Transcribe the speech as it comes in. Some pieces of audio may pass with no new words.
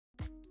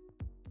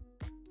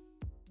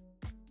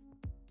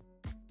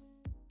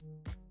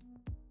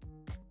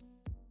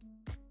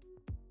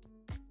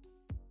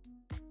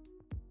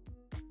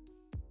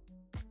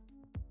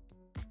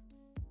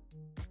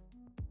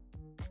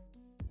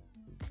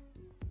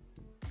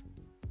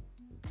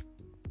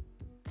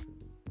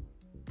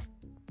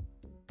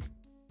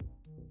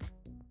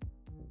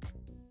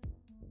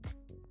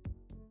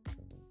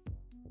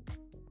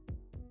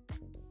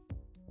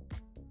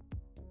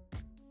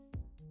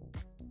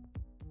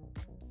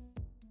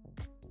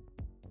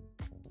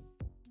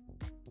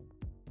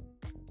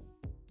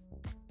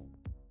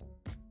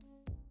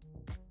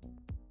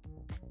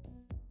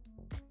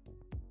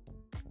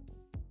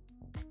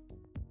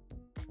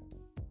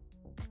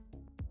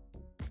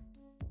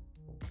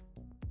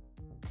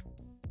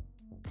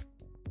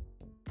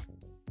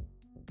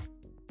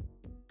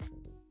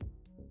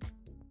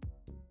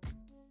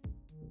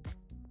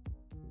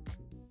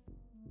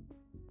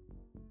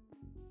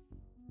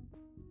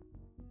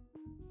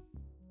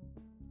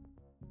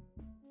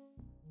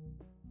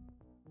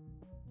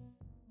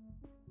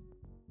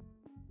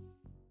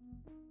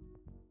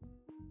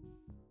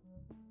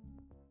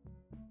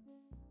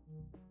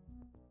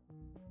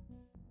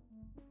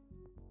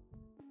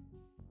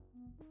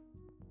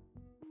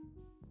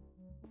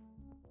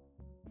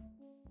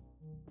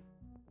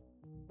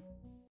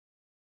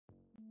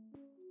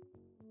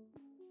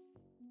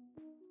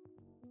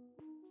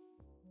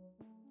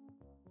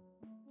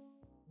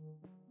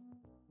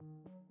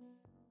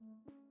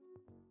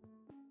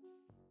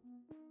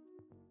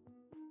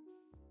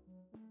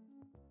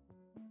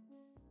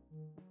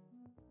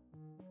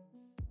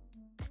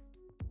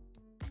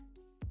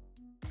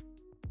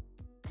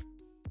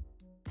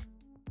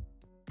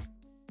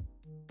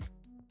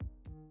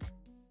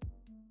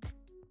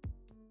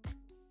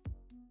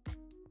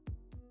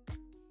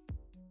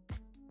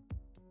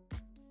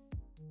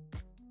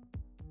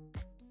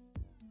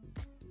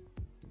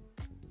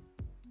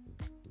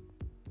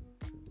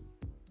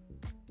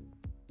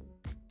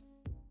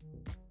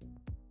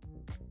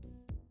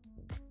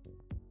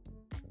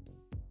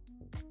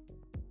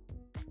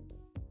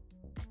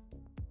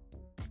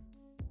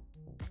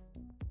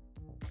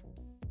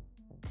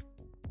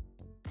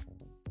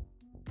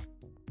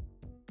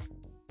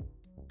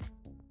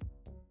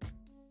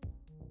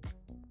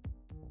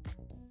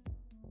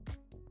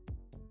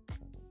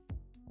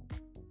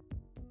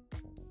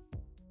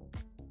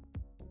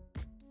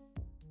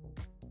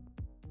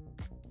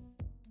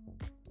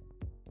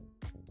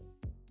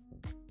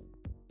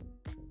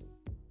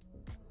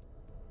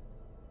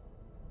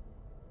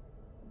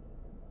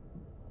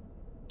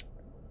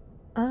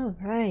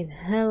Alright,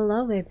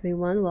 hello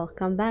everyone,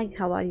 welcome back.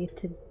 How are you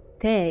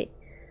today?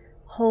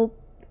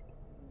 Hope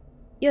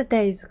your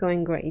day is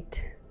going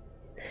great.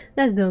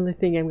 That's the only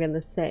thing I'm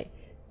gonna say.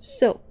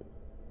 So,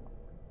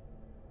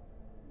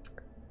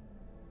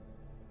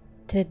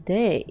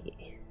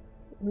 today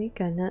we're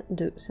gonna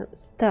do some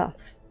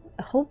stuff.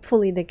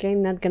 Hopefully the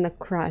game not gonna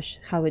crash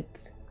how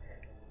it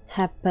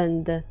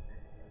happened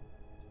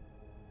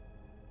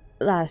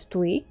last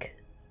week.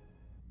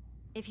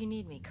 If you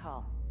need me,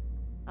 call.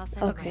 I'll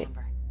send Okay. you my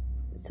number.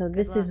 So Good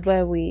this is luck.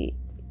 where we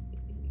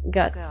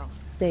got Go.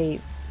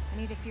 saved.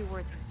 I need a few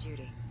words with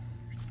Judy.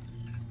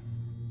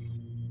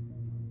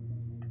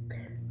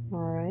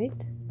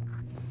 Alright.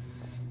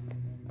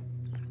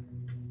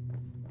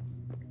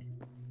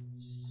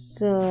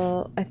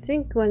 So I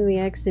think when we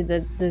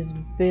exited this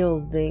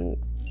building.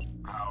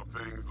 How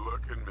things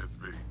looking, Miss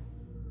V?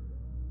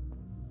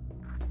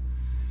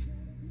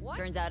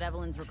 Turns out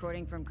Evelyn's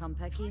recording from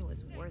Kompeki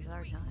was worth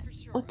our time.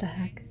 What the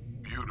heck?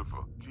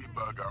 Beautiful.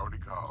 T-Bug already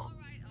called.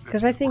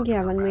 Because I think,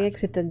 yeah, when we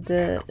exited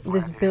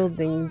this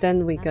building,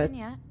 then we got Nothing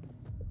yet.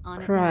 On it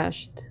now.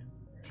 crashed.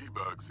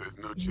 T-Bug says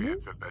no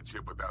chance at that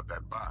chip without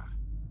that bot.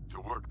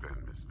 To work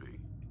then, Miss V.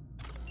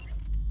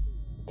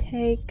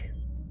 Take.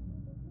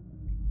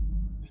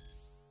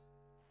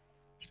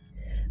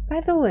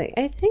 By the way,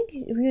 I think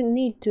you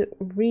need to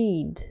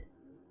read.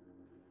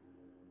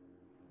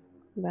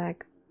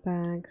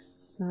 Backpack,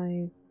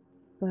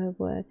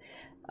 cyber,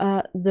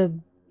 the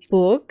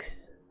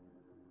books.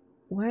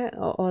 Where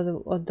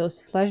or those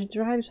flash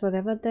drives,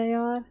 whatever they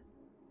are.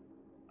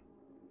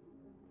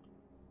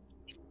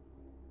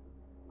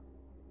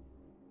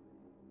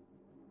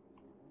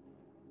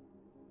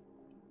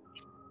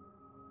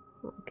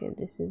 Okay,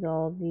 this is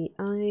all the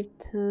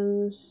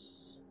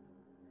items,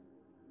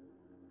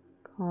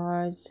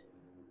 cards.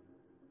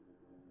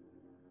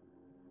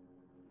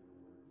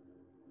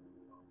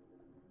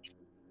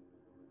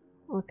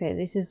 Okay,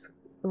 this is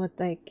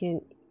what I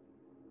can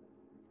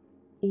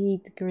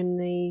eat.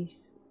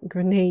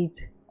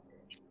 Grenade.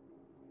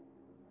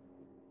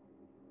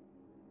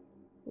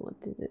 What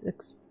is it?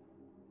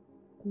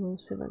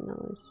 Explosive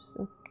analysis.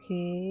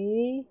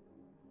 Okay.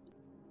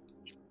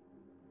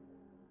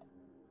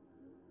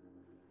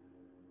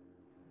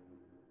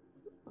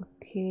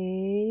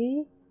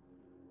 Okay.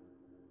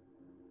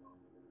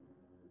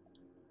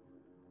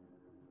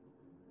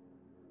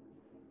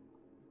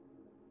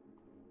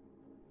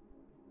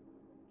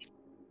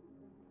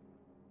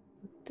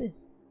 What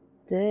is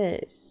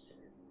this?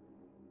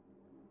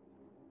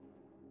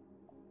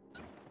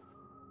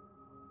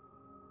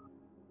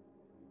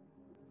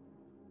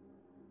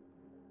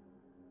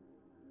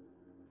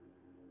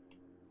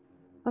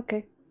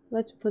 Okay,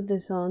 let's put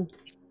this on.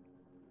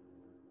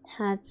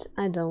 Hats,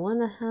 I don't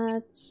want a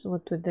hats.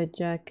 What with the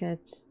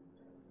jackets?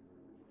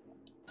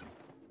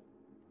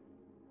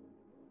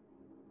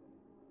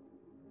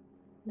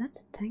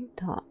 That's a tank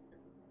top.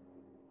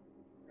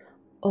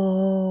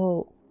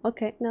 Oh,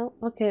 okay, no,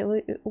 okay,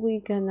 we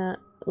gonna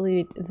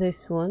leave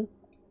this one.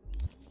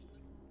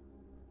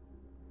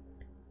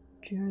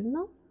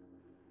 Journal?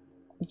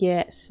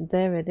 Yes,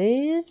 there it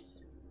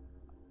is.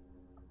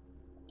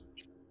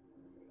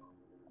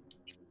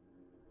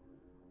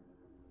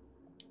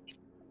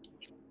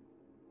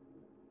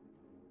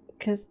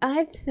 Because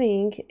I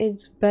think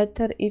it's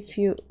better if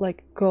you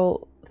like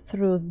go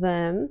through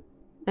them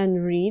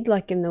and read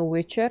like in The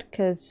Witcher,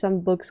 because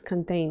some books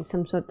contain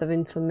some sort of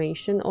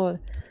information or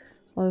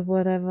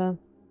whatever.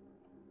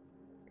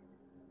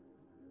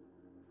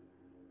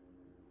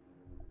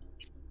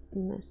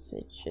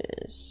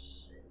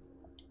 Messages.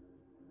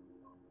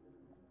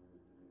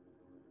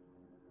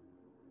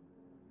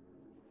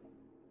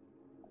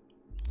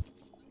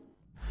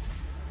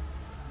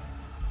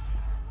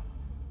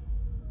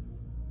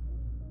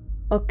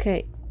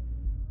 Okay.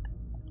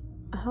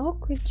 How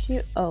could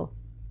you... Oh.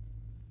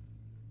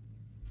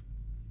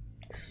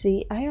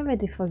 See, I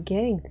already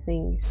forgetting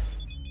things.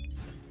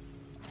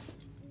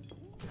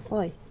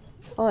 Oi.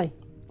 Oi.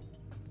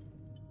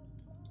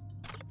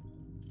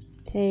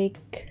 Take.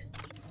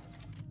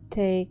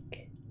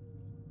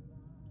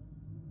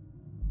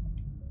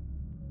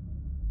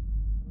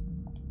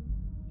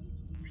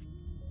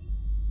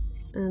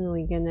 And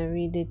we're gonna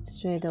read it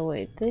straight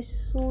away.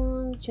 This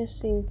one,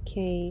 just in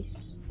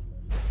case.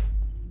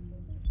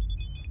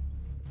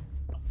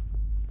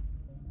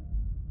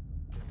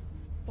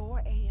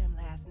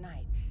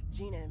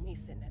 Gina and me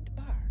sitting at the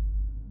bar.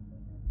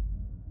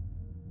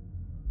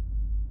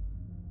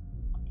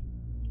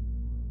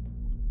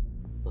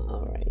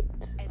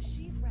 Alright. And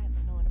she's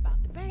rattling on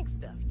about the bank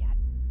stuff, yeah.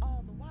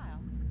 All the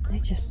while, They're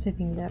just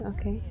sitting there,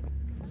 okay.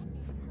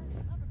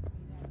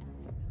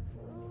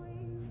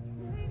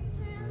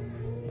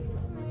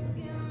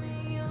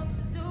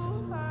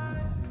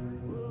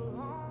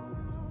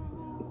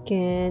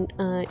 Can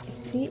I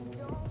see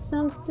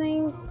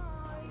something?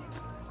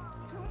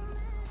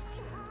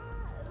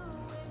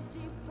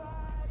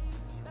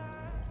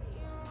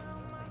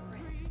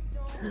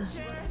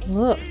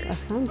 Look, I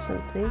found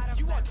something.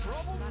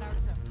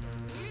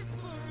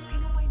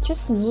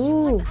 Just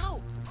move.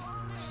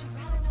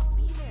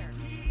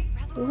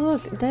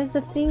 Look, there's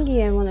a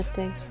thingy I wanna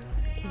take.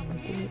 Can I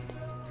do it?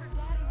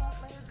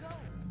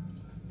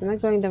 Am I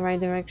going the right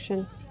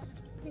direction?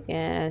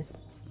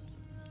 Yes.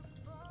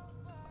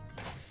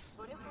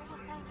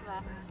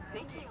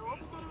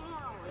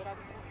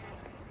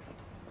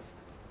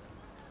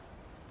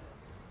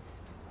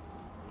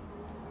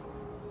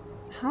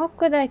 How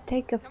could I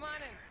take a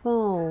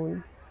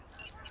phone?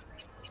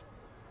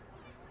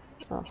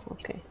 Oh,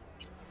 okay.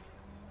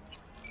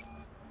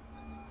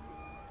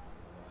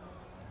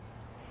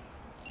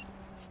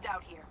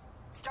 Stout here.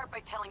 Start by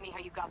telling me how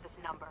you got this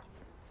number.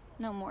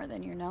 No more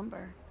than your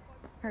number.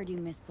 Heard you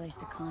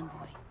misplaced a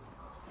convoy.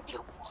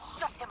 You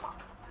shut him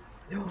up.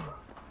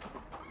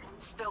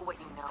 Spill what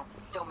you know.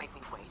 Don't make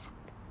me wait.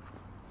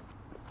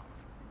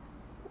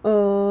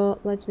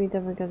 Let's meet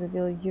up. I got a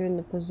deal. You're in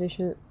the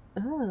position.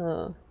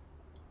 Oh.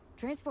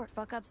 Transport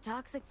fuck-up's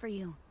toxic for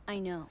you. I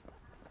know.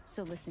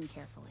 So listen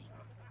carefully.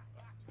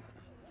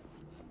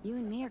 You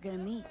and me are gonna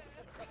meet.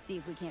 See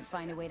if we can't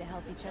find a way to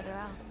help each other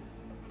out.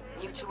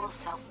 Mutual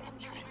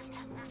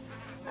self-interest.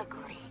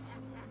 Agreed.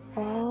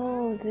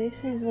 Oh,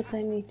 this is what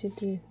I need to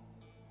do.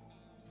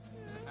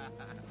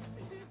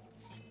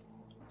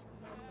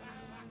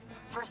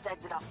 First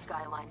exit off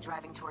Skyline,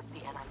 driving towards the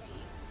NID.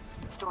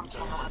 Storm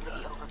channel under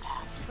the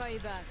overpass. Call you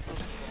back.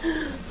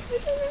 I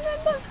don't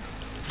remember.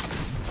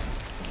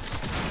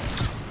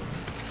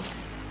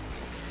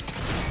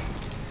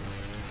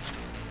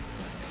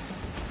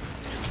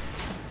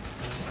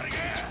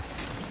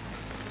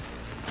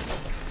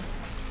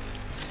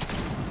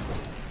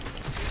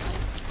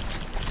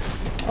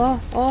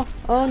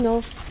 Oh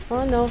no,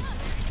 oh no.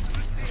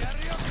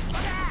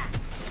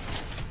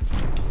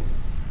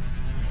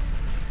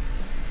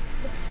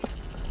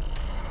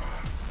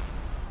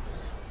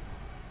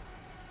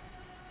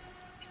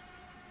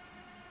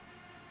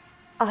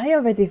 I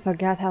already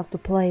forgot how to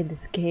play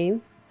this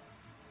game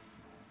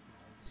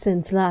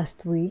since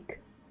last week.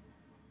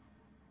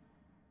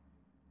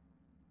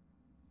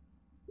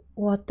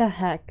 What the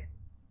heck?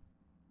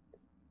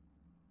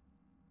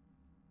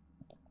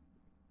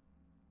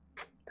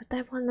 But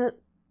I wanna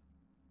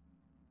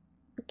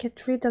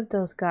get rid of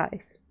those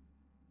guys.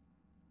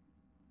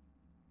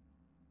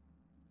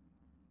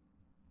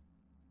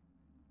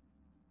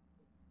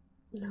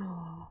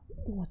 No,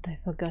 what I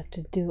forgot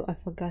to do, I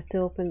forgot to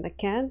open the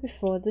can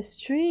before the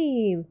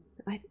stream.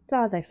 I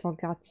thought I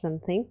forgot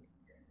something.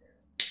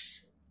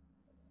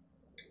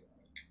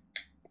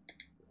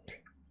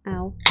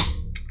 Ow,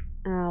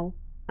 ow,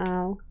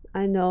 ow.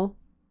 I know,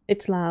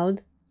 it's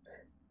loud.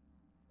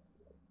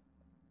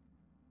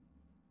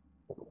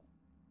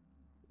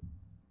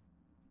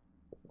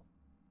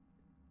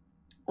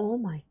 Oh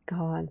my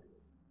god,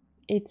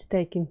 it's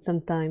taking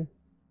some time.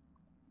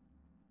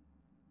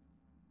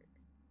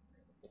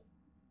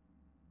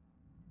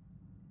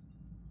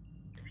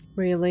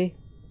 Really?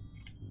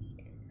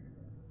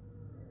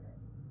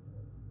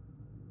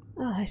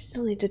 Oh, I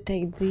still need to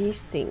take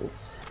these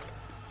things.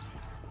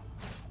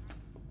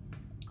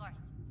 Of course.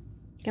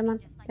 Come on,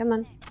 Just like come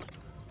on. today.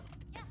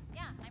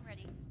 Yeah, I'm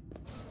ready.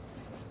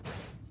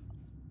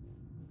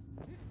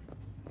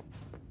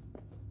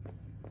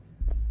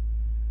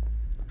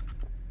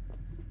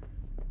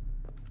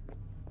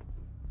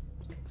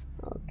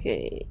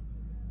 Okay.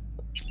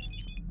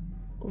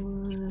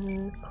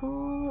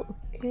 Call.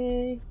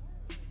 Okay.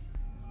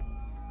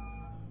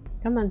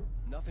 Come on.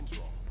 Nothing's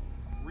wrong.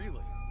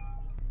 Really?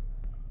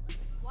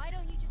 Why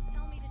don't you just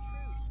tell me the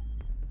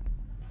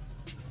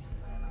truth?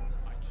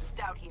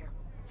 Stout here.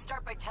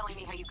 Start by telling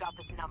me how you got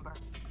this number.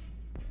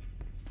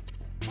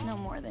 No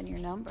more than your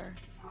number.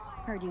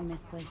 Heard you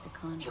misplaced a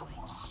convoy. You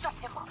shut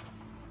him up.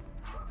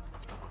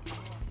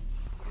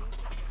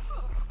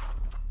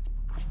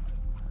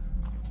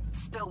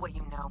 Spill what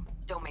you know.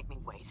 Don't make me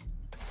wait.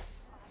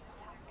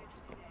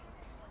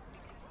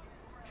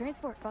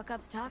 Transport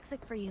fuck-up's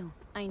toxic for you.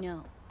 I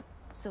know.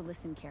 So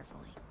listen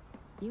carefully.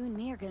 You and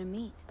me are gonna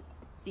meet.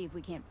 See if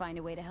we can't find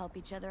a way to help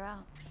each other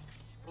out.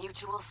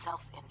 Mutual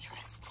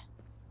self-interest.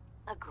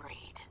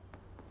 Agreed.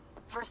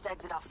 First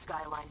exit off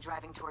Skyline,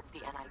 driving towards the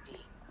NID.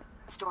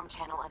 Storm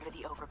channel under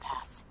the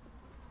overpass.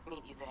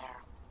 Meet you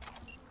there.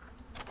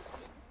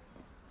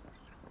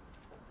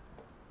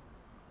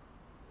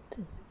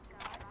 This.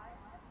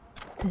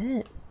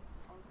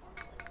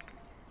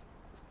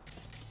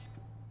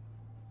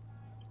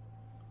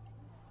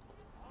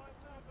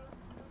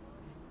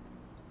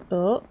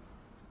 Oh.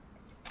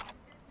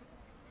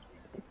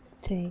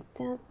 Take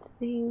that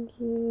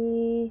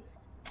thingy.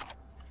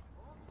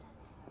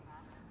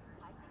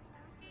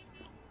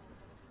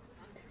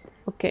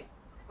 Okay.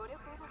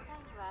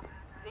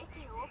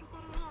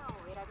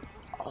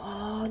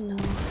 Oh no.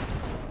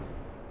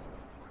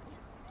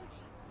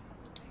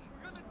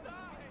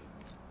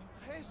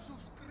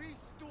 Jesus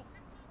Cristo!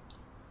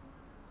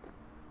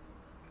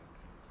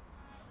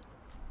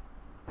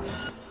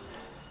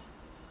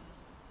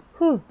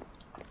 Whew.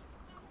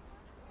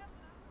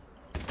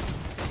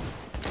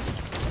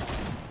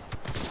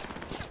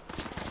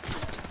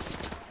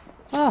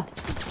 Oh.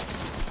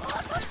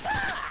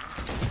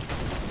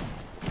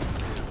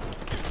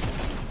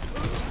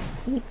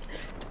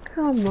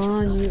 Come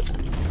on, you.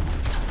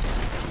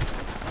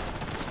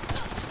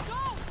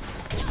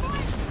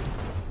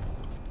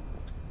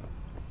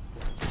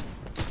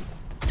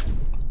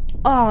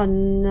 Oh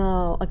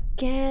no,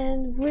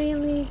 again?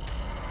 Really?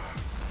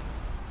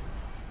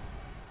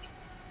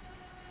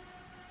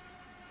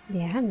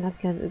 Yeah, I'm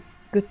not a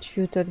good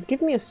shooter.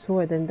 Give me a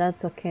sword and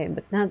that's okay,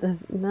 but not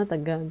a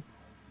gun.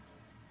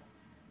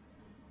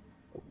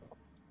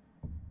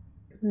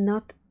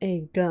 Not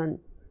a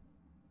gun.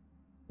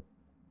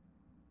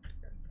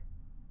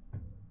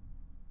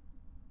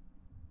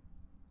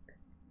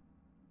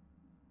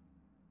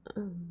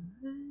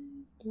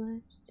 Alright,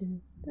 let's do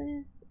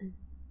this and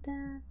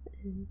that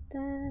and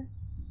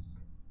this.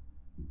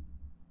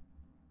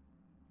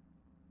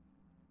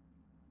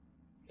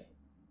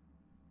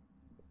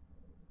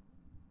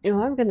 You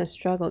know, I'm gonna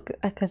struggle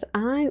because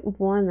I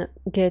wanna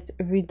get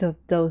rid of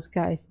those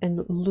guys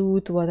and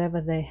loot whatever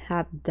they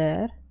have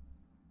there.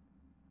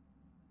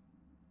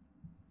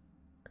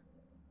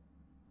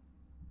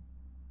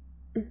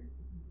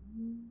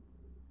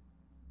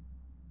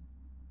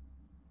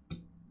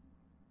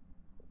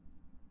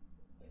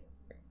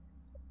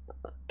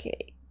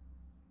 Okay.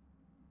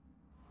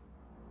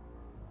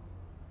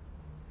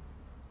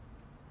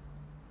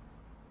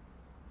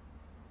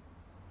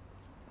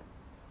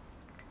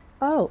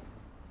 Oh.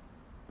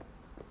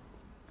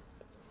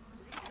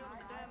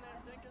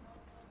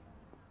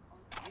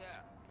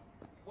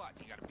 What,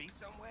 you gotta be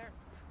somewhere?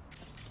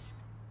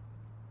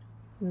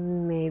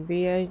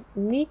 Maybe I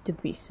need to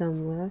be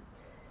somewhere.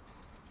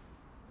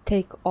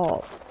 Take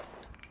all.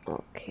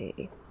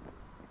 Okay.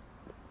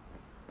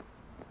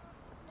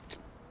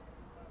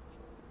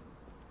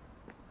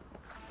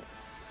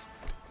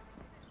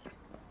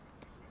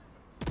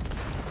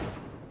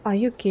 Are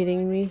you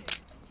kidding me?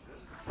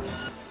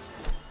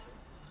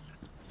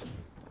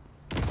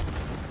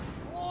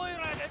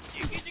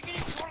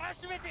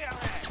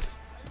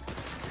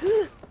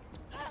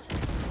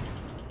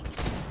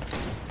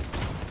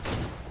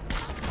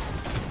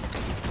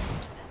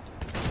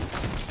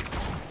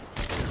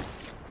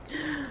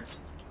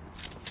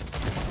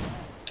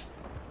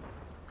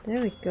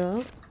 There we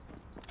go.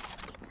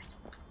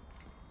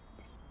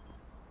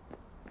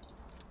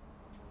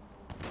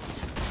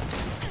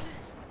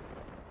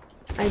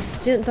 I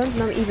don't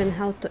know even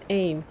how to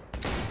aim.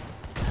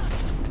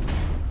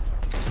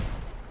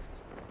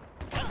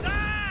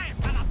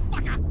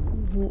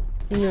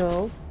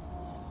 No.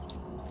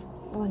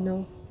 Oh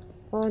no.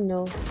 Oh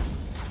no.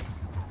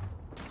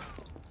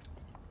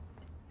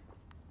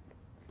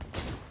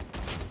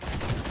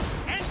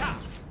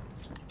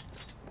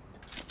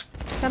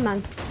 Come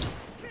on.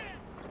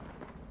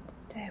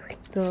 There we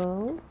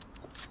go.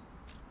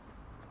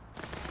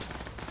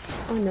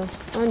 Oh no.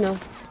 Oh no.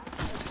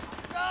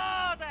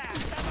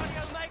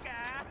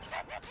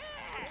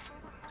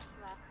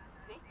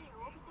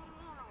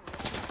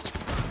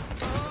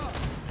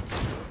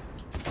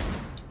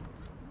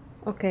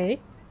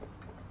 Okay.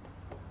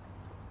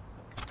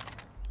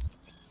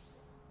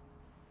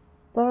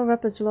 Power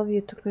weapons allow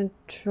you to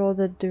control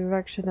the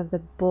direction of the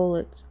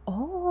bullets.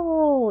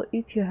 Oh,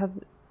 if you have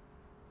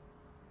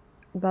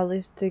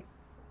ballistic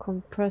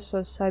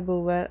compressor,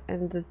 cyberware,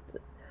 and the...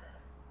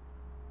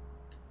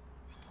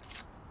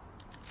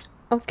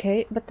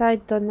 Okay, but I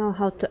don't know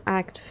how to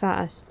act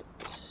fast,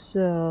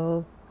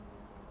 so...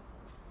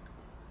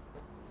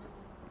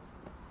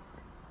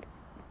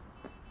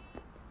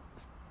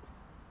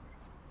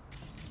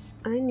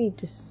 I need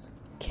to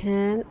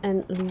scan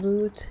and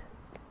loot.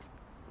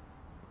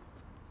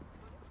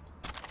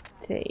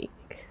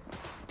 Take.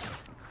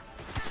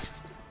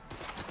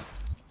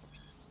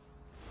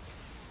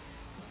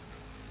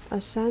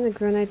 Assign a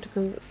grenade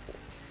to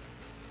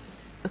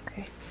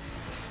okay.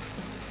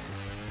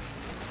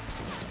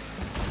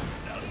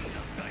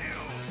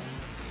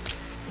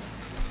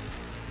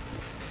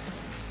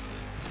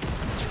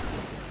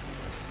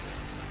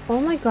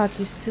 Oh my god,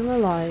 you're still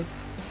alive.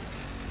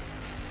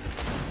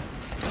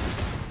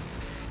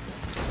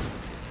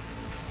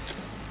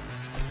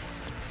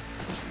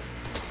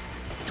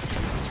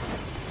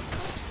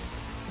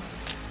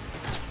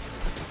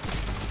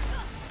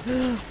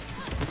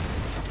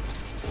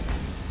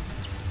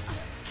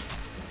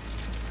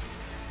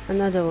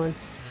 Another one.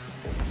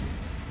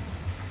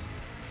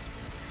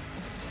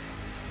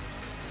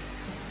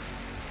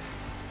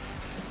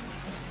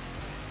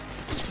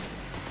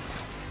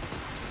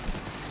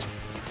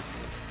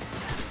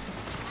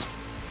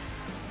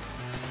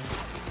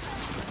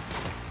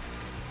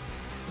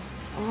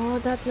 Oh,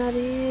 that's not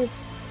it.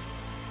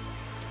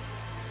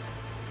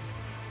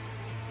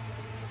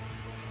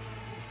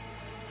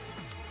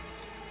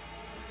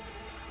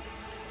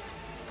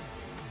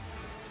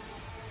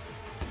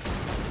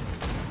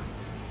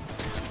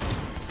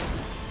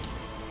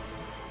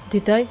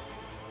 Did I?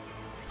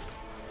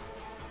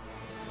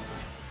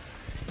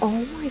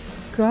 Oh my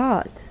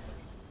god.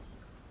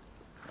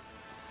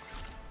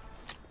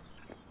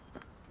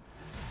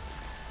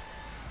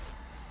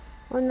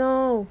 Oh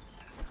no.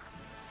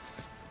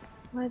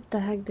 What the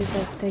heck did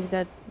I take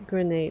that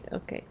grenade?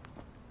 Okay.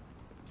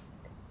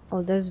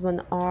 Oh, there's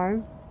one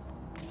arm.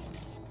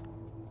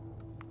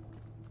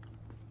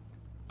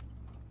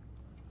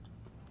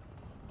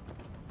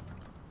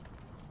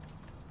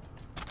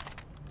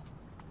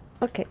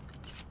 Okay.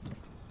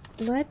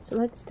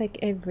 Let's take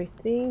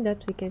everything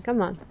that we can.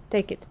 Come on,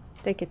 take it,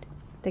 take it,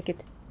 take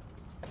it.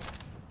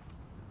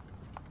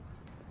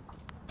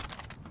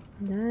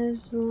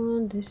 There's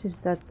one. This is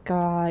that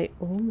guy.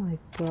 Oh my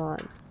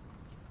god.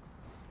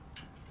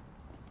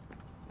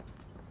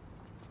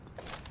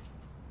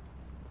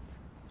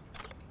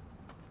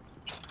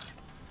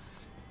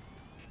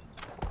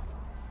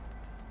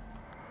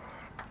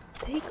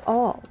 Take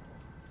all.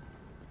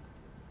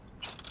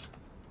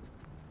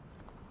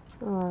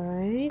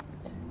 Alright.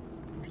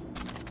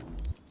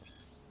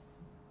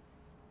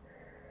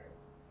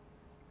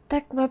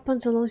 Tech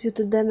weapons allows you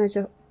to damage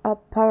a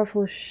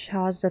powerful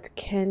shots that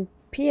can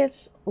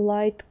pierce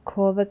light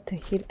cover to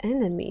hit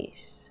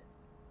enemies.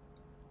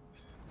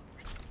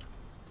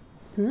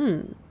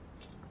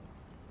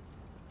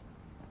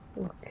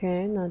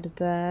 Okay, not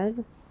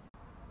bad.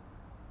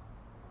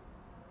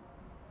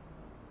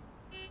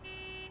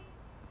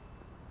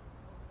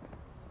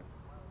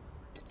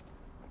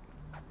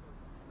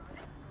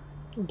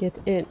 Get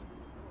in.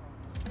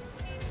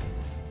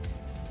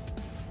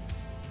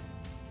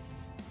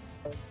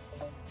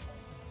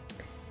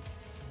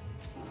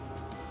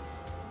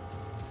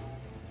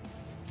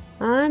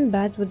 I'm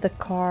bad with the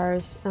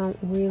cars. I'm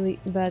really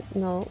bad.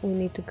 No, we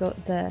need to go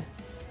there.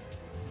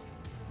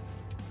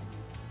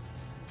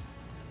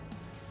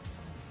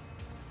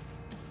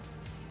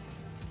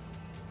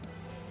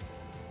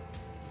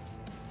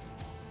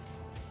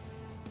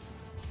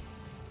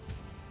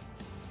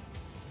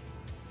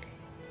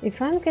 If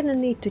I'm gonna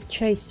need to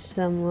chase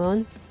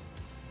someone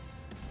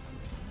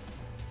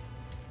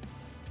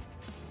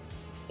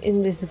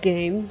in this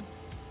game,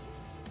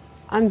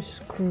 I'm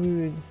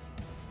screwed.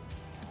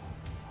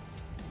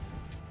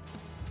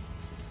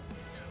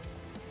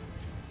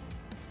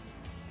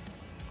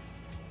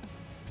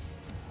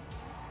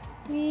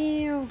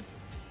 Ew.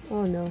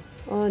 Oh no,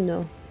 oh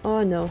no,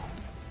 oh no.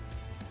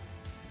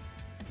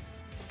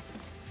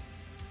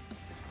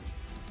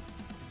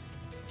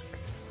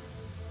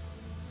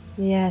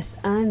 Yes,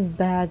 I'm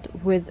bad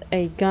with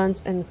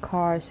guns and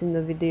cars in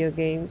the video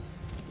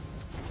games.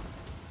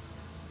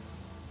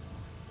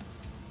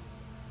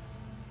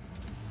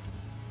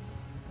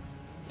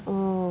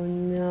 Oh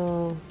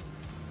no.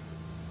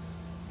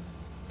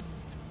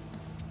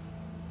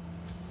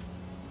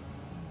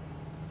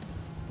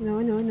 No,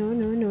 no, no,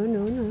 no, no,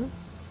 no, no.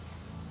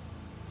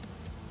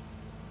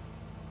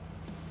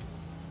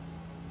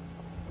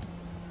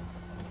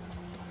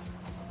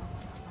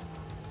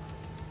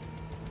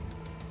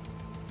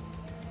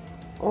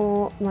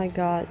 Oh my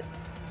god.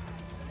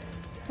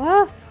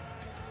 Ah!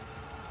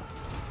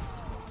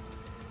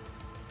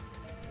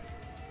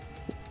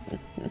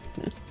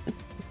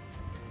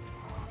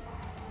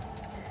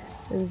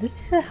 And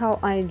this is how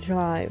I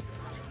drive.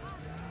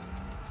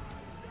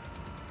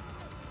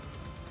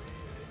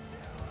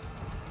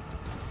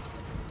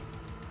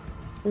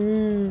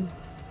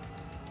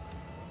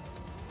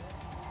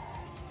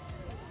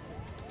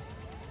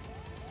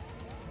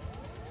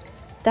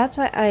 That's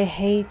why I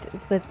hate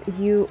that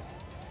you...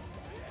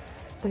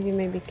 Or you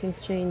maybe can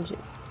change it.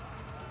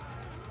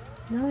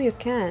 No, you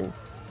can.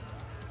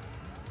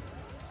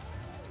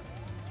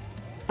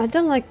 I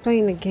don't like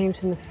playing the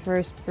games in the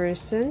first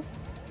person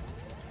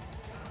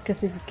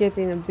because it's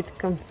getting a bit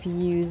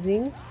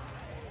confusing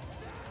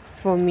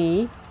for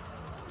me.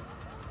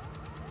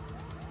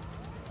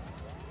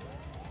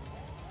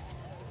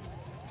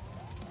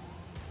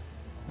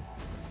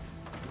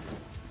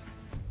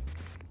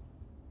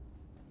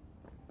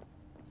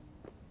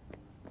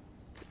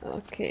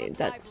 Okay, Look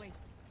that's... lively.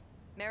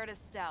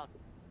 Meredith Stout.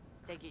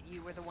 Take it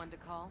you were the one to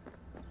call?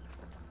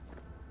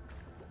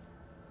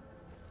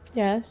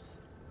 Yes.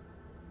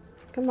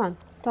 Come on,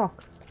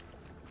 talk.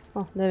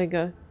 Oh, there we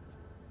go.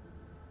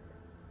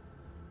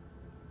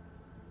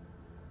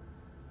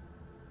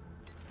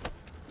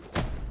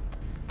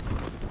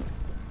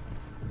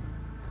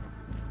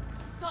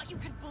 Thought you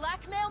could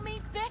blackmail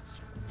me, bitch?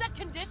 Set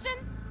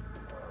conditions?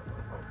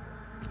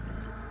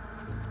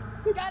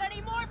 Got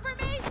any more for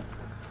me?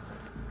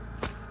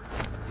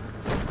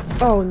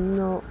 Oh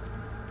no.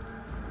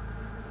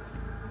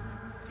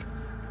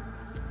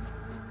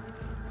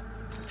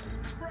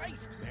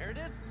 Christ,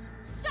 Meredith!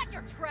 Shut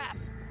your trap!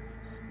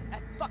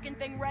 That fucking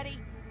thing ready?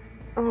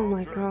 Oh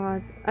my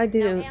god. I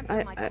didn't...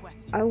 answer my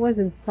questions. I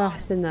wasn't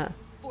fast Honestly, enough.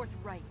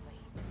 Forthrightly.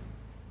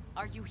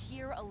 Are you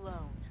here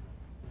alone?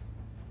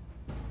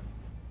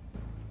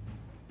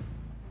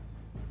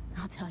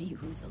 I'll tell you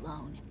who's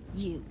alone.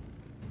 You.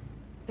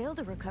 Fail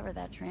to recover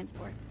that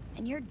transport,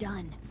 and you're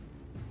done.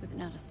 With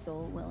not a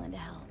soul willing to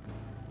help.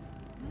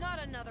 Not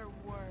another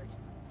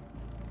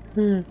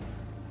word.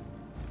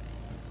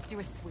 Do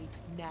a sweep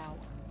now.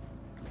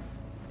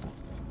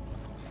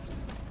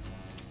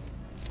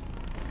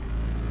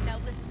 Now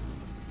listen,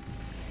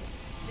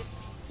 please. This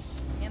piece of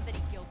shit,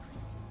 Anthony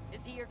Gilchrist.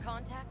 Is he your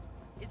contact?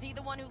 Is he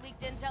the one who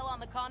leaked intel on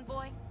the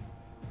convoy?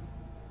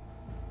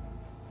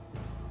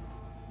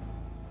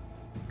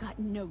 Got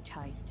no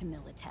ties to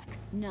Militech.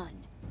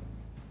 None.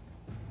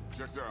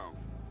 Shut down.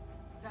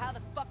 So how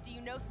the fuck do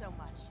you know so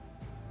much?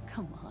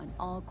 Come on,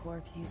 all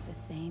corps use the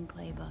same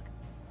playbook.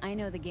 I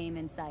know the game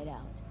inside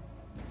out.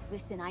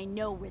 Listen, I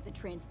know where the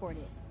transport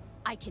is.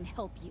 I can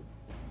help you.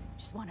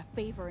 Just want a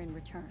favor in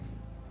return.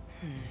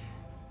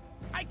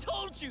 I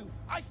told you!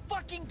 I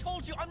fucking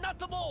told you! I'm not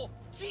the mole!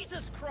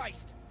 Jesus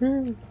Christ!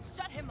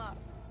 Shut him up.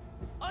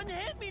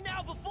 Unhand me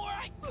now before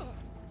I...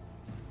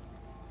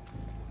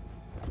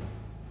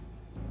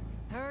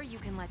 Her you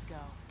can let go.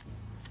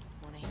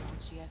 Wanna hear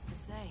what she has to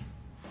say?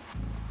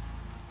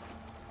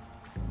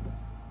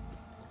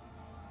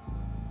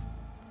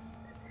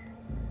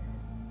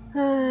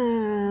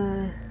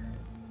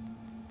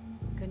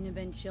 Couldn't have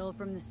been chill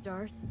from the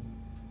start?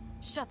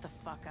 Shut the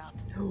fuck up.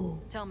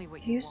 Tell me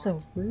what you You're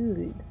want. so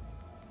rude.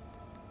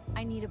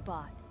 I need a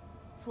bot.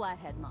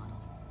 Flathead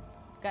model.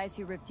 Guys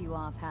who ripped you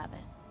off have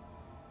it.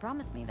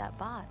 Promise me that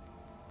bot.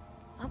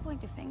 I'll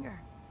point a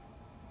finger.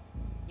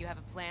 You have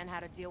a plan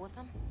how to deal with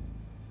them?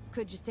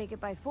 Could just take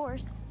it by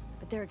force,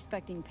 but they're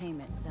expecting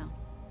payment, so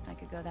I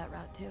could go that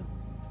route too.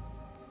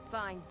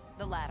 Fine,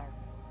 the latter.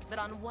 But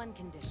on one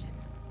condition.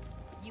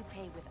 You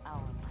pay with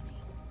our money.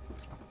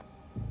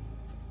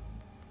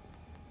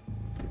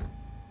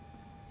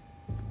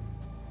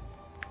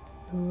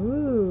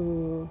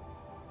 Ooh.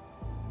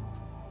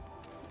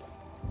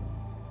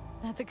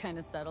 Not the kind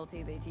of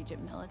subtlety they teach at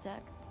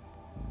Militech.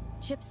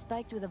 Chip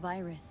spiked with a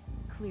virus,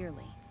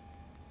 clearly.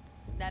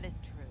 That is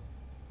true.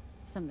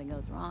 Something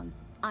goes wrong,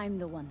 I'm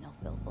the one they'll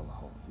fill full of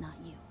holes, not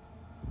you.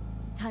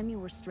 Time you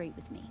were straight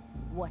with me.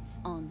 What's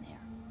on there?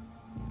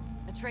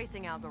 A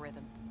tracing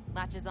algorithm.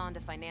 Latches on to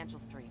financial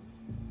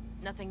streams.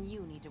 Nothing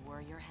you need to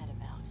worry your head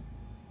about.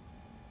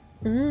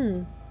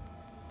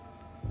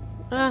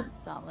 Sounds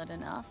solid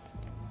enough.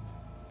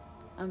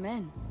 I'm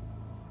in.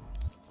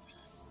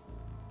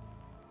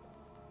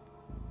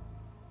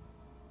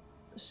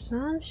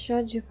 Some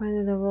shards you find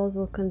in the world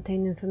will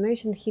contain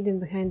information hidden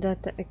behind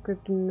data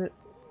encrypted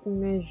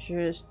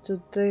measures.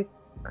 To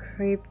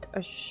decrypt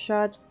a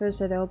shard,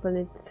 first either open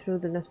it through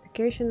the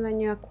notification when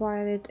you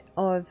acquire it,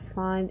 or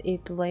find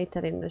it later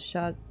in the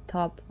shard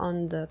tab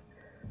under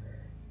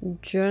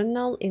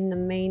Journal in the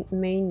main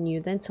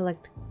menu. Then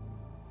select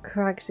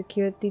Crack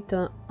Security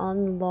to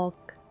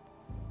unlock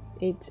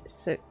its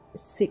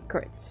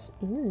secrets.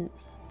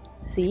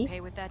 See?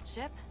 Pay with that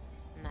chip,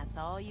 and that's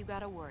all you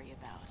gotta worry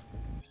about.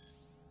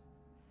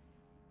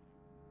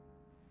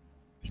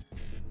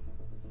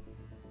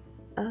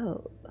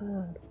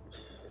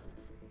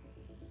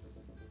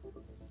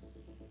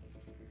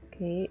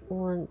 Okay,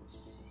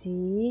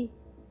 1C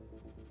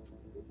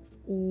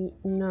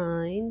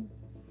E9.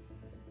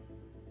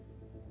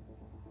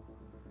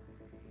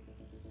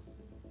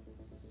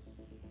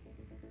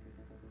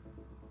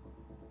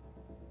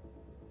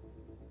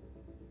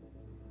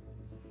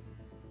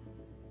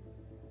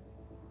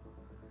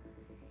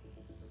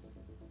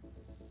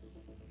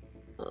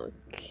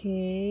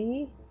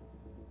 Okay.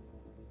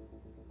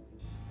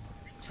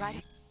 Try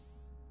to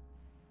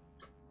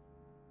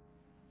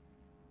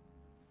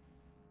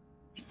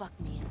fuck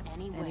me in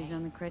any way, Eddie's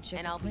on the crit ship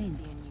and I'll be clean.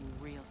 seeing you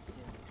real soon.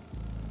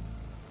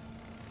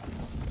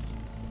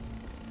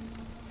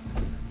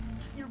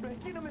 You're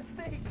making a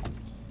mistake.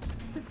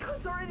 This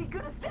girl's already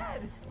good as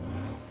dead.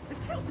 And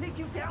she'll take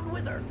you down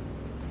with her.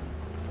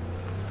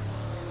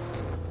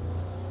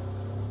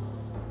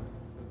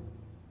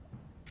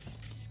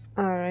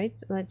 Alright,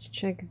 let's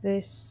check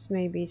this.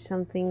 Maybe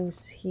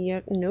something's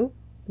here. Nope,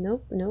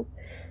 nope, nope.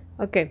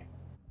 Okay.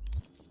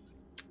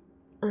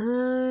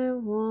 I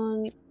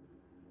want...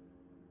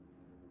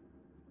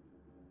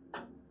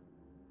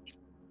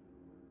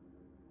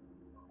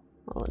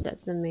 Oh,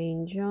 that's the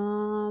main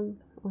job.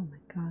 Oh my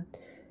god.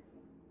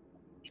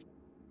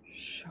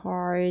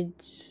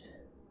 Shards.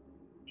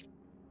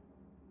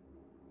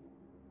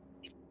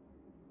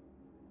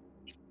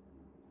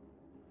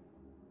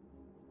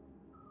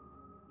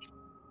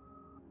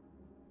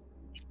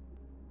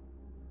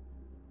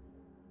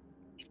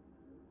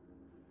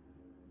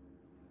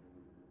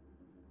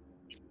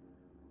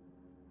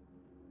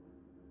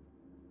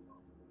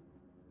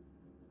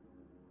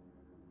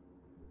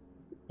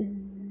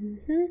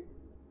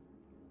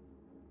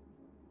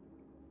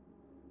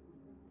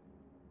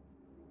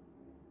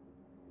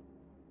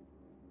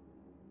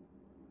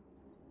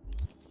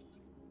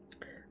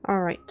 All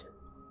right.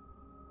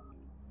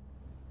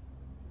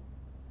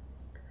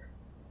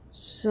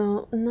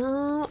 So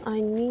now I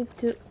need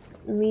to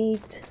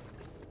meet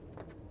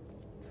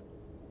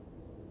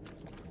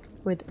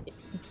with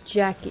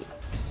Jackie.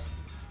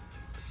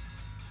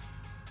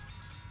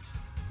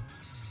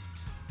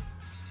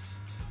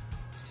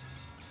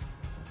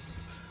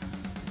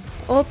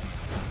 Oh.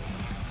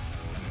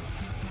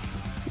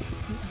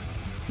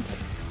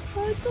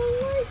 I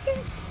don't like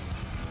it.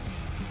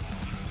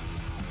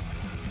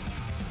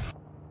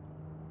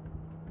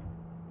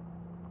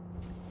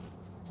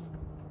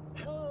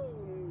 Hello,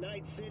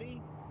 Night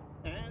City.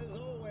 As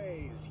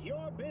always,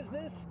 your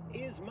business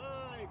is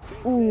my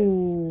business.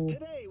 Ooh.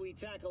 Today we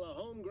tackle a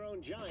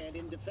homegrown giant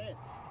in defense.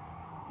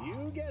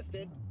 You guessed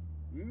it,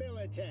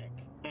 Militech.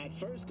 At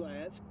first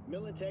glance,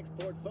 Militech's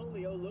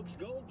portfolio looks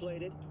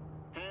gold-plated.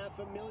 Half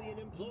 500,000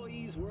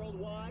 employees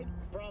worldwide,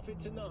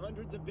 profits in the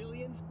hundreds of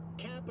billions,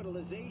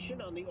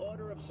 capitalization on the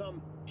order of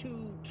some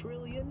 2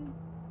 trillion.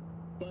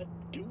 But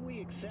do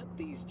we accept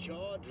these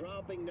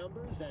jaw-dropping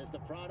numbers as the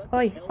product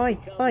of healthy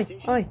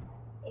competition?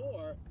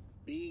 Or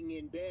being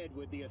in bed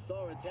with the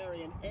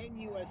authoritarian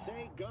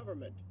NUSA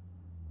government?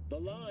 The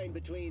line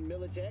between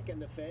Militech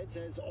and the feds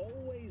has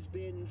always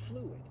been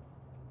fluid.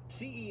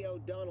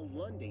 CEO Donald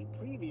Lundy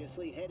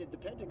previously headed the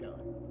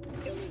Pentagon.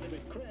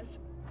 Elizabeth Kress,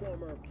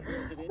 former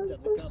president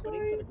of the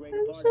company for the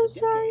greater part of a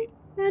decade,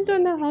 I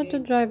don't know how to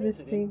drive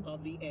this thing.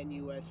 Of the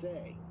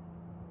NUSA.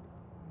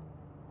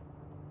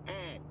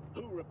 And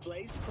who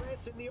replaced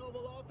Kress in the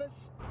Oval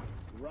Office?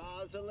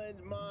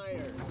 Rosalind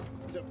Myers.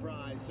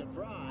 Surprise,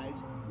 surprise.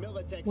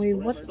 Militech's wait,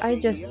 what? I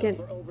just get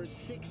for over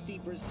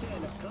 60%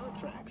 of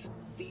contracts.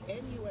 The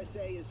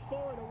NUSA is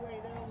far and away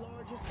their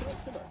largest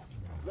customer.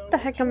 What the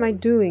heck am I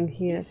doing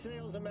here?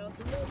 Sales amount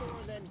to no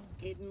more than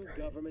hidden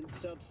government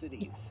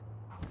subsidies.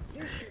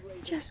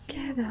 Just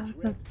get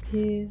out of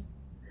here.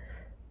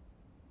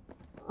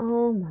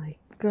 Oh my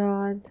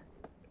god.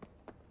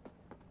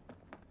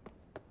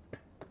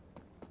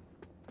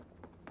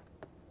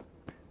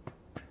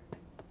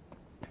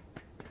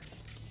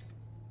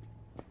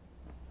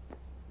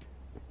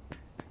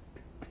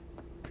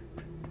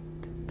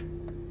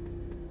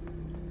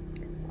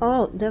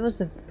 Oh, there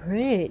was a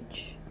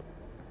bridge.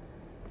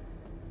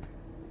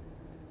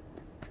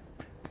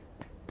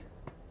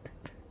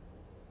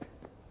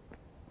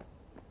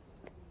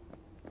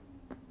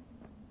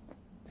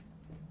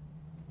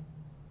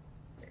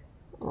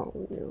 Oh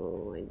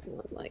no, I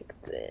don't like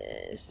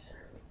this.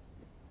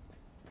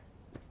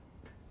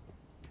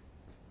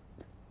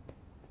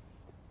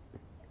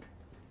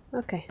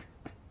 Okay.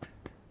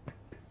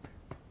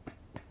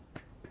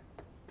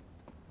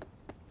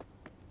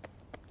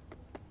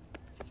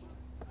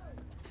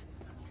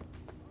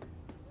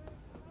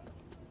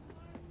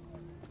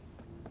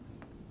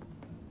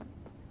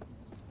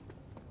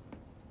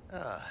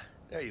 Ah,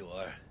 there you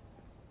are.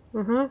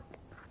 Uh-huh.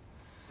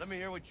 Let me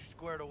hear what you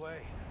squared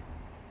away.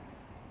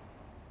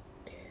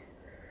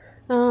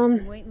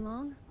 Waiting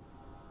long?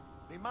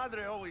 Mi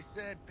madre always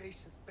said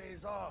patience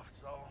pays off,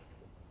 so...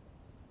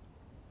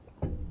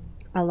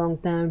 A long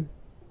time.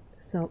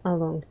 So, a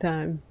long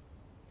time.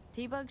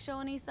 T-Bug show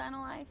any sign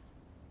of life?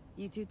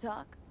 You two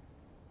talk?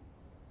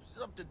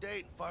 She's up to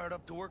date and fired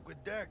up to work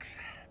with Dex.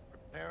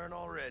 Preparing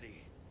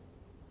already.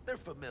 They're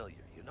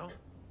familiar, you know?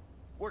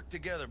 Worked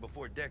together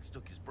before Dex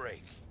took his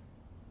break.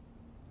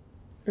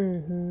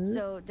 Mm-hmm.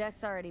 So,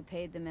 Dex already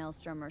paid the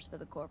Maelstromers for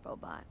the Corpo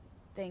bot.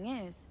 Thing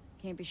is,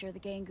 can't be sure the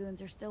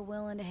Gangoons are still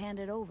willing to hand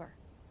it over.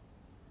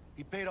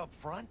 He paid up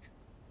front?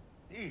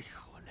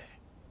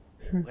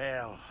 Híjole.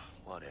 Well,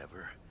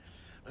 whatever.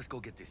 Let's go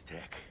get this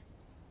tech.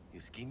 You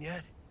scheme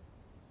yet?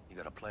 You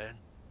got a plan?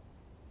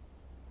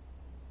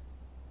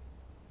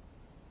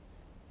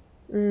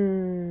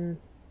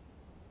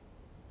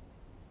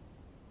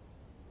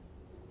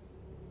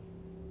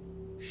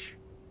 Shh.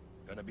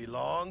 Gonna be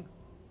long?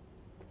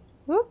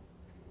 Whoop.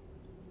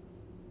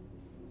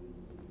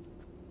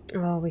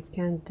 Oh, we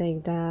can't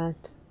take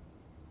that.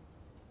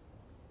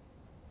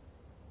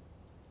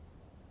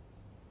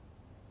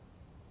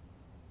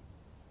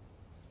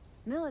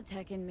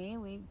 Militech and me,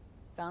 we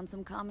found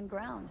some common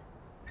ground.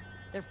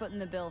 They're footing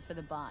the bill for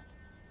the bot.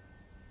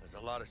 There's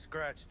a lot of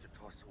scratch to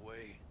toss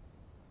away.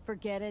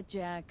 Forget it,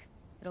 Jack.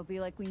 It'll be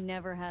like we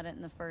never had it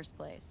in the first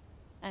place.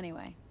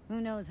 Anyway,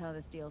 who knows how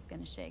this deal's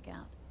gonna shake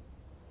out.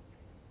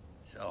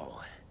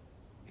 So,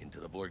 into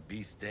the Borg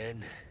Beast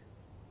Den?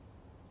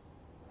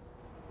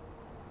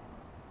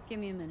 Give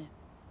me a minute.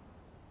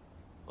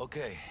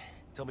 Okay,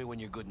 tell me when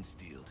you're good and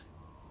steeled.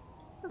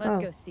 Let's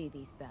go see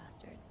these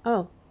bastards.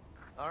 Oh.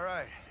 All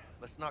right,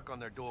 let's knock on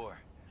their door.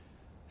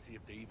 See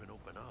if they even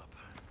open up.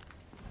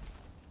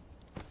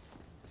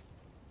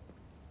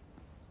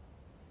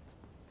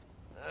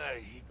 I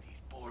hate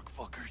these Borg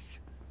fuckers.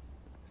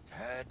 Just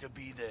had to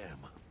be them.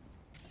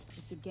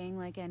 Just a gang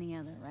like any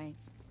other, right?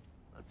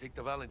 I'll take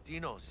the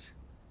Valentinos.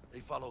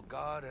 They follow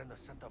God and the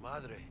Santa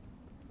Madre.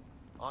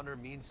 Honor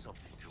means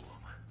something to them.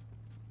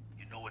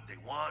 You know what they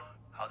want,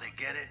 how they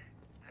get it,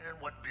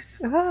 and what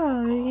business.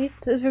 Oh,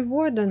 it's a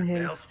reward on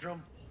him.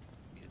 Maelstrom,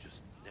 you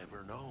just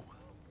never know.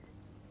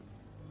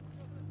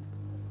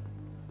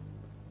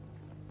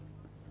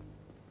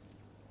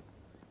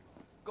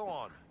 Go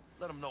on,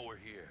 let them know we're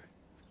here.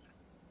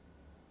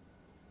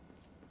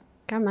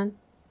 Come on.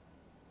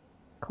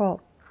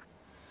 Call.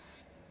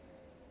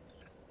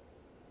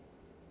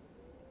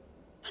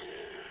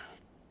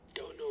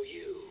 Don't know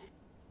you.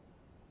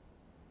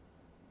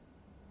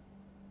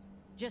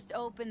 Just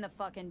open the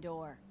fucking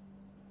door.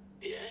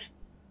 Yeah?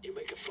 You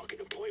make a fucking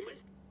appointment?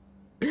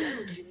 I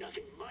don't see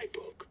nothing in my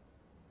book.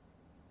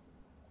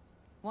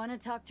 Want to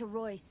talk to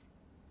Royce?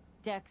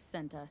 Dex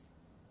sent us.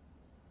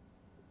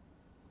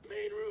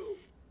 Main room.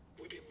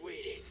 We've been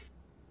waiting.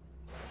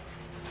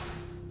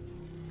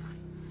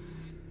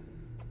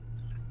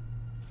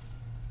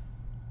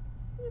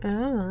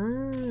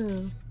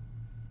 Oh.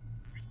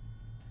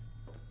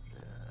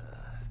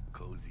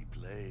 Cozy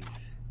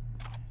place.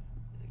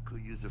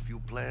 There's a few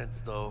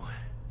plants, though.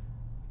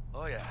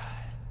 Oh, yeah.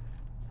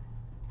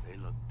 They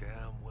look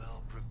damn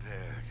well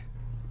prepared.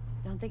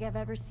 Don't think I've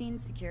ever seen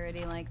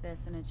security like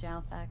this in a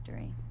chow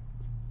factory.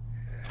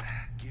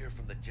 Gear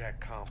from the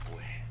Jack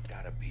convoy.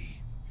 Gotta be.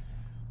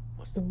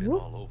 Must have been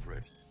all over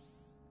it.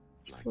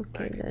 Like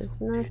Okay, maggots there's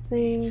on dead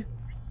nothing. meat.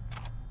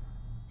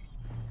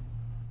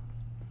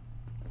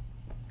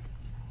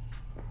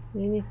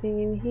 Anything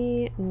in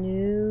here?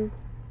 No.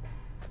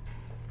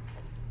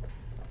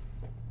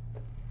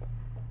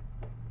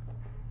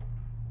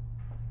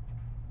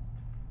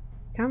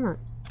 Come on.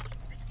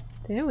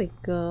 There we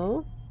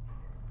go.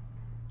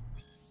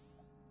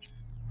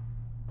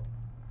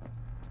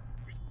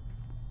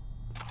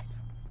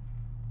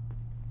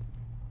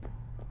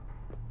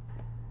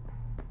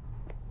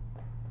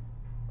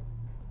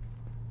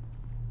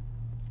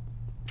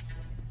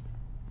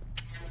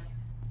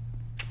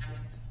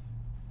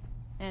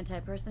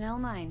 Anti-personnel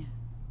mine.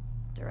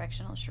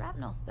 Directional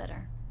shrapnel's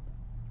better.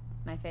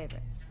 My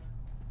favorite.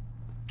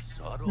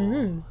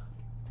 Subtle.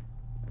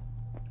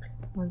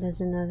 Well,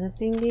 there's another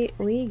thingy.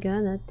 We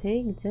gotta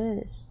take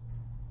this.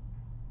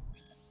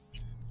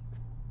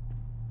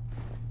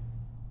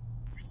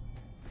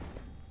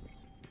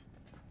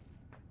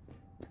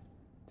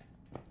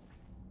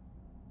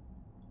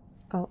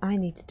 Oh, I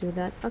need to do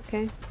that.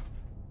 Okay.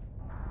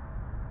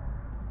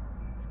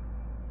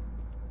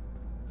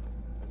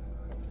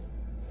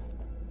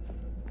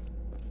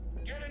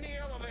 Get in the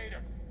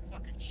elevator.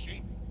 Fucking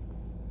sheep.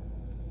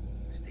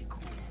 Stay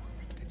cool.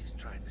 They're just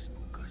trying to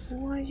spook us.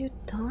 Who are you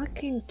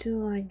talking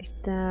to like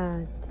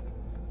that?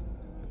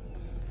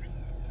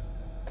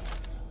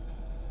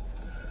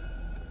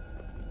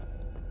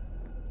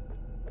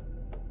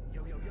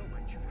 Yo, my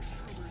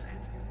troopers and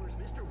boomers,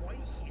 Mr. White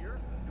here.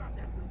 Drop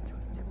that little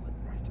toast table and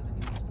rush to the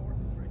nearest store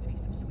for a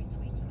taste of sweet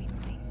speed.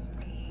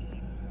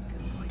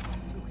 Because life is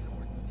too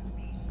short to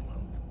be slow.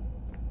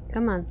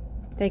 Come on,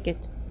 take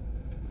it.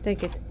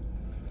 Take it.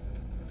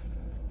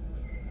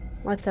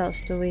 What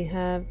else do we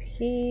have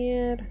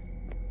here?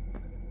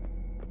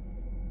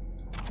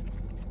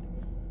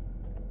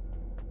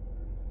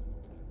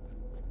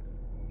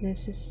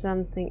 This is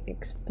something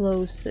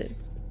explosive.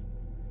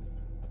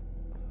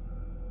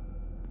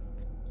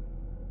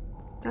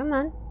 Come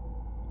on.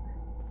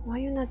 Why are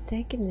you not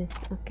taking this?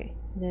 Okay,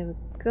 there we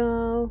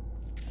go.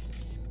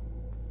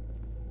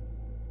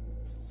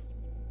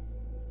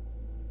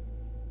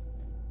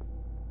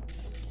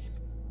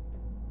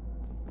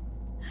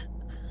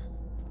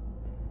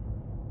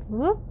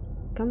 Whoop,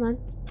 come on.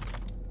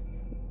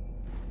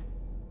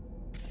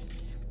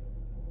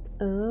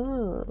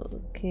 Oh,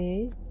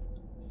 okay.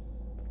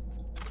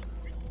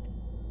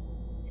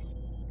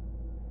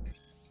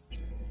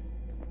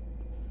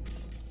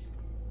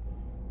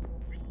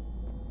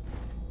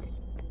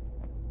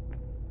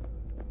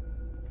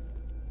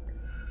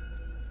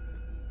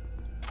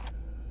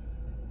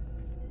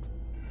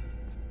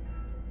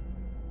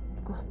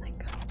 Oh my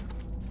god.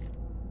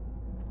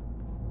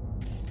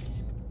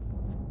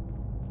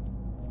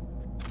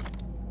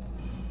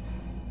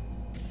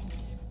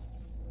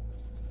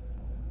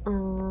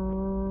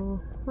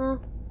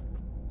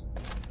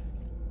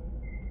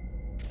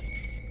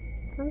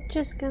 I'm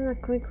just gonna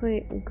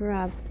quickly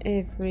grab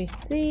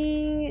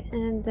everything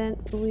and then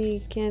we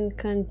can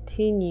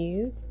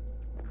continue.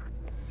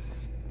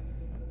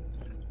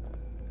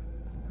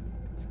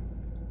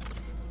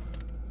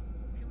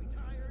 Feeling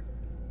tired,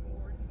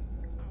 bored,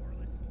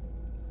 powerless?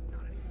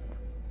 Not anymore.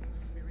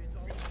 Experience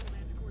all of the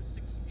Manticore's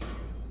 16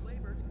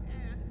 flavors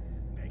and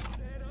mix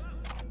it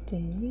up.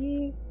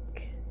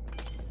 Take.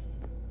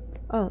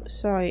 Oh,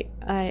 sorry.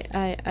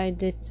 I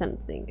did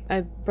something.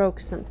 I broke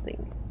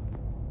something.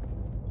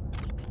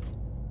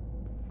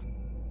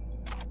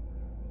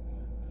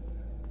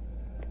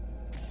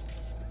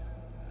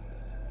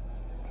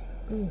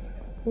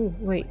 Oh,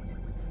 wait.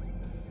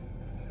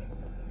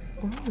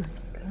 Oh my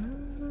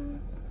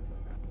god.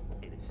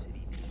 In a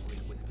city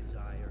tingling with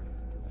desire,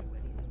 they'll do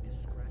anything to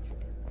scratch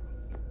every inch.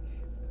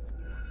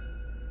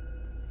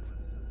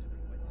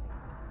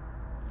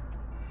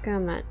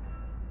 Come on.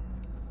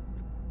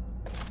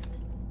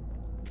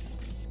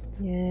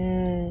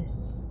 Yes.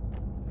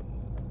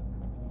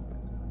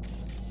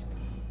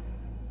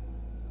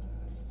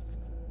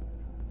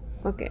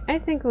 Okay, I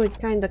think we're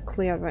kinda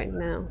clear right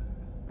now.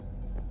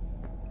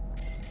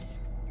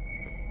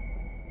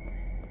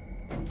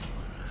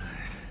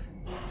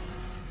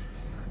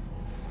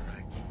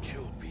 Alright, keep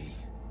chill, V.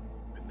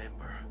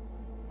 Remember,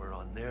 we're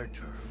on their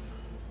turf.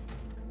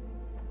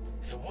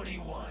 So what do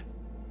you want?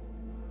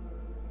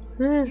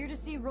 Here to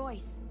see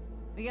Royce.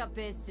 We got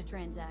biz to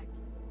transact.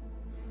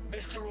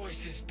 Mr.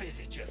 Royce is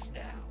busy just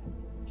now.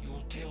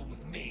 You'll deal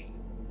with me.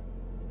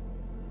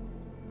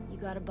 You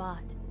got a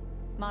bot.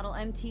 Model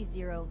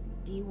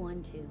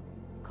MT0D12,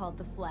 called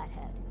the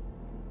Flathead.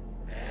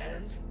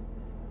 And?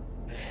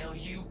 The hell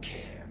you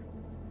care?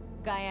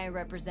 Guy I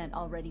represent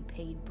already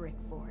paid Brick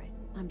for it.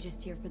 I'm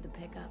just here for the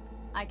pickup.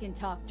 I can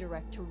talk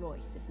direct to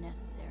Royce if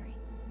necessary.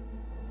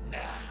 Nah,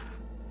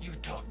 you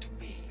talk to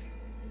me.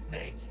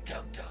 Name's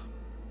Dum Dum.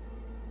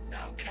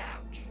 Now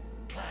couch,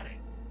 planet.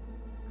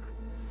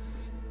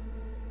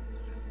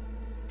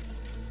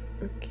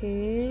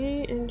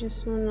 Okay, I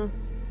just wanna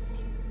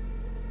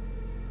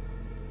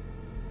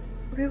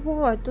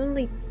reward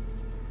only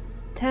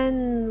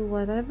 10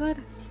 whatever.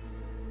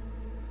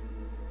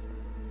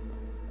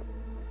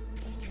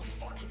 You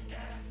fucking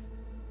dad.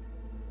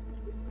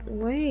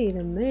 Wait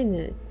a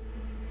minute.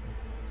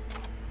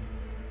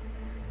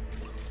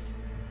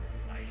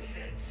 I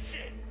said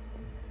sit.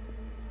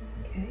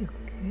 Okay,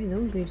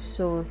 don't be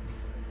so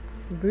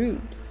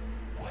rude.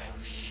 Well,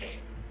 shit.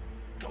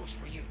 Goes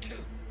for you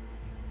too.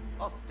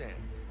 I'll stand.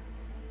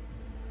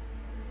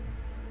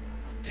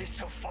 This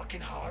so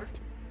fucking hard?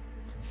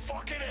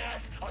 Fucking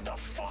ass on the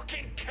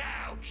fucking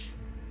couch!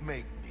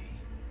 Make me.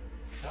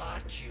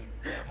 Thought you'd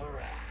never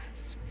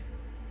ask.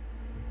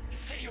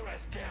 Sit your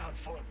ass down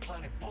for a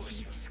planet bullet, you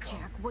Jesus, scum.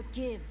 Jack, what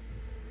gives?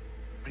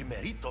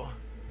 Primerito,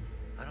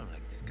 I don't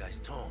like this guy's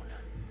tone.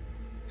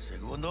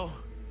 Segundo,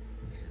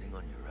 sitting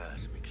on your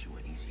ass makes you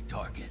an easy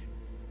target.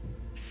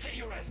 Sit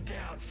your ass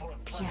down for a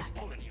planet Jack.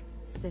 bullet, you.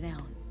 Sit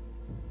down.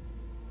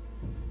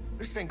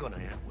 This ain't gonna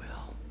end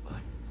well,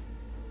 but...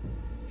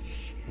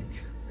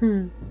 Shit.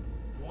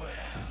 Well,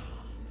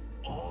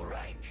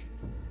 alright.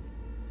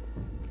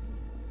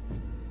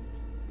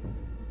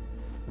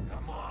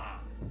 Come on.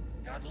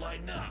 Gotta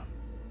lighten up.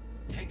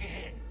 Take a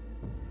hit.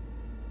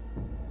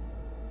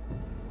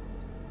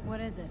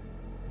 What is it?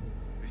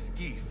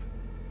 Skeef.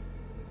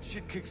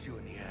 Shit kicks you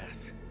in the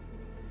ass.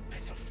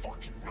 It's a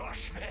fucking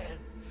rush, man.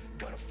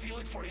 Gotta feel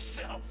it for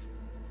yourself.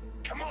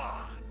 Come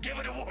on, give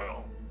it a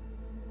whirl.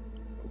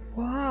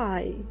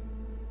 Why?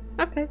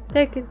 Okay,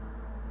 take it.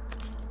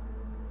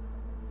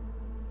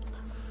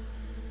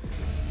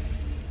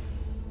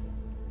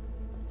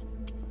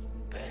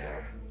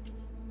 Better.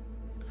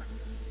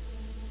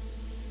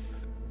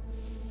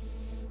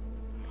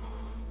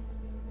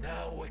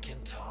 Now we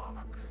can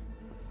talk.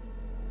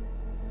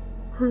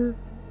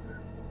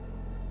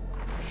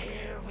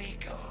 Here we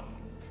go.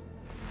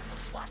 A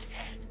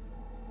flathead.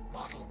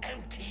 Model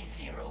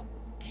MT0D12.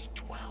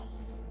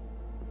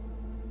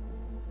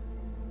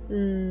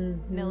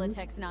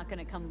 Militech's not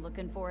gonna come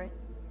looking for it?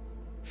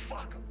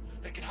 Fuck them.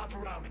 They can hop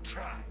around and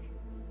try.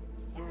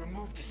 We'll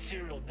remove the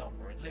serial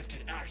number and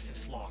lifted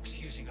access locks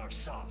using our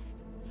soft.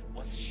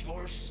 What's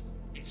yours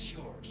is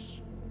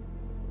yours.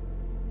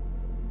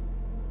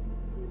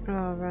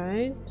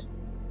 Alright.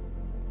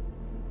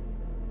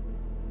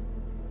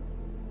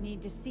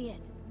 Need to see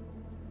it.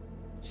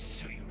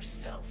 Suit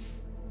yourself.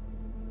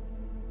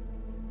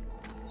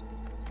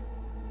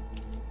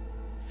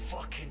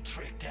 Fucking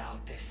tricked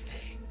out this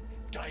thing.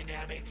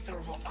 Dynamic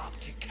thermal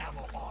optic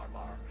camo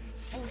armor.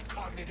 Full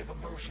cognitive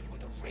immersion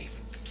with a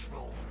Raven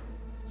controller.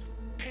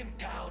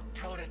 Pimped out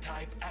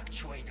prototype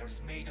actuators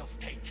made of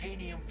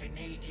titanium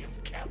vanadium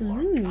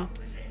Kevlar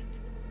composite.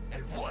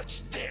 And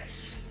watch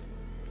this.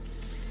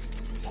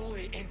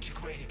 Fully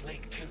integrated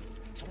link 2.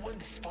 So when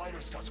the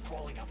spider starts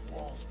crawling up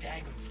walls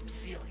dangling from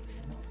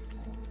ceilings.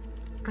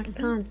 I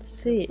can't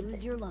see it.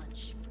 Lose your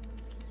lunch.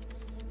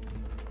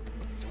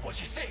 So what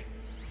you think?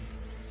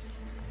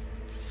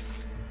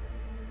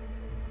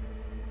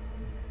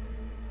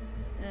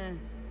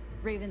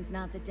 Raven's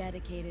not the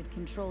dedicated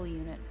control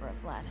unit for a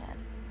flathead.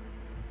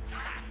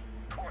 Ha!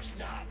 Of course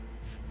not.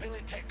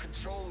 Militech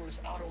controllers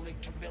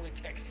auto-link to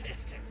Militech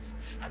systems.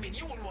 I mean,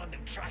 you wouldn't want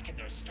them tracking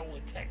their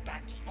stolen tech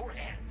back to your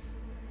hands.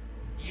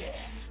 Yeah,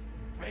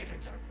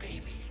 Raven's our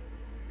baby.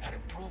 Got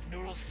improved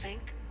neural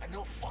sync and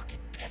no fucking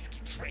pesky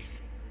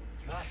tracing.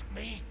 You ask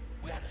me,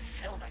 we ought to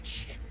sell that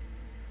shit.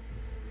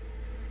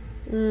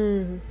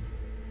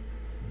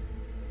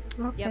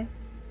 Okay. Yep,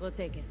 we'll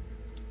take it.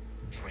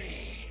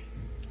 Free.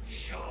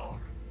 Sure.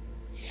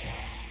 Yeah.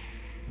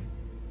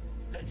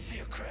 Let's see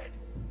your cred.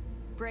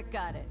 Brick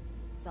got it.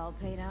 It's all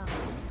paid out.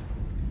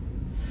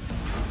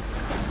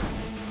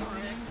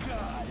 Brick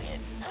got it.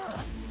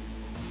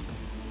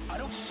 I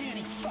don't see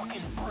any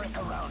fucking brick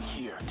around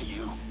here, do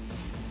you?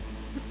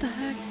 What the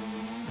heck?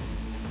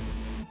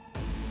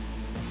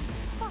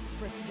 Fuck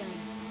Brick then.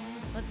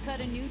 Let's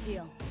cut a new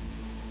deal.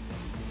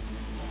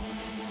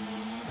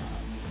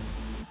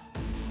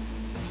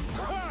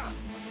 Ha!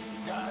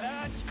 Now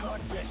that's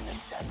good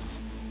business sense.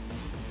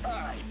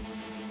 Alright,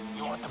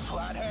 you want the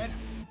flathead?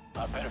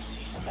 I better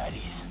see some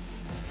eddies.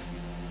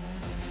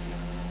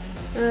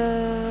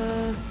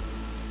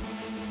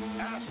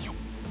 Asked you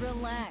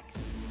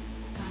Relax.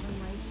 Got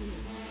him right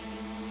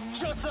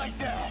here. just like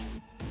that,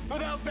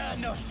 without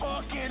batting a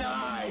fucking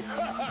eye.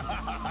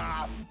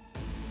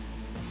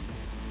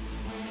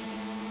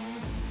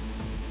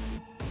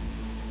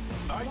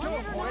 I Want it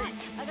don't or wait.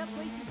 not? I got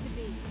places to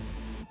be.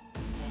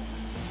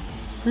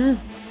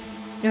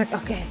 You're like,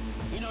 okay.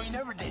 You know, you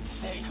never did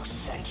say who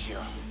sent you.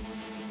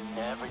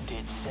 Never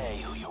did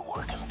say who you're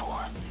working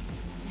for.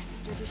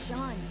 Dexter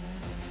Deshawn.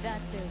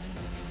 That's who.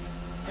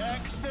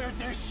 Dexter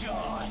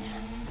Deshawn.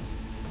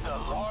 The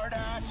lord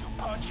ass who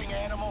punching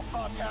animal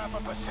fucked half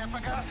of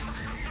Pacifica?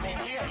 I mean,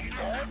 he ain't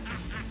dead.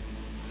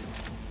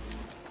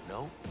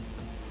 No,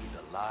 he's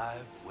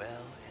alive,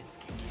 well, and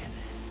kicking.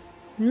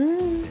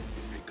 Sends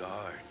his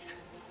regards.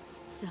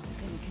 So I'm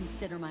gonna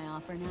consider my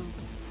offer now.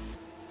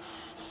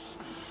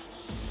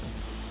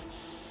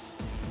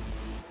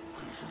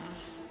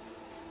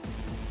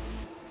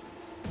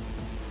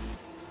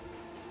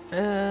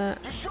 You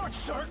short,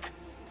 Cirque?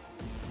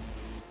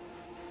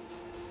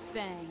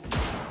 Bang.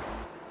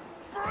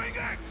 Bring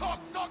it,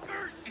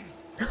 cocksuckers!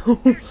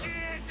 Here she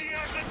is, the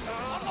exit!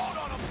 Unload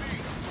on them,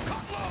 Pete!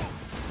 Cut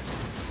loose!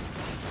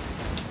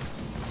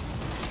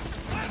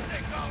 Fuerte,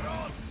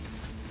 cabrón!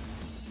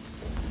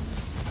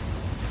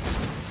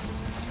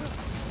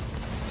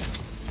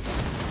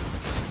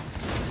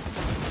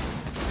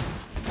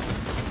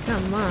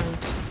 Come on.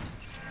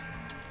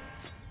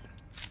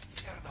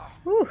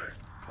 Whew.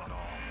 Cut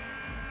off.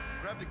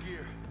 Grab the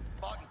gear.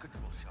 Button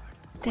control shard.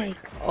 Take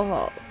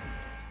all.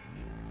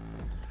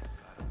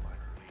 Gotta find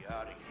her way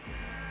out of here.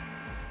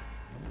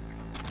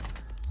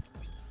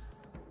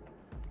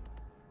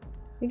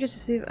 You just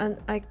receive an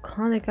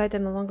iconic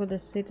item along with a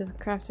set of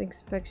crafting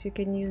specs. You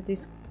can use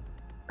this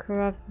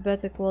craft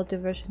better quality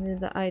version in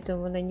the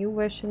item. When a new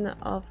version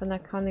of an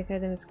iconic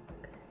item is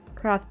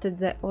crafted,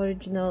 the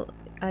original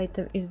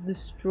item is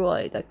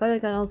destroyed.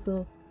 Iconic can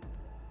also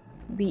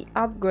be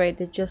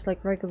upgraded just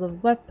like regular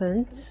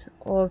weapons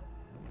or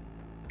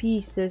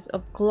pieces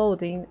of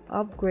clothing.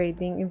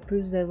 Upgrading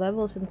improves their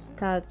levels and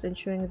stats,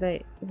 ensuring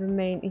they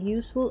remain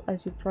useful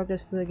as you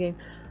progress through the game.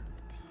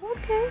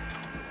 Okay.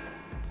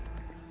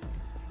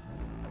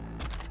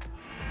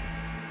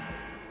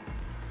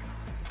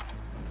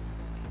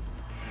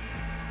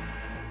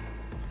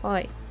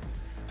 Oi.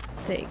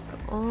 Take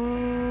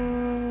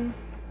on.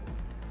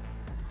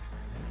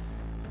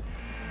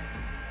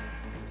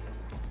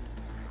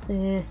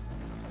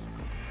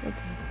 What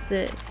is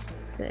this?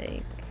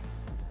 Take.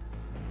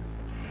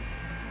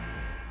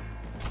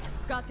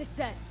 Got the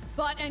set.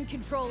 Bot and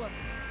controller.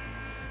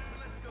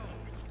 Let's go.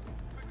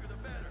 Quicker the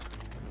better.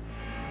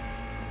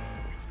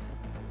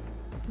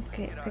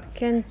 Okay, I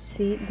can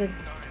see that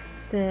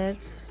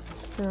that's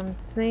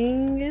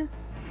something.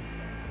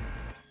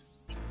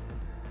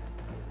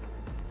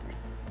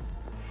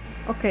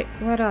 Okay,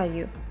 where are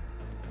you?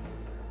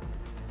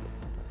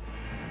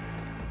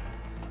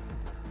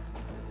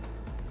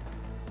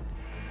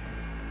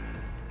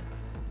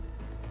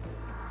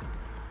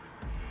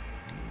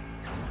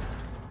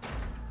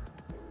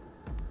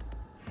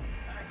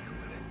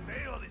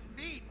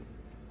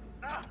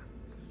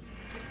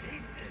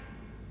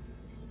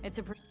 It's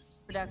a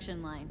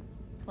production line.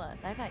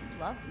 Plus, I thought you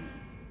loved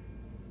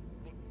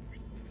meat.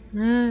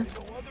 No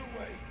other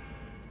way.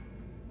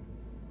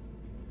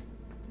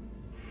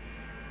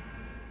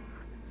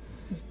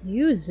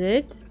 Use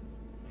it?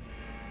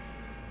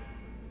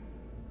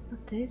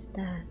 What is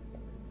that?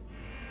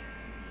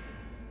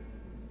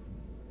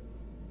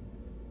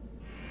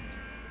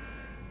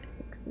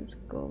 Access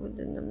code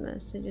in the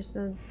messages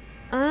on.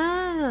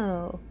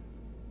 Oh!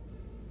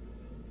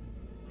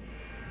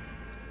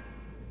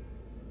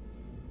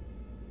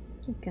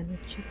 I'm gonna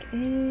check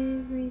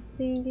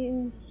everything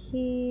in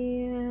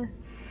here.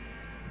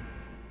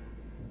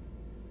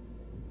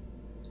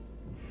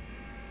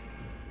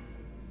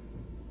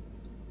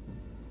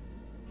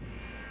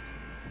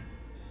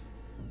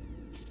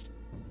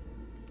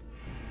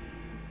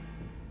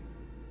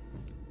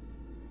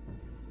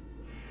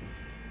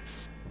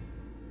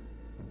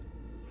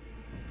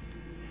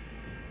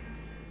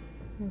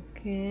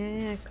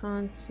 Okay, I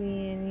can't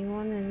see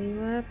anyone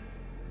anywhere.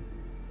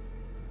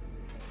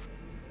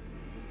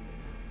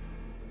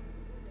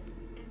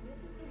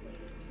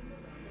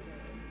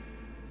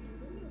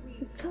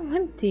 It's so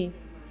empty.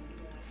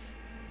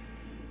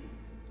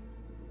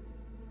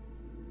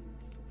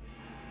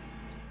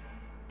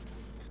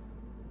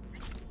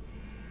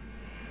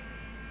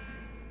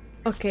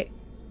 Okay,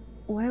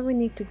 where we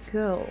need to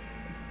go?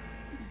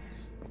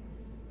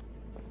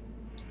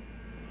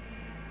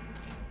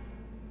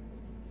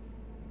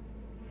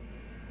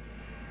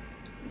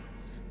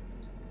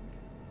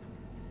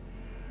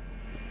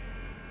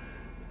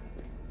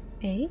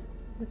 Hey,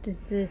 what is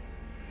this?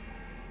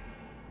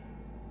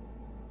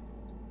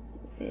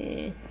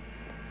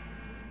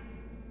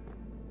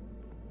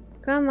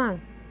 Come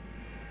on.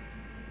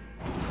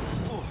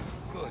 Oh,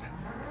 good.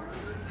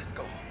 Let's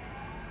go.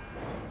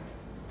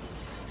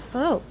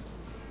 Oh.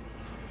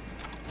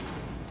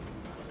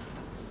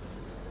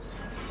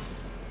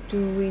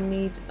 Do we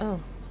need... Oh,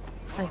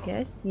 I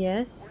guess,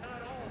 yes. We're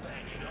not all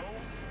bad, you know.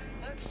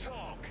 Let's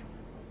talk.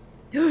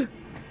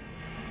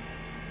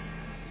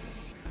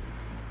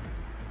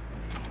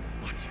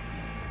 Watch me.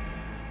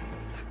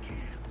 We got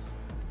cams.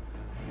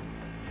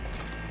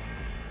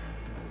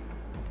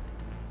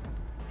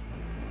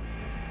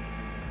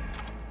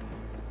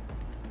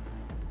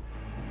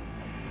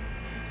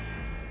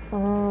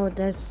 Oh,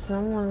 there's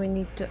someone we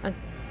need to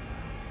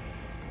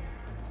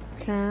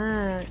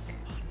attack.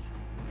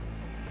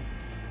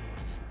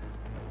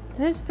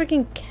 There's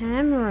freaking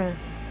camera.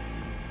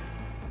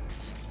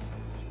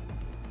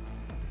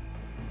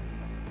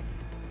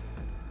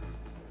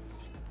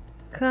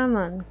 Come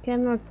on,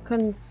 camera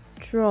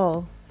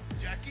control.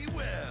 Jackie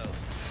Well.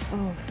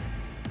 Oh,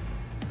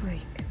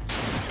 freak.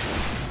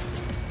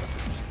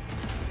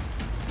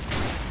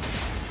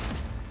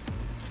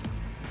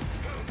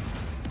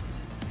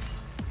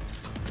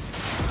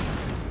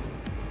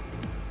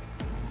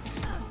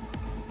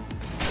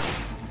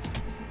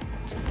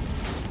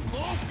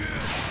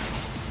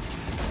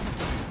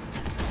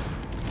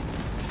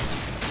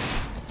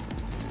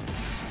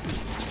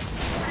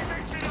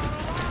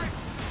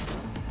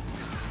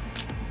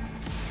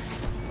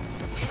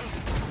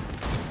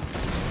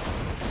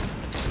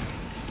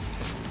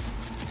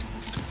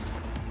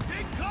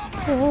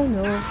 Oh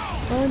no,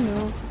 oh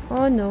no,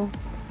 oh no.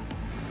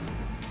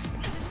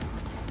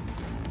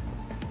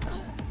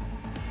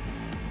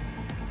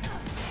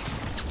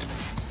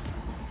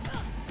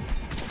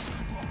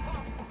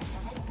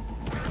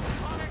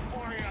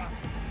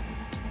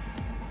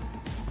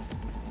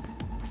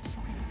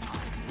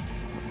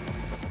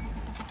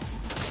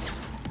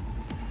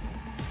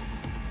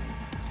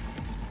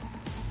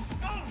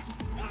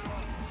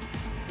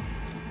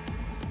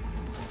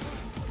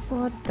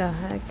 What the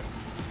heck?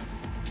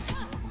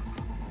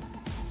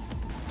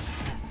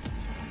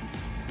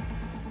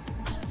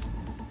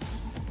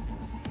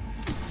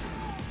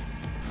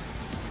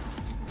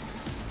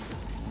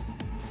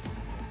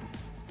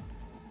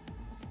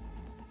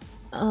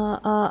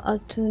 I'll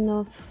turn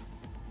off.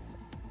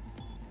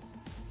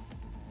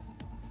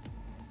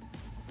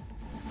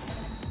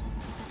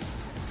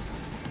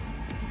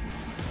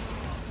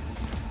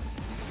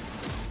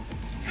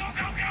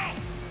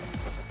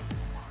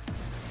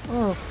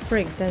 Oh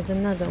frick, there's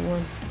another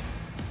one.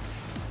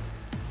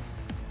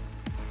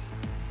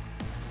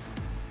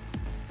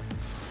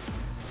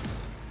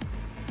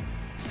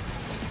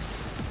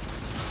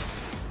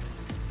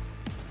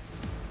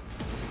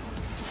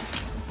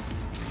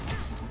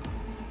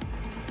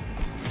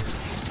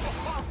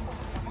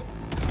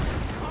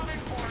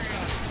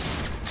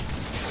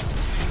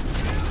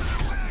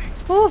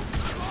 Oh!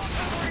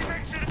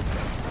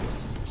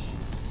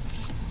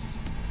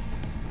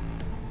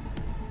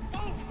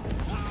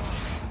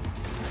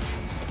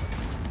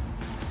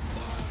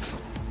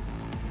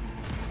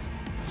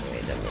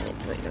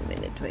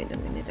 Wait a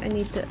minute. I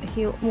need to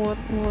heal more.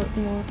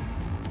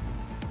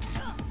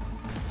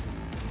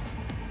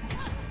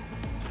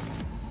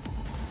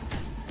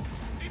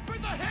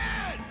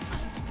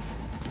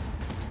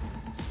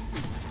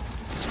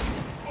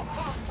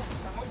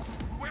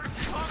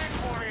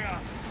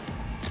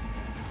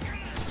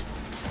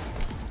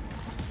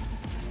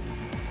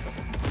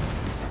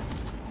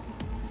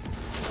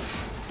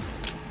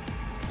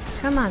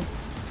 Come on.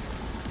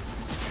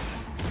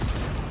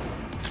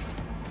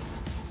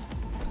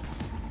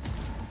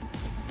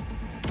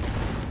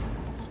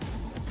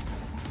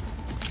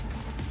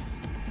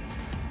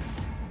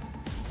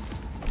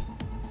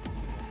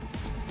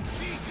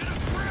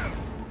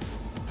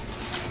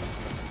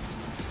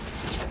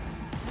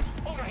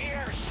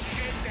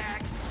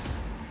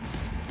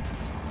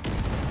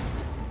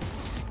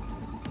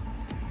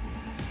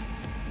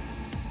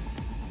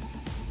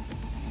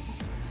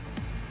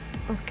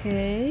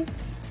 Okay.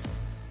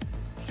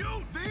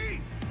 Shoot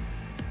me!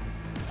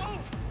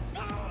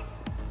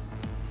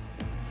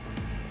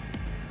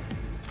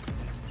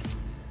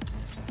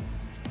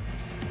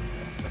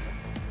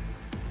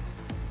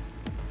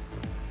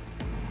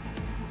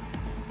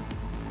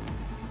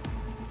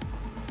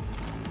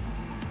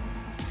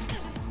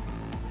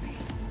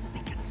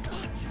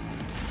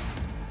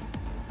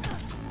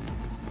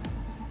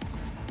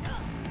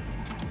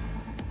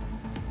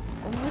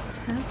 What's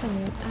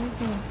happening? I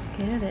don't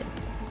get it.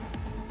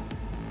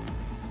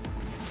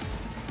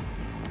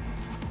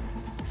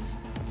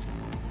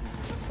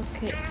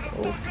 Okay,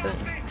 open.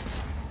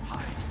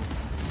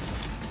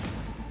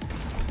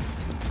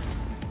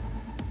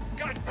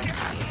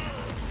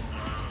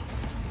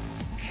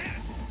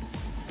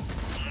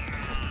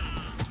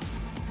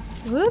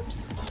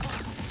 Whoops.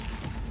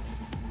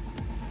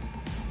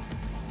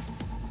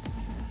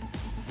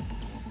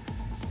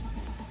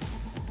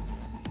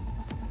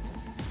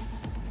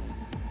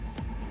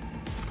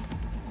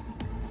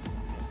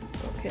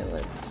 Okay,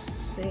 let's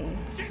see.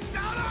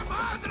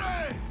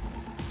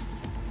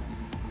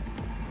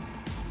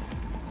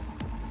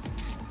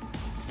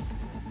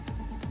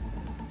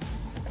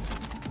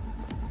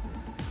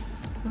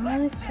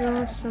 I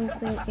saw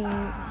something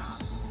in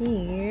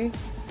here.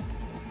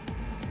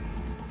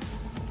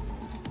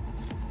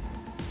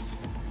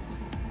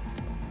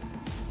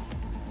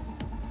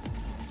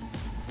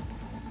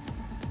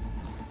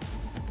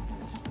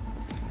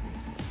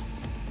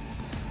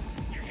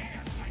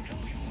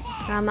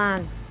 Come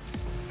on.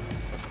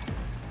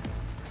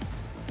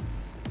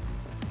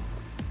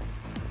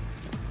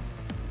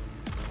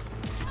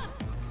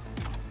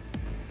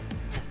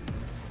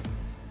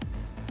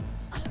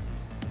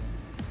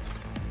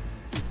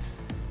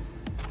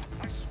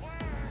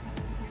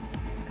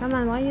 Come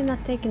on, why are you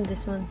not taking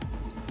this one?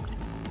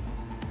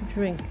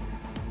 Drink.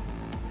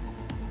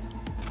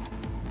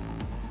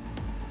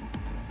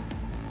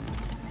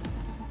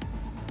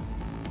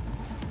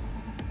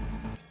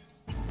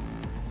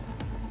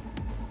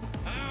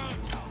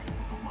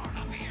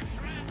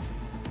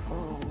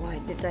 Oh, why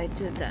did I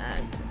do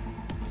that?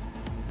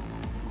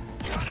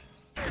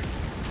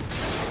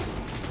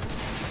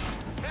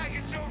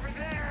 Maggots over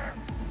there!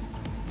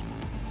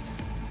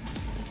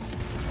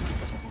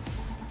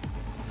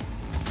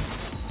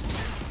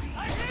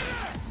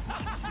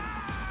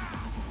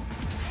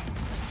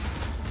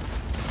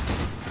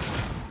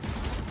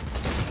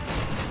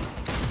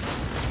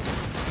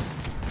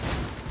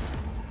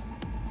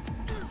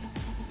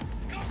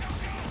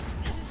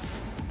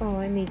 Oh,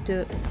 I need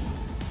to...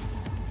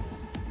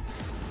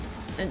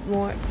 and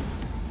more.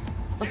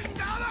 Okay.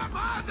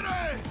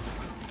 Madre!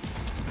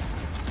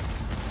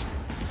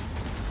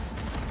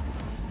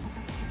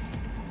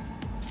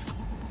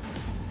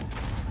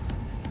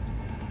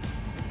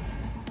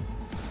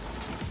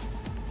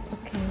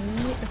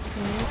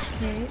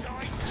 Okay.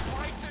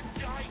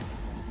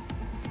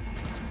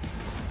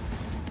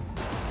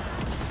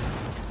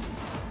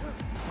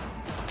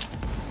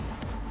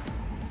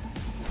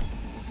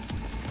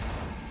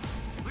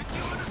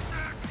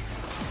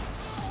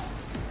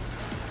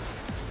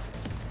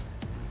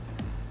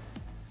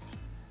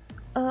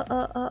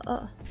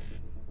 Uh.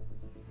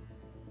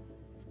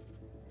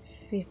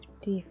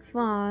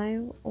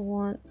 55,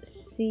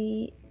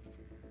 1C,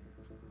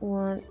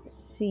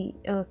 1C,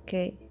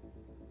 okay.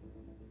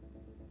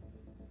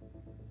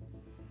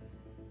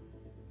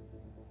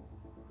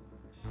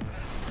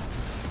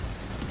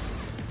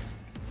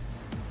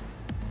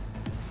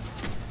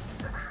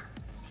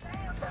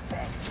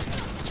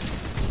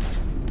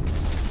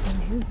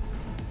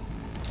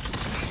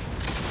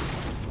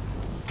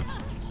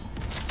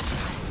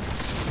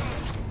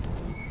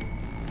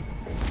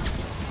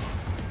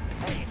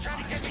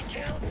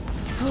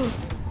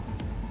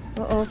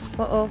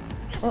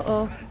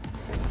 Uh-oh.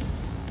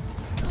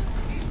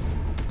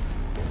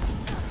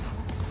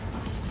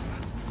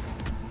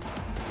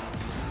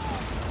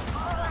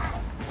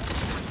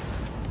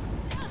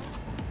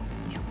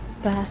 You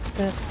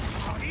bastard.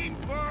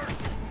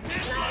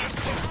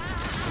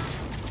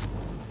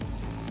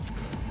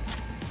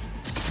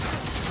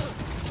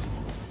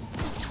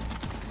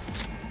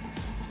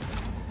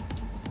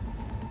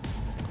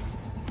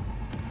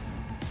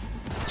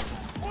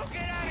 We'll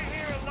get out of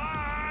here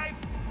alive!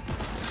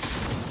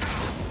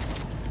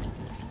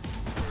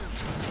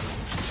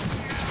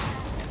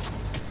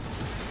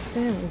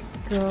 There we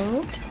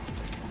go.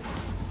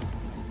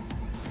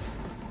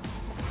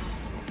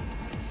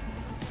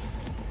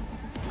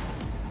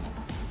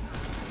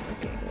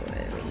 Okay,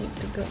 where we need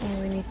to go? Oh,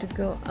 we need to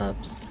go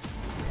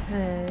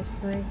upstairs,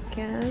 I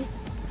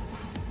guess.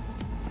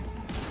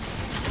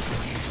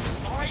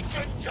 Slice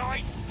and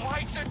dice!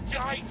 Slice and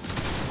dice!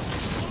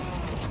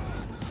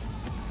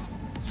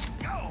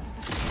 Go!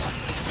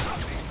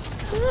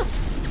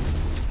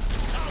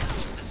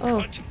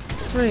 Oh,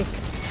 freak.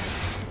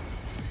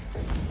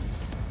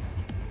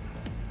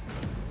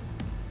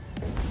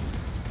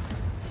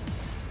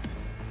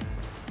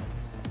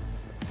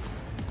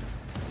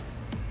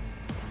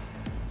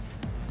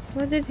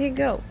 Where did he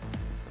go?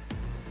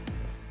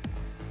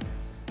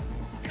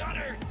 Got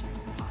her!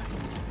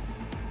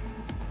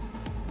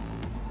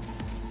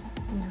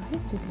 No, he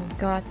didn't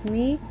got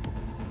me.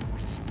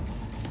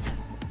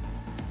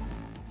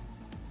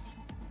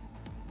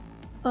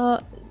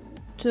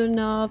 Turn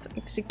off,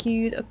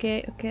 execute,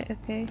 okay.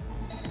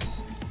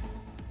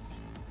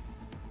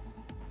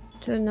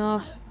 Turn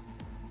off.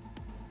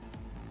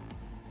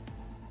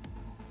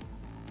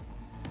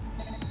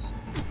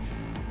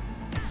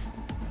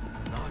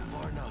 Not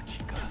far now,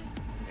 chica.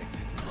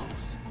 Exit's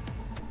close.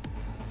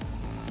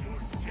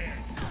 You're dead!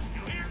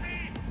 You hear me?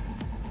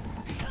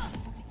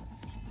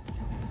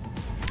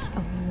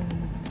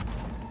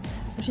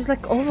 Oh. She's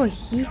like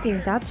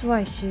overheating, that's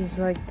why she's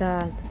like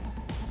that.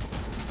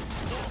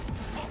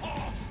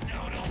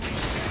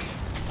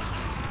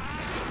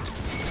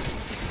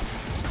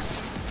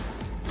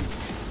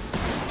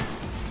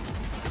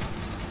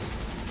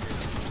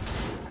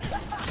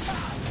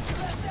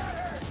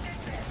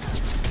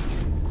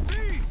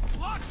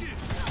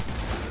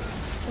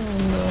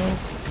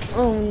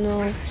 Oh no.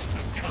 Where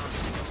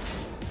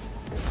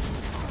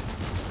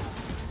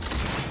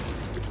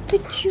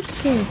did you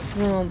came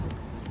from?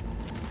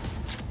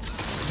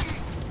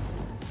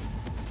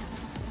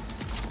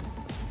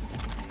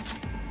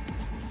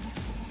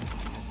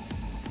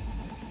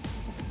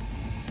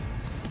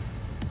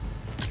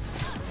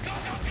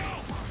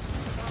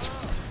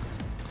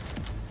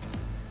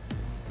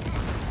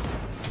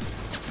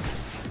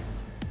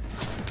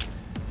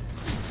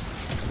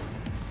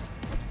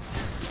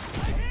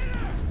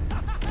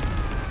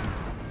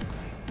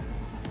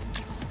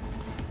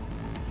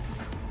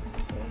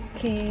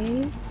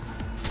 Okay.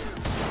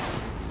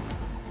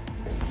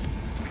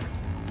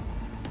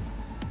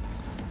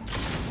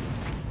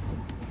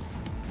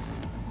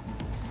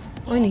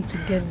 I need to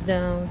get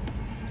down.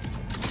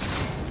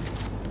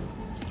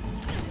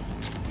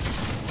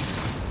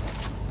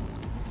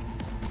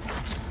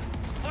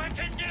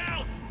 Weapon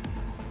down!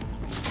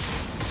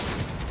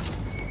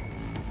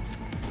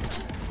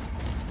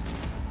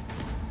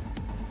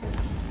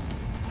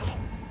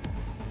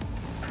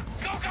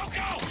 Go!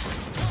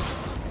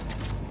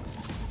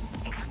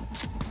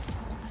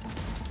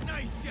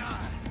 Nice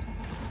shot!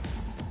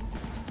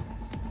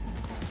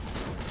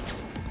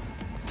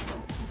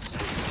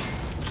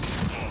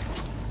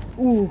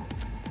 Ooh.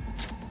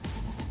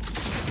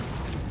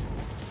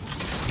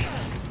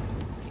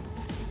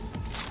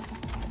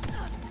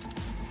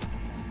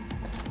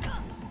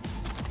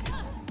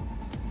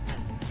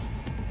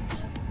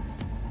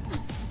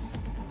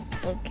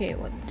 Okay,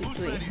 what did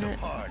we have?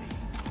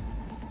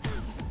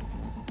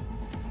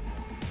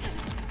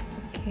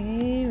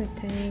 Okay, we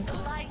take.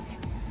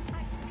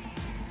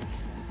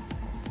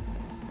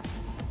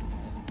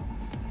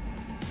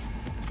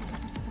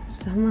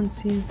 Someone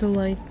sees the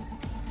light.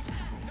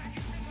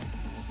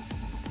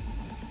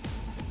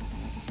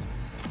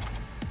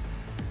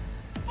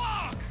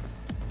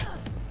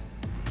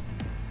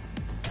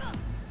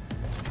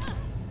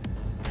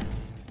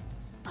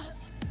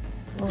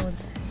 Oh,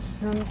 there's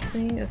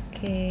something.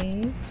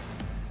 Okay.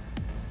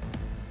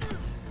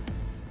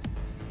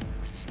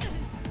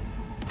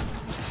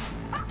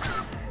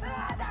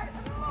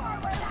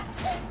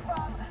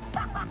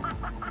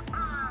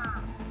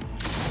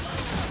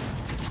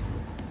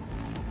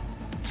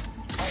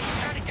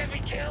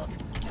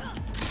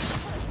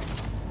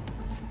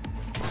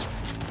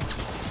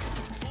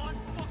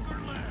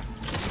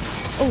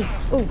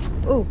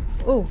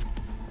 Oh.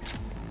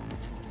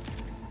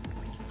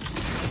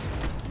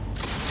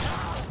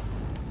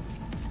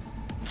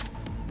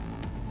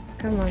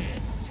 Come on,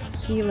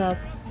 heal up.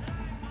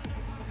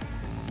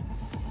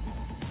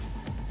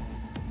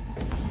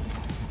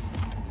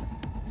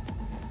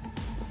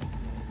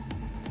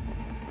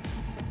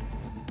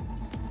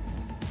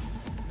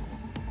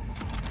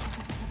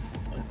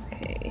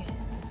 Okay.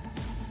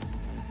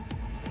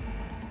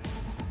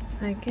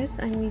 I guess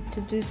I need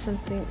to do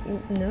something.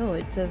 No,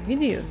 it's a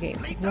video game.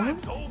 What?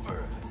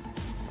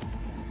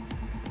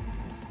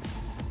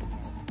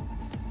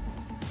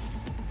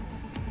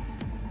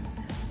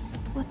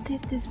 What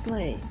is this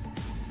place?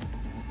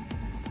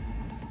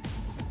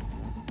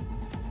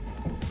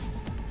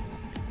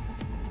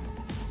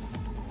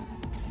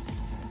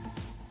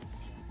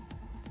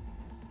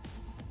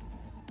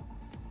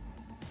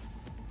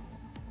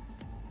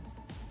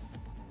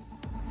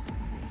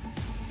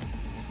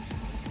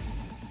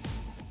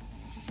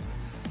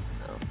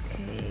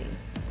 Okay.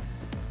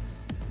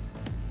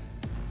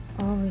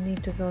 Oh, we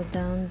need to go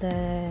down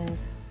there.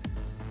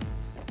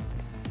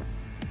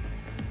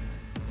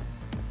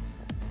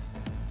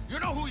 You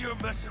know who you're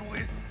messing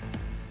with?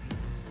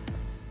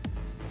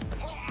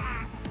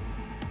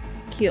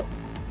 Kill.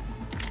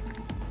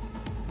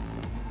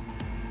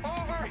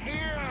 Over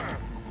here!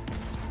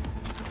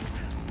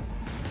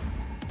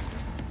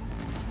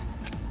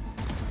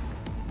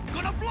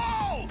 Gonna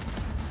blow!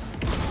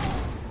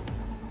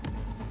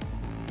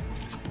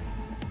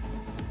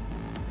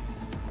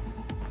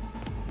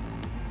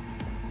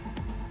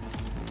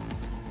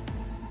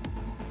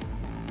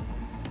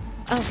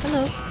 Oh,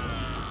 hello.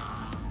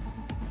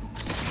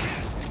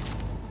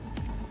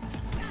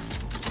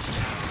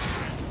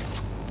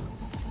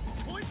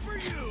 Point for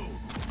you!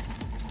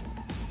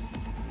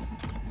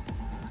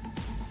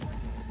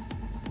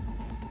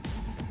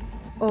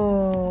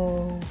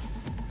 Oh.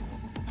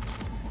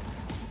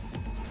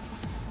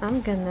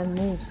 I'm gonna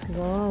move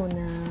slow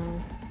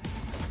now.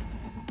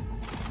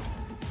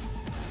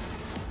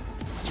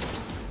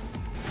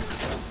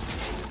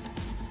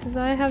 Because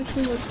I have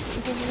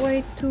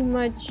way too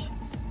much.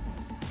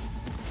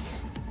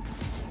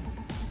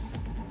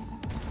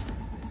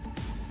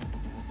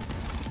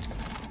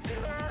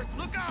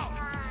 Look out!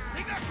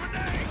 They got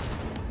grenades!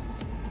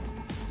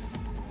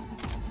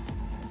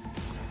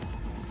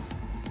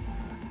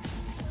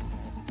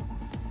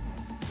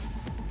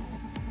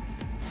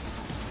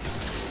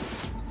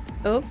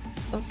 Oh,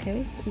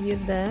 okay, you're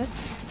there.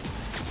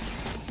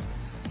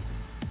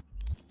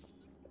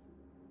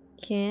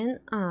 Can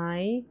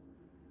I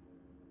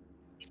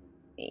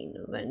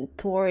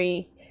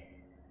inventory?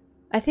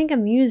 I think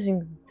I'm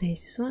using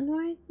this one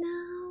right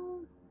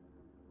now.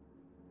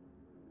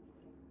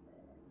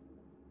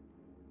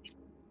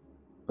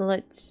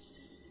 Let's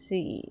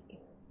see.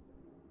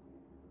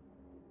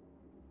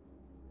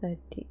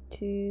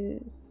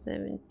 32,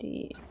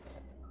 70.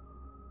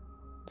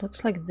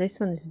 Looks like this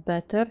one is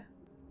better.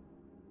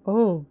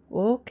 Oh,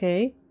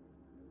 okay.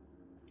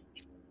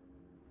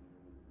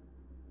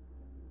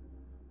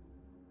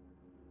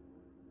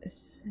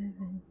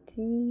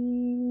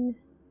 $17.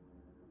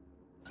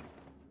 What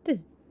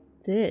is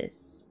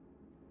this?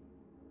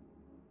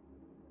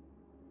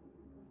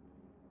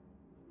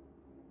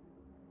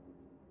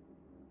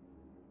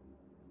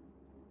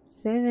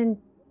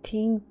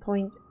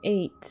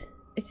 $17.8.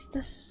 It's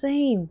the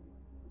same.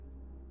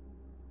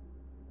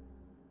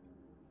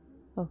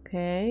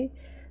 Okay.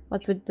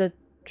 What with the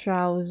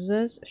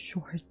trousers?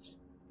 Shorts.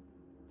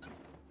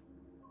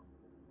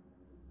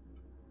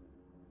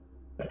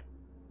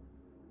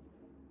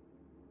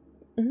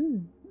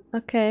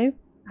 Okay.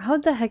 How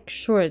the heck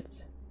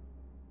shorts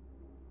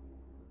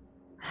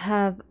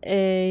have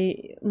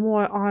a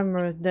more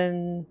armor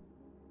than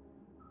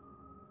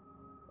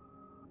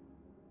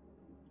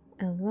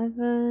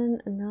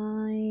 11,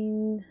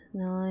 9,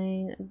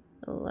 9,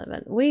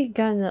 11. We're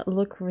gonna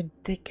look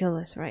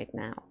ridiculous right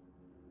now.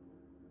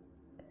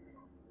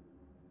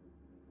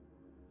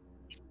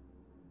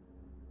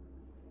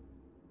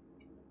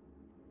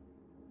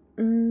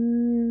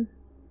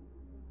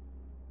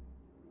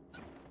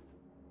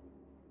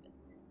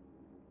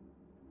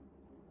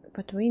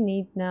 But we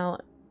need now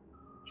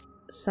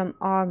some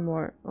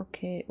armor.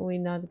 Okay, we're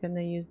not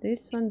gonna use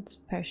this one.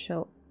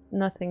 Special.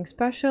 Nothing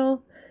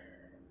special.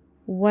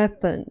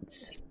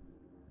 Weapons.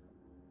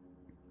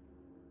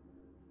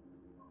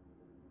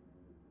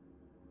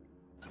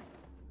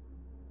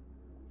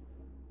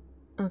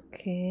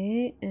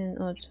 Okay, and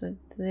also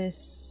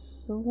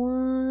this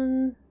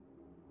one.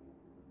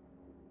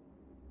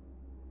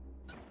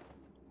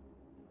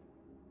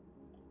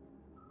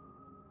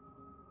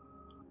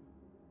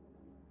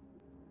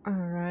 All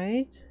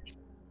right.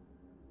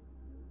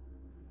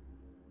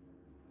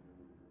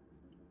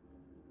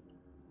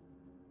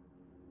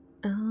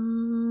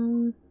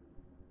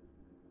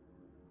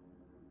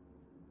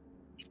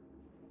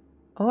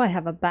 Oh, I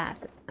have a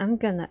bat. I'm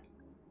gonna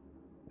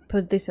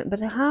put this in.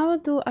 But how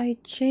do I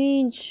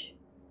change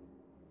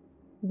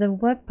the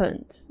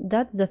weapons?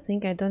 That's the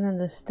thing I don't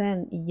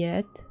understand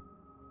yet.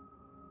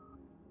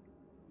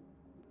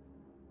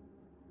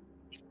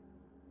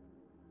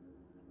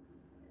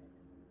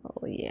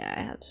 Oh yeah,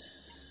 I have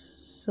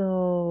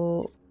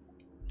so...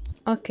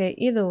 Okay,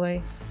 either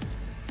way.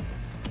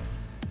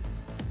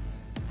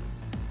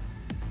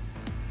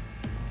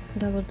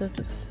 Double to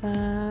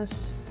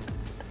fast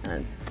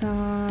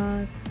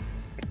attack.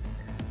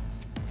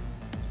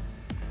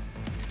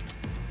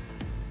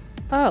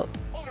 Oh.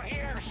 Over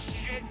here,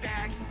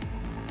 shitbags!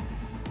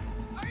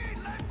 I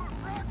ain't left for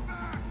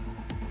breakfast!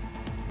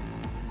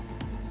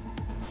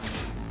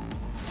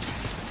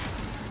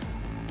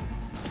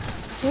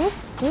 Whoop,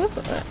 whoop.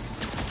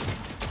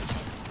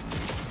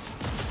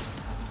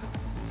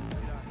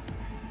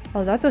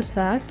 Oh, that was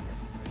fast.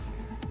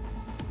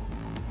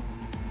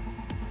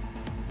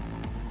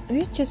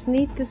 We just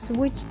need to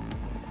switch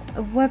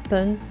a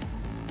weapon.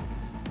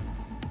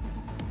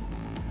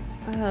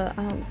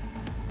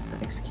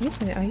 Excuse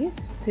me, are you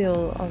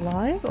still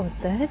alive or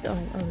dead or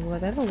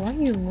whatever? Why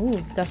you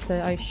moved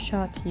after I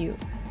shot you?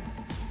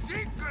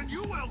 Chicken,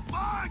 you will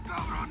find,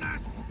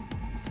 cabrones!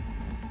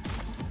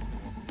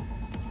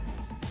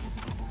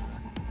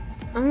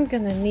 I'm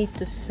gonna need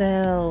to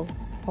sell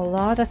a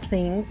lot of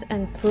things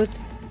and put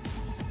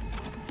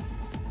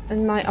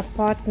in my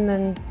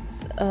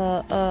apartment's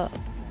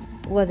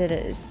what it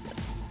is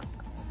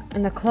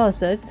in the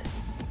closet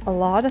a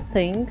lot of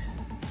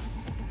things.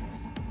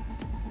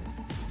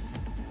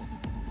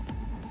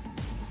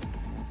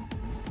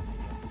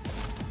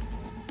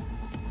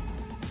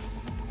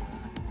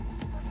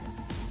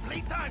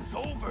 Playtime's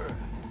over.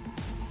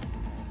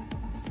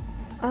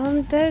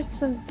 There's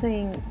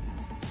something.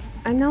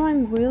 I know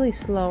I'm really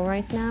slow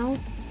right now,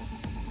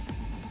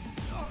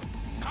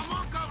 Come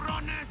on,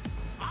 cabrones!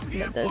 I'm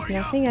here but there's for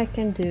nothing I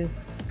can do.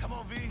 Come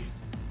on, V.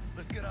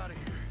 Let's get out of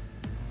here.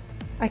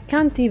 I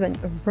can't even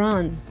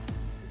run.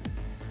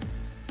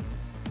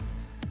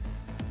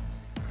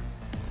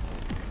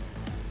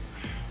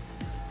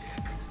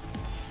 Dick.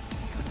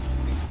 Got those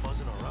things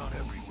buzzing around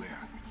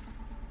everywhere.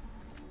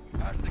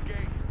 Past the gate.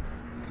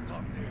 We can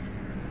talk there.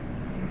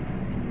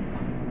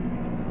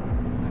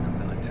 Like a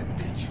militant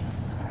bitch.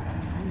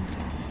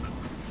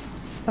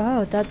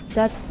 Oh, that's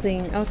that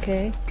thing.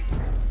 Okay.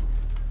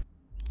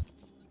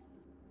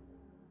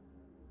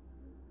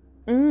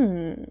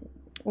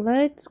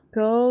 Let's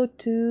go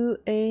to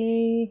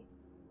a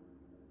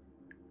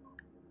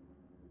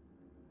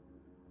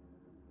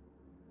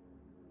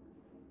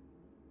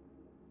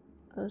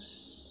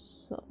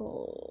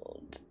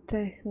assault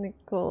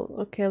technical.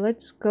 Okay,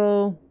 let's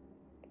go.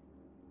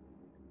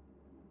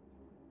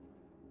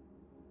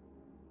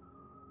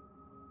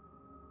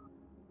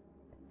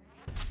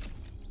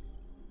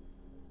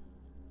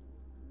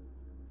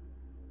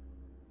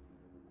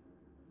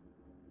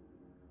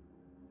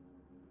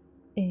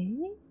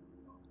 Eh?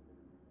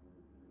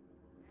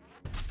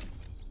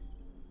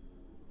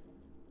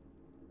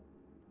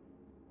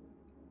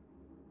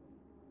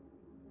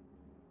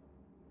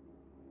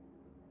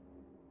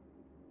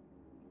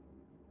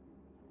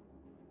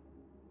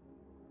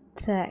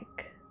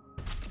 Tech.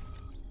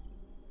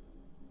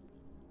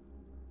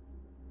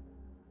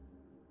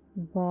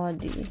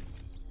 Body.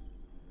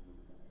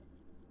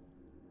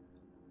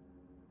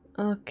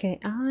 Okay,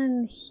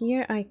 and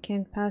here I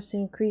can pass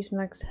increase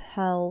max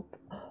health.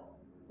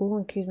 Oh,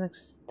 increase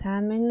max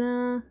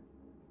stamina.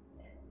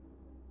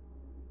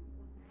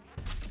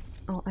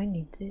 Oh, I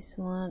need this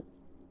one.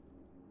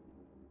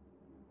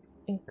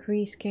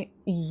 Increase can.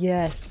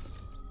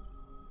 Yes.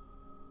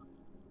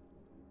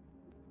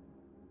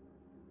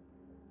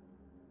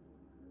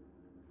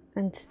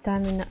 And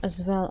stamina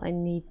as well. I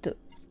need to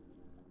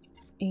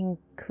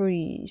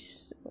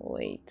increase.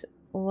 Wait,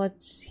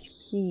 what's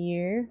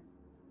here?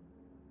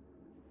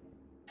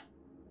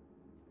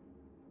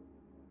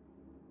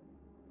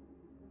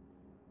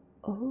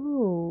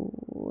 Oh,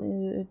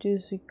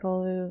 reduce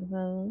recoil,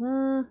 blah, blah,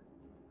 blah.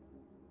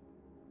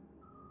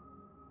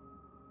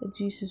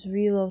 Reduces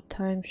reload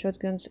time,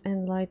 shotguns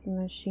and light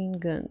machine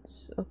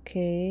guns.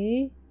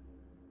 Okay.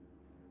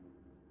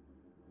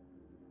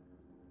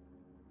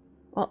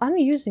 Well, I'm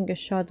using a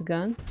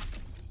shotgun.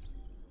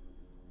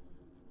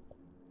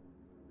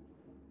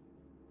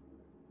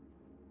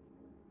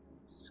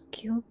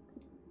 Skill.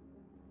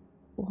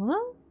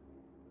 What?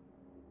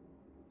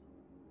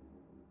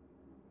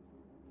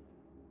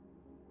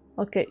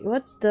 Okay,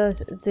 what's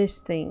this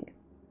thing?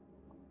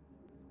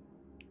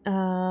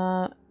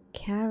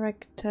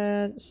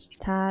 Character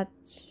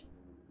stats.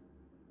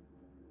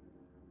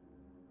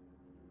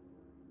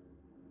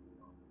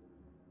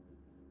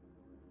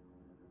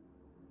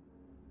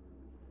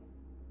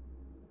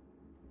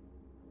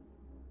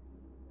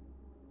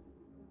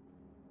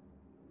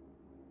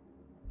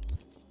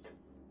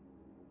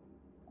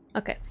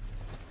 Okay.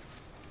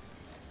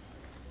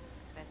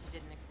 Bet you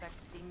didn't expect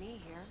to see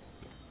me here.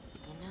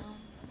 You know,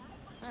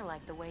 I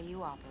like the way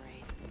you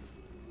operate.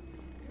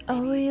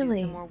 Oh, Maybe you'd do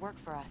really? some more work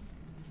for us.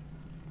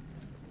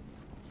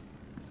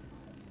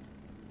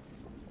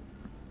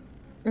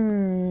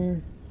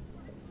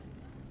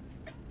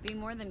 Be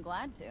more than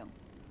glad to.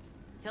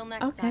 Till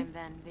next Okay. time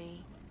then,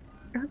 V.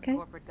 Okay.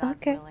 Corporate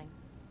gods Okay. willing.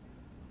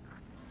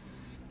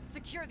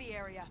 Secure the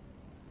area.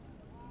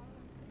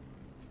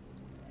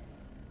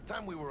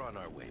 Time we were on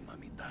our way,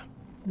 mamita.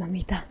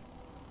 Mamita.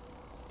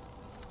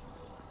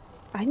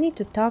 I need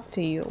to talk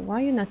to you.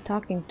 Why are you not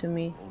talking to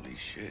me? Holy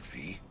shit,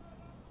 V.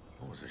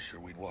 I wasn't sure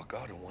we'd walk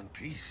out in one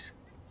piece.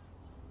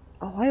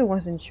 Oh, I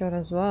wasn't sure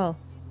as well.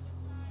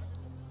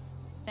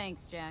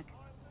 Thanks, Jack.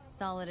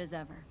 Solid as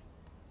ever.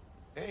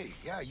 Hey,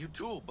 yeah, you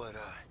too, but,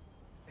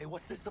 hey,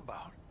 what's this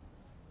about?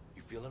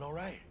 You feeling all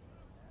right?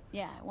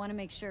 Yeah, I want to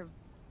make sure,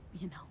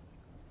 you know,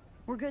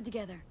 we're good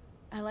together.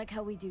 I like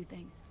how we do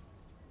things.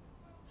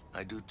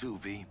 I do too,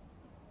 V.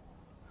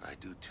 I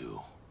do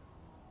too.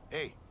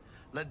 Hey,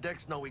 let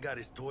Dex know we got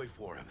his toy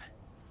for him.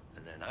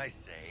 And then I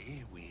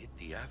say we hit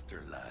the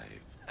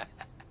afterlife.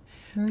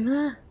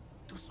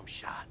 Do some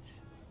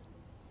shots.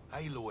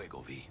 Ahí luego,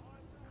 V.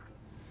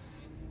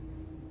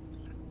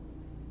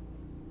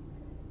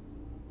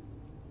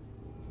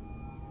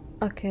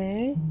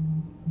 Okay.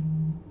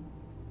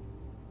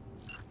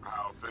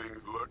 How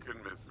things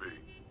looking, Miss V?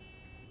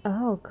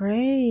 Oh,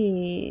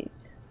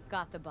 great.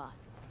 Got the bot.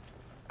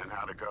 And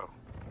how'd it go?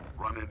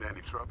 Run into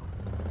any trouble?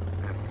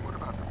 And what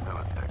about the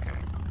Militech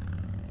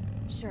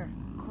angle? Sure,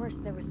 of course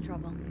there was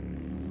trouble.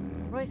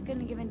 Royce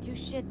couldn't have given two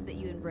shits that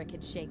you and Brick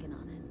had shaken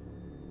on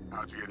it.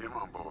 How'd you get him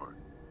on board?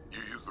 You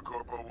used the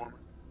corpo woman?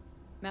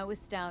 Met with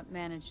Stout,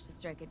 managed to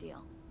strike a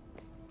deal.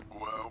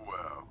 Well,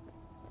 well.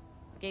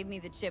 Gave me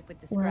the chip with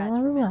the scratch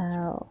Well, for Master.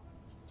 well.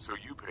 So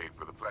you paid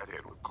for the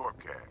flathead with corp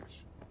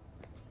cash?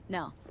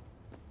 No.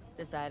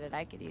 Decided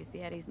I could use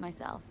the Eddies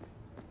myself.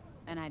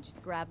 And I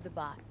just grabbed the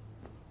bot.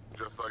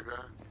 Just like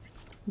that?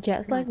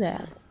 Just like Not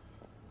that. just.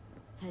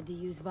 Had to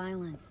use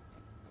violence.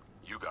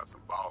 You got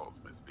some balls,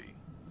 Miss V.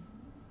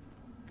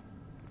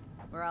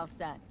 We're all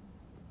set.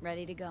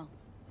 Ready to go.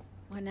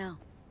 What now?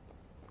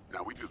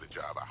 Now we do the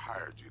job I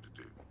hired you to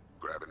do,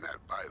 grabbing that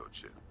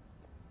biochip.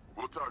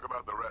 We'll talk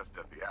about the rest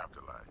at the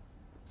afterlife.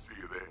 See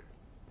you there.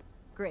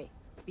 Great.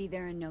 Be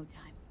there in no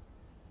time.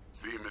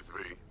 See you, Miss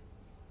V.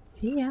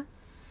 See ya.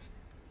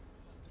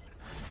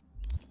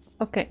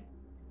 Okay.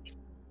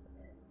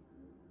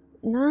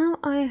 Now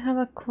I have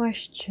a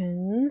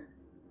question.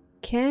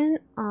 Can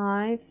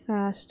I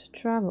fast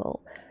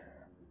travel?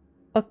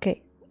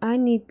 Okay, I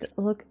need to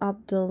look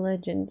up the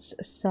Legends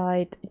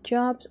side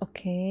jobs.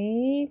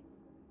 Okay.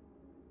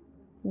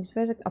 This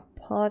very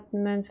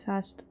apartment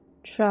fast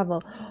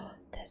travel.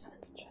 There's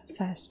one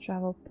fast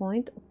travel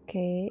point.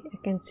 Okay, I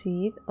can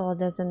see it. Oh,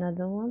 there's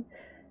another one.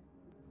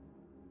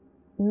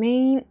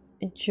 Main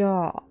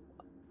job.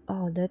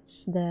 Oh,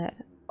 that's there.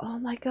 Oh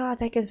my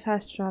god, I can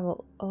fast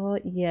travel. Oh,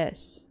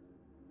 yes.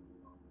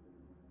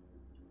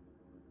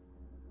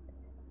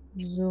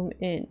 Zoom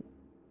in.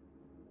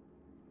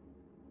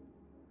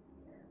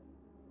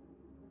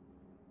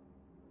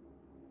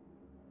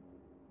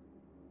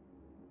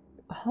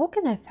 How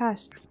can I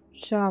fast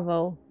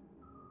travel?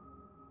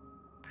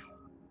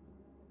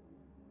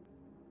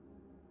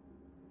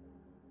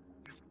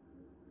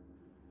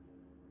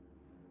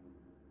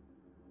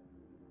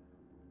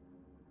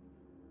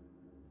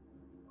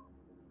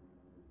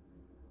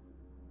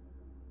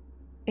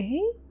 Eh?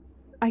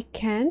 I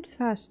can't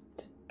fast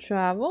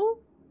travel?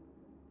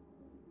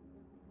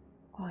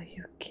 Are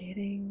you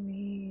kidding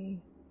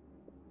me?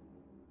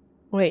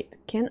 Wait,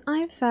 can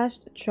I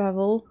fast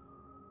travel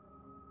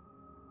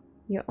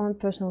your own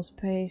personal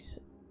space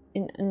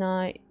in a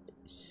night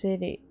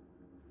city?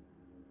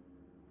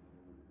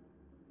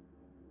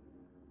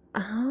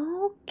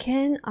 How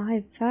can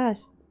I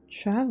fast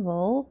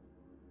travel?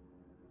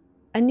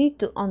 I need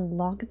to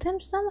unlock them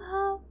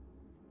somehow?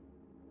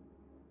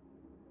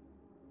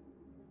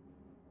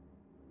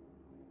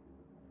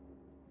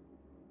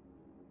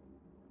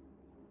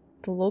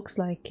 It looks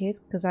like it,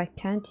 because I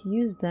can't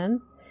use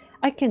them.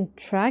 I can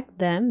track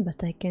them,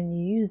 but I can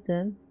use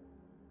them.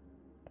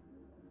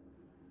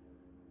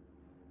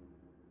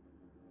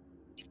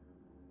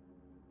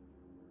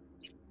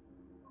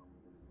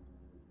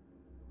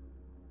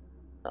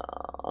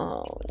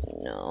 Oh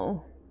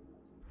no.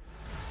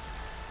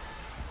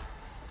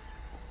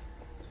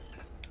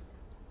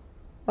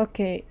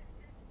 Okay.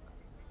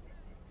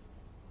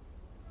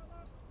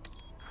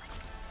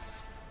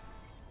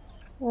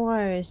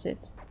 Where is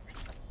it?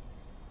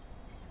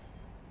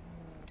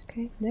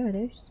 Okay, there it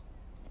is.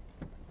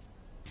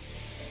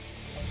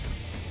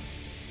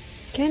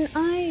 Can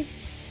I?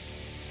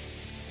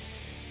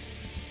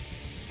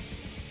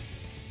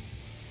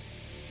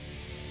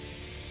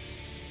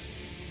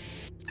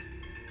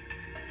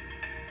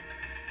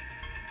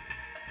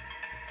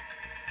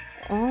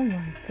 Oh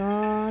my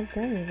god,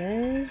 there it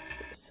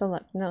is.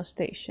 Select no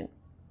station.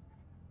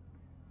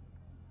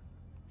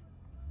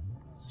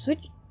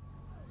 Switch.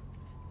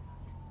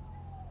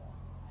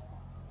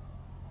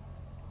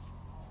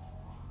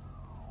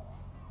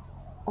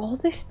 All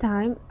this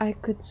time I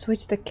could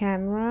switch the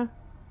camera.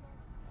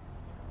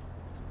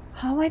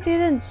 How I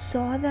didn't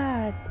saw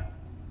that?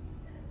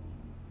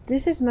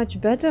 This is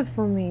much better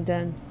for me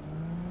then.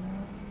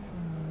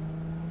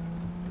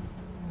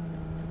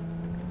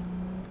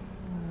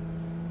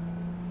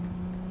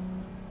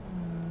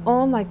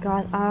 Oh my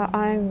god,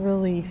 I'm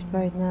relieved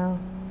right now.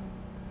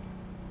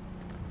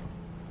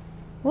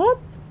 What?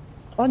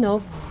 Oh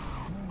no.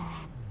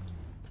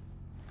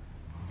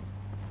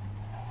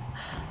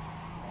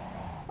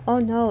 Oh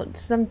no,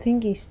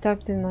 something is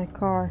stuck in my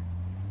car.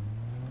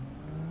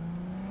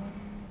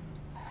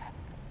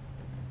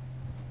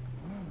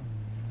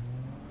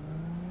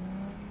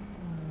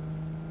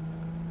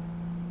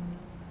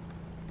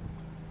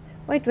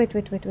 Wait,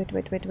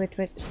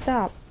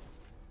 stop.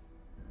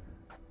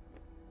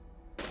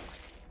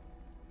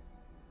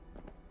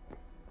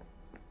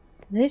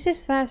 This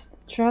is fast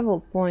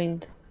travel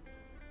point.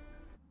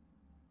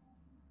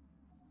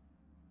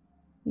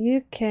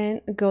 You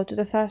can go to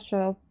the fast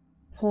travel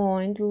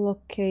point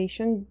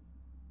location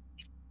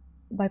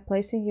by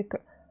placing your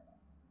car.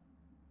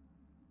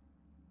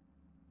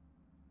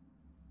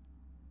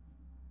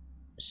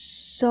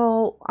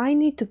 So I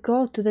need to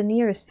go to the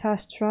nearest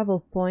fast travel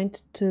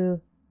point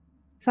to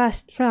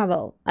fast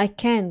travel. I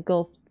can't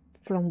go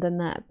from the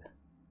map.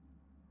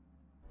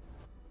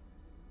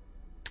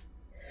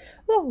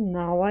 Well,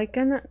 now I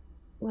cannot.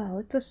 Well,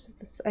 it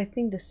was, I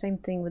think, the same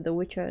thing with The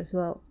Witcher as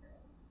well.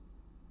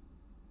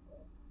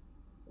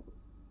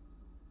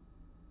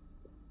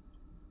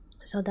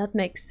 So that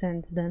makes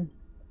sense then.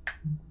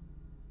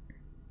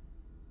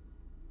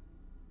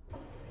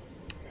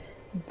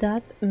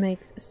 That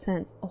makes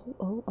sense.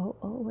 Oh,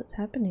 what's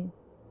happening?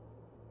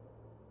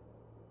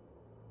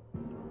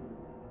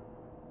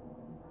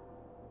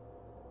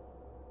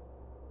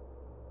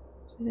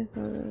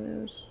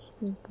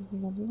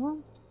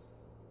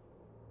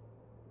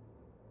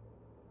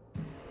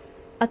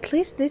 At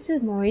least this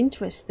is more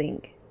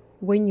interesting.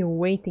 When you're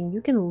waiting,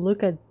 you can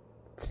look at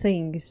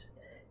things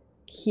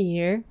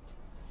here.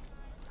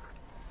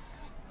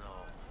 No.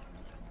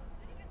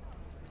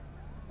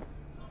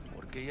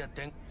 Porque ya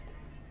tengo...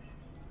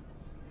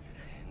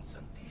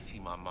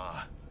 Santísima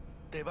ma.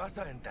 Te vas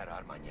a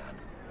enterar mañana.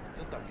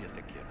 Yo también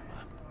te quiero, ma.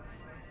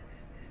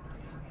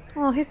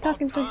 Oh, he's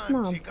talking to his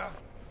mom. Chica.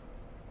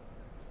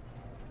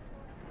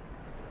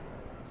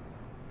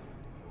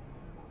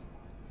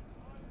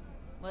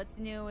 What's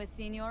new with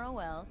Senora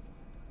Wells?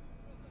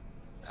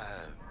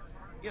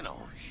 You know,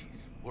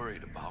 she's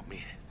worried about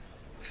me.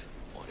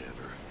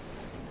 Whatever.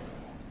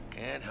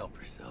 Can't help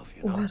herself,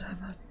 you know.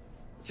 Whatever.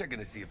 Checking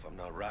to see if I'm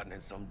not rotting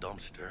in some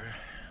dumpster,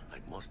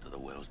 like most of the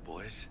Wells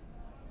boys.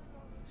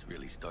 It's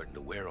really starting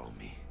to wear on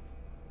me.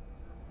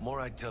 The more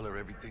I tell her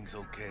everything's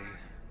okay,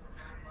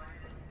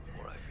 the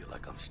more I feel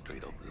like I'm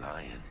straight up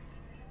lying.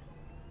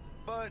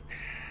 But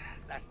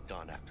that's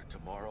done after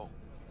tomorrow.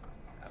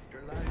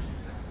 Afterlife.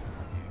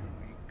 Here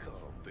we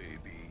come,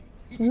 baby.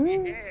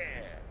 Yeah.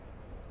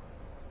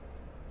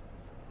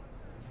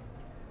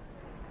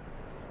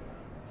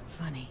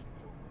 Funny.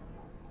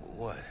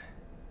 What?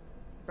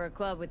 For a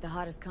club with the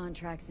hottest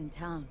contracts in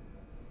town,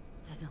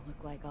 doesn't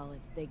look like all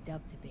it's bigged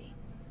up to be.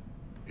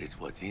 It's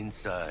what's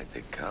inside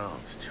that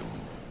counts,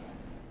 June.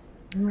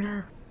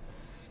 Yeah.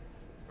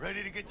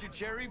 Ready to get your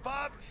cherry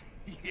popped?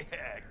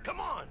 Yeah, come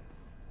on.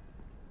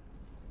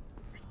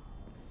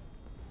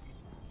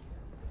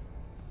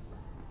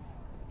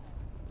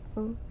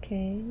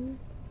 Okay.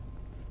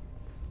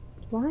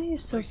 Why are you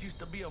so Place used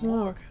to be a slow?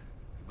 morgue.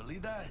 You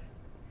believe that?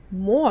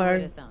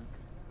 Morgue? Who'da thunk?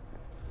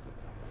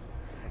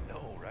 I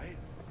know, right?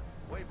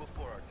 Way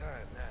before our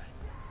time, that.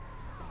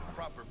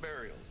 Proper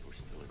burials were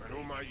still a And thing.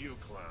 whom are you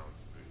clowns,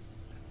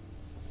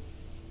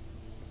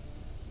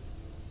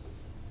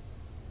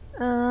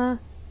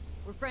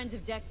 We're friends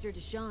of Dexter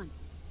Deshawn.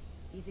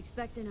 He's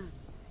expecting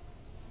us.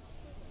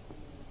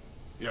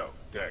 Yo,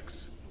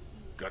 Dex.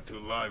 Got two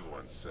live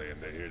ones saying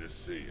they're here to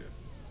see you.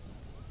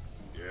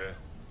 Yeah?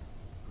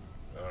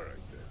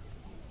 Alright then.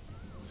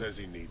 Says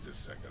he needs a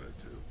second or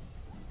two.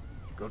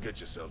 Go get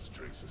yourselves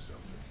drinks or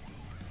something.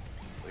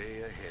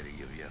 Way ahead of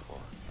you, viejo.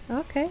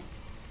 Okay.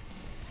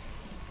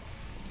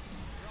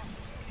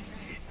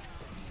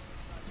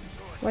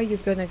 Where you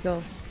gonna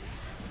go?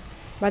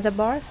 By the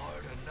bar?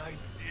 Heart of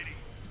Night City.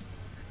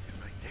 That's it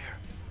right there.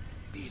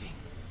 Beating.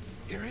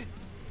 Hear it?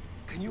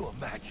 Can you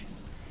imagine?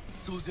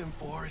 Susan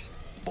Forrest,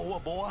 Boa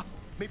Boa,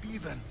 maybe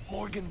even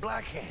Morgan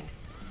Blackhand.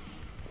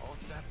 All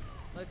set.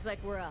 Looks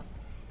like we're up.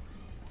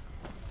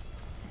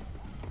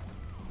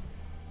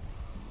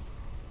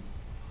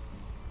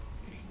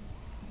 Hey,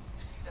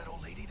 you see that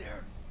old lady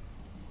there?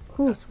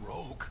 Who? That's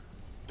Rogue.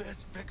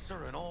 Best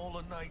fixer in all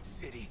of Night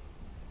City.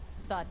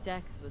 Thought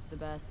Dex was the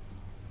best.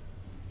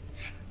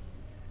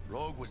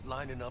 Rogue was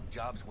lining up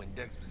jobs when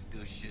Dex was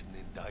still shitting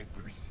in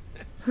diapers.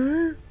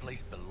 Huh?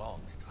 Place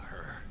belongs to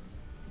her.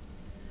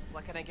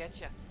 What can I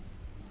get you?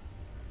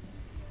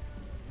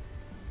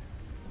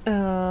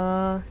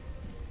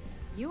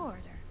 You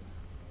order.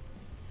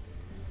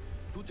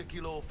 2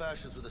 tequila old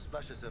fashions with a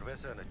splash of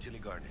cerveza and a chili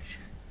garnish.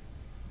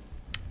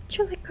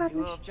 actually got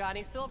me. Duo of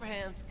Johnny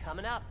Silverhands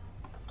coming up.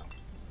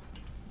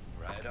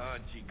 Right on,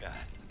 chica.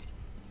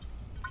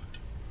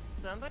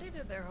 Somebody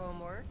did their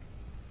homework.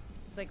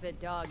 It's like the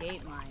dog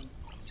ate mine.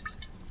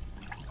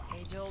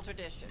 Age-old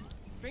tradition.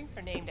 Drinks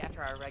are named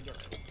after our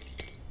regulars.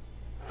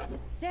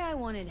 Say I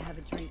wanted to have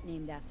a drink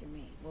named after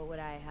me. What would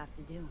I have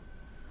to do?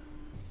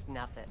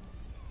 Snuff it.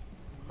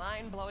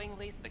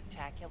 Mind-blowingly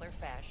spectacular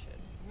fashion.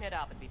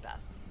 Mid-op would be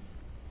best.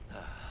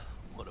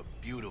 What a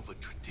beautiful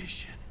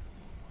tradition.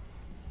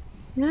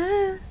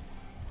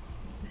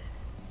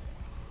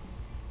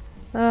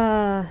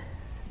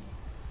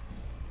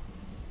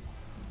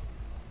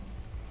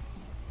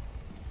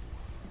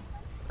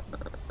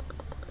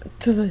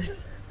 To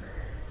this.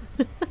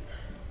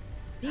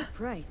 Steep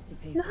price to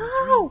pay for a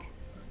No! drink.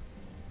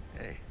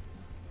 Hey,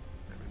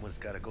 everyone's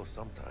gotta go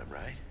sometime,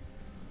 right?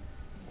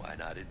 Why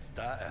not in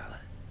style?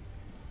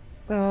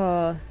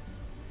 Oh.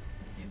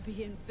 To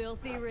being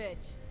filthy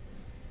rich.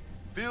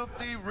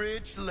 Filthy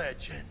rich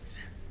legends.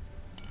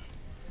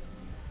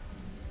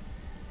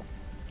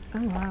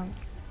 Oh wow.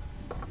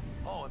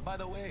 Oh, and by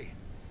the way,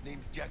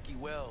 name's Jackie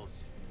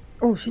Wells.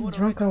 Oh, she's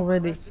drunk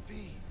already.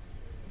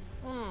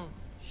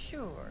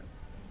 Sure.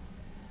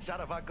 Shot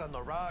of vodka on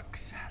the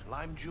rocks,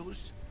 lime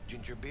juice,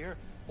 ginger beer.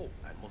 Oh,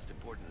 and most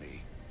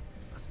importantly,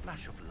 a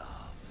splash of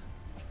love.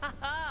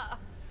 Haha!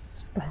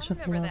 Splash I of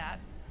remember love. that.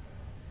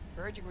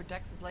 Heard you were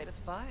Dex's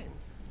latest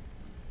finds.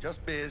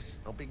 Just biz,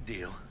 no big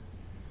deal.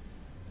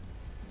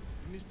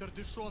 Mr.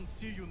 Dishon,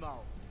 see you now.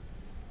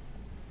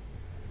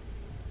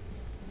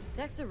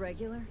 Dex a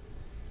regular?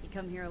 You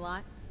come here a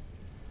lot?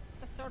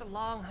 A sort of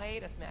long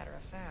hiatus, matter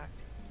of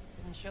fact.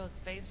 Didn't show his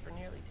face for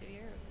nearly 2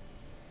 years.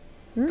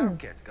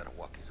 Tomcat's gotta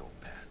walk his own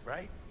path,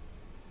 right?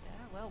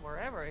 Yeah, well,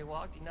 wherever he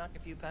walked, he knocked a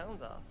few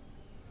pounds off.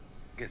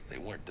 Guess they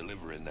weren't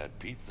delivering that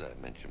pizza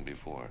I mentioned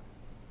before.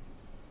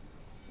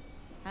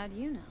 How do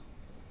you know?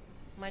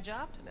 My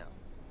job to know.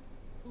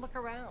 Look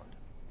around.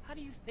 How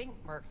do you think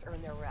mercs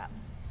earn their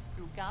reps?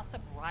 Through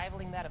gossip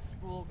rivaling that of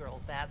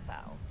schoolgirls, that's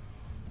how.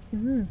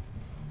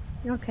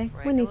 Okay,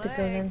 Break we a need to go leg.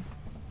 then.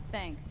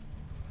 Thanks.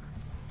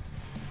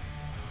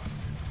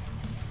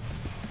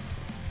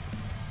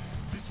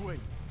 This way.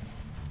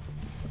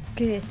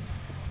 Okay.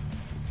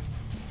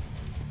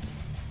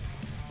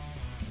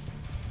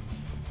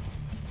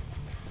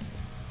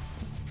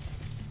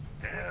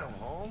 Damn,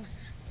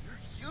 Holmes.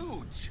 You're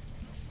huge.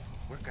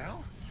 Work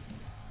out?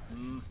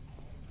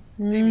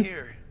 Same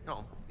here.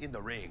 No, in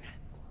the ring.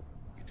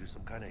 You do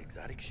some kind of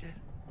exotic shit?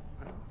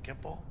 Huh?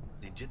 Kempo?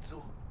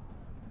 Ninjutsu?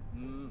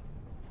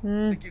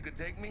 Think you could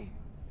take me?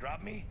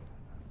 Drop me?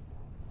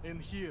 In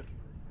here.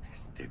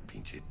 Este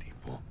pinche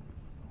tipo.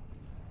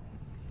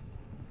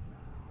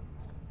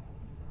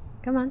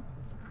 Come on.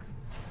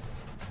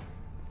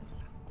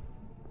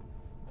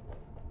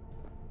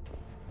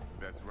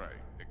 That's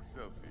right,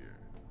 Excelsior.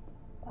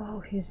 Oh,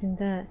 he's in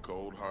there.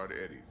 Cold hard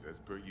eddies, as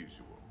per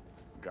usual.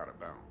 Gotta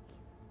bounce.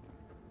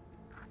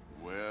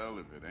 Well,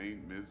 if it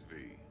ain't Miss V.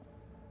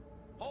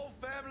 Whole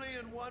family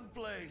in one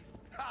place.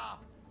 Ha!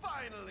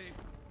 Finally!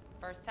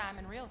 First time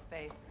in real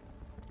space.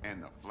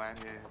 And the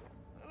flathead.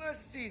 Let's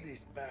see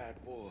this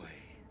bad boy.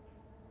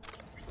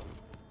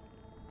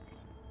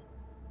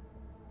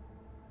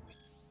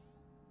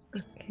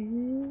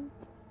 Okay.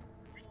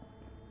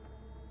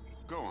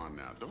 Go on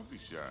now, don't be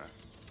shy.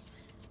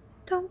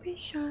 Don't be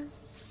shy.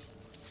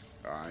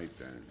 Alright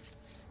then.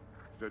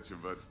 Set your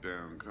butts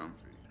down comfy.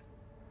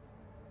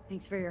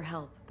 Thanks for your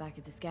help back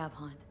at the scav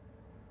hunt.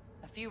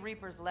 A few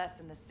Reapers less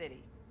in the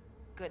city.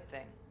 Good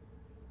thing.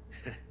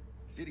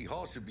 City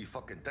Hall should be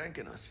fucking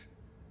thanking us.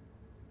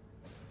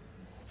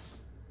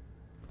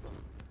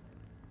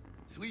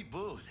 Sweet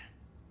booth.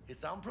 It's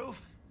soundproof?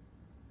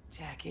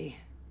 Jackie.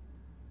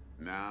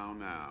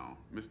 Now,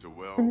 Mr.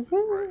 Wells is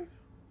right.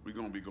 We're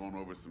gonna be going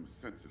over some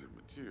sensitive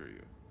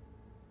material.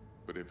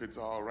 But if it's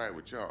all right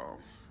with y'all,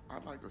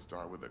 I'd like to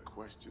start with a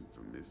question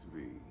for Miss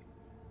V.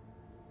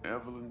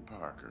 Evelyn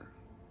Parker,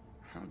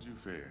 how'd you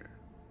fare?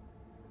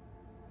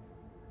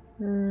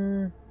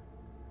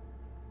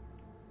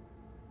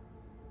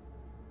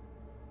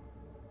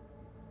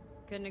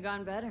 Couldn't have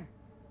gone better.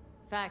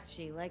 In fact,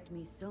 she liked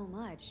me so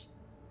much,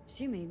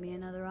 she made me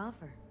another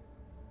offer.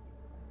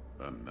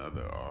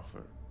 Another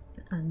offer?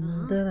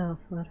 Another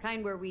offer.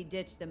 Kind where we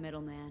ditch the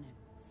middleman and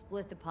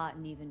split the pot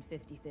in even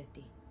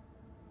 50-50.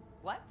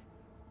 What?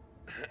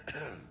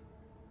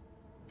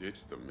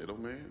 Ditch the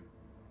middleman?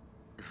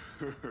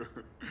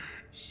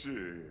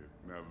 Shit,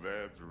 now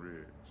that's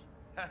rich.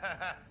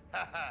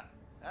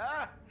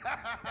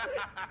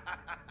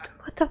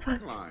 What the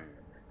fuck?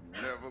 Clients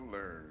never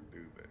learn, do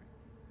they?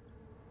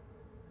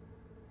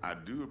 I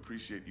do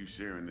appreciate you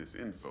sharing this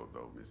info,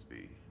 though, Miss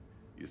V.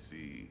 You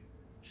see,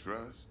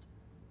 trust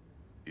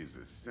is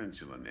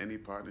essential in any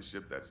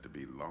partnership that's to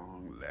be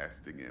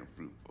long-lasting and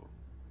fruitful.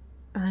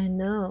 I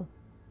know.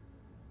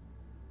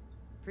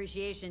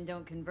 Appreciation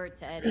don't convert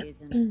to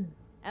eddies, and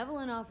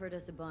Evelyn offered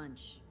us a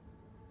bunch.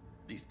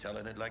 He's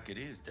telling it like it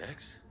is,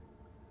 Dex.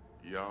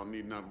 Y'all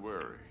need not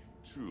worry.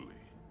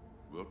 Truly,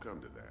 we'll come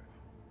to that.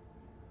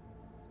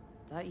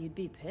 Thought you'd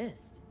be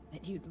pissed.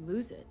 Bet you'd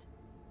lose it.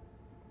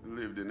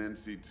 Lived in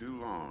NC too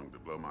long to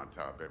blow my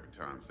top every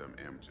time some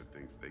amateur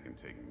thinks they can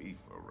take me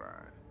for a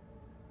ride.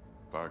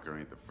 Parker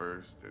ain't the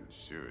first, and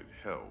sure as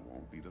hell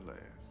won't be the last.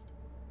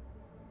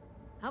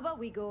 How about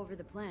we go over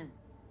the plan?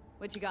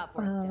 What you got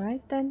for us, All right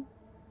Debs? then.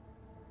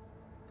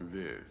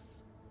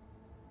 This.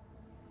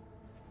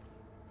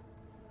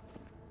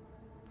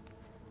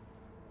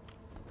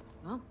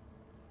 Well,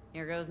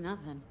 here goes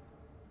nothing.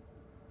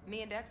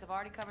 Me and Dex have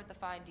already covered the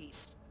fine deed.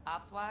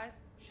 Ops-wise,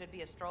 should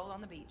be a stroll on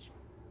the beach.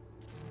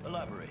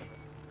 Elaborate.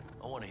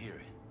 I want to hear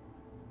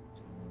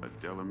it. A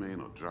Delamain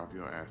will drop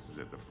your asses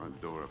at the front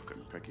door of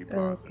Konpeki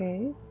Plaza.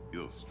 Okay.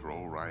 You'll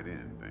stroll right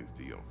in thanks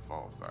to your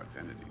false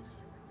identities.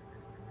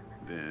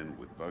 Then,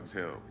 with Bug's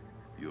help,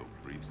 you'll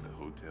breach the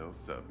hotel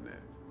subnet.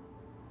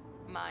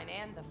 Mine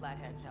and the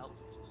Flathead's help.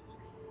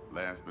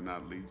 Last but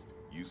not least,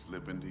 you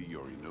slip into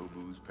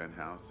Yorinobu's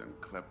penthouse and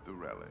clep the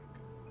relic.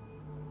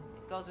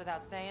 Goes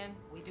without saying,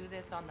 we do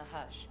this on the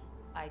hush.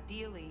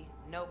 Ideally,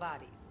 no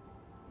bodies.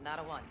 Not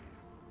a one.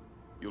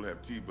 You'll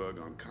have T-Bug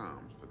on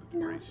comms for the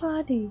No duration.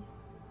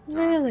 bodies. Time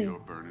Really? for your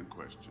burning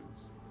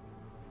questions.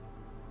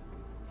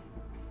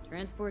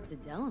 Transport to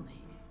Delamain.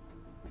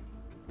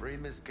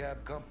 Primus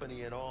Cab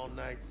Company in All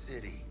Night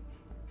City.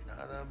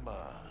 Nada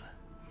mal.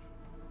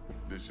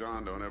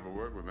 Deshaun don't ever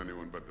work with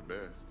anyone but the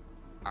best.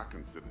 I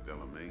consider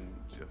Delamain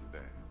just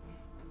that.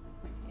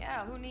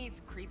 Yeah, who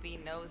needs creepy,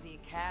 nosy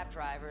cab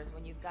drivers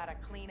when you've got a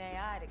clean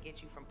AI to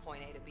get you from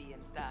point A to B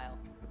in style?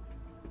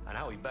 And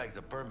how he bags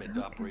a permit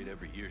to operate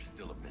every year is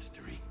still a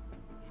mystery.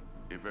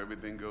 If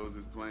everything goes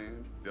as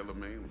planned,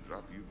 Delamain will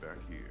drop you back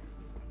here.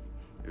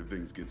 If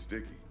things get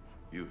sticky,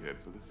 you'll head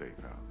for the safe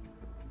house.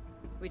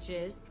 Which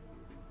is?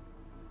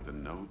 The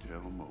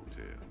no-tell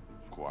motel.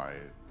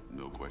 Quiet,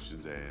 no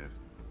questions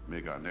asked.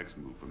 Make our next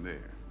move from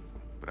there.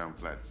 But I'm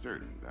flat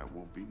certain that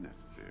won't be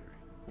necessary.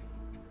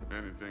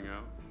 Anything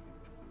else?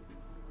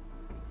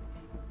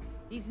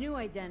 These new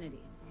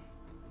identities.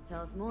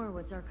 Tell us more,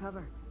 what's our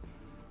cover?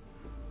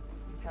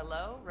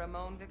 Hello,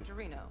 Ramon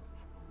Victorino.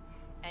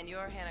 And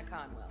you're Hannah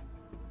Conwell.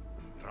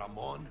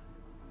 Ramon?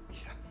 Yeah,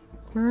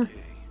 Huh.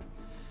 okay.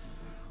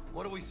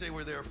 What do we say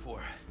we're there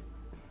for?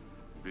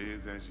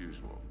 Biz as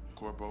usual.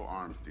 Corpo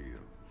arms deal.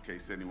 In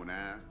case anyone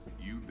asks,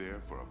 you there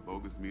for a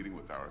bogus meeting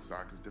with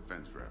Arasaka's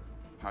defense rep,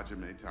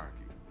 Hajime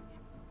Taki.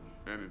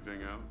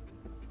 Anything else?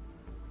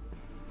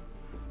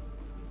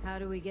 How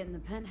do we get in the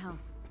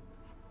penthouse?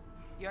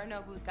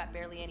 Yorinobu's got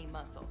barely any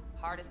muscle.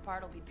 Hardest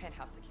part will be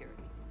penthouse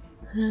security.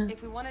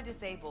 If we want to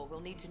disable,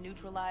 we'll need to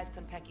neutralize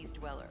Konpeki's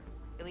dweller.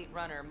 Elite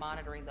runner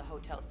monitoring the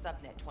hotel's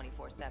subnet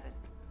 24/7.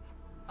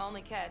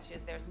 Only catch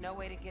is there's no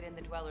way to get in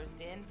the dweller's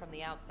den from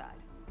the outside.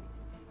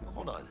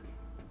 Hold on.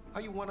 How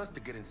you want us to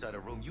get inside a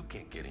room you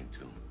can't get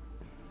into?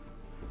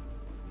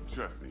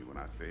 Trust me when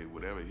I say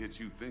whatever hit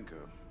you think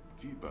of,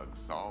 T-Bug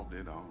solved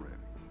it already.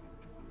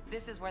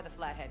 This is where the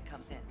Flathead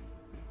comes in.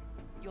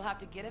 You'll have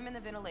to get him in the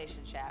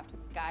ventilation shaft,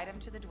 guide him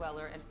to the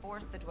dweller, and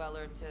force the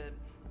dweller to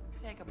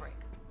take a break.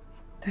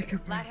 Take a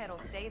break. Flathead will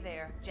stay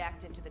there,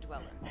 jacked into the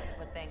dweller.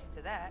 But thanks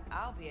to that,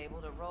 I'll be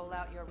able to roll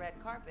out your red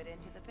carpet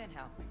into the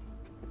penthouse.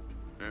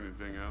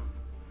 Anything else?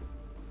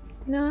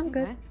 No, I'm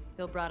good. Okay.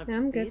 Phil brought up Yeah,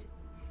 to I'm speed. good.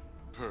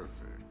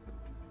 Perfect.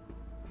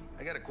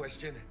 I got a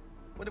question.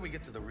 When do we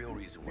get to the real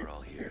reason we're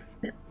all here?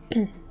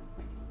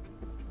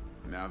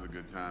 Now's a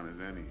good time as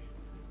any.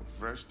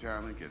 Fresh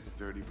talent gets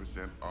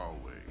 30%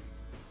 always.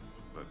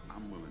 But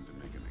I'm willing to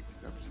make an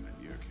exception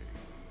in your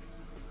case.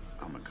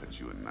 I'm gonna cut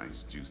you a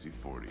nice juicy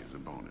 40 as a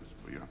bonus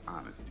for your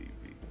honesty,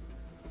 P.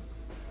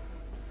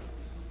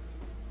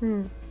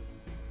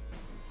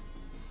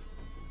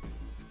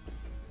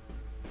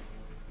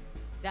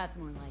 That's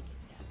more like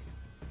it, Dex.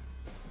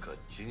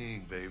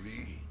 Ka-ching,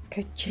 baby.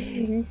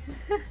 Ka-ching.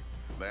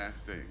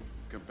 Last thing,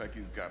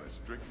 Konpeki's got a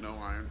strict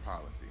no-iron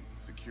policy.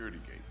 Security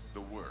gates,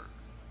 the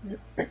works.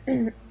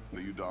 So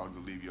you dogs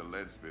will leave your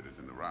lead spitters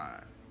in the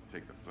ride.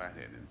 Take the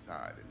Flathead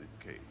inside in its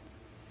case.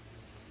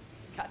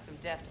 Got some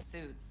deft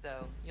suits,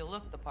 so you'll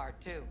look the part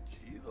too.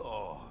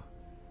 Chido.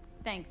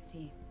 Thanks,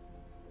 T.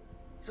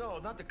 So,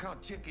 not to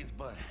count chickens,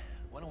 but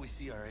why don't we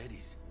see our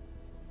Eddies?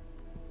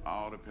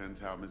 All depends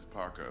how Miss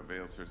Parker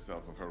avails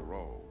herself of her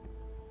role.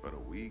 But a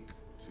week,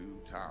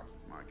 2 tops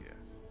is my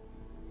guess.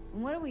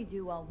 And what do we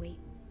do while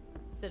waiting?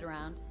 Sit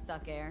around,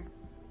 suck air?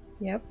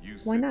 Yep. You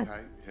Why sit not?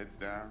 tight, heads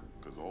down,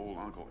 cause old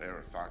Uncle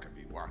Arasaka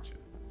be watching.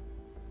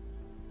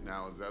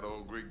 Now, as that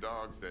old Greek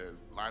dog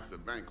says, life's a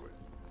banquet,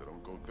 so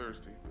don't go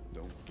thirsty, but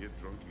don't get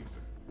drunk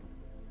either.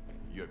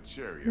 Your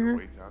chariot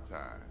awaits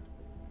outside.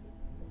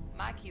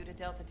 My cue to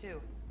Delta 2.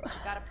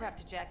 Gotta prep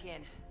to jack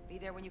in. Be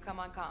there when you come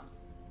on comms.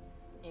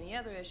 Any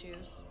other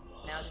issues?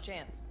 Now's your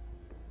chance.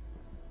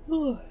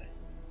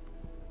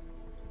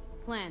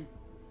 Plan.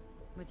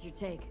 What's your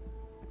take?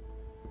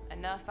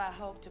 Enough, I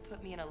hope, to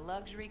put me in a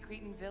luxury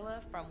Cretan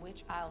villa from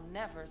which I'll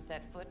never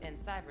set foot in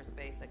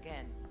cyberspace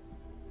again.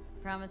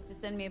 Promise to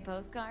send me a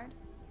postcard?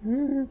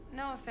 No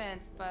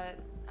offense, but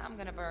I'm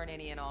gonna burn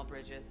any and all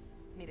bridges.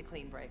 Need a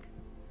clean break.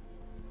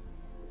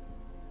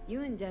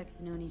 You and Dex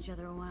known each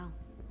other a while.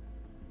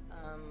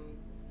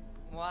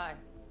 Why?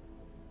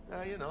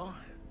 You know,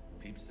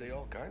 peeps say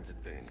all kinds of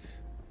things.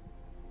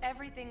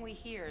 Everything we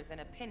hear is an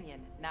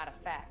opinion, not a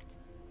fact.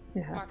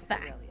 Yeah, Marcus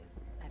fact.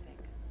 Aurelius, I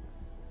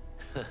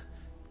think.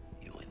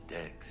 You and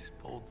Dex,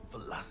 both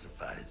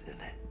philosophizing.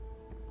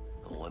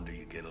 No wonder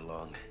you get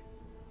along.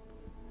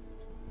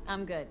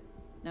 I'm good.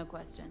 No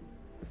questions.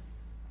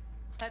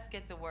 Let's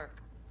get to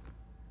work.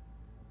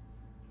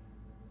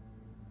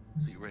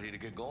 So you ready to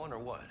get going or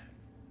what?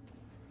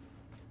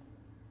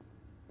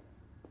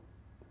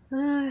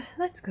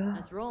 Let's go.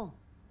 Let's roll.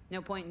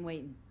 No point in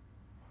waiting.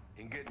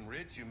 In getting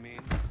rich, you mean?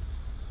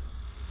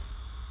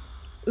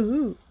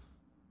 Ooh.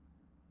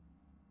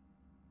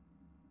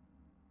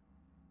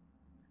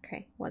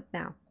 Okay, what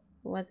now?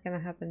 What's gonna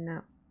happen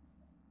now?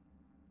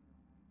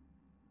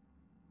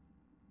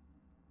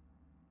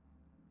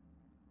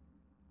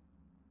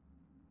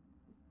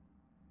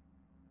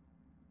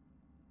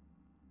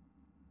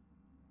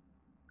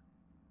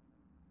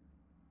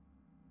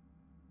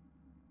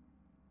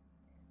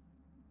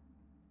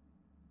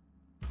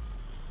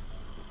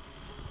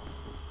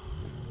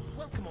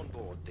 Welcome on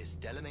board this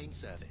Delamain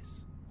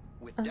service.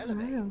 With Oh,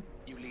 Delamain, wow.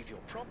 you leave your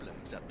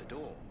problems at the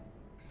door.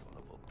 Son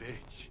of a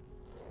bitch.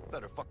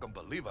 Better fucking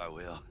believe I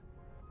will.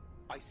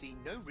 I see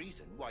no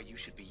reason why you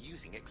should be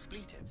using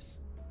expletives.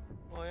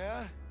 Oh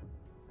yeah?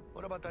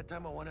 What about that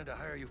time I wanted to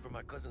hire you for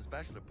my cousin's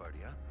bachelor party,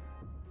 huh?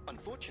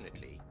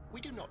 Unfortunately,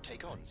 we do not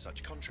take on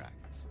such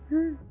contracts.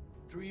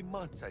 3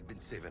 months I'd been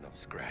saving up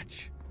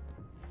scratch.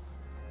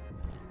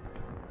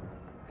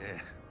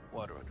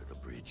 Water under the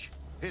bridge.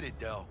 Hit it,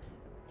 Del.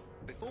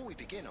 Before we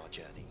begin our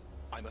journey,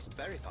 I must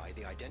verify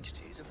the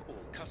identities of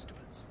all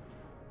customers.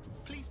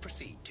 Please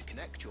proceed to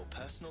connect your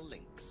personal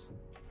links.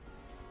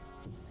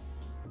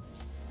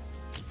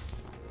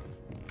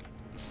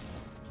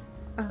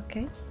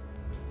 Okay.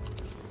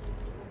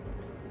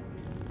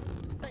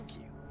 Thank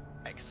you.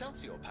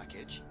 Excelsior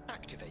package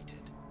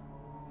activated.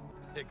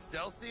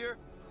 Excelsior?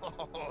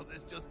 Oh,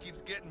 this just keeps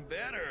getting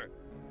better.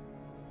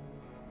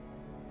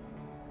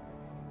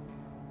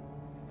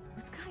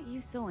 What's got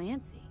you so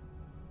antsy?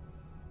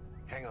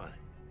 Hang on.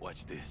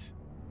 Watch this.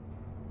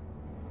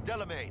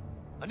 Delamain,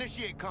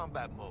 initiate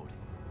combat mode.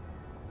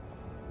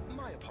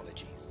 My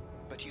apologies,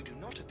 but you do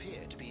not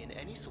appear to be in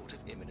any sort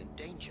of imminent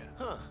danger.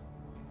 Huh.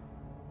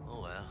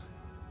 Oh well.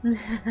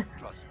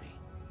 Trust me.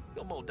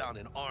 You'll mow down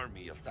an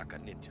army of Saka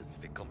ninjas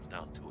if it comes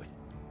down to it.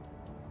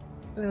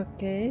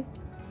 Okay.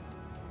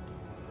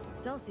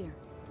 Excelsior,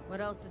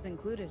 what else is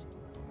included?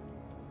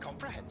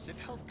 Comprehensive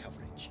health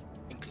coverage,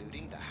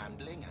 including the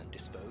handling and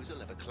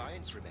disposal of a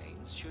client's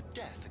remains should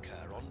death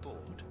occur on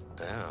board.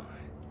 Damn.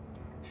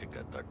 Shit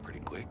got dark pretty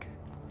quick.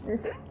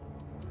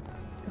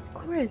 Of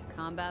course. Is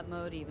combat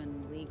mode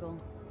even legal?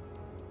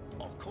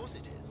 Of course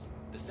it is.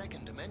 The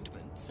Second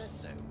Amendment says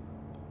so.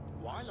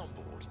 While on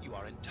board, you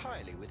are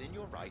entirely within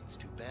your rights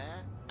to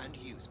bear and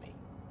use me.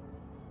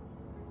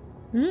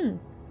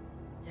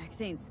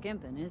 Dex ain't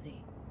skimping, is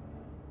he?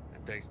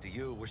 And thanks to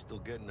you, we're still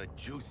getting a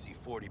juicy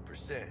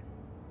 40%.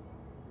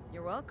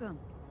 You're welcome.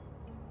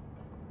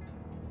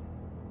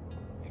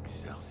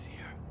 Excelsior.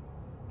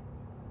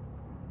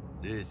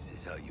 This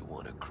is how you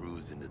want to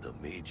cruise into the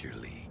major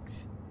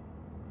leagues.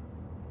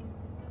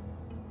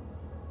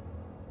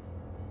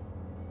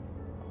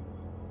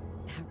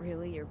 That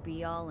really your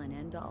be-all and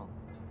end-all?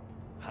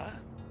 Huh?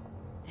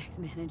 Dex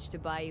managed to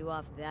buy you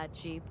off that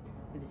cheap?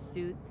 With a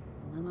suit,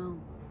 a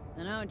limo?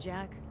 Dunno,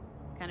 Jack.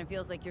 Kinda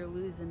feels like you're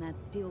losing that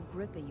steel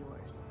grip of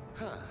yours.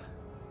 Huh.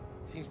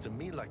 Seems to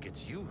me like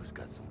it's you who's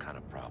got some kind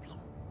of problem.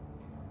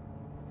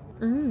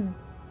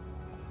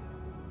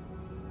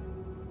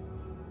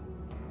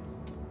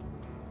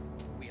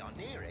 We are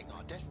nearing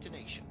our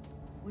destination.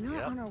 We're not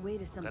Yep. on our way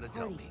to some Gotta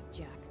tell party, me.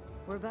 Jack.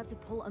 We're about to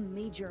pull a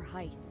major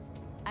heist.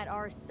 At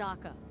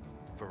Arasaka.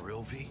 For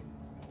real, V?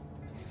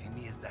 See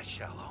me as that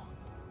shallow?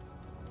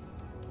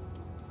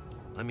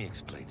 Let me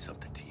explain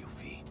something to you,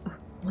 V.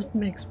 Let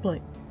me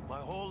explain. My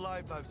whole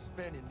life I've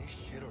spent in this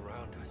shit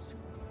around us.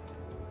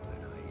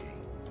 And I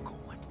ain't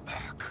going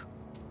back.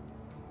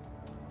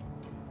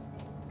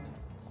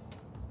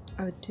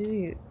 Oh, do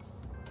you?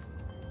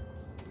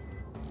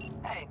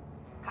 Hey,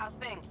 how's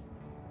things?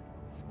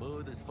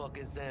 Smooth as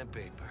fucking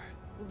sandpaper.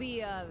 We'll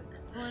be,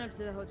 pulling up to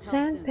the hotel soon.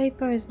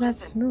 Sandpaper is not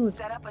Listen, smooth.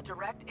 set up a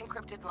direct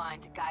encrypted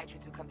line to guide you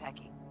through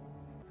Konpeki.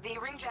 V,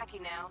 ring Jackie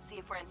now, see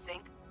if we're in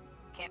sync.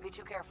 Can't be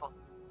too careful.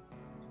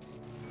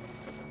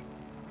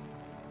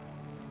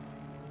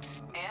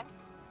 And?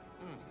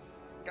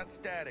 Got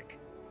static.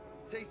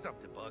 Say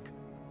something, Bug.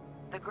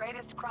 The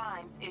greatest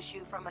crimes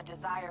issue from a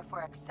desire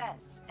for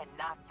excess and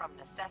not from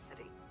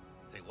necessity.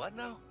 Say what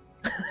now?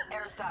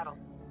 Aristotle.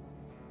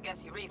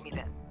 Guess you read me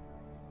then.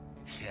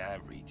 Yeah, I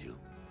read you.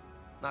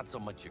 Not so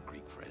much your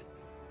Greek friend.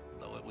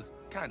 Though it was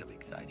kind of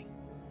exciting.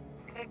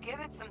 Could give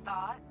it some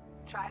thought.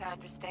 Try to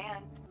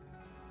understand.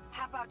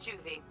 How about you,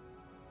 V?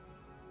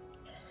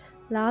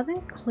 Loud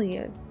and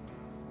clear.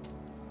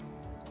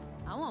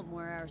 I want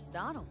more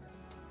Aristotle.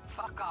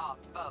 Fuck off,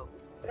 both.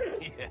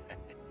 Yeah.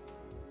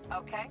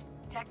 Okay,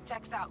 tech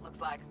checks out, looks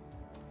like.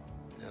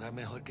 Será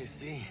mejor que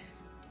sí.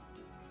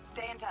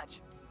 Stay in touch.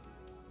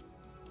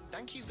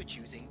 Thank you for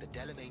choosing the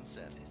Delamain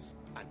service,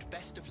 and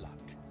best of luck.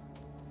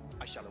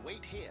 I shall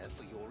await here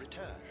for your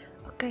return.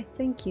 Okay,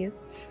 thank you.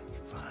 It's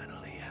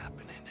finally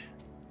happening.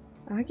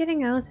 Are we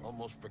getting out?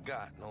 Almost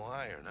forgot, no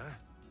iron, huh?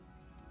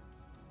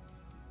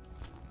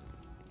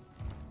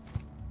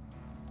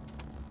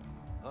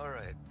 All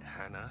right,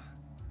 Hannah,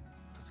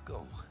 let's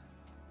go.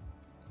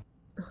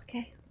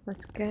 Okay,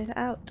 let's get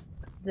out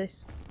of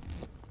this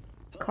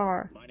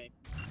car.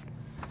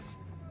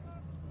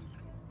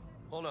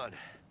 Hold on,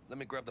 let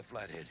me grab the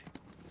flathead.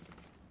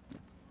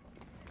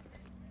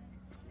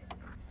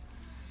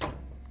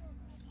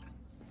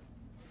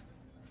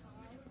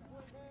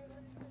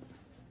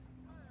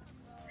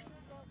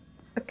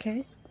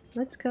 Okay,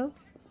 let's go.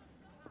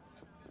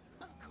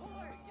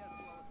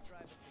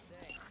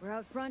 We're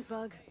out front,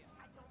 Bug.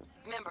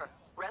 Member,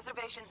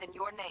 reservations in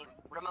your name,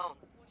 Ramon.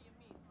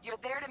 You're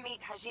there to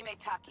meet Hajime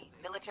Taki,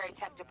 Military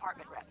Tech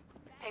Department rep.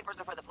 Papers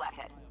are for the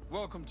flathead.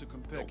 Welcome to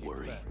Compeki. Don't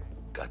worry,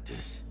 got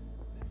this.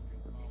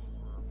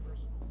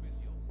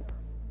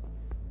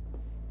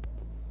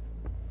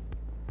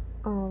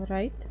 All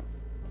right.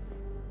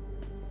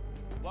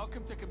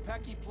 Welcome to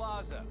Compeki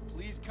Plaza.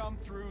 Please come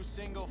through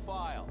single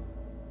file.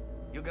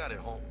 You got it,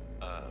 home,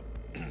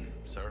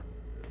 sir.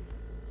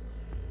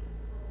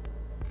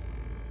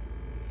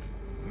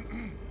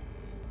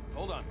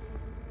 Hold on.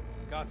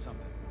 Got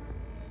something.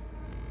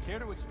 Care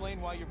to explain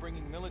why you're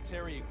bringing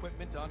military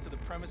equipment onto the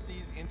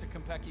premises into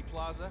Compeki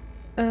Plaza?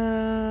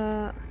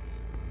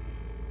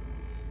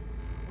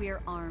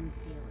 We're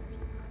arms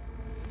dealers.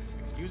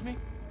 Excuse me?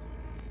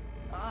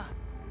 Ah,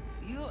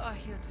 you are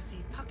here to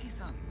see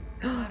Taki-san.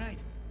 Am I right?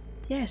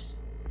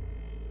 Yes.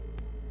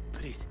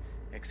 Please,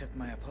 accept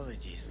my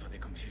apologies for the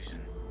confusion.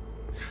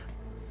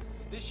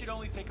 This should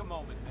only take a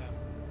moment, ma'am.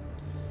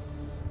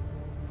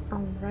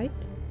 All right.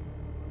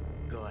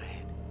 Go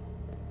ahead.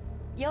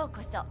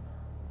 Yokoso.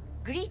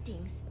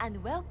 Greetings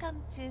and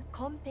welcome to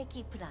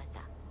Konpeki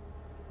Plaza.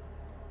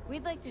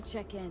 We'd like to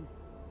check in.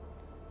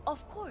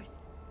 Of course.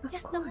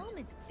 Just a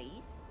moment,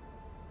 please.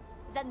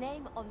 The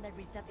name on the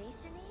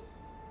reservation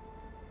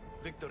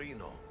is?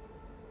 Victorino.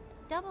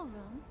 Double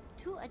room,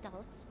 2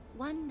 adults,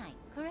 1 night,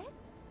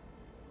 correct?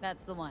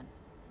 That's the one.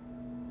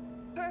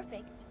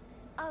 Perfect.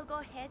 I'll go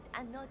ahead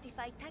and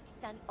notify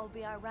Taki-san of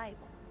your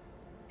arrival.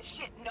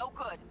 Shit, no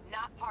good.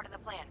 Not part of the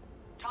plan.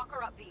 Talk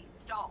her up, V.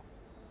 Stall.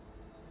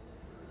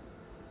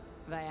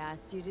 Have I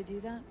asked you to do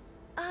that?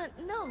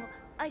 No.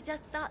 I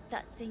just thought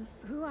that since...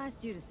 Who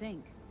asked you to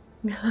think?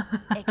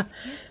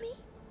 Excuse me?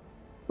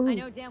 Ooh. I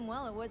know damn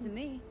well it wasn't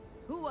me.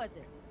 Who was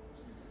it?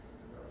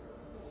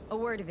 A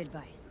word of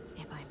advice,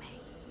 if I may.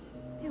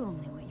 Do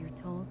only what you're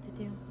told to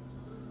do.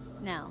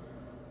 Now,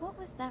 what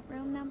was that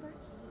room number?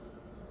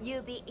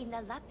 You'll be in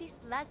the Lapis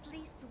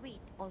Lazuli suite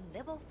on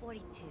level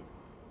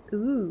 42.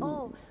 Ooh.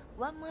 Oh,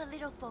 one more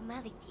little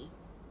formality.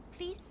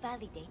 Please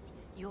validate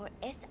your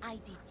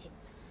SID chip.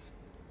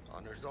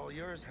 Honor's all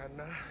yours,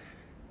 Hannah.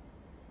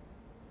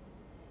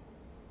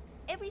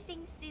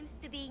 Everything seems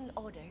to be in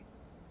order.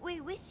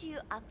 We wish you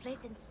a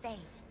pleasant stay.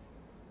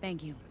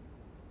 Thank you.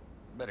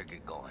 Better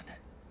get going.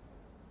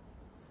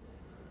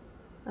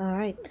 All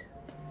right.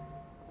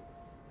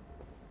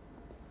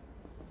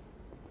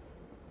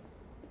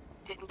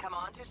 Didn't come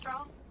on too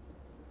strong?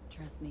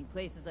 Trust me,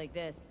 places like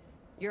this,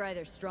 you're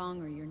either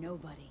strong or you're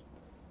nobody.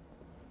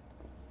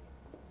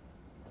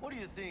 What do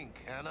you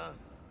think, Hannah?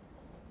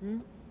 Hmm?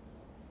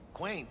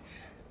 Quaint,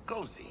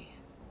 cozy.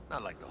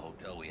 Not like the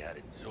hotel we had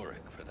in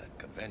Zurich for that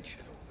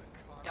convention.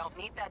 Don't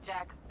need that,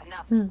 Jack.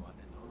 Enough.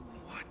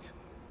 What?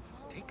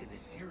 Taking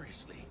this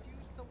seriously.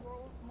 Use the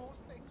world's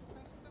most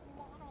expensive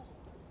model.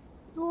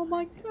 Oh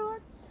my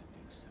god.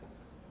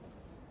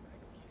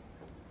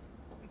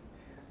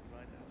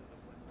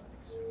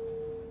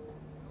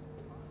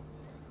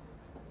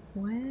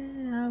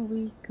 Where are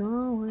we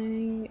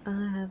going?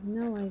 I have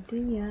no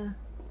idea.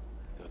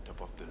 The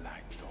top of the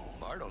line, don't.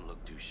 Bar don't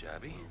look too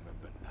shabby.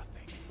 Remember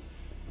nothing.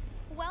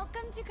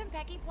 Welcome to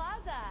Compeki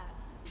Plaza.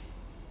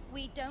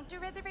 We don't do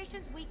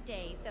reservations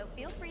weekdays, so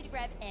feel free to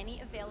grab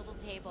any available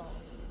table.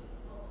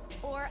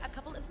 Or a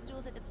couple of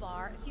stools at the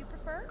bar if you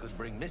prefer. Could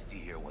bring Misty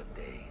here one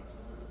day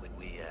when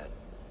we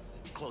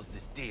close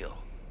this deal.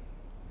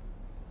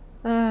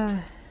 Uh,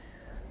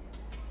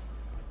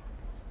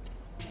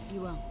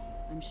 You will,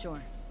 I'm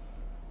sure.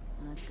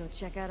 Let's go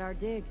check out our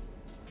digs.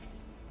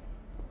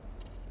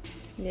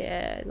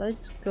 yeah,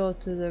 let's go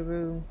to the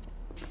room.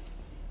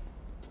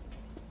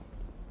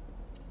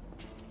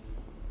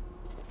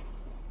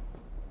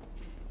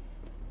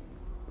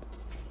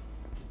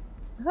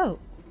 Oh.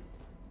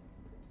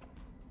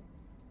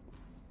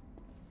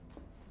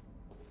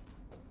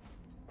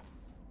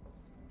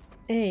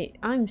 Hey,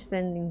 I'm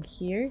standing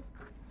here.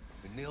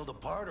 We nailed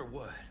apart or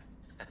what?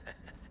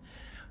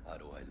 How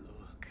do I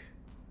look?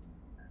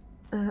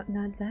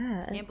 Not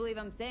bad. Can't believe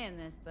I'm saying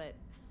this, but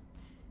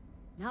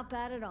not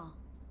bad at all.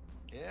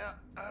 Yeah,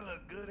 I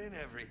look good in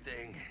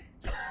everything.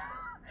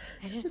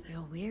 I just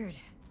feel weird.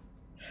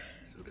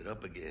 Suit it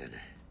up again.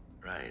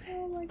 Right.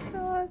 Oh my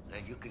god.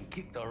 And you can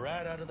kick the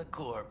rat out of the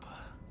corp,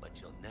 but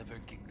you'll never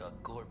kick the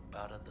corp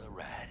out of the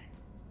rat.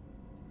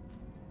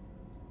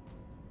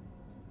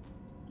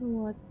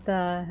 What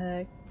the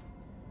heck?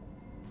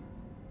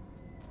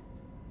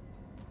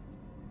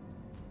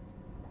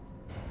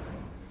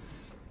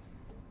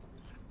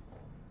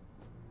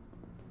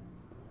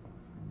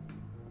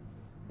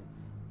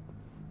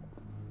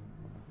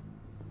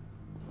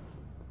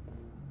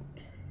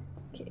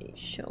 Okay,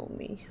 show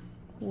me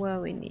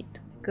where we need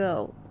to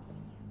go.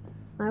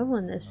 I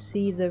wanna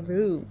see the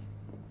room.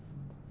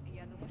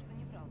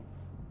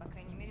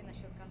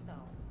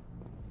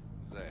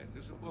 Зай,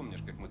 ты же помнишь,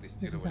 как мы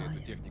тестировали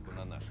эту технику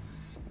на наших?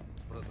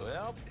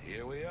 Well,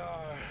 here we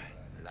are.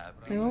 La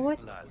What?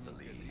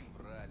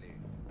 Врали.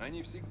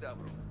 Они всегда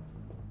врут.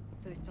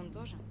 То есть он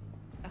тоже?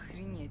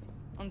 Охренеть.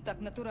 Он так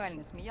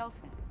натурально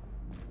смеялся.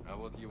 А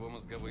вот его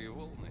мозговые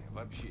волны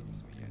вообще не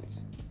смеялись.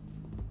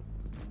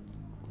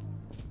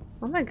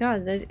 Oh my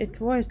god, it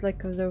was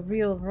like the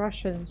real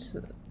Russians.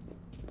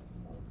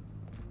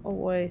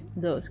 Always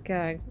those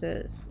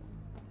characters.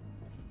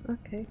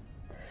 Okay.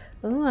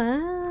 Oh,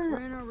 We're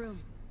in our room.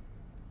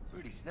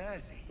 Pretty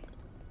snazzy.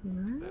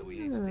 Bet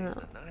we ain't staying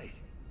the night.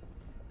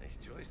 Nice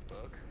choice,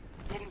 Buck.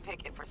 Didn't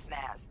pick it for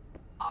snaz.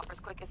 Offers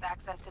quickest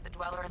access to the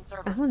dweller and I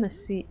servers. wanna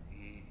see.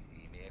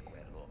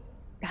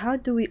 How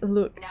do we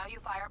look? Now you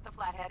fire up the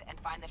flathead and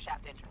find the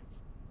shaft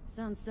entrance.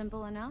 Sounds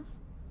simple enough.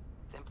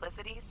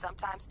 Simplicity,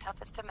 sometimes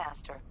toughest to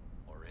master.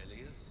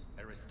 Aurelius?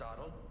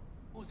 Aristotle?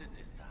 Who's it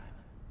this time?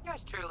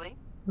 Yours truly.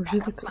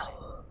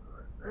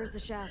 Where's the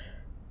shaft?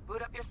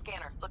 Boot up your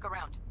scanner. Look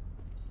around.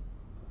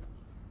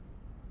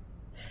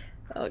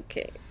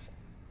 Okay.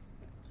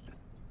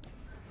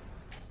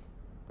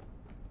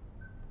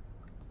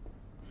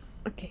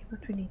 Okay,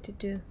 what we need to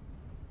do?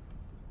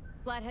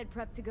 Flathead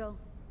prep to go.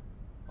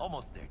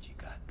 Almost there,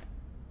 Chica.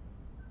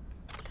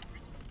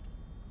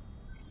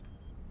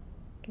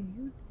 Okay,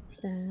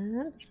 what's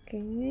that?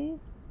 Okay.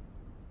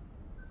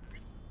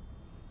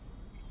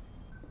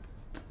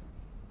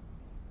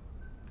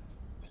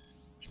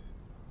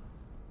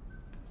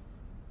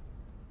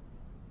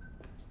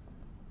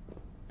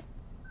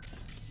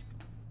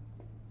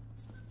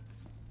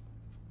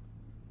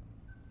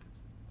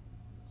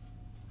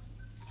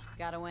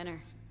 Got a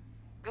winner.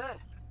 Good.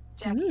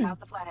 Jackie, how's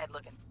the flathead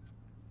looking?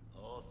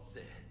 Oh,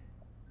 shit.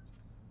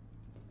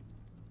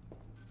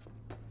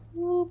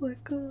 Oh my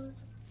god.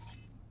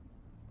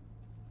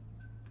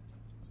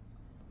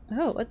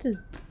 Oh, what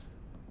is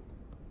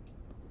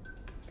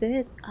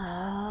this?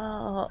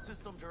 Oh.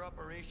 Systems are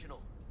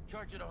operational.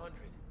 Charge it 100.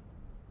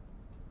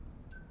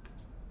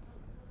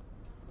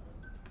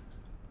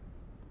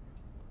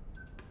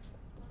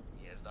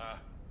 Mierda.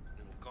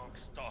 Little gunk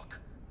stock.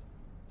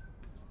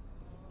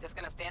 Just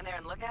gonna stand there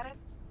and look at it?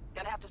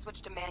 Gonna have to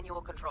switch to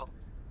manual control.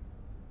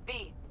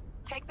 B,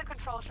 take the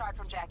control shard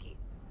from Jackie.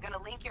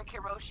 Gonna link your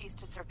Kiroshis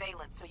to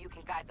surveillance so you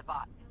can guide the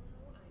bot.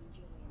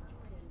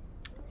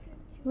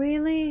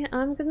 Really?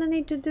 I'm gonna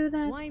need to do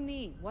that? Why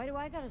me? Why do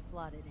I gotta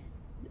slot it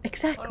in?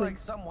 Exactly. Unlike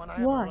someone,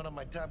 I Why? haven't run on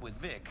my tab with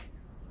Vic.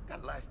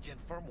 Got last gen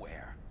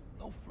firmware.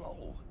 No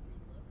flow.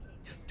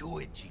 Just do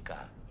it,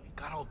 Chica. You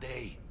got all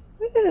day.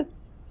 I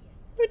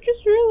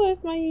just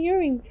realized my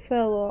earring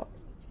fell off.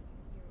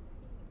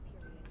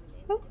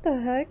 What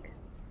the heck?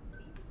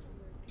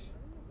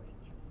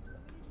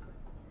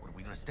 What, are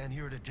we gonna stand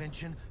here at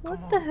attention?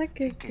 What the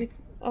heck is the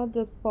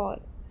other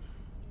part?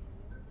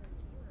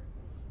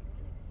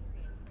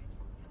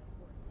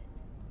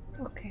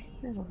 Okay,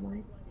 never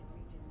mind.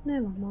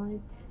 Never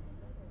mind.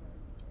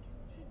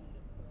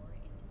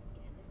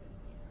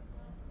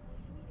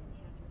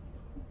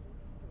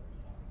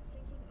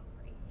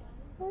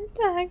 Why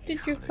the heck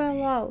did you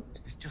fall out?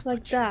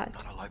 Like that?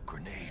 Not a light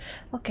grenade.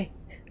 Okay,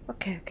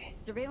 okay.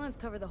 Surveillance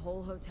cover the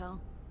whole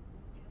hotel.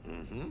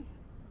 Mm-hmm.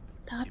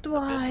 That's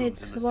why it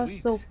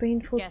was so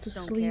painful to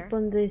sleep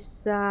on this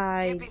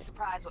side. You'd be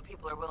surprised what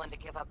people are willing to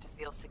give up to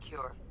feel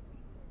secure.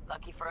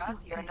 Lucky for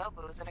us,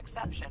 Yorinobu's an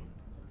exception.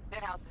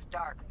 Penthouse is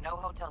dark, no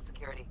hotel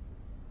security.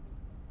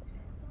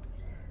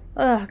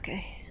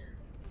 Okay.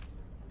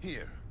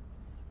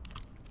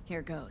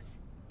 Here goes.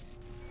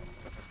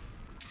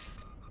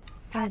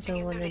 I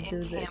don't want to Patching you do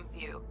through the in-camp this.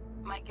 view.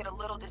 Might get a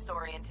little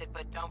disoriented,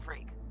 but don't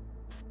freak.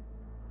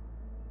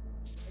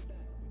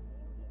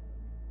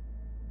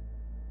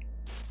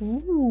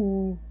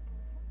 Ooh.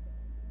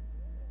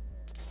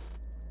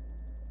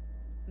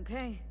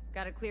 Okay,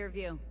 got a clear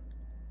view.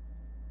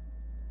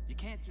 You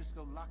can't just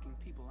go locking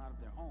people out of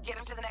their homes. Get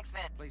them to the next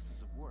vent.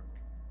 Places of work.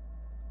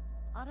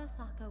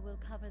 Arasaka will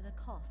cover the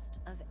cost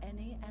of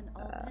any and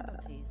all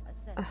penalties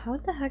assessed. How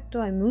the heck do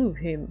I move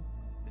him?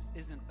 This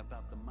isn't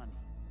about the money.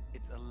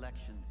 It's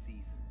election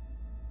season.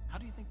 How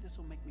do you think this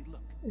will make me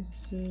look?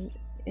 Zoom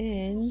People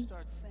in.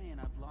 start saying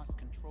I've lost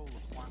control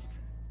of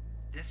Watson.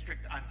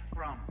 District I'm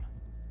from.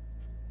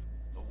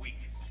 A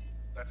week.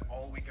 That's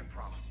all we can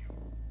promise you.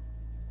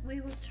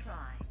 We will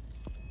try,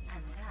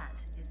 and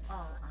that is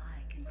all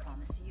I can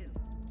promise you.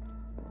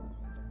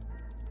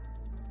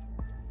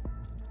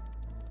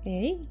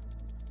 Hey?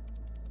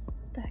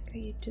 What the heck are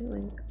you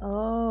doing?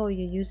 Oh,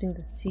 you're using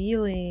the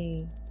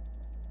ceiling.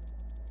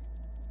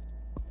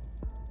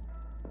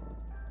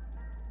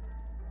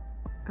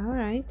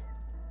 Alright.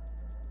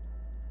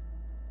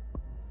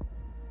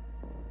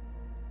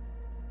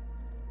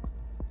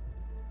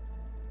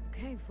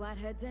 Okay,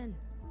 Flathead's in.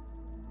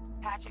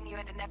 Patching you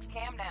into next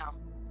cam now.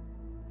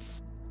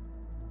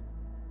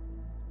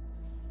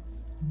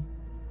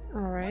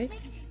 Alright.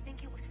 What makes you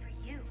think it was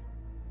for you?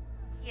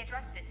 He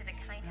addressed it to the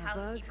kind Bug,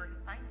 housekeeper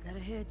who finds got a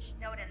it. hitch.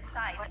 Note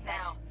inside What said,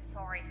 now?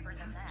 sorry for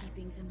the mess.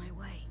 Housekeeping's in my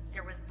way.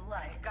 There was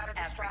blood Got a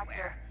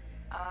distractor.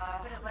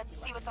 everywhere. Let's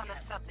see what's on the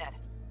subnet.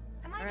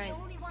 Am I Alright, the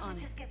only one on who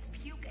it. just gets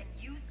puke and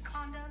used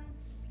condoms?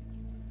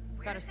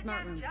 Got a Where's the smart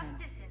damn room pen.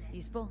 justice in it?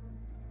 Useful?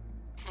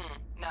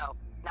 No,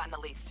 not in the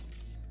least.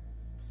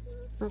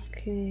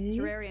 Okay.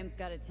 Terrarium's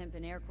got a temp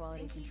and air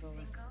quality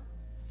controller.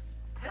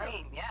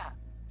 Cream, yeah.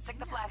 Stick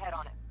the flathead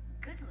on it.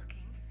 Good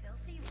looking,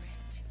 filthy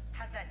rich.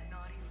 Has that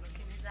naughty look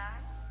in his eye.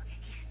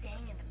 He's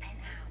staying in the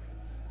penthouse.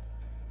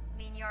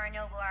 Mean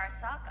Yorinobu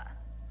Arasaka.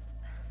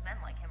 Men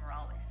like him are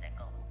always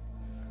single.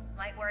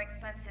 Might wear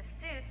expensive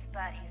suits,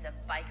 but he's a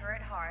biker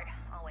at heart,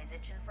 always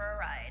itching for a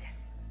ride.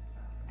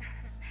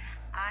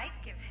 I'd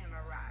give him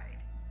a ride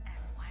and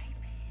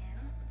wipe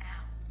him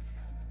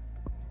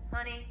out.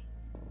 Honey.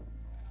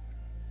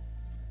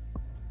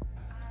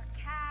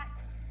 Cat.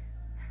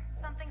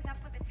 Something's up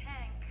with the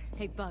tank.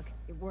 Hey, Bug,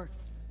 it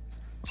worked.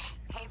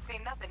 Ain't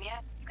seen nothing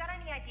yet. You got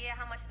any idea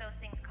how much those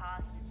things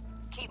cost?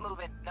 Keep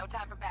moving. No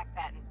time for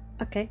backpatting.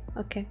 Okay,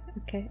 okay,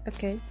 okay,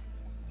 okay.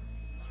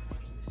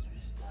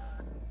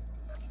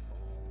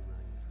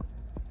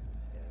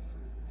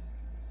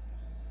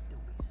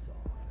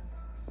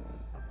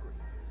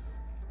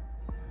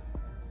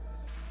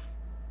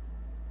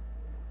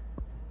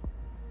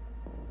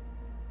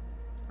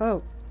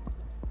 Oh.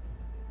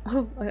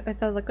 Oh, I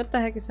thought, like, what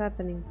the heck is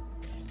happening?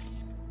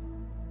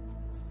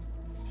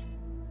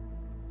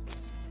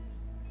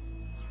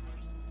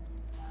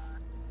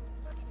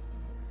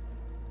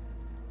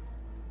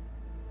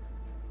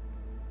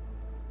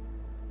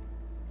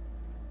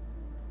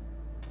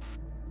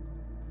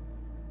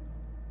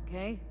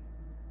 Okay.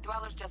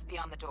 Dweller's just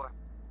beyond the door.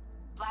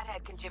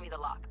 Flathead can jimmy the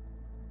lock.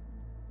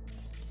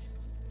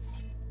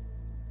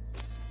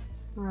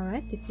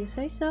 Alright, if you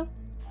say so.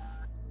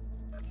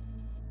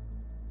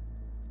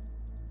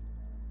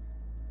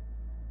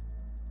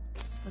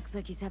 Looks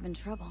like he's having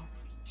trouble.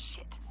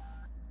 Shit.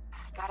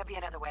 Gotta be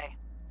another way.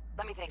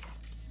 Let me think.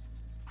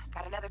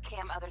 Got another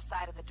cam other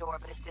side of the door,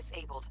 but it's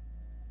disabled.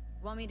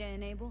 Want me to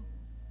enable?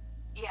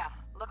 Yeah,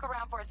 look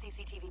around for a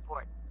CCTV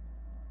port.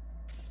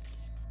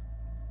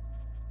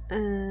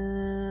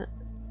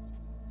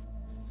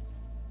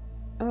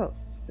 Oh,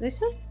 this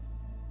one?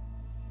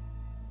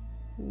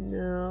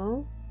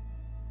 No.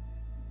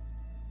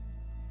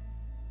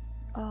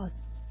 Oh,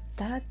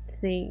 that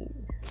thing.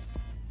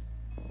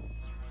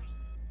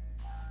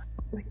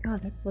 Oh my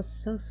god, that was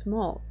so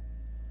small.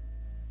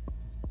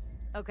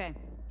 Okay,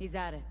 he's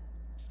at it.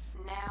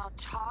 Now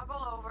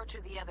toggle over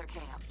to the other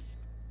cam.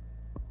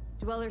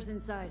 Dweller's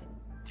inside.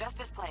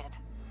 Just as planned.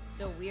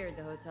 Still weird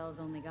the hotel's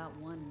only got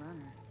one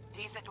runner.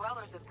 Decent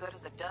Dweller's as good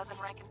as a dozen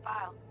rank and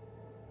file.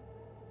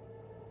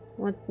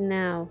 What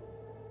now?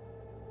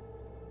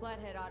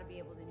 Flathead ought to be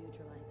able to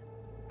neutralize him.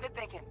 Good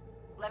thinking.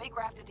 Let me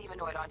graft a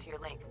demonoid onto your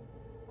link.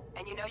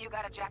 And you know you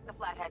gotta jack the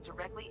Flathead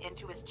directly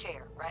into his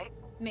chair, right?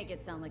 Make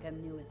it sound like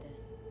I'm new at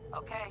this.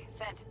 Okay,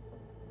 sent.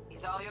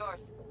 He's all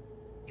yours.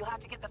 You'll have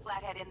to get the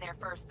Flathead in there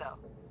first, though.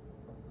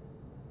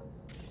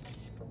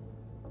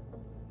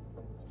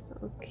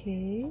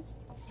 Okay.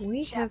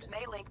 We Shaft have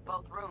may link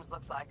both rooms,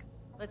 looks like.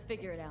 Let's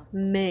figure it out.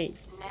 May.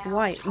 Now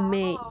Why toggle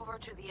May? over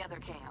to the other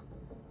cam.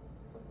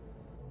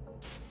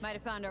 Might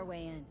have found our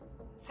way in.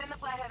 Send the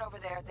Flathead over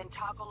there, then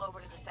toggle over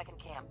to the second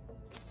cam.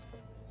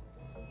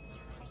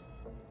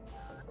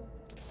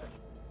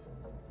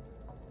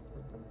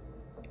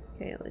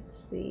 Okay, let's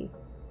see.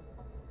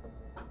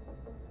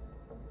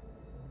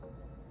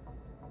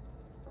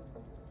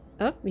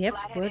 Oh, yep,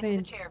 Flathead we're into in.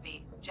 the chair,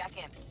 V. Jack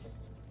in.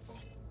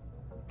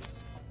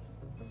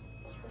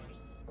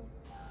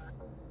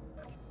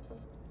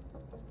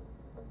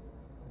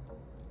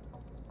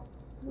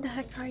 Where the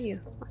heck are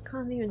you? I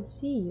can't even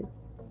see you.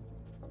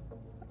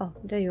 Oh,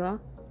 there you are.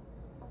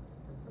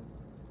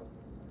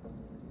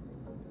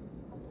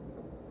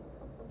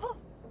 Oh,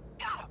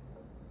 got him!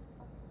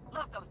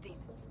 Love those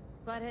demons.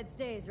 Flathead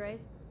stays, right?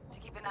 To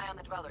keep an eye on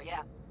the Dweller,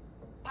 yeah.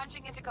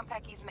 Punching into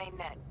Konpeki's main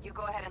net. You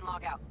go ahead and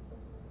log out.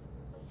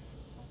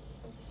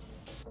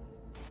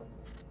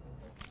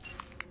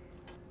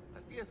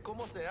 Así es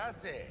como se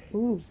hace.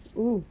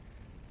 Ooh,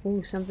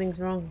 something's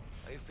wrong.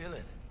 How you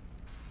feeling?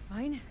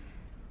 Fine.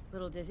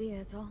 Little dizzy,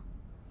 that's all.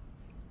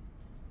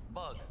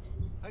 Bug,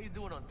 how you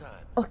doing on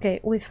time? Okay,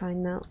 we're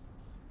fine now.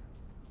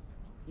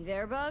 You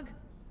there, Bug?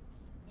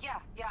 Yeah,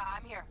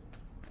 I'm here.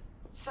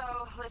 So,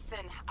 listen,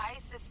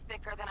 ice is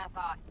thicker than I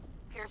thought.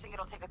 Piercing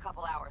it'll take a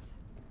couple hours.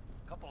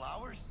 Couple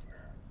hours?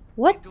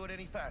 What? Can't do it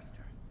any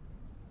faster.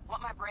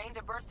 Want my brain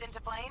to burst into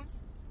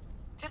flames?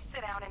 Just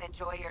sit down and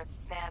enjoy your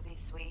snazzy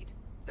sweet.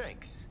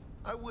 Thanks,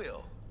 I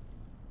will.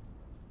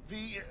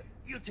 V,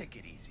 you take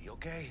it easy,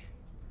 okay?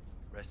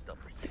 Rest up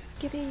a bit.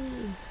 Get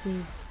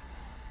easy.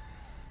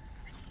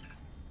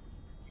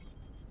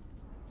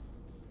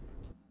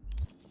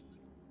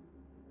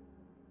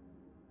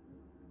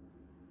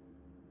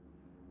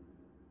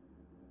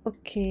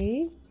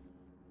 Okay.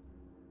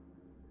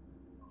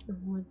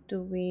 What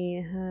do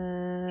we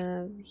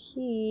have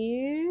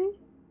here?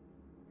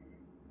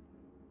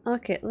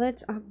 Okay,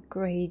 let's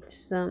upgrade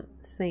some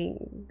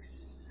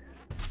things.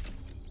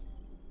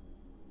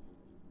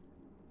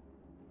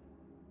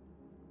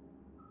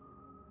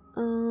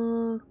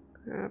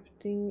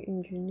 Crafting,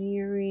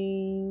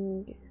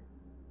 engineering.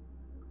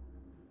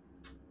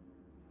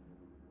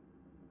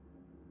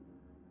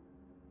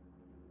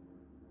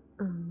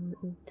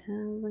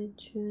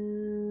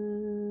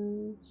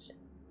 Intelligence.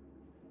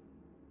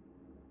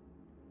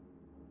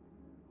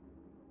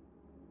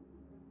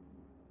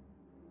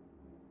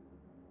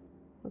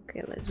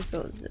 Okay, let's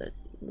go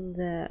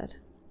there.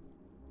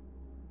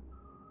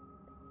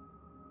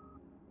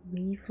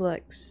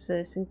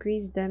 Reflexes.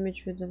 Increase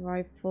damage with the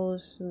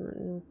rifles.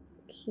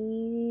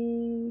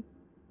 Okay.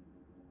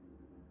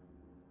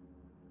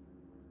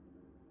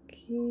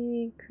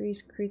 Okay.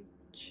 Increase crit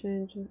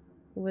chance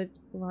with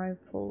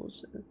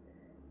rifles.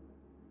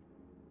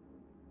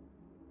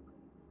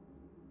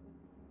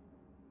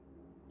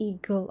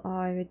 Eagle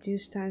eye.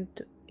 Reduce time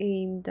to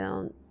aim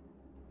down.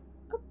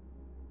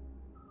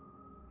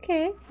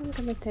 Okay, I'm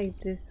gonna take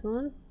this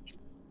one.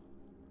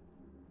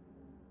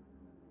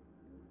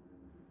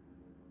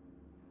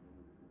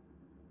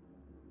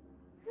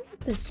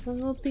 This one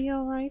will be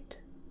alright.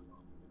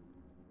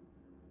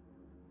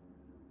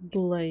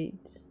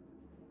 Blades.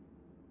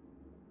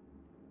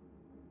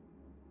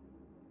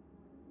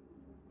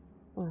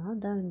 Well, I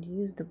haven't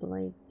used the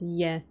blades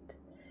yet.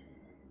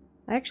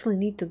 I actually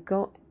need to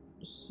go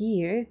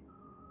here.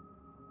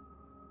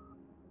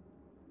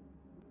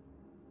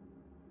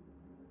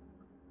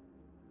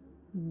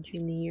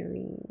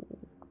 Engineering.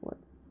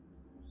 What's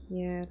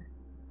here?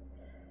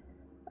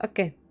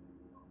 Okay.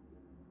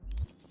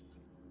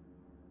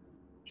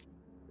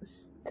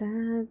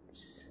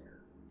 Stats.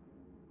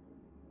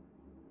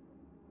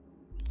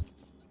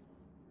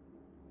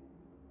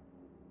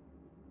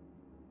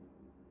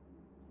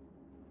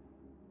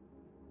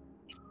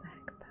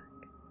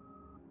 Backpack.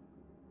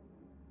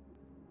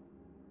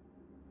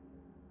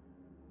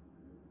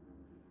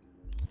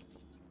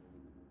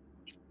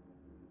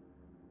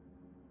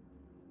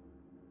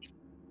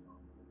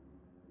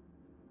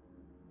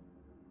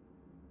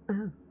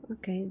 Oh,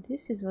 okay.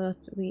 This is what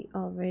we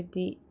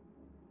already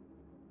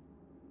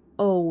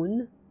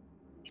own.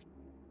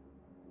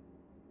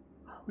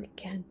 Oh, we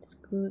can't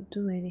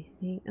do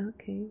anything.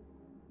 Okay.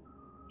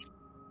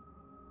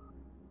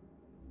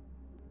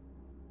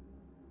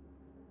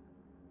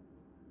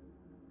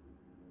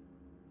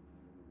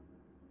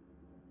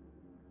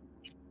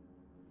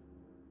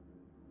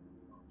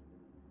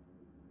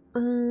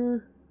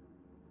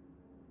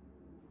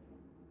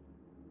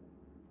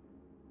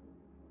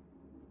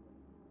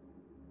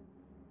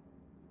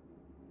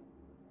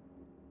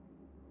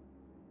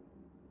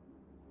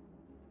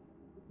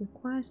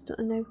 Requires to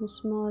enable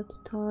smart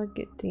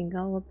targeting.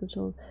 All weapons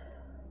will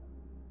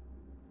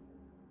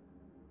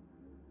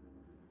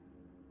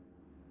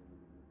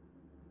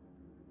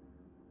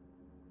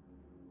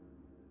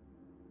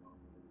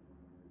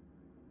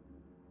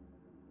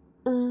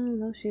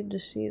allows you to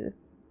see the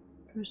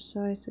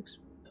precise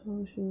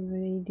explosion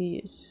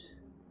radius.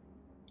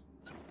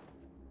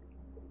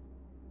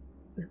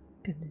 I'm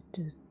gonna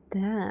do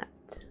that.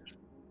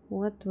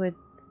 What with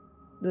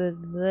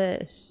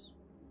this?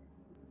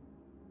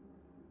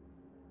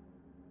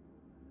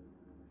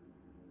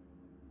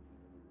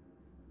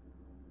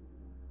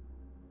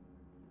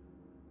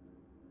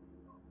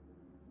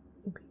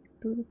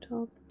 Reboot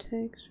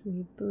optics,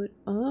 reboot.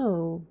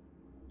 Oh.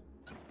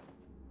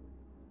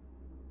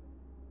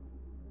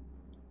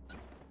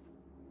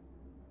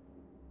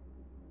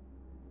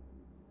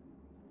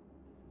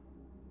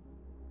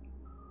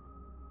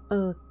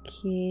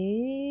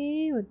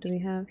 Okay, what do we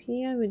have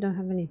here? We don't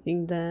have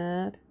anything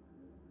there.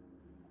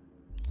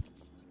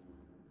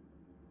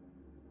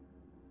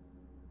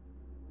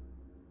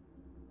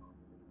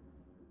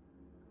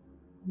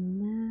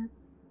 Map.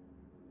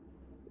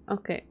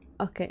 Okay.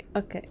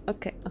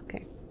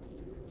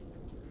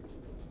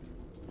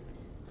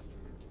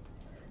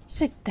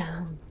 Sit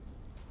down.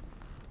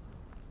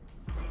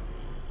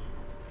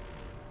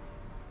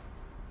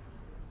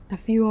 A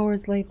few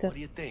hours later. What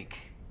do you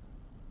think?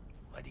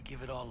 Why'd you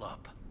give it all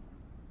up?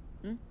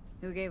 Hmm?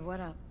 Who gave what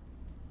up?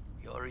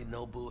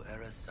 Yorinobu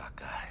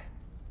Arasaka.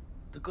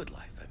 The good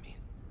life, I mean.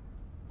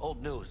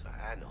 Old news,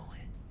 I know.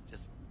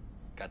 Just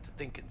got to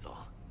thinking's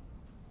all.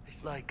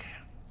 It's like,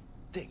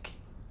 think.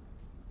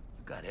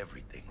 You got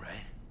everything,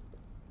 right?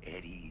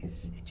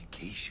 Eddies,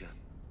 education.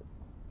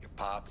 Your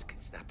pops can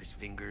snap his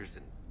fingers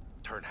and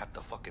turn half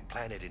the fucking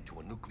planet into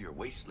a nuclear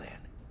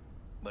wasteland.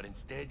 But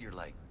instead, you're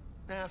like,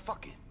 nah,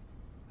 fuck it.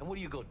 And what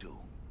do you go do?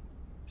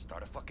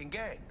 Start a fucking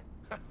gang.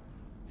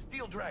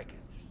 Steal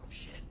dragons or some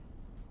shit.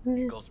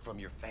 You goes from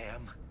your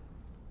fam,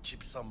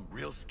 chip some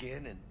real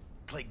skin, and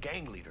play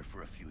gang leader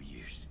for a few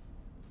years.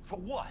 For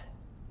what?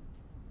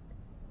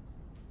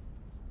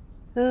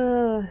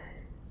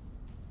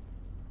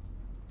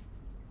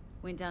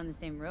 Went down the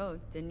same road,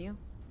 didn't you?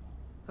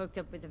 Hooked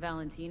up with the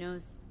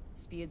Valentinos,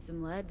 spewed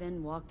some lead,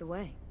 then walked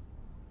away.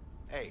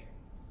 Hey,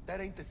 that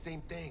ain't the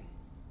same thing.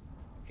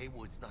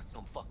 Haywood's not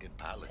some fucking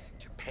palace in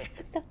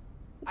Japan.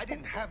 I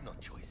didn't have no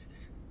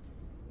choices.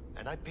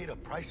 And I paid a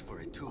price for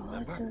it too,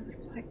 remember? It's a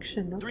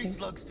reflection, okay. 3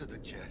 slugs to the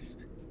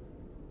chest.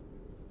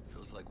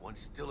 Feels like one's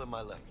still in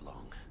my left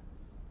lung.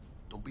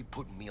 Don't be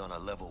putting me on a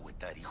level with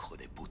that hijo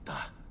de puta.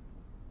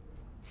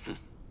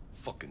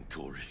 Fucking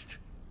tourist.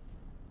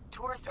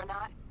 Tourist or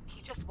not,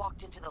 he just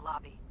walked into the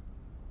lobby.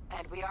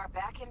 And we are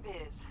back in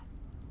biz.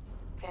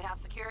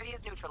 Penthouse security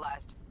is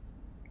neutralized.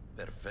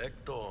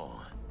 Perfecto.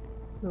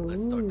 Ooh.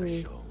 Let's start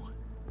the show.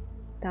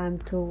 Time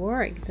to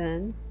work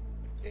then.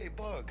 Hey,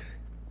 Bug.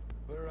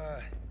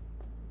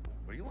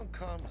 Were you on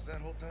comms that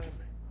whole time?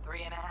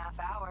 3.5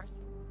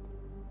 hours.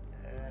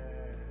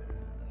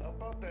 How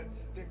about that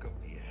stick up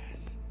the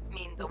ass?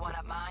 Mean the one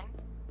up mine?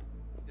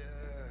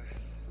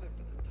 Slip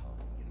of the tongue,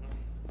 you know?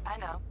 I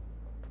know.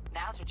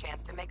 Now's your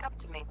chance to make up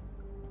to me.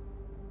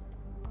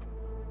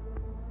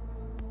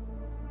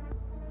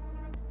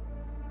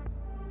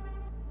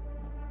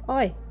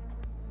 Oi!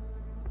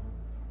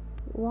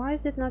 Why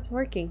is it not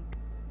working?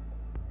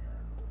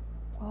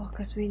 Oh,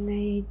 because we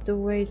need to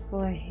wait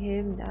for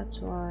him, that's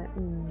why.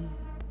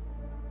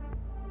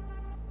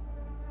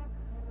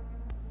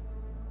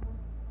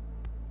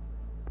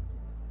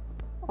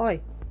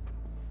 Oi!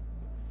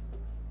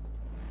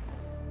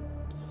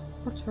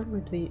 What's wrong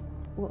with me?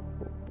 What?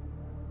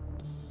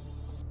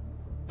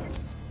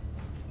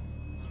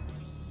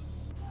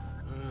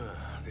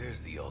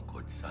 There's the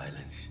awkward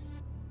silence.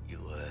 You,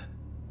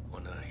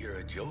 wanna hear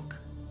a joke?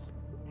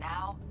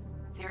 Now?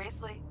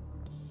 Seriously?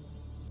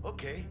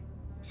 Okay.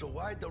 So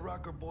why'd the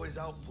Rocker Boy's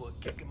output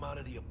kick him out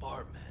of the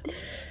apartment?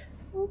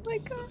 Oh my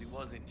god. Because he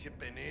wasn't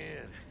chipping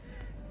in.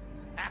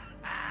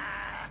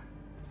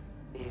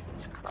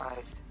 Jesus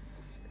Christ.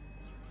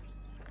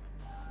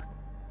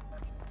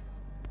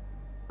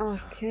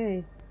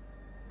 Okay.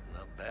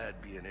 Not bad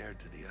being heir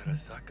to the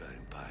Arasaka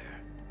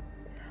Empire.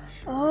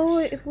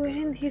 Oh, we're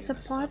in his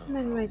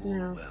apartment right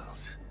now.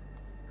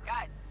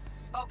 Guys,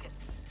 focus.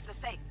 The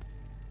safe.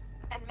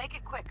 And make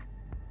it quick.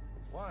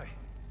 Why?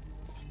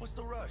 What's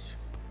the rush?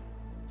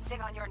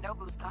 Sigon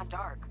Yorinobu's gone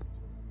dark.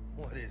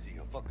 What is he,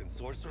 a fucking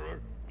sorcerer?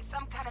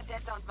 Some kind of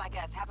dead zone's my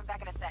guess. Have him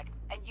back in a sec.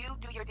 And you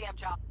do your damn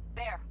job.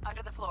 There,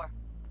 under the floor.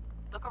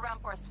 Look around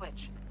for a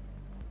switch.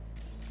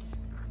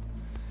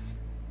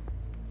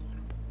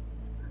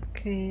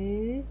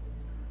 Okay.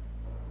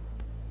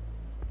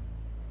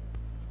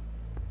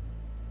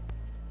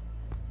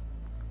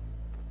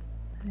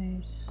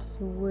 A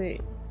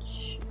switch.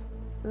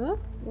 Oh,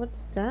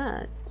 what's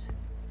that?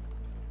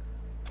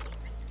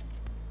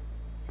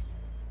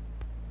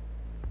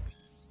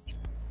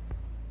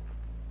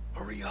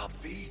 Hurry up,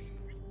 V.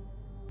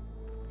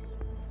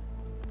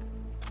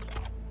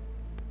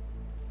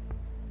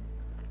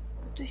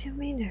 What do you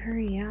mean,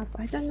 hurry up?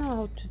 I don't know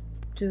how to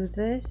do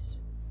this.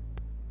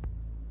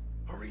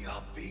 Hurry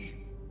up, V.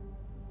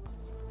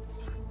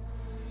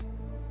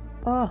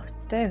 Oh,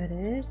 there it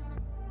is.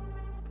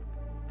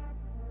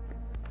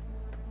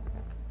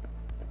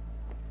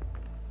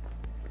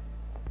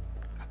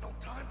 Got no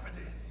time for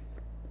this.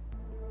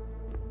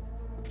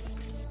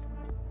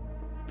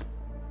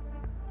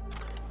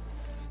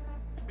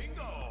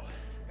 Bingo!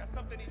 Got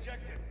something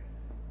ejected.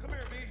 Come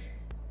here, V.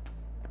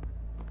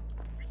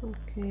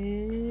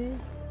 Okay.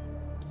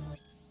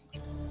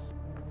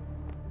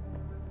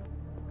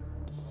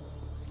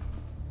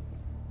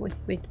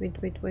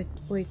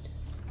 Wait.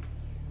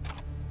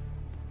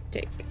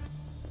 Take.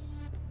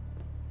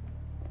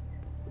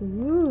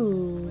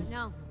 Ooh. What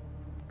now?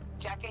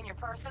 Jack in your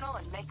personal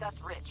and make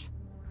us rich.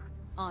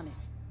 On it.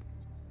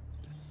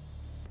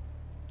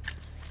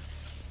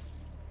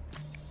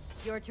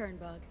 Your turn,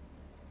 Bug.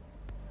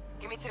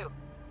 Give me 2.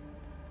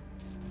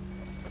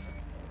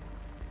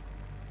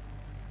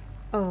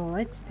 Oh,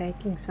 it's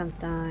taking some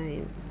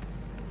time.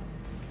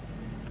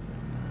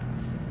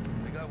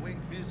 They got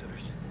winged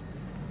visitors.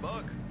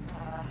 Bug.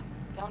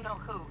 Don't know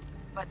who,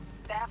 but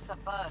staff's a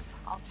buzz.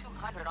 All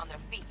 200 on their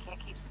feet can't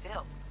keep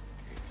still.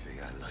 Can't say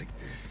I like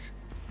this.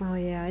 Oh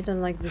yeah, I don't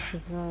like this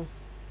as well.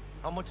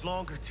 How much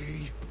longer,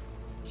 T?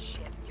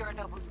 Shit,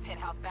 Yorinobu's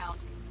penthouse bound.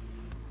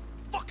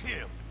 Fuck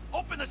him!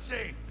 Open the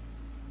safe!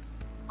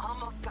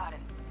 Almost got it.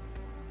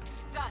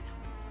 Done.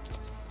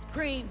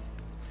 Cream.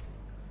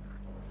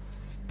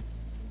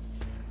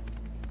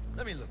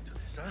 Let me look to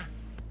this, huh?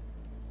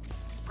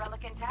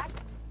 Relic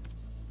intact?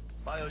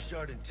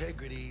 Bioshard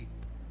integrity,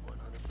 100%.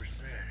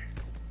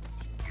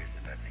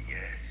 Guessing that's a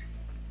yes.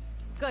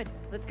 Good.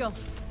 Let's go.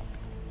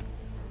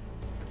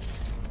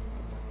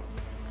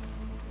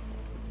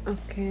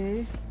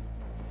 Okay.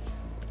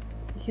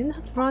 You're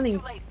not running.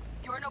 Too late.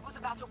 Yorinobu's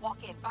about to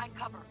walk in. Find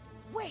cover.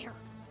 Where?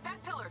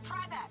 That pillar.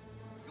 Try that.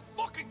 You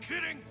fucking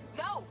kidding?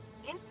 No.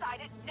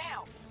 Inside it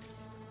now.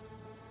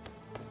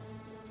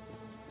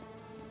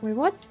 Wait,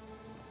 what?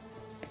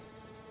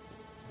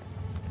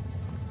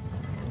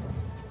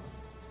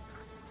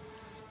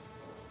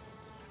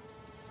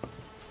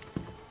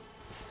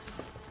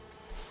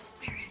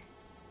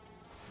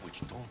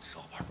 Which don't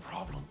solve our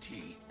problem,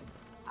 T.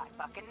 I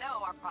fucking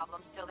know our problem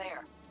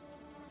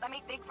Let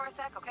me think for a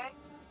sec, okay?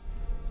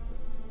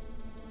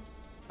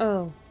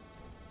 Oh.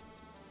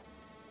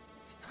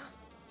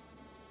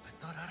 I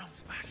thought Atom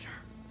Smasher.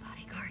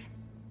 Bodyguard.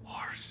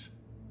 Wars.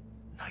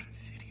 Night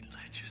City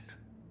legend.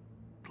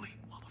 Bleak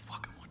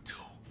motherfucking one too.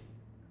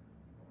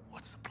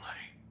 What's the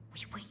play?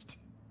 We wait.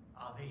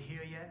 Are they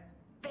here yet?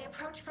 They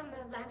approach from the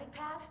landing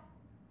pad?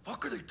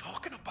 Fuck are they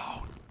talking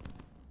about?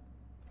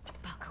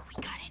 Bucko, we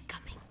got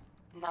incoming.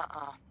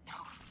 Nuh-uh. No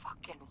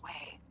fucking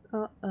way.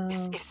 Uh-oh.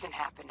 This isn't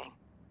happening.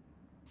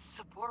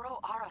 Saburo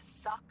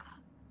Arasaka.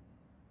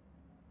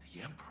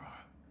 The Emperor.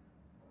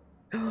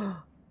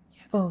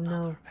 Oh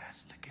no.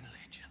 Ass-licking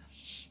legend.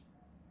 Shh.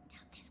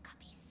 Now this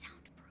copy's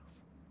soundproof.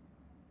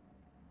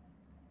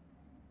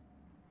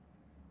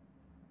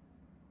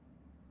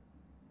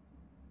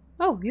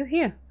 Oh, you're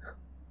here.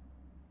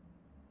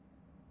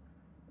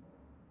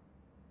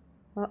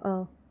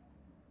 Uh-oh.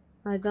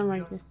 I don't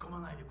like this. Oh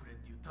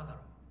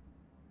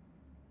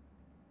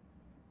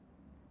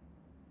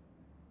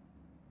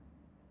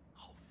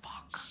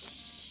fuck.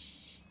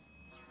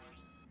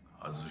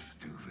 外し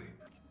てくれ。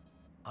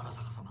荒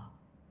坂様、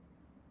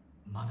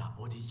まだ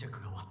ボディチェック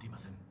が終わっていま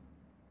せん。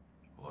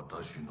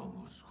私の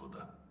息子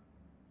だ。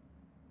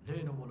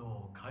例のもの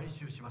を回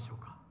収しましょ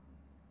うか。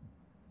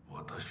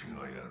私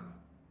がやる。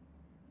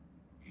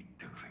言っ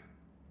てくれ。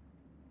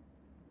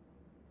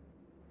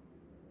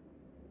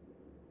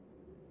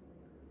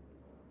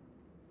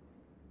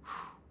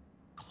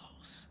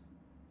Close.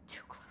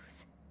 Too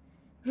close.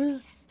 He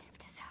need to sniff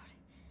this out.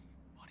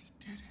 But he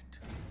didn't.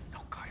 No,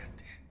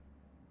 cállate.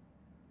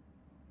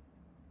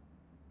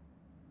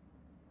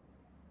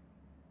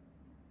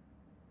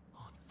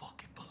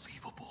 Unfucking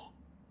believable.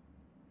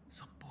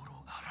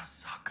 Saburo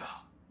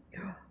Arasaka.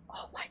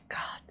 Oh my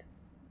god.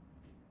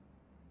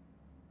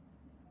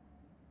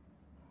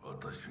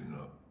 私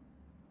が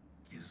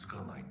気づ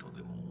かないと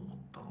でも思っ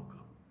たのか。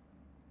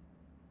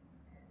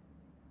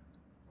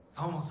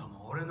そもそ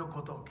も俺の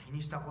ことを気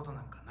にしたこと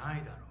なんかな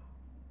いだろう。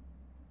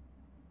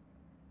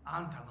あ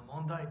んたの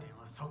問題点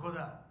はそこ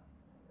だ。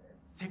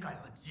世界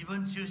は自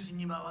分中心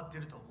に回って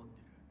ると思って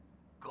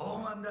る。傲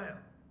慢だよ。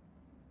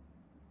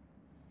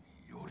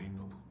頼信。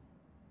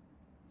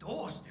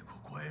どうしてこ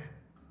こへ？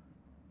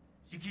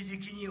直々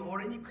に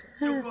俺に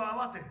屈辱を合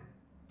わせ、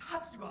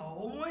立場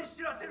を思い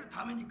知らせる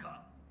ために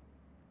か。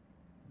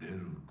出る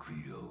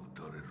杭は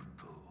打たれる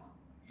と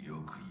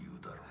よく言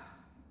うだろう。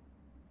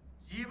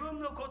自分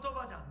の言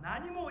葉じゃ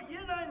何も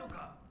言えないの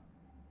か。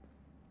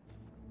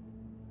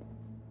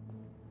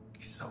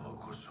貴様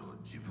こそ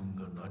自分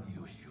が何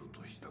をしよう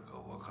としたか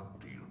分かっ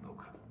ているの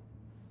か。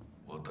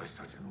私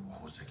たちの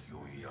功績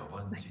を野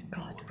蛮人に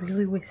渡す。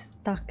Really, we're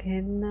stuck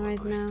in right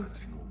now. 私た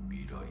ちの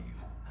未来を。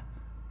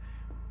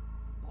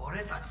俺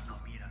たちの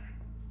未来。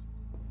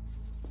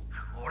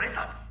俺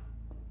た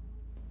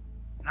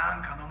ち。な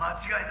んかの間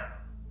違いだ。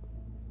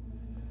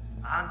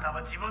あんた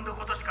は自分の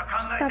ことしか考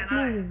えて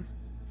ない。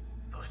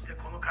そして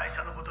この会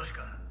社のことし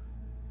か。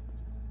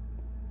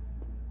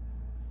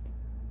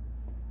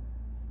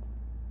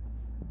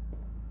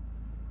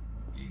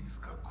いつ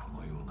かこ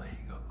のような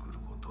日が来る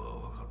こと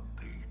は分かっ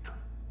ていた。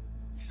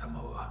貴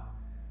様は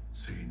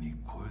ついに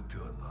越えて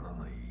はなら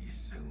ない一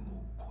線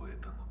を越え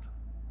たのだ。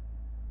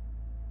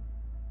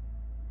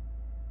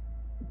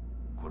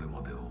これ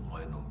までお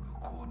前の愚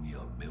行に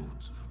は目を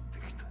つぶ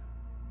ってきた。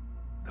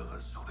だが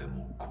それ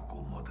もこ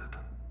こまで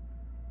だ。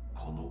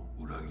この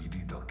裏切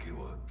りだけ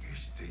は決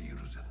して許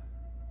せぬ。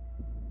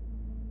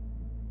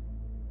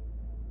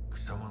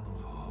貴様の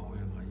母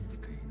親が生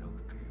きていな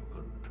くてよか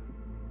った。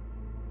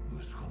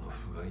息子の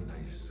不甲斐な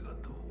い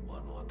姿を目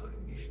の当たり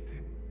にし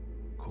て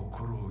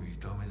心を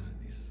痛めず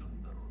に済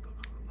んだのだ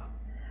からな。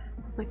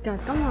My god,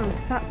 come on,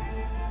 stop.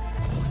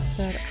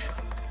 Stop.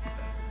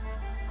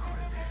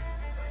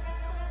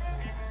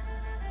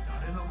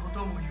 誰のこ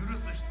とも許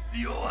す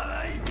必要は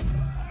ない。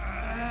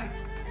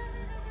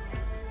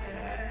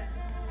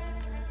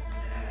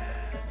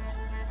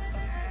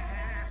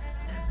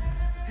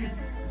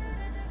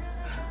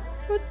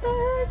What the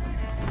heck?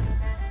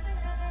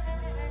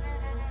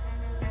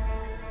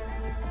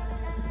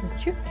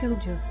 That you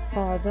killed your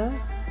father?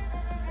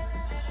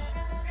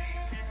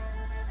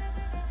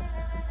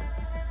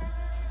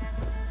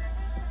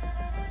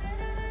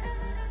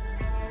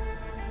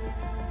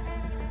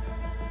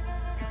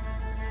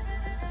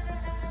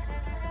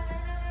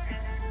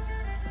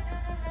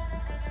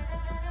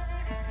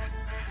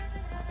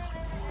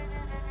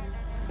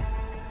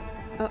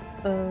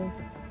 Uh-oh.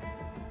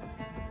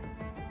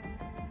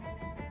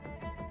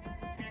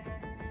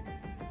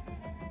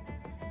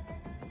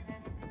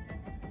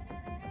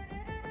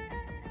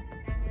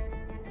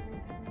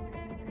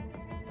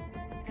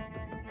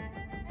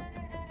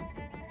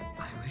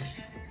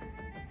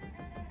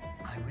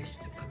 I wish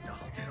to put the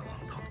hotel on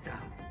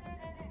lockdown.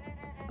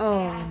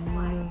 Oh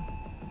no.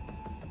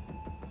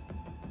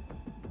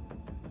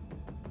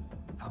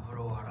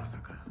 Saburo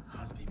Arasaka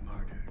has been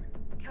murdered.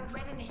 Code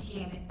Red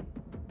initiated.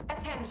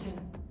 Attention.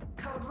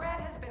 Code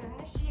Red has been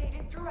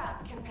initiated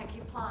throughout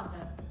Kenpeki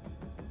Plaza.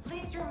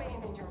 Please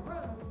remain in your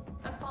rooms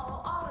and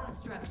follow all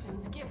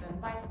instructions given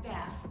by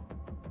staff.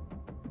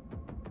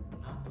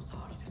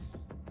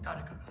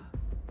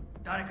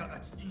 誰かが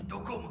父に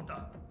毒を持っ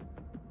た。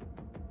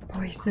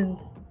 Poison.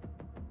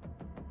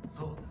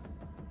 そうです。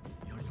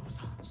頼信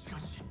さん、しか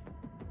し。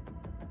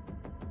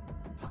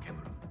竹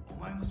村、お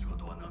前の仕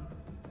事は何だ。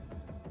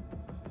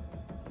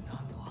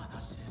何の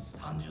話です。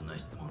単純な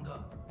質問だ。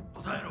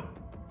答えろ。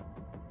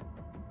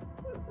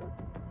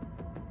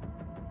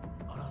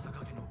荒坂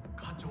家の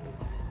課長のこ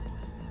と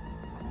です。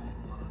今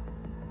後は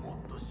も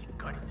っとしっ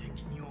かり責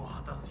任を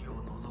果たすよう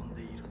望ん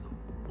でいるぞ。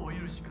お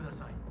許しくだ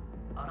さい、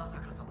荒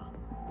坂様。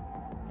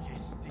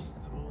決して失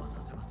望は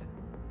させません。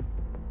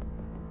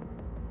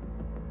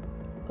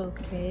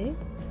 Okay.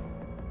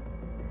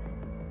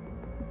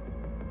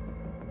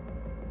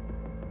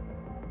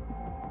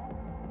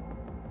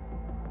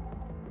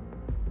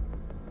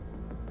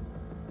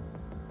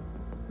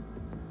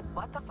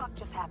 What the fuck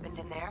just happened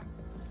in there?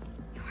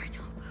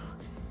 Yorinobu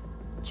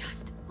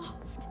just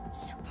offed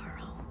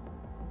Sapporo.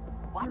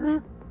 What?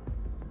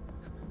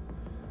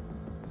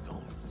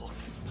 Zone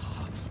fucking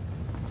pops.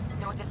 You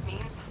know what this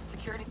means?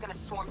 Security's gonna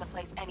swarm the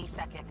place any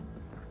second.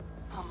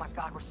 Oh my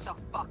god, we're so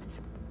fucked.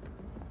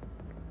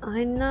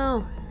 I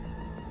know.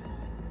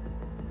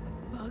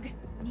 Bug,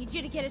 need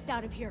you to get us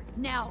out of here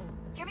now.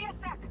 Give me a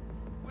sec.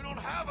 We don't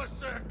have a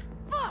sec.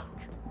 Fuck!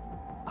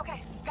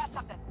 Okay, got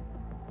something.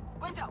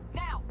 Window,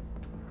 now!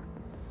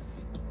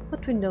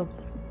 What window?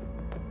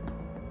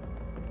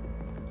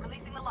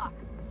 Releasing the lock.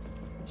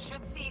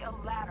 Should see a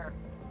ladder.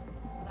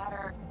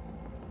 Ladder.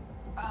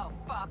 Oh,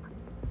 fuck.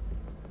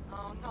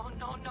 Oh, no,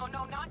 no, no,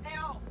 no, not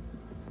now!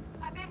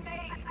 I've been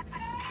made!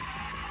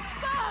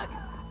 Bug!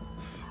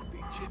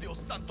 Pinche Dios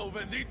santo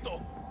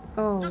bendito.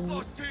 Oh. Just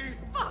lost T.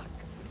 Fuck!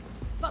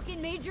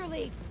 Fucking major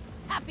leagues.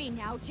 Happy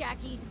now,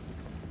 Jackie?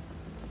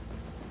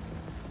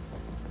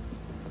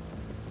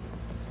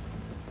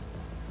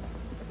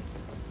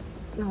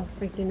 Oh,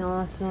 freaking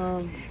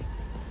awesome.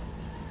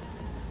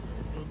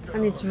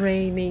 And it's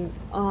raining.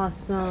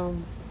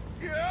 Awesome.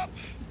 Yep.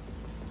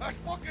 That's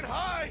fucking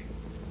high.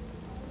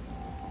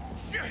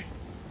 Shit.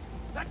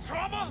 That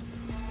trauma?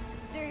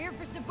 They're here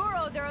for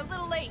Sapporo. They're a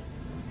little late.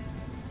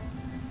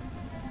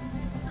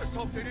 Just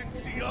hope they didn't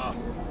see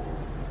us.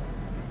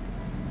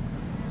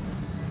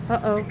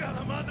 Uh-oh.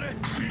 Chingada madre.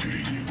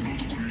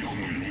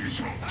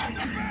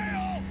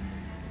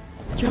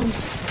 Jump.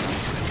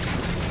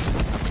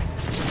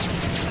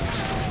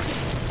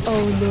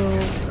 Oh no.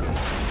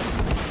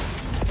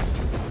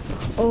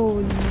 Oh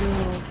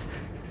no.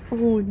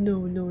 Oh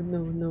no, no, no,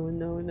 no,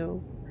 no,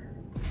 no.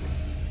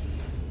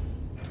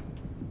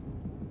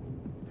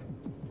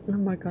 Oh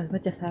my god,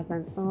 what just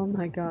happened? Oh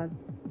my god.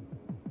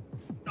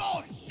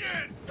 Oh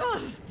shit!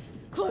 Ugh,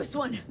 close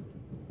one.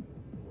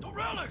 The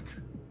relic!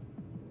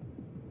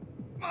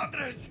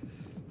 Madres!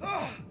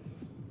 Oh,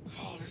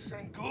 this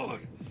ain't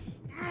good.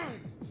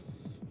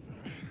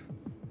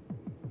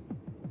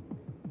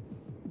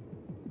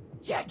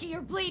 Jackie,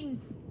 you're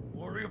bleeding.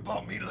 Worry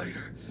about me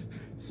later.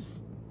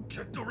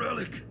 Get the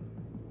relic.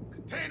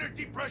 Container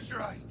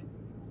depressurized.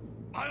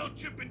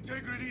 Biochip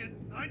integrity at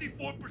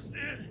 94%.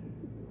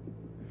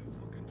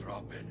 Fucking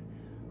drop in.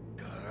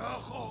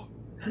 Carajo.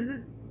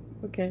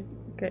 Okay,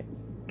 okay,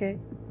 okay.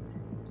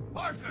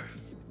 Parker!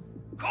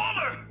 Call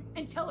her!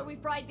 And tell her we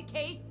fried the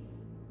case?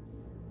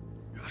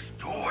 Just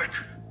do it!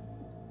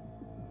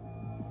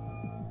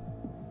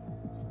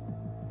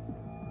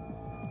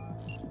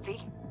 V?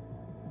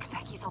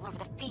 Konpeki's all over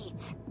the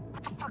feeds.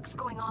 What the fuck's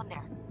going on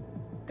there?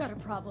 Got a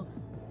problem.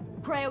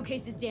 Cryo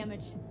case is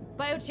damaged.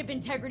 Biochip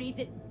integrity's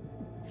at...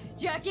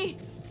 Jackie?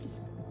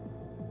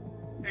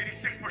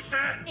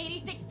 86%!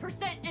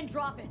 86% and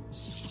dropping.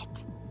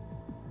 Shit.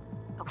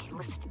 Okay,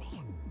 listen to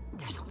me.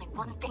 There's only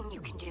one thing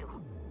you can do.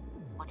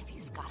 One of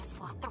you's gotta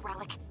slot the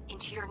relic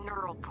into your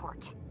neural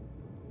port.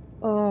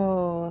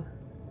 Oh.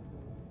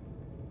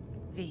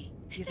 V,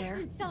 you That there?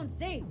 doesn't sound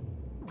safe.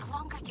 The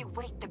longer you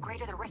wait, the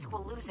greater the risk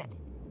we'll lose it.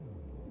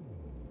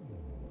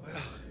 Well,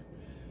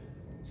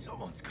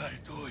 someone's gotta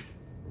do it.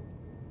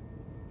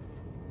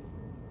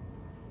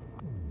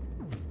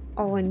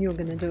 Oh, and you're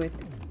gonna do it.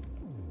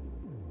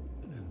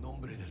 En el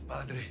nombre del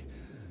Padre,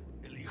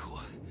 del Hijo,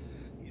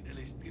 y del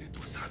Espíritu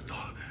Santo.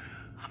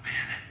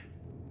 Amén.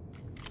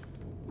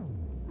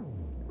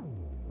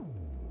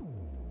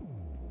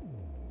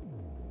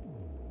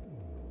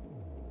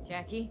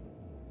 Jackie?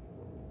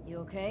 You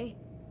okay?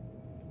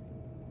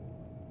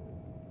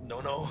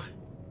 No.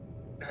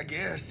 I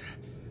guess.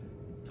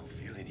 Don't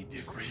feel any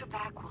different. Once you're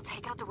back, we'll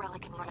take out the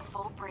relic and run a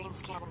full brain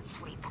scan and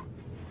sweep.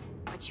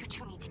 But you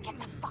two need to get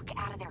the fuck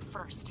out of there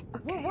first.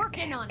 Okay, we're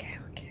working on it.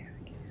 Okay.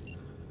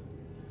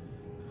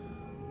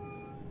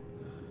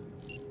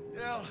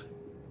 Hell,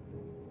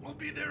 we'll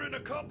be there in a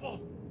couple.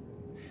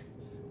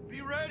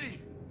 Be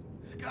ready.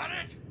 Got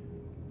it?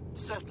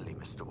 Certainly,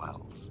 Mr.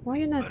 Wells. Why are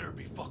you not Better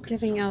be fucking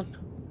giving out?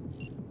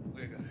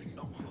 We gotta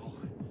somehow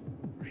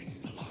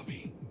reach the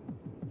lobby.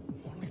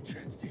 Only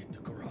chance to hit the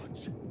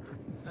garage.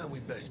 And we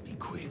best be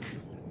quick.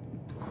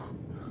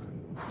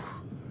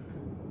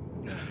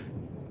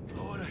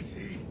 Ahora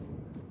sí.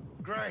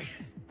 Great.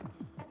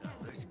 Now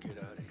let's get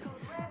out of here.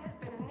 Threat has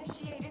been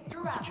initiated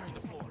throughout Securing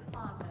the floor.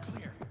 Plaza.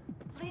 Clear.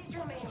 Please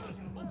remain.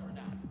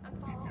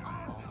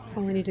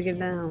 Oh, we need to get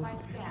down.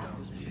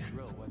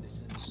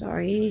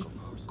 Sorry.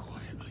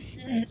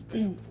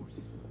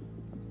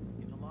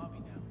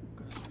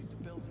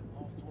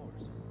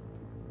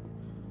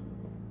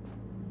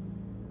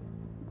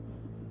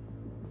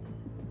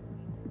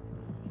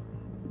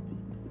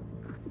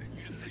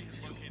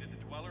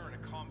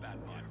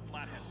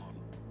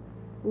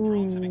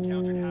 Drones have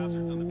encountered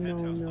hazards on the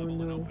penthouse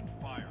level and opened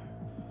fire.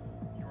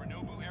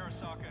 Yorinobu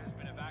Arasaka has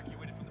been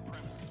evacuated from the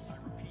premises. I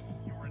repeat,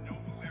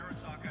 Yorinobu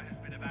Arasaka has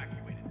been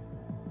evacuated.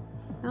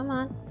 Come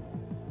on.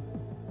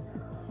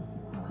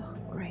 Oh,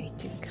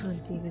 great. You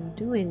can't even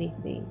do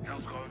anything.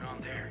 What's going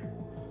on there?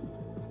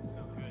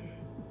 So good.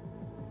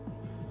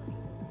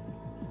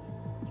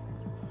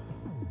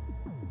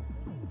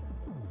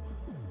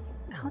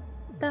 How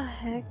the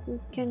heck we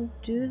can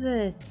do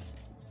this?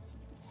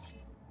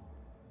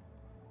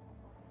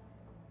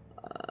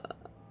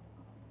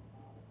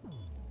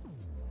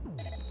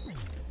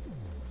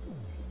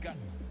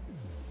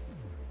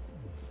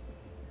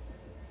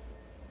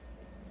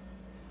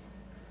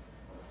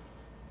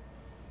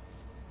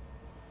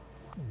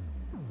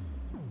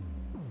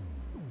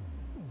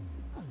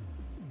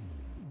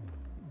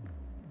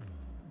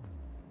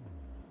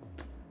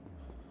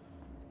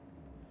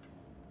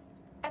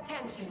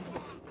 Attention.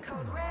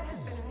 Code Red has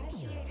been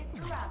initiated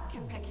throughout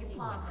Kenpeki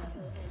Plaza.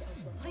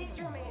 Please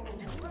remain in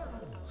your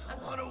rooms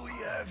until... What do we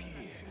have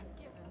here?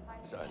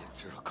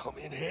 Silencer will come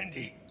in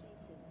handy.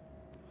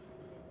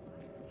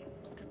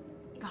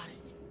 Got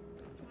it.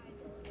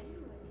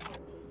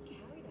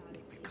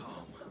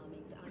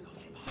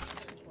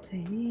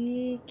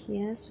 Take,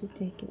 yes, we're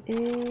taking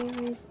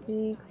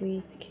everything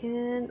we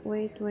can.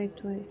 Wait.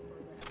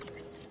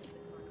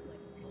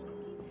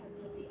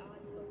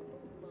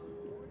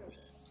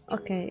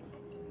 Okay.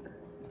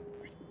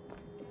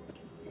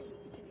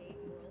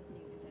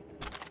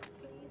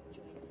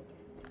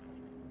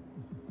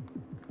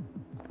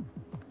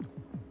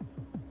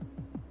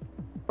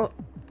 Oh.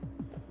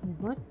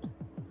 What?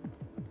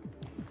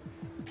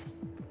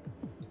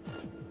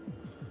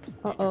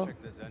 Uh-oh.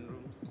 Check the Zen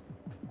rooms?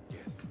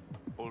 Yes,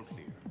 all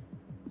clear.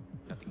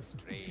 Nothing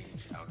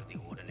strange, out of the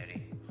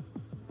ordinary.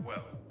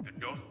 Well, the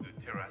doors to the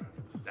terrace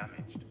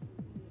damaged.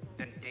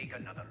 Then take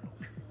another look.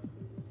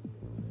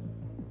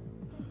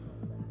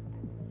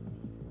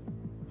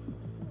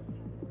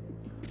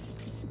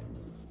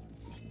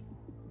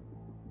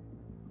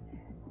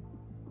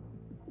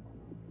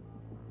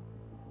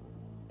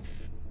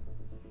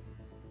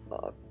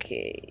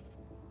 Okay.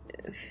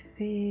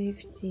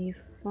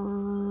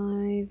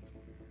 55.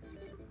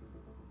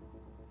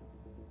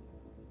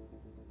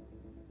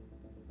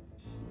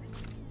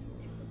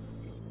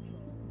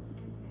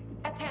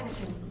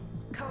 Attention.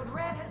 Code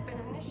Red has been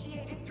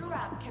initiated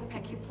throughout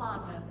Kenpeki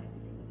Plaza.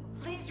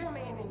 Please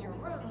remain in your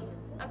rooms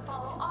and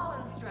follow all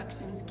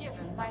instructions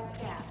given by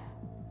staff.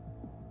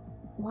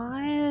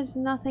 Why is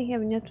nothing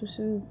having yet to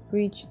be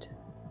breached?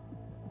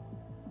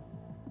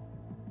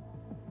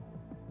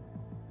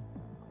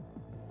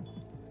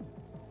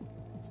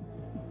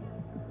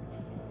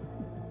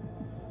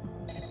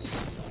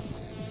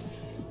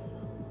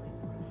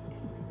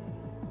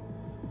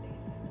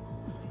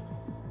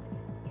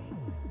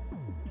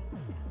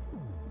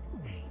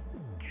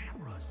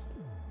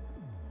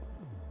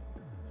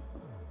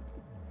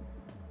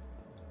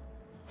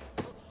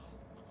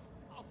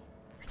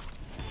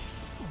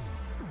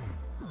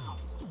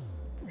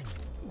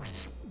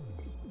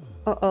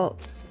 Uh-oh.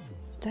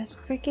 That's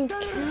freaking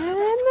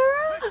camera?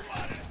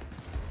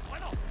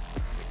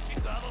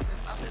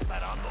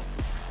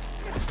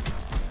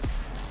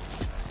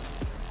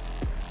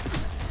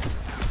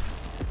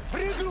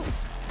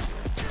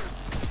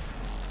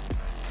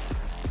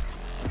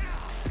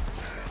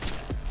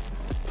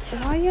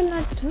 Why are you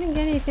not doing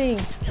anything?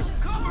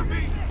 Cover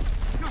me!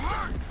 You're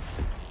hurt!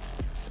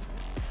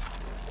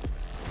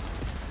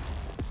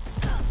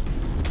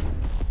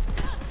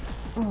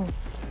 Oh,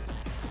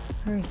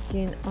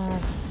 freaking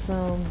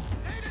awesome.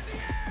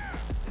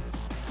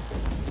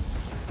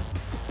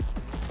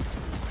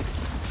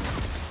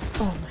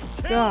 Oh my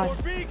god. Kill or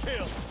be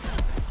killed!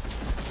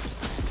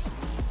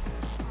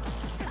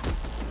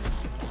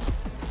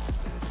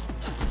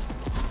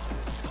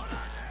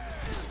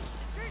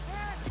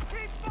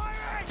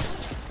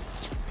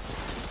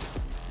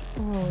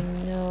 Oh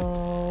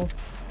no.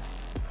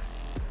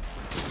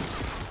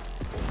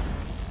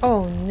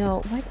 Oh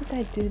no, why did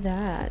I do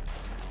that?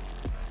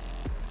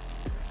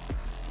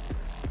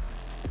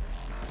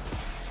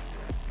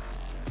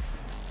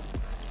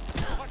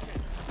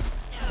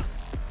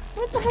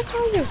 What the heck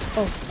are you?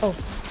 Oh.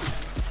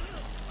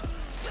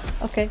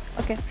 Okay.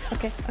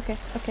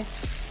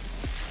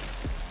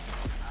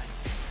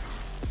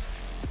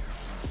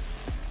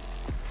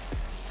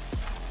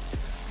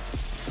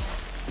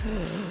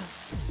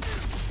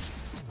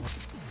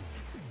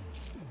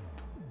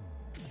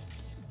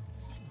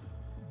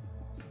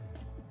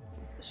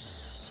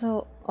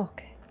 So,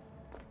 okay.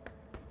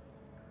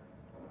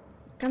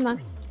 Come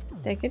on,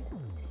 take it.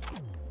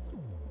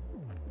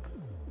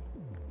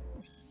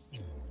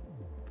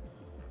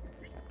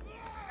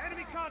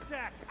 Enemy contact!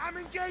 contact! I'm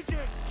engaging!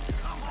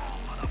 Come on,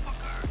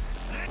 motherfucker!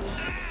 Let's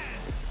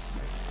dance!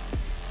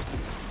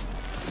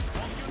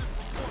 All units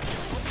report.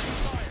 Opening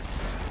fire.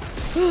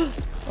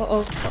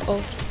 Uh-oh,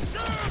 uh-oh.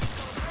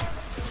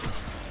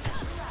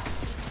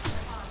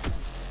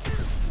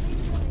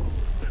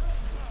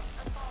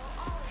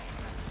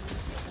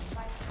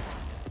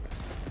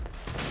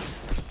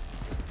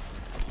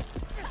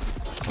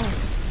 Oh,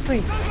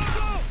 freak.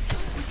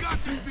 We got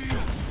this, B!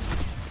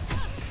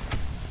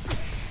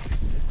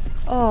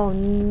 Oh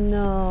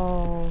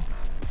no.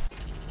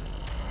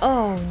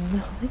 Oh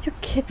no, are you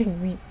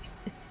kidding me?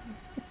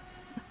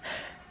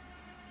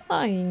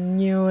 I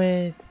knew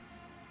it.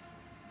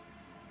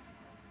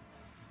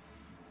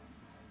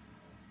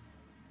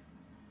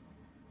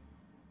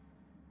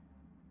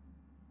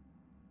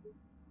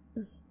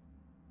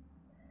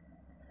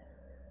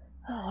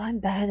 Oh, I'm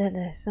bad at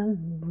this.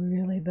 I'm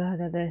really bad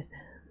at this.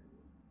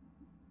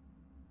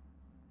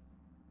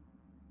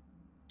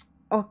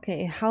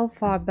 Okay, how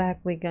far back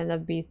we gonna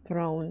be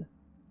thrown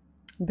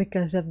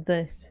because of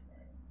this?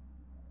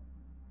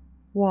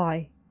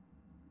 Why?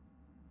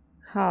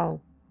 How?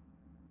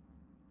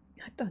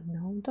 I don't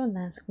know. Don't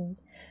ask me.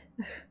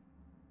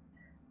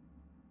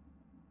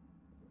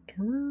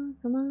 Come on,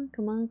 come on,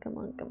 come on, come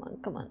on, come on,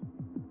 come on.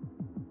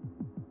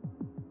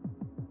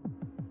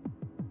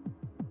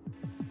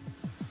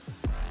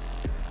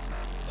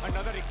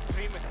 Another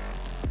extremist.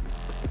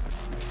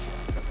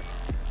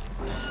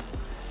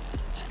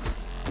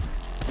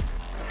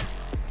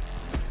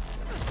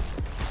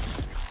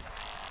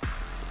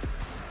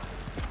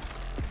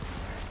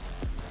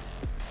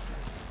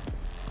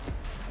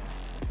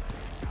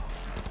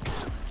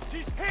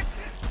 She's hit!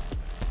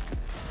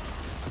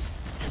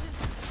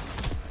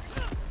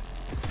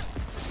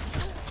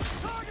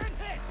 Target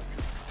hit!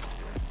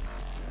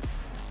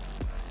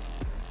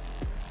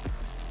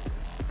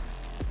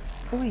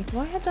 Wait,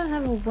 why I don't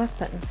have a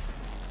weapon?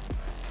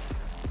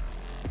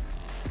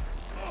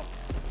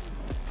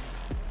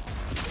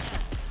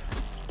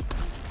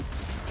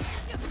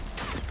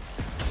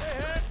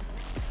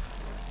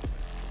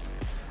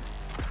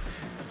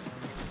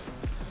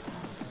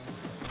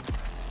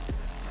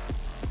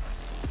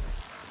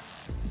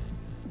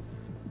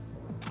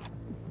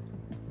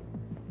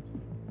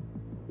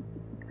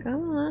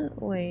 Come on,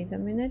 wait a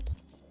minute.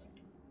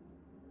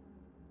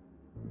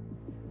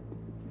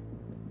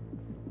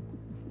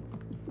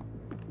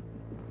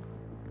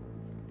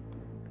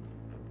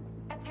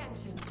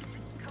 Attention.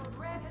 Code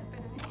Red has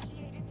been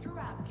initiated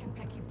throughout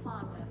Kentucky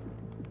Plaza.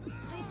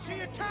 Please She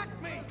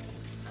attacked me!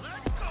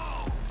 Let's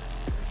go!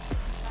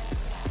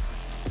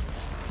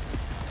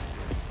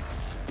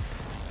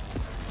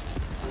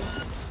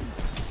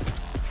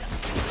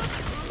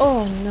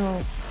 Oh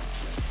no.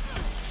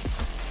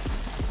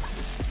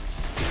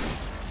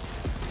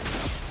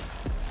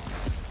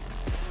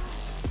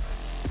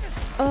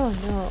 Oh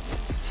no.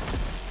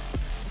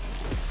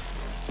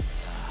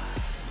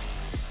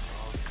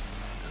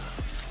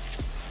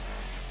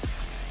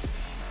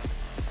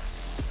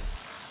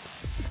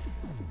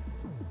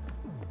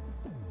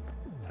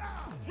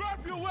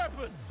 Drop your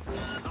weapon!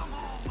 Come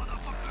on,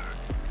 motherfucker!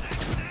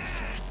 Let's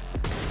dance!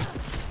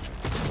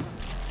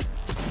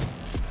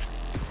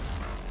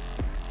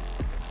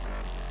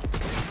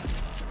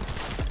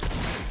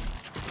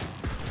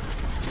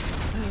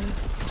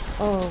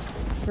 Oh,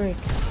 freak.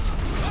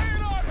 Lay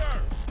it on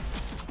her!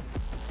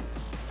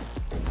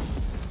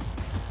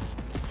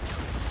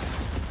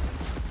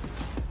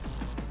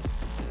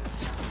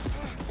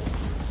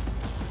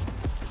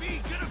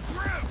 B, get a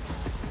grip!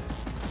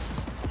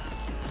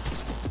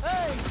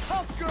 Hey,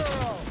 tough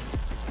girl!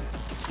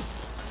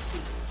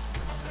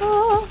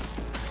 Oh.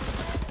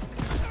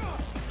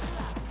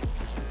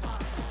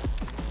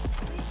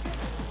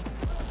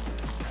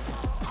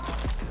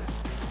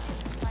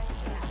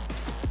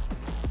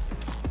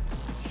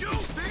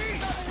 Shoot, B!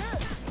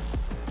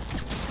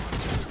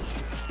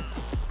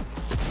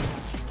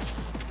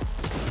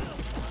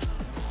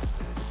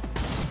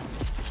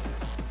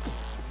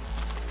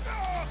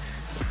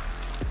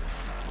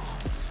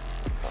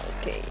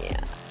 Okay,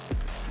 yeah.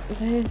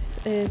 This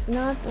is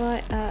not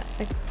what I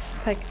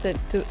expected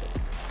to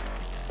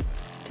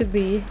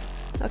be.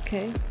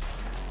 Okay.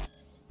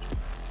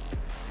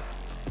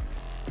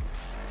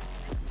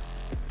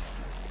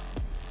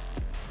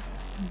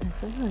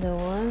 There's another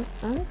one.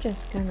 I'm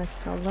just gonna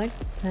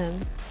collect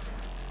them.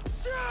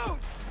 Shoot!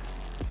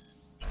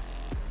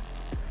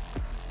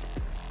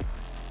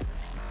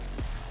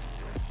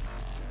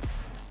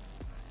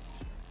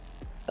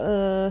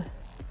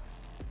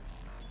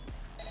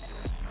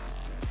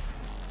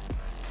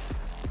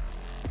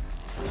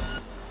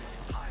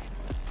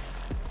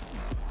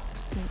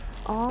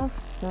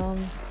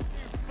 Awesome.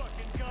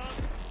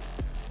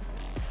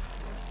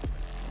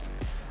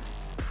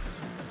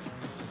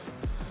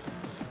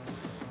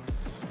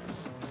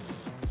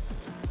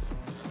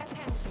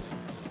 Attention.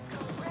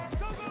 Code Red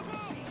has been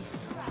initiated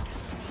throughout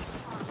Kentucky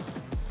Plaza.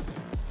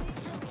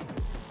 Please remain.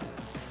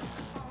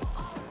 Follow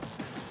all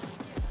instructions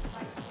given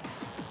by staff.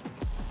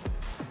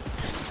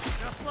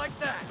 Just like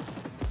that!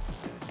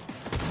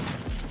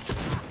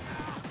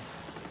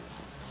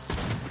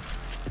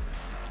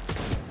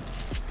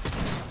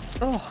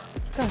 Oh,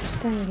 god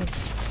dang it.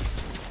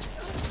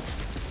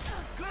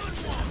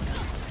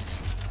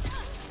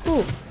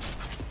 Ooh.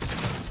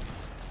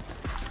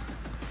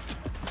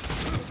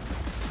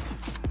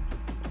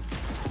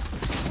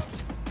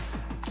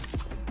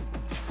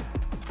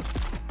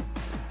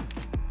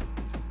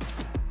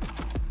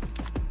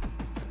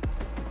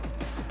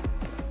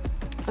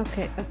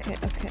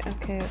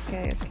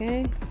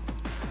 Okay.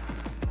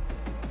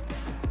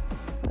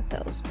 What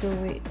else do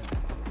we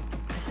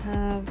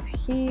have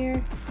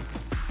here?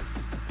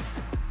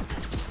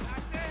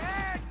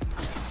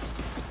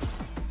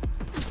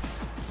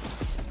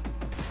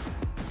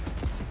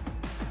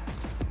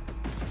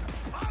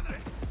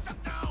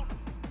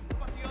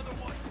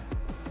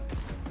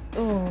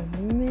 Oh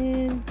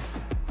man.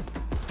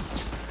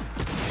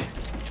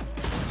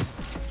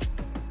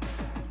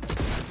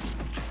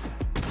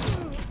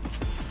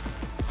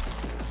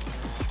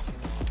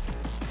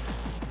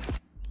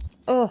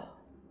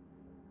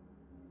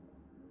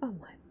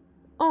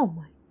 Oh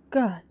my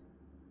god.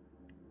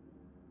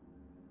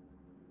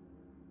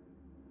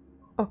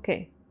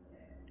 Okay.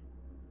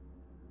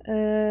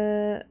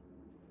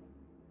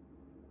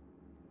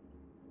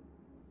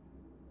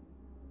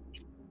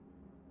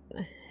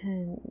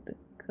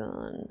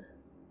 Handgun.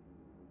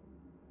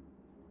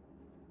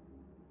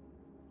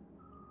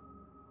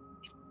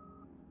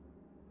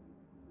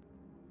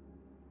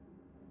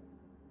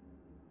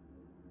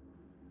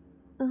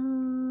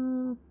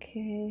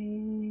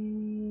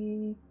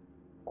 Okay.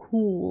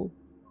 Cool.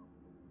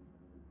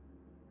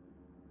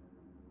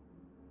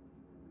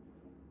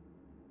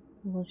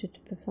 Allows you to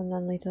perform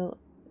non-lethal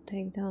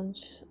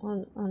takedowns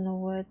on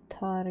unaware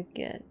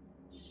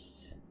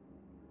targets.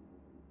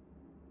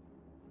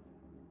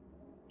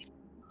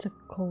 It's a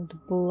cold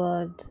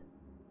blood.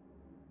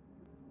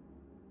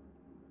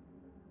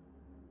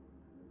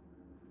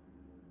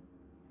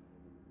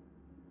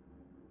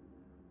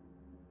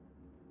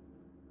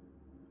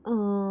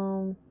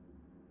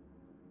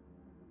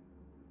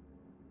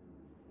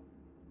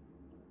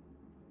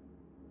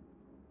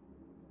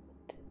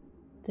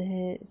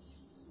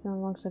 This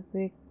unlocks a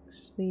big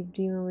sleep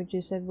demon which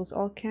disables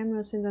all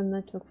cameras in the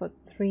network for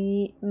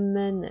 3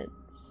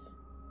 minutes.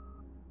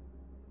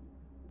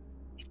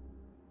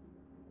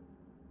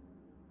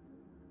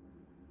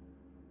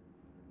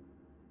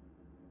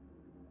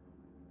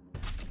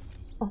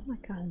 Oh my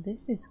god,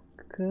 this is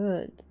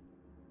good.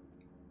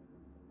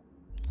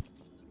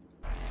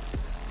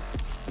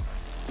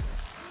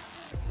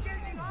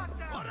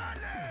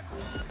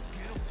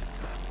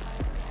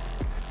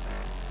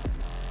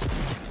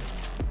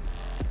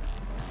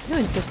 You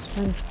just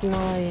went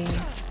flying.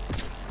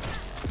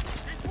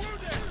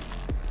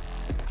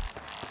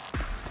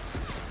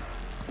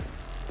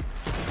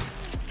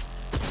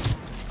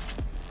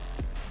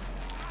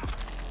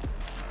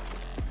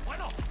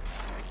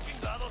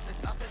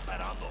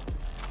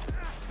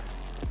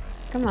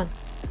 Come on,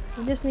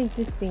 we just need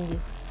this thingy.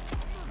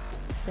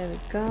 There we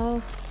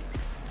go.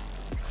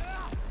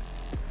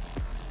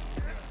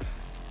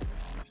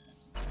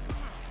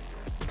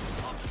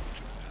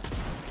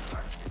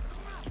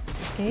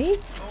 Okay.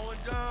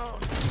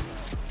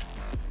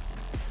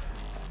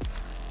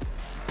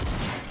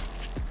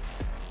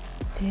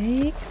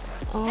 Take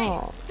off. Hey,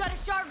 got a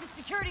shard with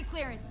security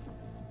clearance.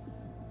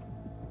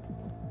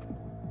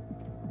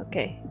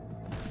 Okay.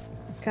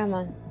 Come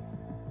on.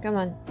 Come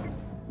on.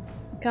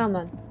 Come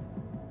on.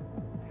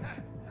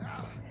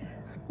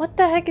 What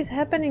the heck is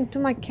happening to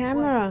my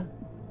camera?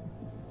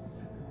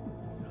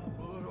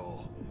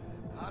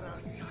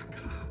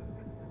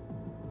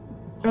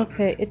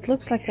 Okay, it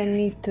looks like I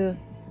need to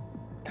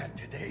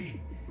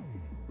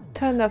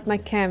turn off my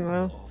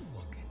camera.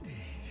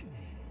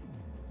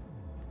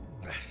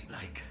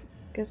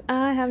 Because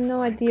I have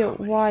no idea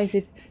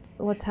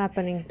what's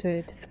happening to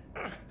it.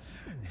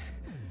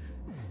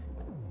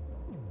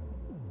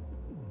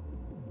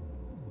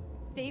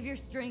 Save your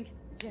strength,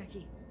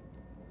 Jackie.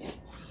 What do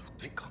you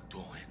think I'm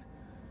doing?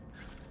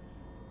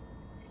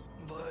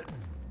 But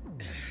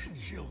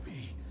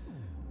Sylvie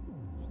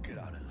will get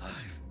out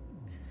alive.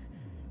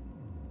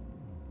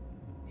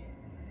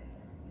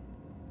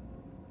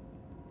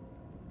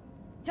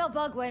 Tell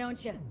Bug, why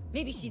don't you?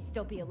 Maybe she'd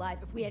still be alive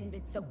if we hadn't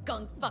been so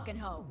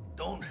gung-fucking-ho.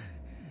 Don't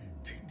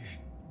take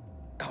this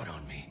out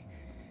on me.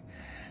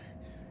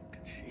 I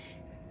can see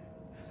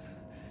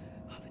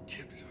how the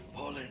chips are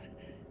falling.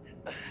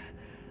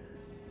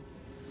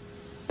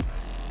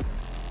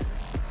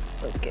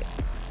 Okay.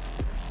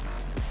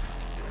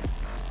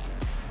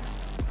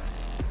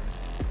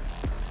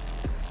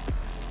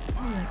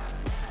 Oh my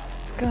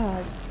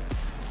god.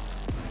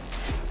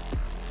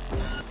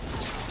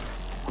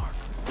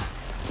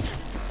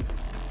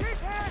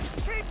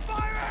 Keep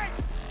firing!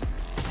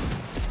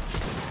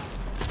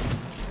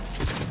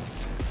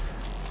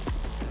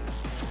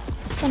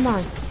 Come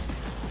on.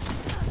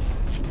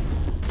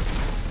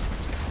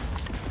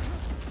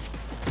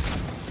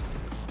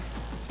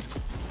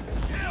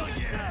 Hell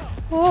yeah!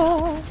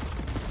 Oh.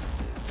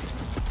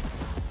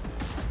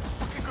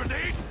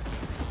 Grenade!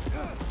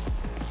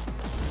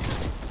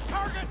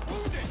 Target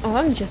wounded! Oh,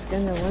 I'm just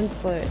gonna run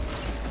for it.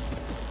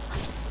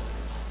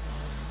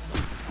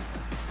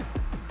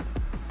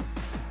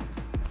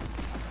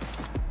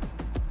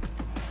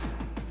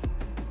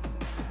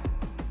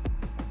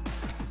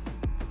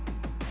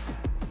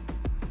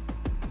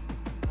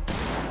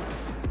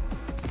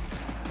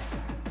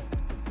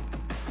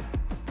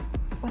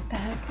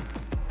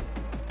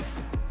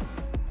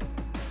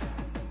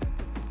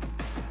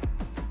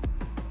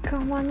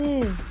 Come on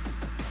in.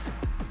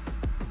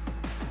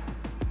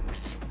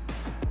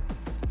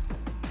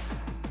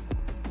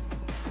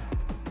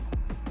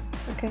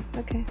 Okay,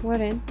 okay, we're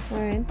in.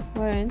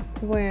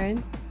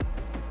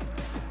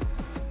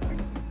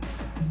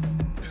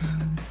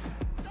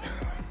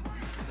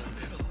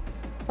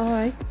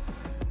 Alright.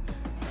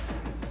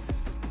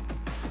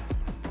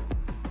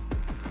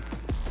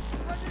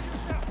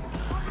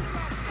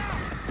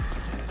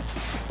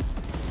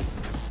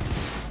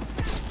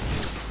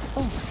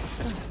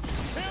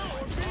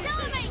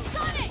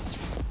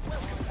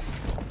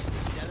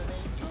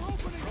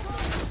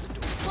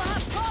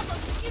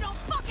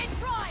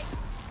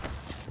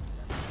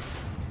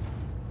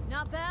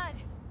 Not bad.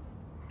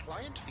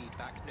 Client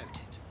feedback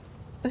noted.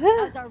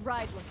 How's our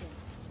ride looking?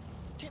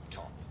 Tip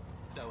top.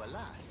 Though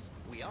alas,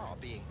 we are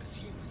being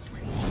pursued.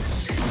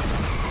 Activated.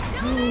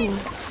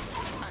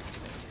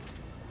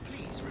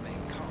 Please remain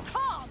calm.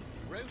 Calm.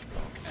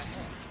 Roadblock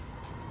ahead.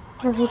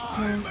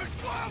 Okay. Brace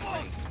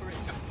for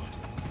impact.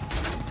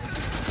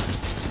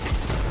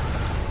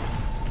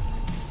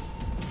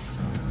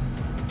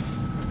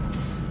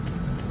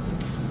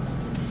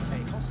 A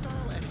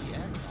hostile enemy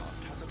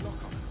aircraft has a lock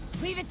on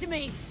us. Leave it to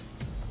me.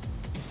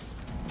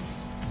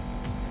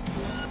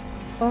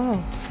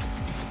 Oh.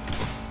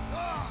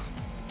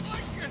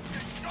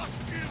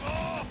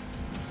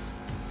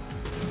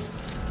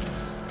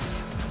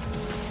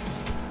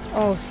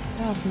 Oh,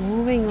 stop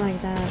moving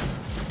like that.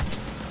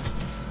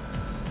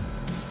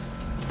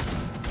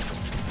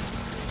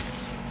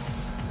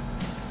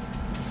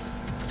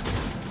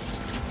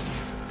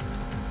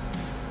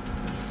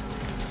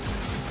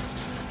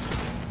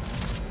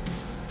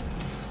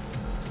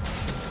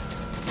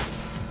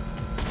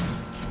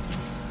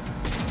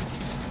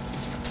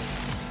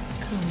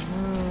 Come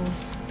on.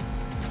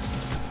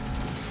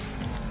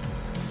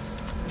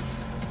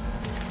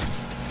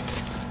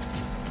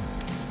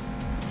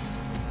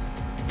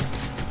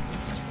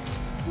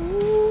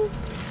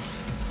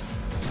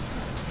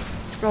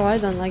 Oh, I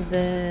don't like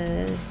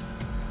this.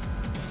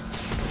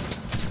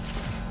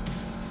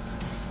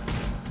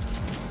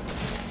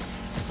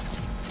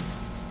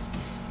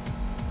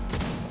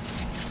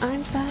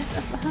 I'm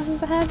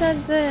bad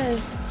at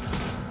this.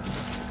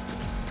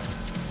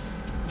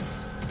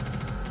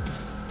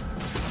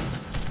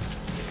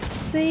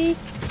 See?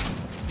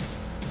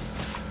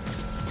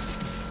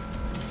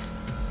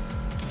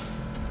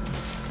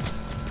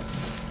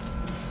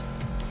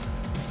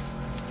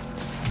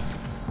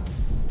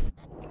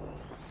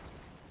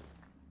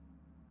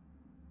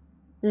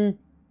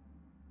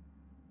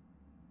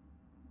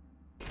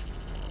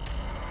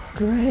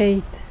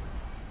 Great.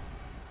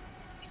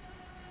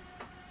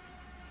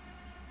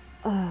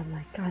 Oh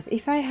my god,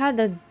 if I had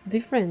a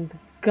different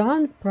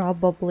gun,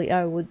 probably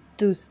I would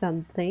do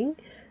something.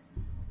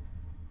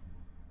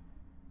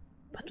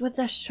 But with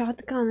a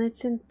shotgun,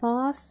 it's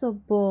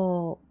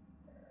impossible.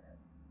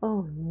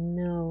 Oh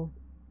no.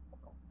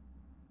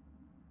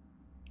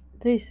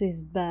 This is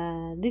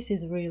bad. This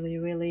is really,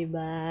 really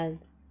bad.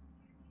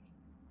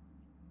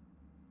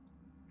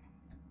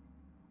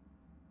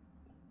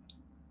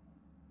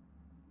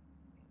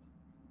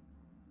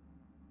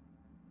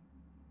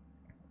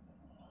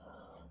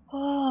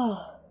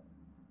 Oh,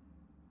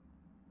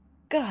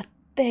 god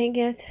dang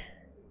it.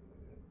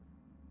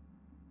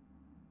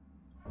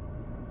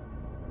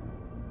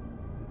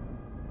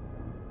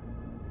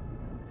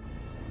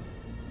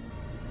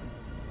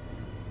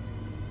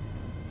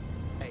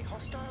 A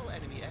hostile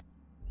enemy.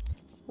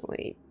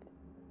 Wait.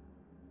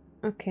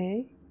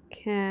 Okay.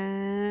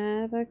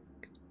 Character.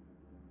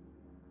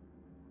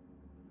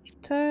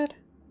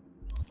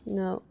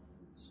 No.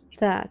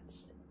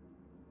 Stats.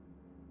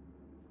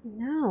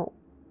 No.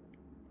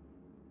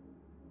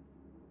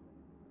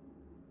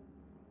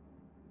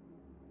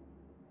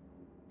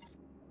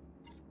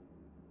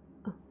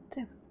 Oh,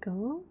 there we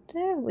go.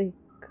 There we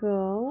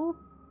go.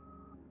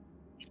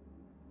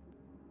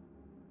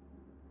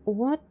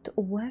 What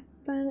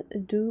weapon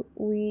do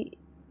we...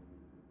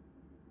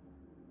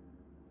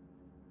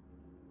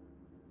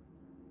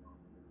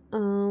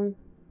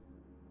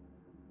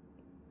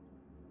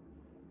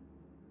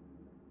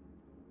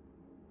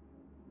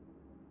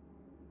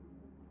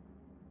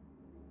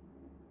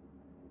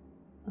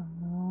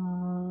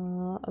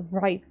 a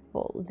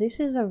rifle. This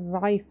is a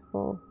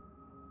rifle.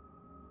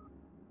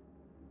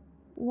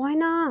 Why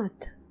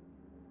not?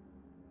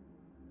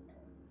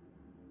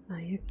 Are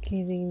you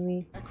kidding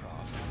me?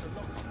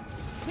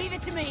 Leave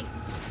it to me.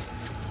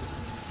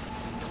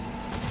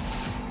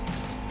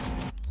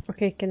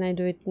 Okay, can I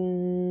do it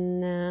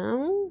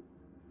now?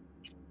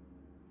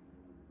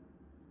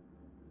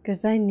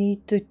 Because I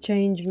need to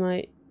change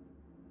my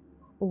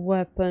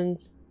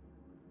weapons.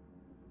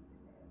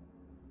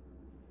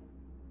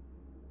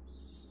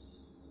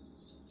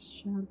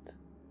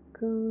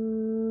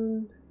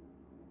 Shotgun.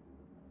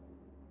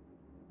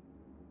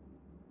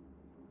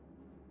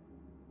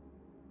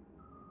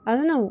 I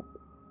don't know.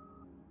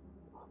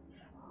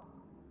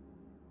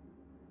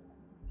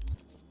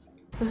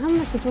 How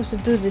am I supposed to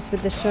do this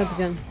with the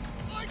shotgun?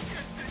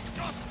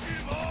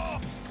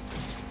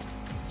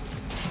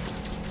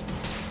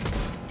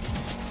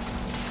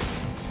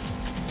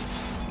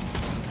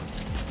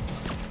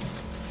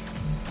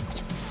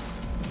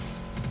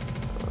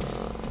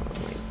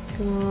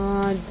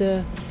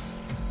 God.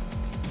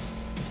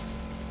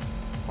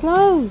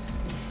 Close.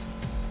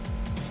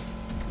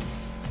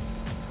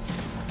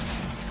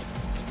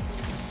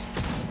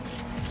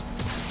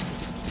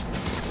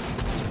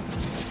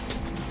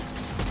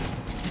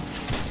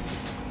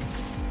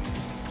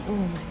 Oh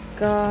my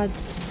God.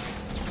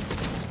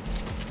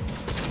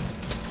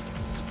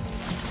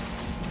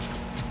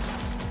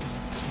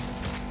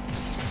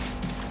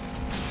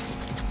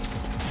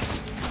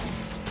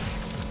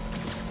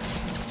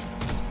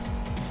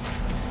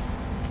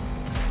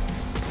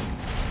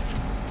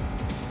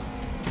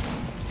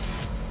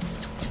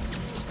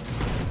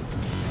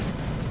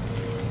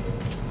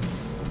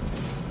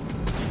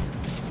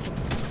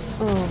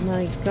 Oh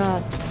my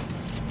God.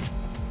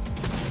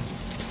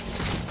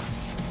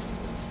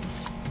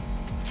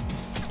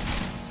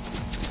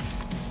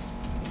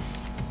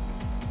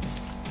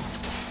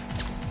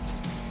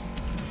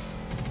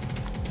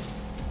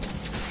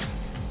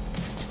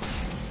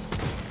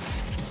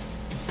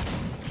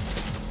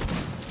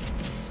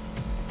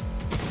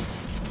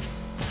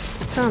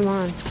 Come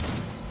on.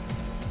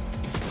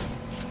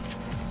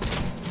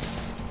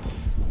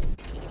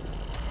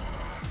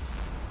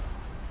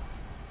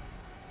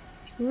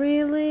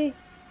 Really?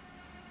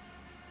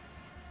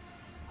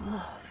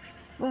 Oh,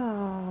 fuck.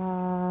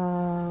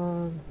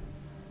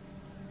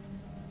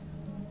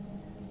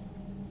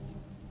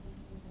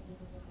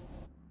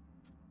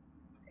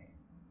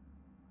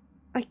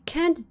 I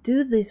can't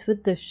do this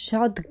with the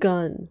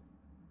shotgun.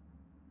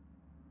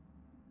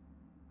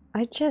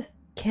 I just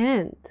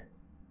can't.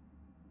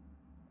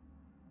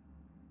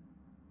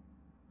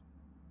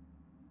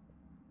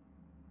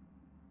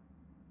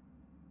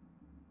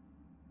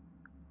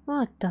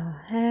 What the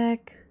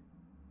heck?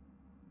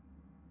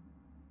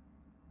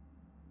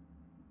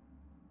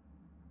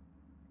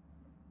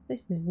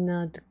 This is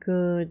not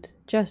good.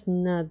 Just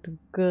not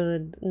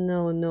good.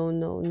 No, no,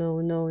 no, no,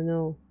 no,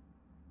 no.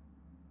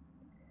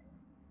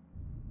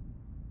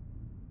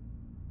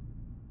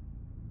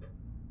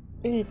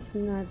 It's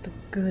not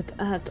good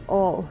at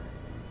all.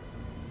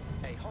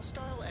 A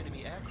hostile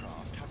enemy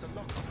aircraft has a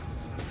lock on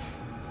us.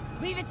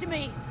 Leave it to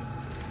me.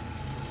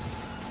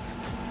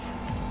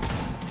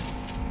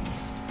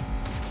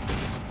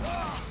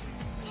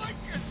 Why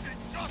can't they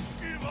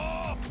just give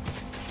up?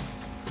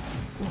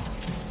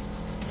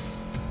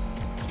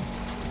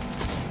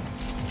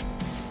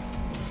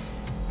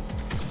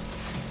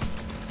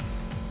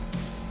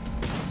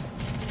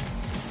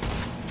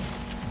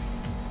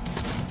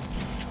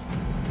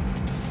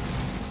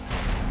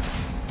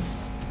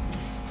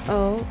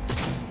 Oh.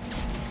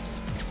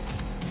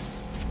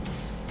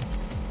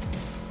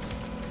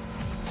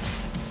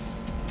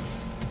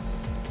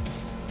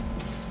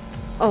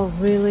 Oh,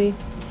 really?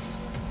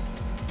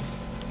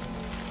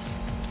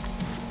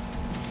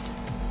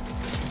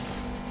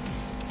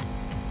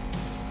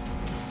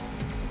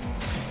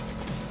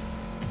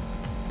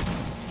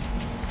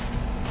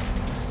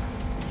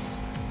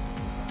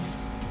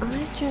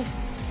 I just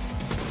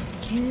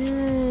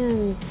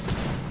can't.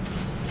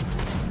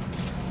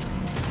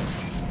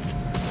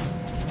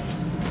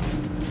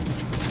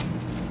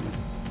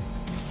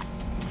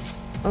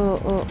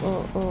 Oh, oh,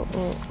 oh, oh,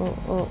 oh, oh,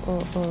 oh,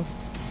 oh, oh.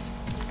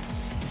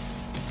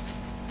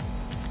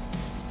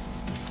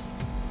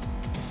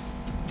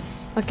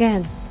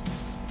 Again.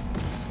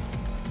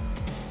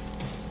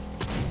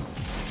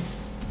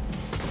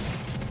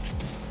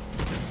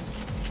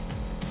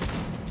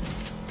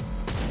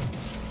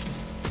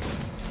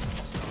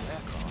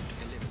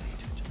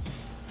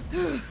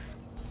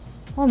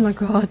 Oh my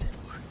God.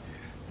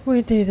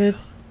 We did it.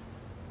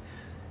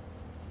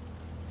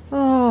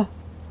 Oh.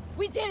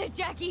 We did it,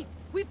 Jackie!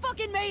 We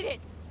fucking made it!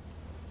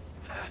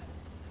 I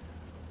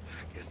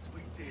guess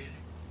we did.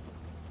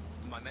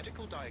 My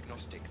medical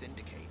diagnostics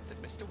indicate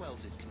that Mr.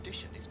 Wells's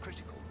condition is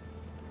critical.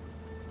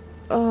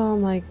 Oh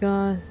my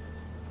God.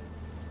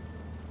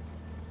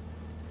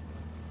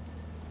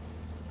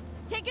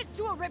 Take us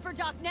to a river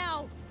dock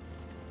now!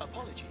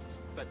 Apologies,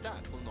 but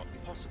that will not be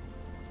possible.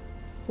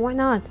 Why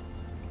not?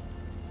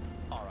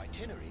 Our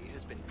itinerary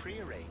has been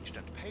pre-arranged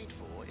and paid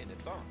for in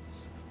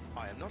advance.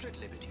 I am not at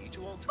liberty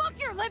to alter. Fuck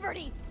your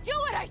liberty! Do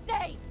what I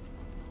say!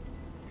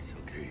 It's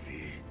okay,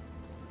 V.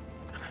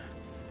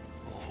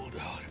 Oh, hold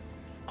out.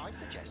 I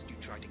suggest you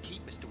try to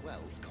keep Mr.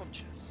 Wells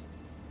conscious.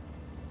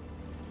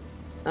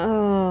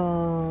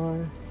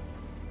 Oh.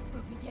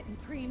 We'll be getting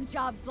preem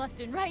jobs left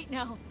and right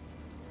now.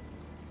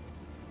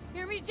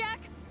 Hear me, Jack?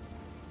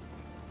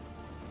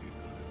 You're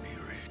gonna be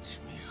rich,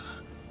 Mia.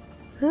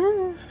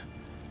 Huh?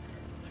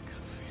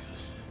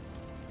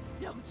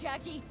 No,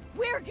 Jackie,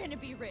 we're gonna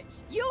be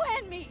rich. You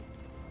and me.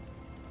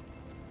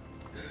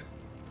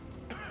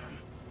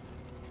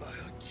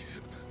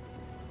 Biochip.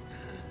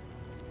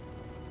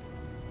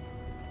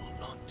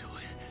 Hold on to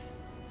it.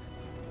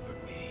 For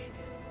me.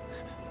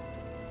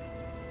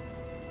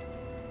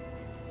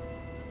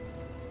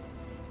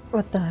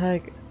 What the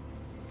heck?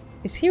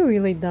 Is he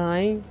really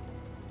dying?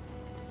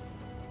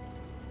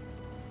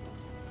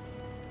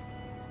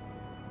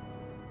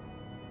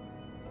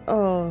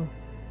 Oh.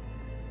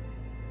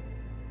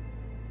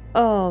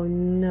 Oh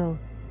no.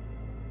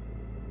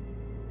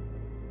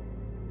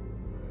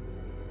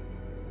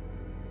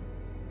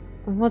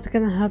 What's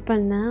gonna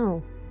happen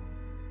now?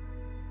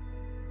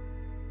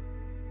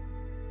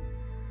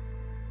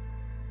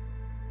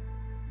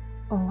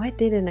 Oh, I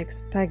didn't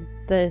expect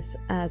this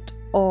at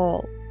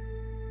all.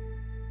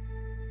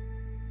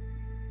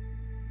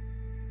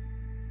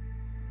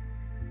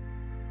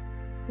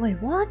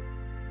 Wait, what?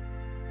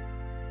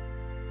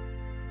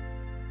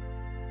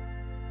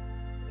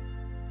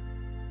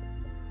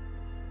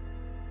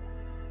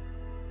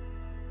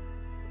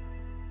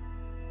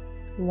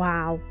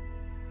 Wow.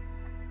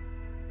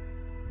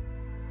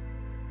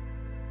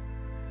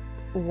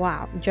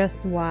 Wow, just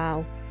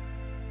wow.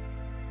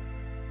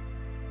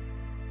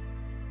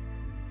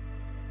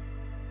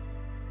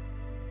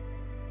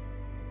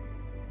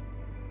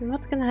 And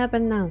what's gonna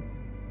happen now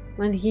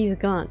when he's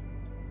gone?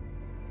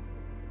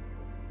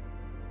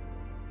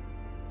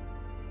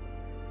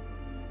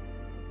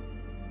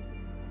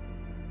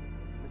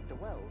 Mr.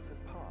 Wells has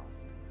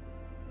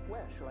passed.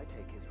 Where shall I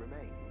take his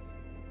remains?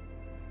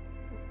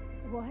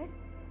 What?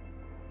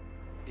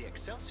 The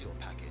Excelsior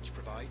package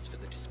provides for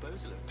the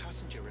disposal of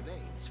passenger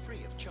remains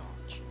free of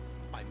charge.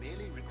 I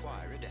merely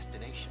require a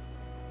destination.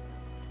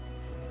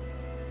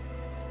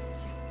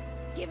 Just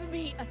give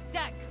me a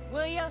sec,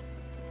 will ya?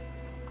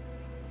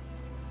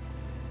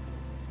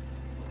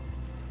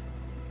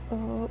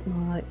 Oh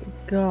my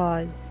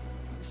god.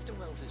 Mr.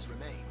 Wells's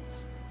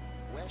remains.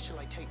 Where shall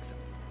I take them?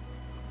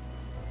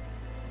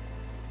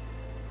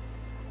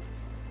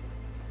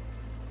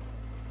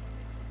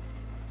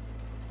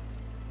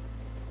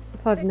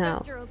 What The now?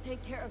 doctor will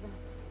take care of him.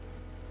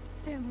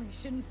 His family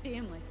shouldn't see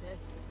him like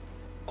this.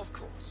 Of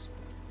course.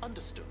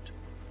 Understood.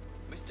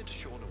 Mr.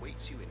 Deshawn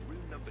awaits you in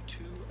room number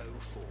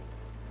 204.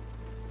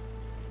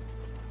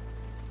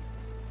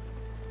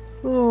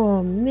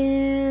 Oh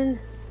man.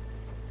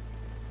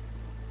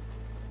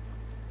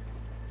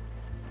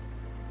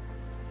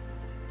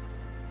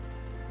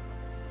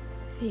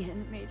 See you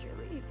in the major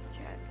leagues,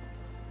 Jack.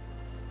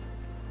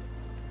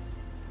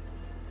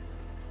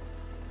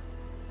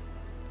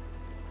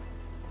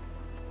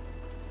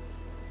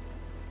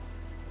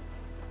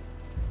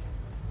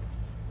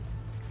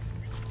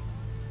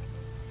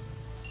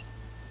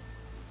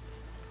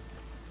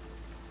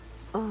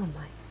 Oh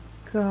my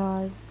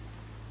god.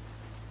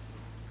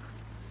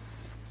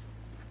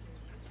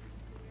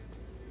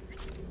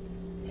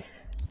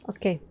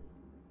 Okay.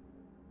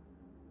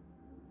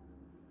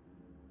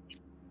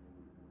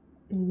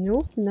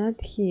 Nope, not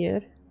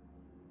here.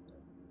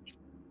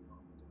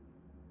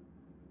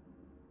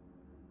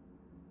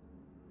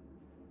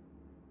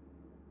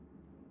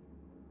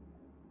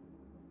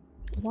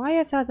 Why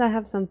I thought I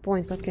have some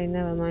points? Okay,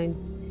 never mind.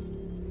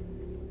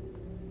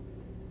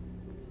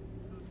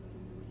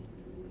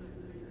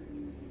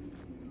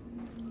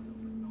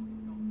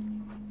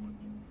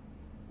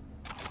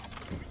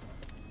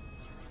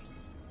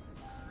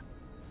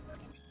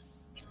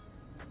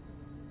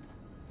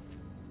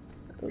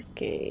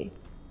 Okay.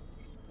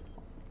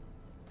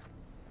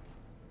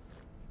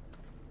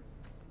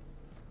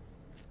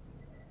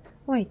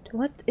 Wait,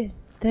 what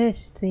is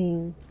this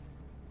thing?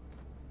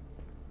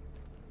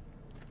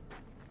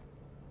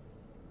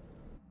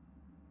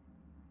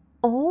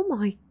 Oh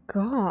my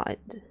god.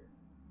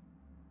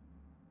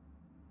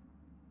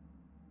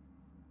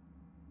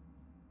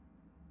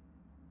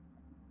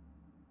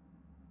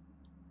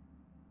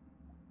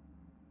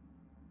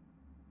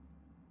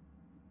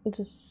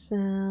 The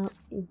cell,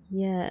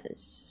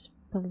 yes,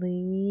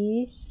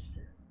 please.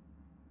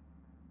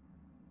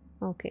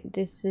 Okay,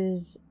 this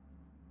is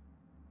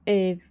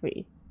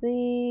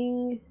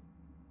everything.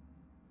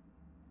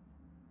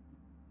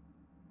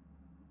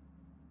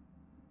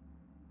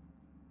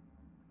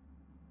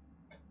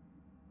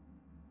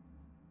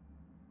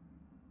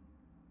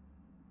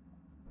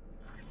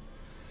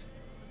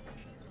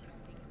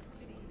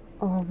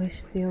 Oh, we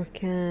still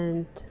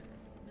can't.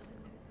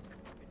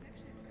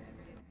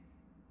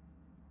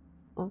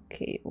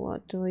 Okay,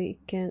 what we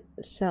can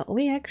sell?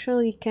 We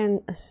actually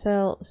can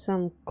sell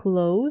some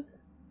clothes.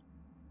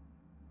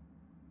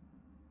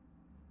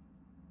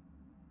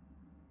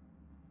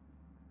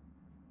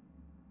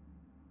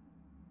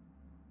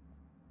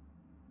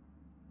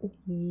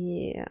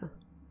 Yeah.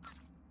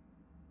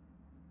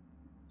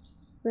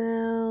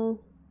 Sell.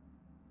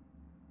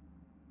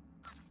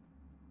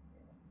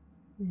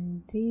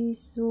 And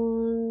these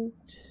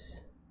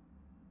ones.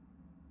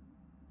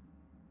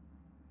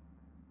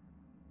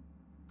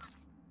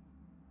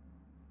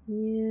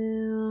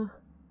 Yeah.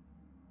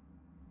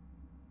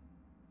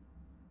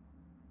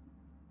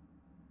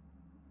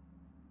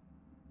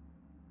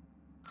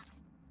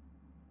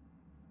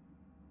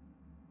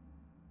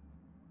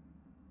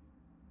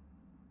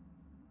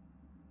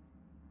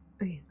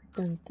 We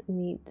don't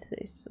need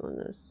this one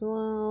as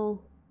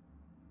well.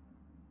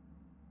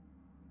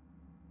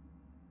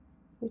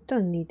 We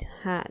don't need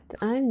hat.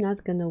 I'm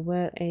not gonna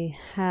wear a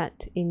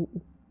hat in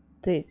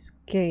this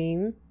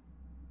game.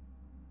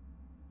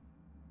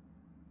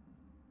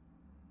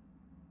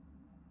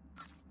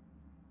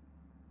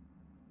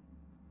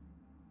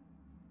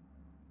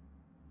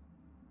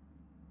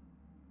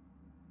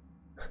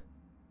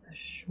 The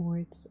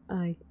shorts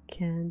I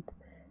can't.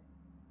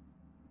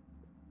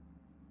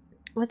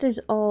 What is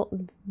all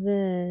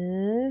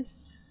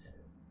this?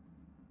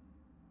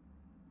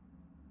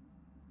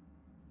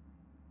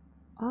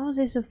 Oh,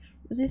 this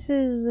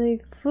is a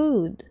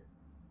food.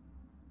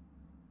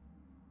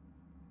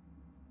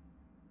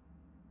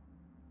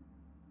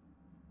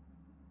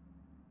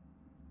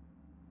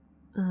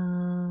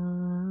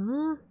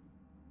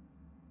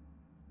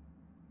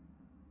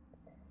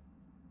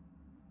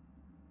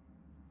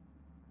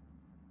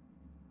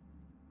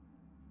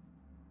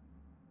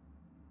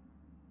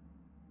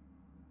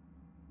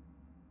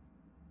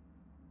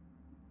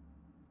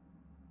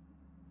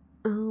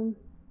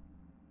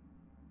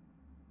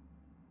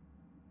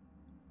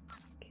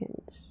 Can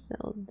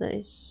sell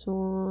this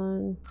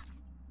one,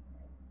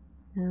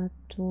 that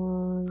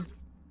one.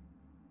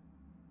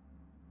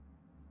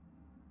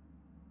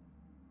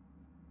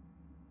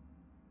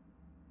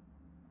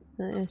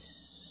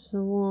 This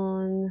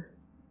one.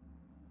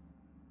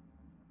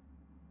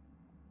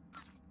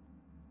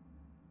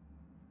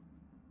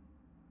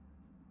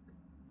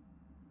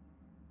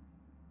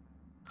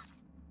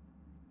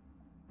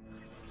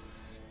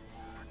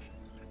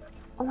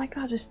 Oh my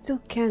god, I still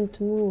can't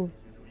move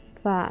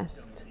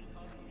fast.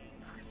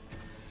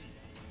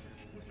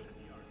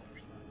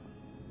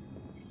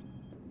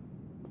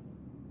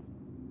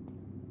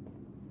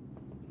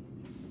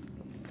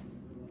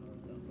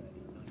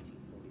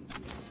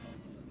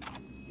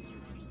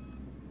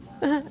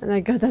 And I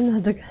got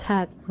another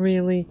hat,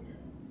 really.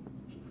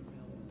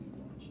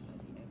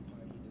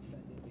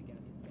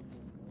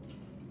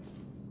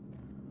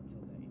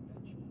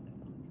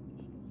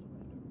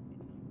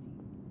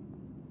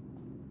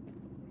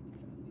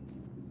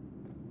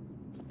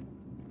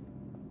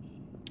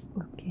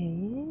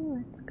 Okay,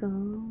 let's go,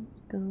 let's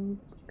go,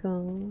 let's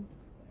go.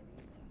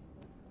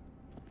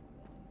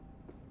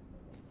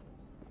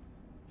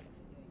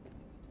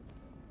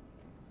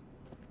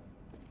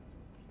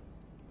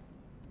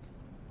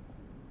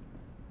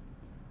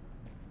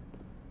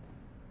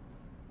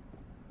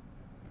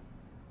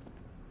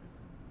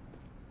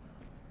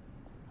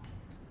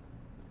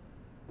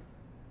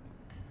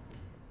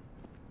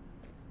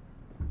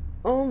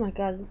 Oh my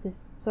god, this is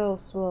so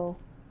slow.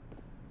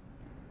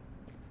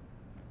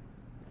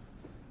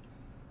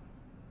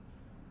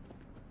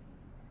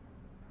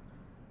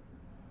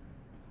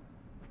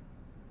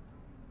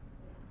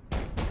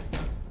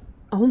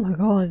 Oh my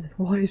god,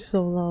 why is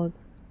so loud?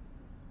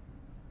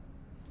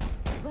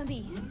 Let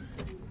me.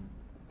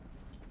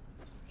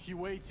 He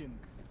waiting.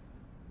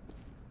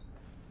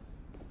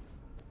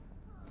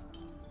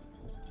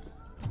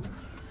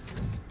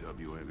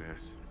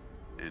 WNS,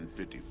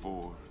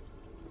 N54,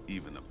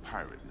 even the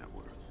pirate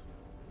networks.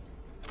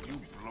 You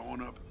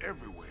blowing up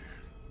everywhere.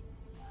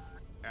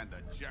 And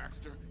the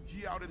Jackster,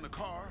 he out in the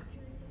car?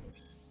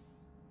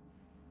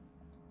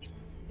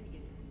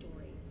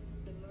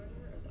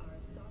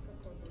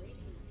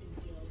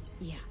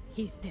 Yeah,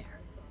 he's there.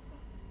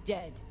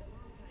 Dead.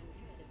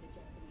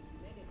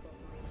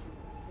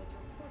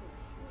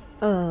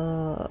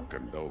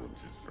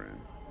 Condolences, friend.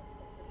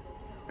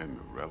 And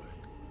the relic.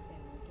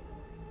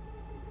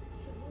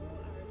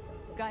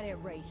 Got it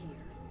right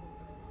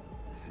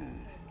here.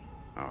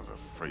 I was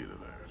afraid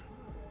of that.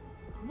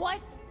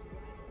 What?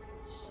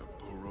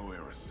 Saburo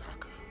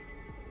Arasaka.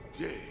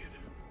 Dead.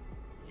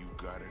 You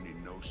got any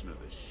notion of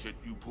the shit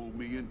you pulled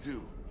me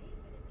into?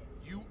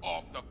 You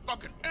off the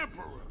fucking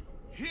Emperor!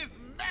 His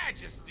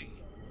Majesty!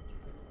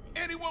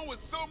 Anyone with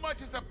so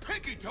much as a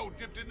pinky toe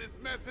dipped in this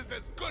mess is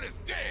as good as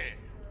dead!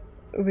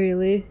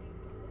 Really?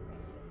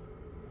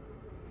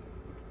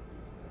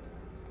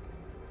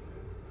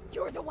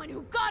 You're the one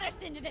who got us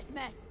into this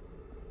mess!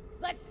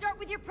 Let's start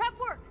with your prep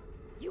work!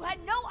 You had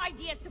no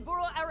idea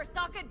Saburo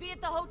Arasaka'd be at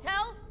the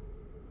hotel?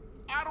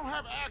 I don't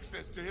have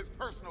access to his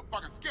personal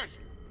fucking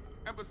schedule.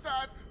 And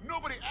besides,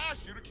 nobody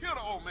asked you to kill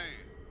the old man.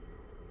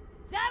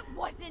 That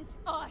wasn't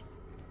us!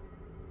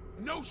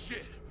 No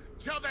shit!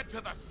 Tell that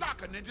to the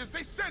soccer ninjas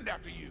they send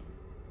after you!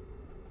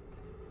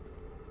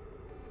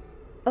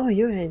 Oh,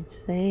 you're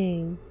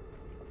insane.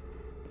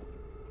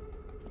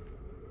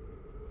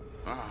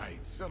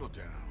 Alright, settle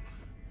down.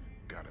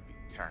 Gotta be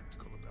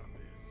tactical about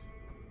this.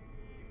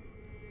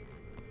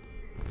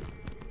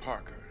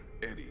 Parker,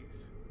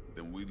 Eddie's.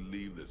 Then we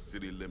leave the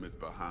city limits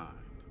behind.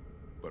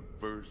 But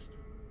first,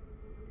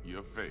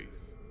 your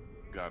face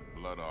got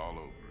blood all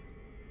over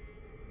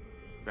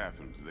it.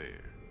 Bathroom's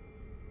there.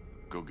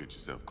 Go get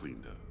yourself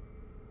cleaned up.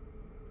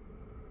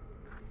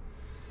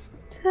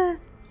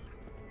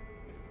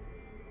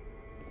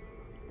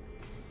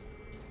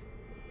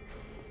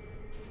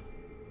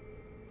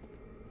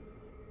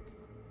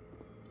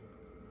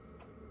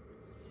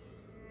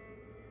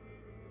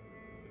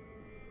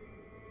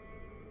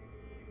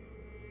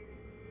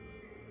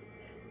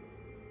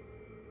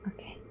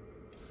 Okay,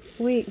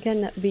 we're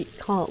gonna be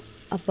calm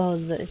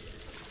about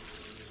this.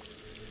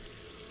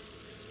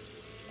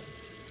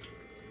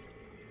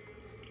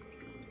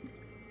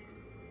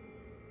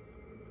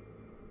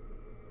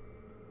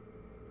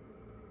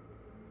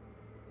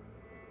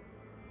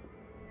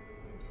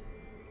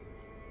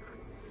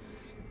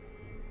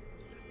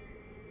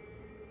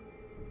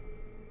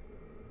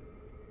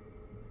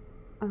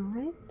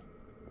 Alright.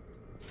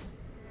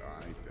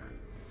 Alright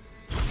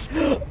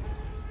then.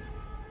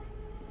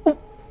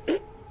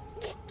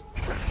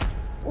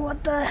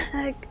 What the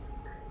heck?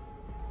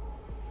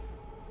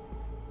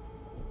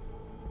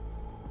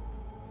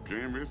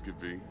 Can't risk it,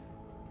 V.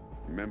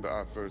 Remember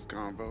our first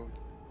convo?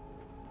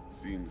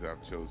 Seems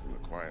I've chosen the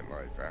quiet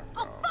life after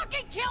all. I'll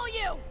fucking kill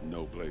you!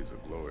 No blaze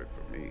of glory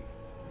for me.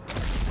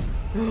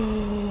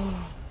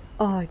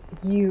 Are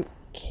you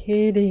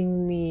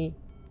kidding me?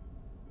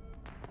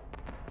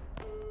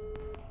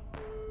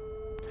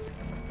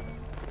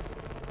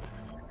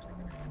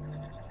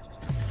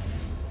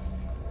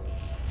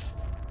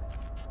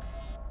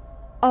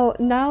 Oh,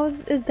 now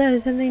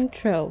there's an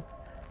intro.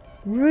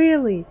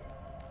 Really?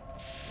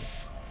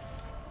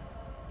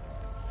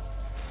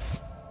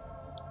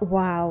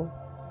 Wow.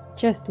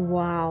 Just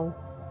wow.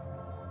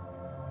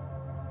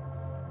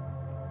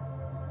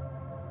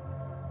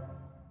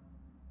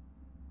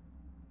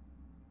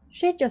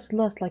 She just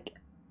lost like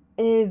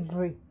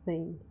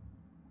everything.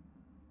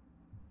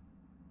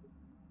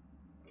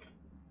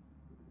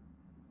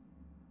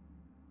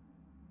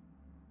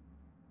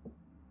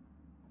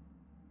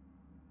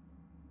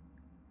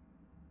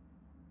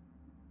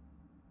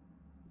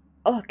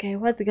 Okay,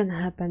 what's gonna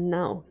happen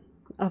now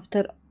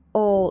after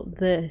all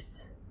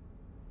this?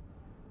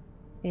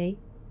 Hey,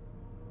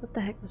 what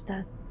the heck was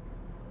that?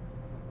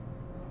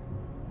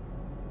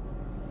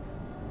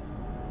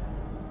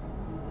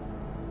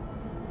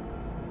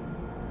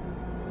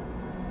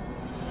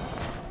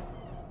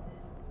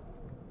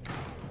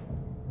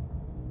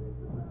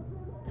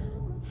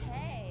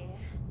 Hey.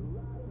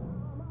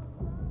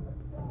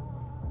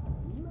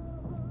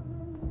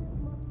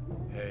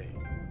 Hey,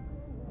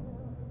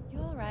 You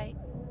all right?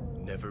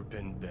 never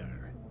been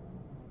better.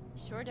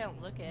 Sure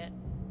don't look it.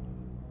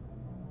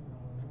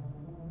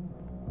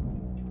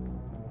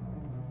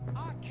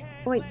 I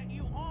can't Wait. let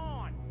you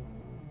on.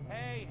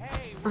 Hey,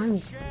 hey, I'm-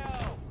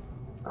 Michelle.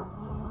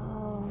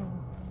 Oh.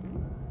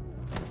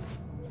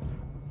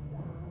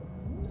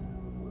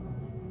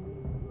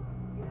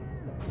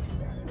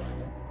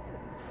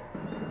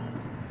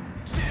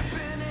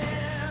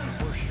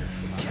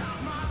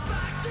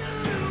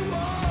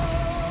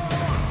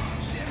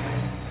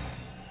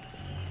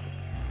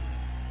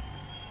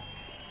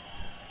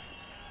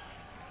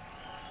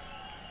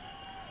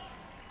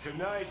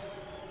 Tonight,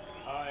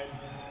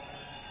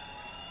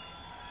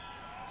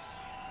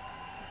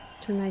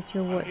 Tonight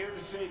you're I'm what? here to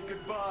say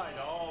goodbye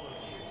to all of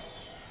you.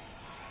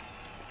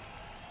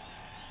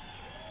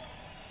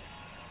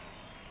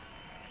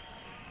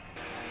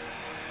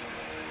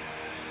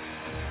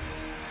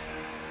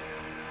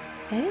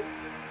 Hey?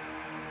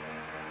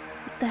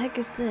 What the heck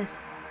is this?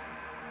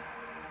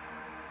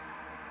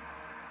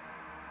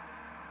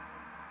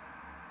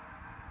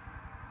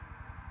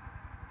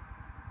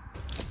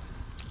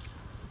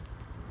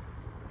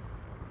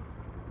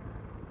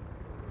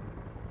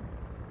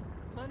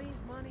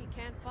 Money's money,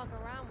 can't fuck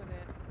around with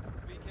it.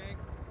 Speaking.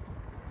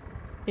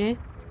 Eh?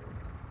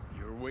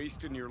 You're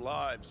wasting your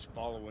lives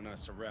following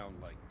us around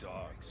like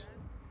dogs.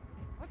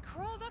 What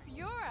crawled up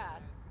your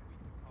ass?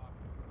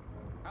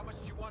 How much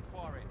do you want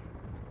for it?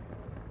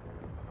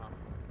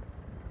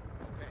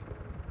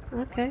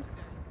 Okay.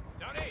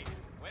 Johnny,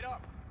 wait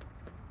up.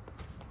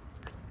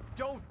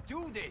 Don't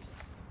do this.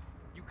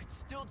 You could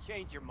still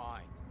change your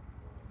mind.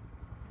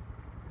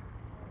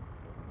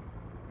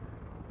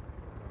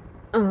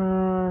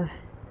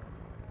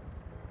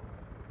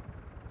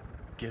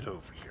 Get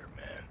over here,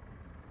 man.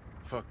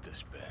 Fuck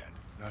this band.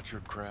 Not your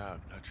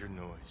crowd, not your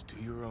noise.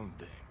 Do your own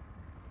thing.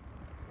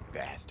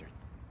 Bastard.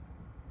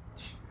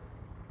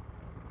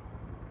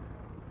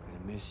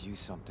 Gonna miss you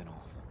something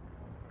awful.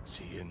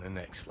 See you in the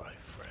next life,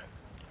 friend.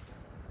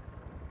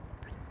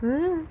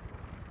 Hmm.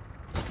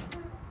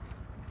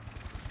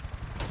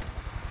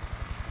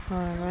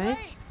 Alright.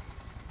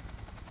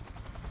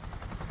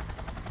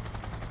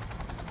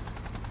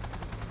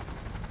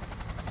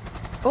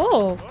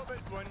 Oh! Love it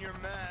when you're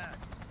mad.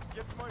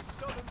 Gets my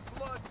southern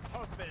blood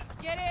pumping.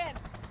 Get in!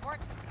 Or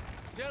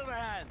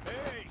Silverhand!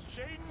 Hey,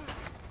 Shaden!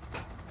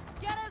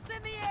 get us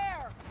in the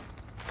air!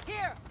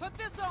 Here, put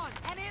this on,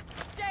 and it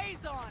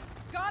stays on.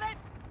 Got it?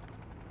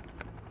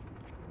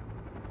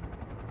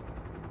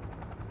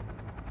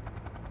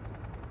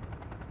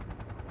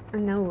 I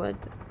know what.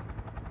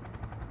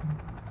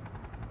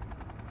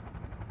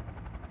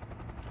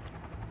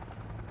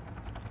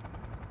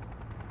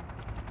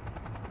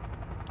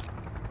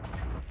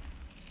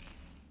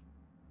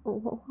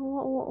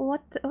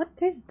 What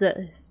is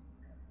this?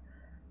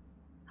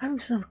 I'm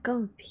so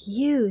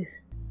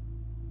confused.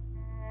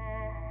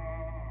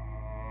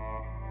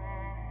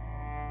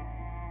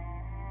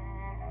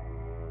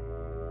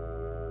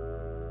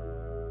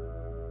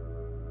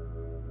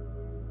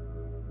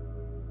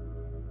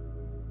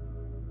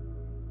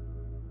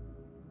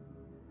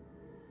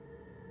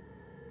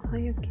 Are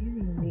you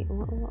kidding me?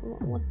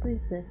 What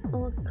is this?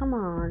 Oh, come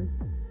on.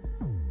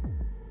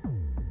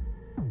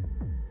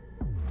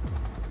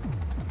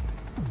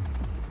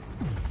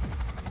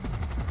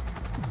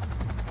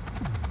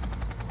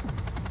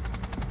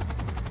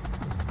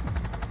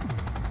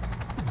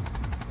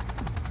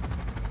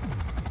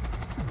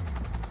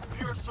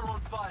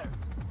 fire.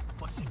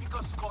 Pacifica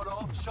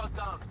Scoro shut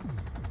down.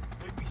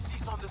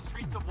 APC's on the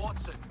streets of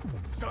Watson.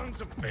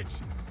 Sons of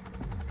bitches.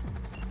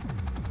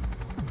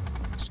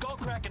 Skull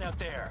cracking out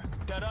there.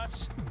 That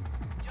us?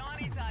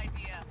 Johnny's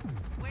idea.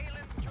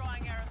 Wayland's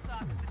drawing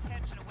Arasaka's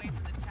attention away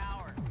from the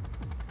tower.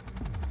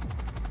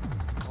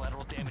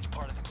 Collateral damage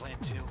part of the plan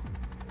too.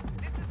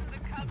 This isn't the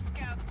Cub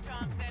Scouts,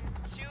 Thompson.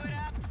 Chew it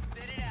up,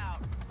 spit it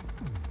out.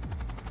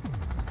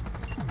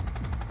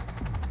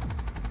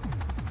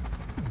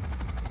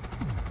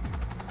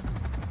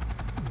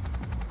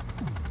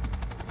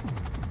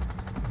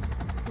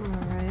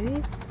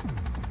 Alright.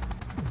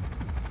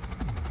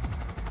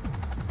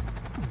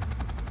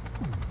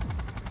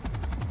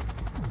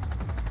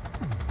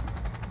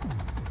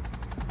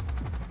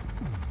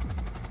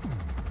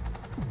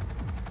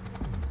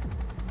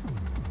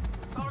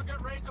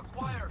 Target range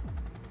acquired.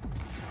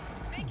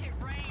 Make it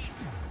rain.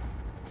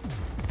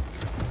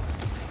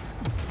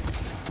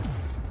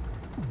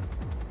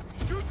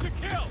 Shoot to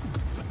kill.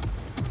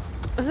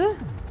 Uh-huh.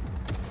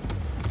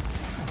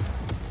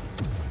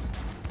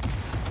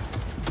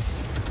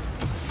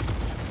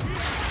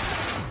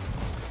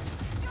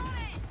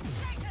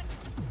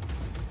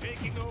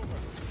 Taking over.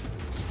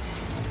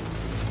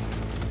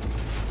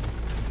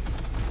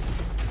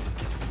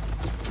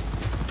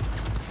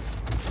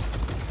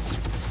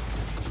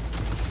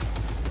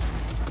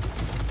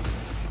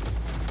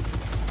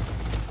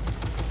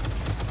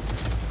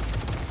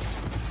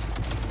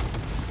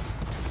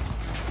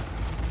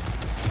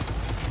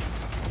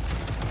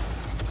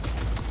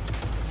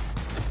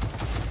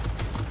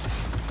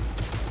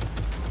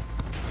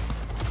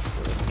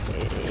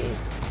 Okay.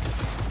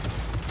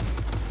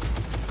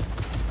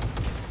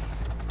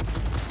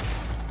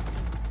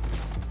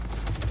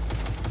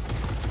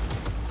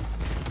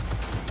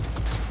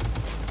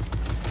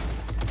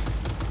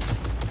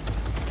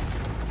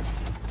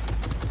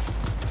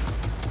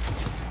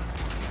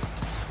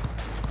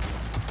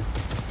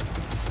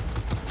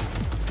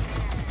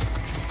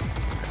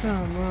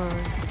 Come on.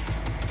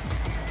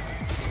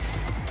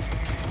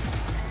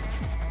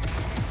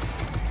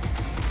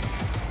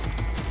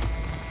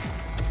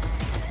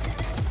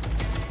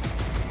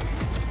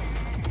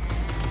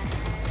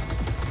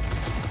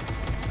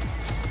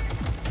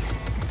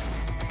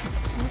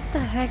 What the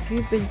heck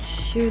you've been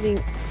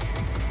shooting?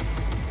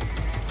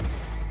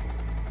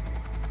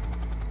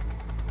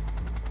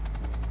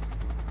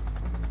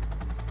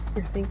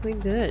 I think we're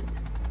good.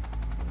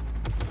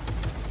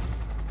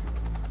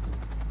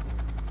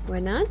 Why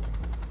not?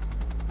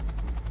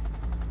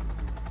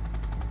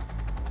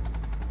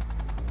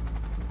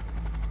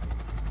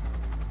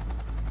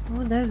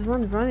 Oh, there's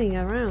one running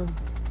around.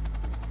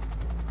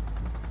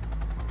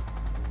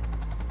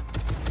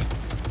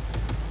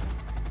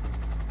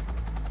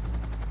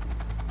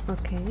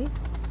 Okay,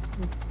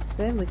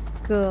 there we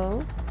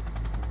go.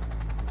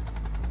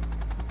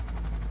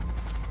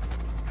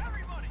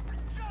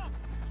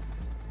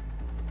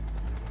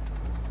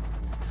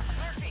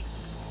 Murphy!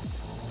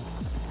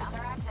 Found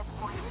our access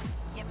point.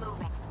 Get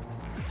moving.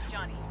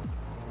 Johnny,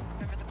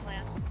 remember the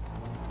plan?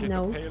 Get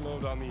No. the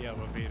payload on the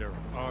elevator,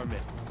 arm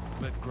it,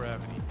 let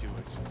gravity do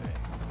its thing.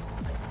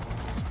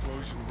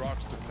 Explosion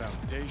rocks the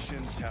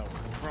foundation, tower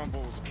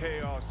crumbles,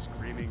 chaos,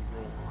 screaming,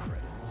 roll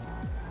credits.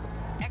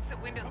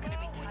 Exit window's gonna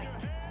be tight.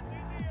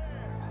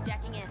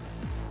 Jacking in.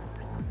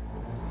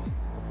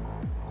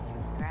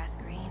 Is grass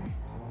green?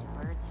 Do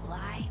birds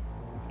fly?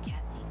 Do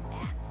cats eat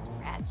bats? Do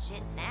rats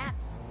shit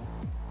gnats?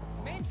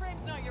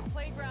 Mainframe's not your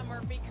playground,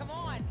 Murphy. Come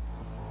on.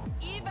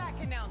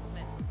 Evac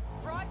announcement.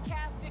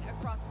 Broadcast it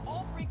across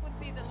all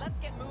frequencies and let's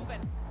get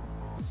moving.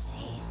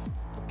 Sheesh.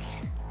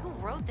 Who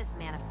wrote this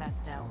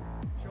manifesto?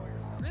 Show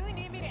yourself. Really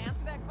need me to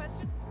answer that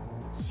question?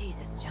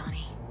 Jesus,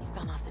 Johnny. You've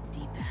gone off the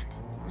deep end.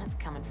 And that's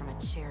coming from a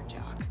chair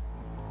jock.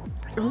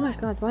 Oh my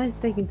god, why is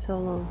it taking so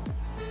long?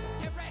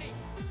 Get ready.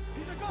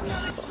 These are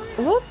goddamn extremists.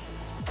 Oh!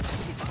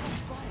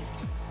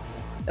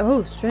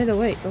 Oh, straight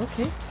away.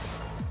 Okay.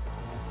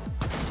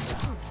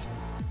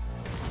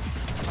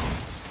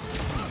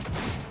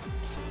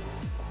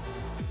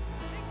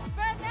 Things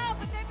bad now,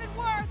 but they've been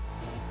worse.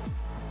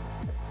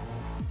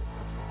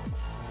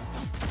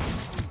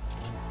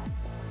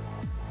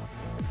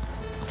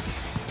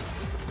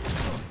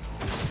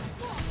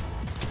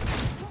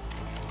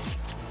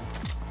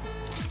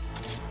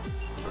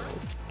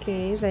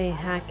 Okay, they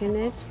hacking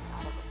it.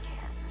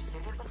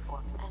 Pursued with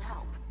force and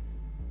hope.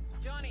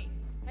 Johnny,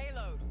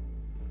 payload.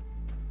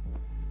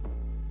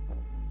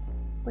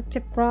 What's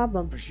your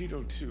problem?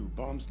 Bushido 2,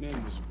 bomb's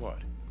name is what?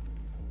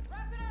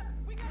 Wrap it up.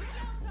 We got a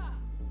Delta.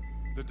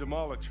 The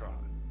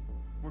Demolitron.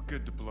 We're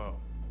good to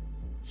blow.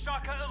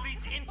 Shaka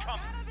Elite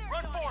incoming.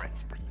 Run for it.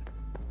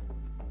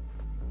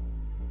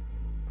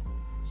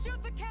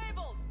 Shoot the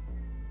cables.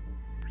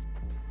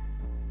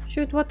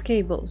 Shoot what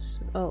cables?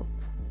 Oh.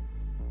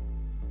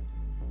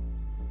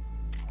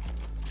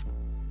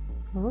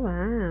 Oh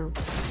wow.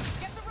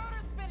 Get the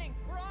rotor spinning.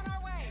 We're on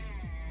our way.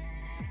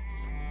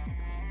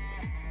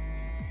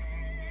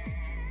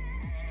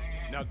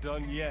 Not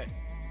done yet.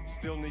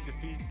 Still need to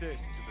feed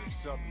this to their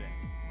subnet.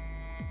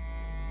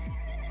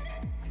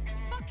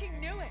 fucking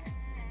knew it!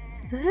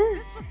 Huh?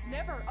 This was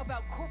never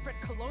about corporate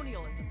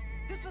colonialism.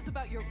 This was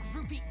about your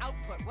groupie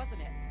output,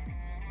 wasn't it?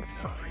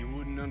 No, you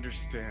wouldn't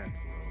understand,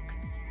 Rogue.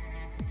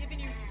 Giving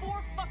you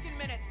 4 fucking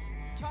minutes.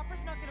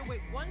 Chopper's not gonna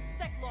wait 1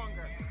 sec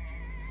longer.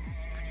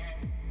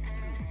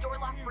 Door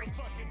lock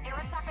breached.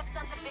 Arasaka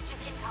sons of bitches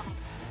incoming.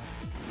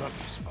 Love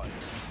you, Spider.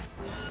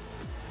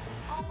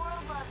 Whole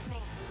world loves me.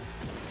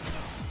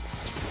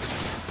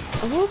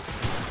 Oh.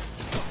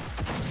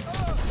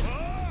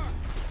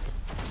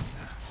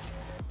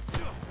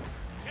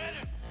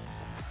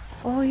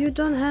 Oh, you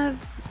don't have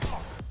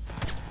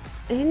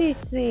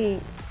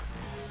anything.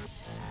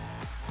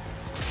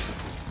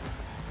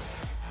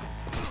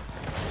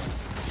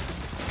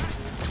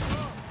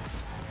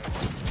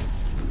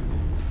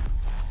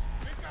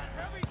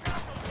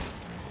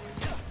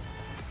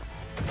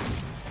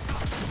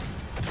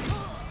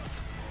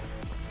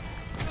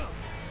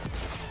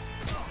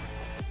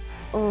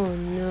 Oh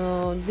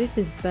no, this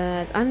is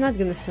bad. I'm not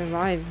gonna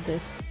survive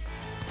this.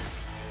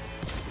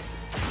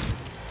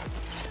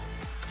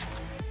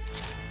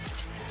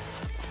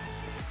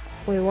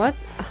 Wait, what?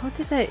 How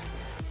did I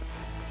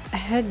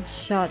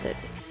headshot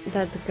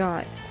that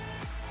guy?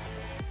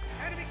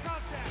 Enemy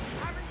contact!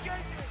 I'm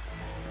engaging!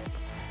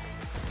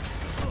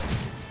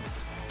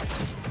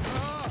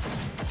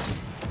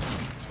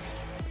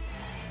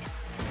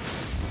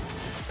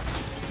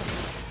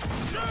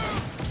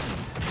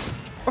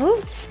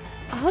 Oh,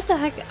 how the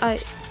heck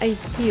I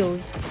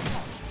healed?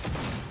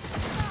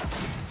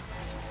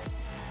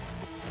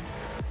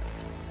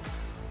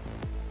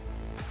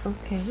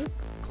 Okay.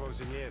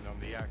 Closing in on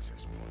the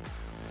access point.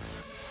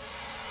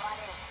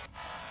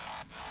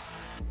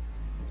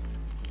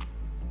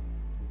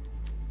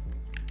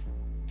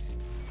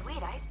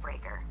 Sweet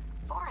icebreaker.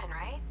 Foreign,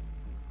 right?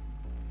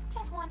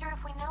 Just wonder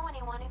if we know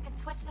anyone who can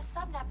switch the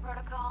subnet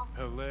protocol.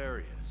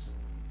 Hilarious.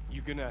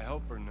 You gonna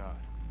help or not?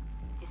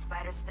 Do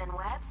spiders spin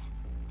webs?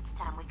 It's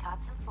time we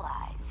caught some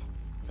flies.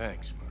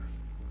 Thanks,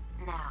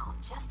 Murph. Now,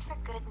 just for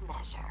good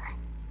measure.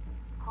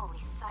 Holy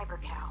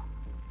cybercow.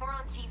 We're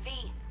on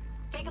TV.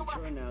 Take a look.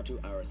 Return now to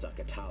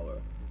Arasaka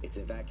Tower. Its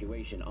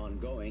evacuation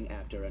ongoing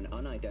after an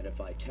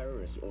unidentified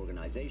terrorist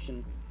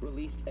organization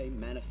released a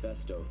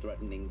manifesto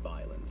threatening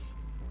violence.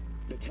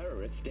 The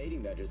terrorists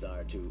stating their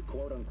desire to,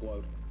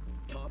 quote-unquote,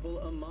 topple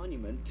a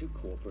monument to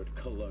corporate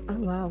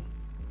colonialism. Oh wow.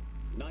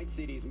 Night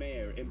City's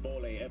mayor,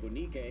 Imbole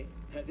Ebunike,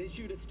 has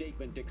issued a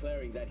statement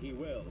declaring that he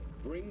will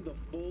bring the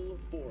full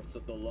force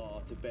of the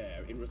law to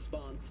bear in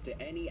response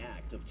to any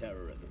act of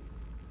terrorism.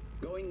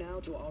 Going now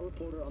to our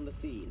reporter on the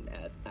scene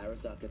at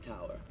Arasaka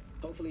Tower.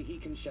 Hopefully he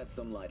can shed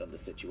some light on the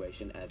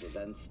situation as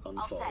events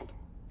unfold. All set.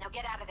 Now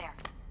get out of there.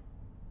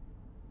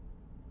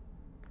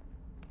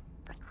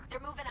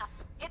 They're moving up.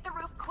 Hit the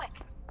roof quick.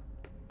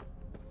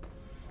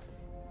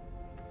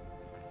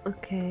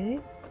 Okay.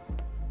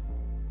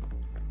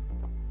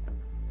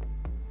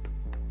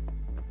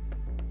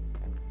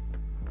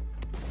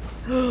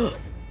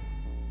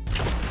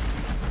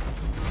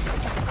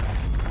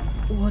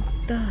 What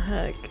the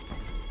heck?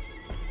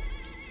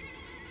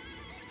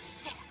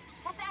 Shit!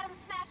 That's Adam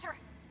Smasher!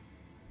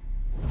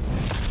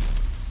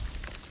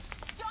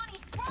 Johnny,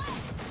 run!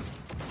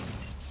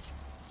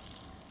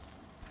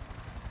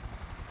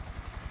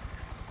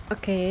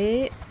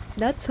 Okay,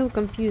 that's so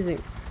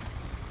confusing.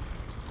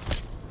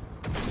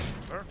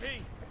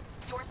 Murphy?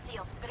 Door's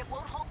sealed, but it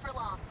won't hold for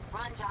long.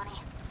 Run, Johnny.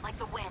 Like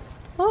the wind.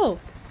 Oh.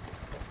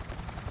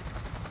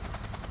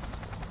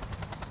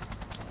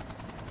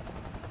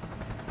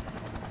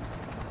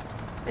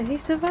 And he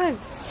survived.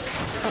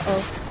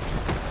 Uh-oh.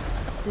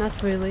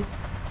 Not really.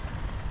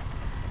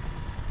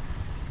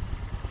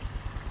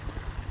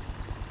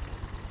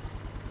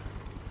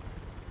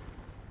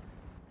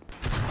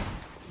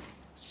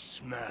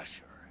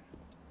 Smasher.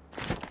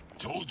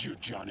 Told you,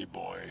 Johnny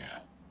boy.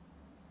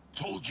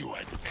 Told you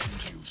I'd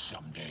end you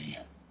someday.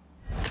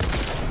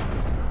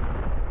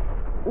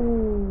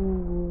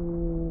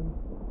 Ooh.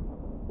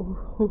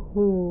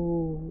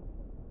 Ooh.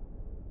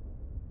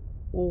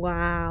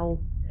 Wow.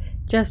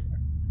 Just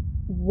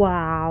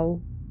wow.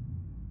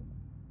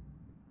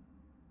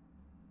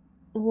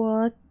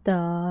 What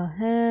the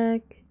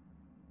heck?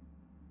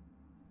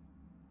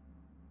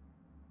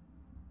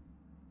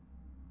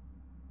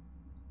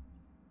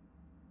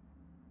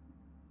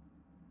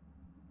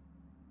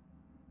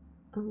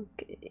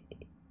 Okay.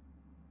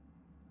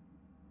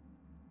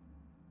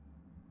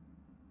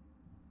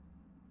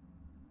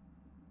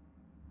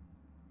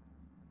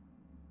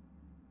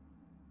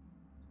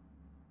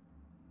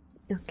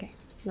 Okay,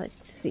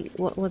 let's see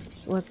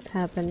what's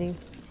happening.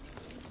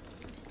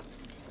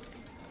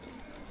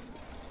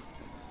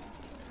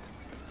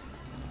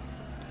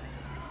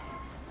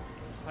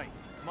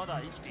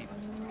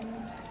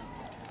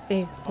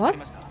 Hey, what?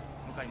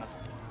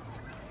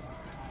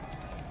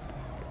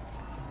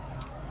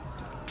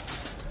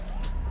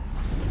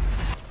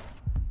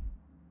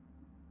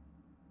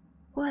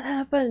 What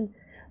happened?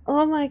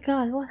 Oh my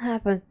god, what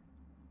happened?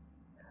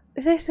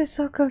 This is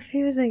so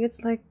confusing.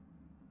 It's like,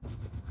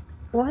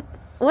 what?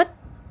 What?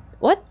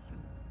 What?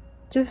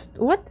 Just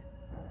what?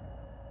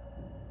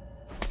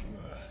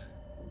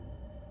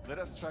 Let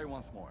us try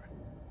once more.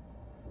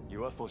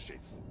 Your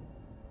associates.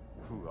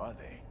 Who are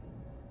they?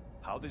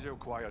 How did you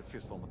acquire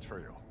fissile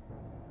material?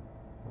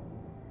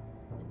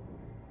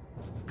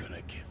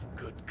 Gonna give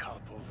good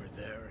cop over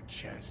there a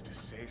chance to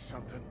say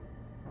something?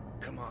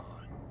 Come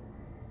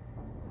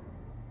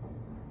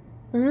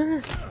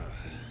on.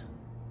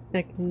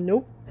 Like,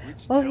 nope.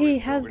 Oh, he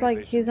has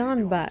like his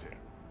arm back.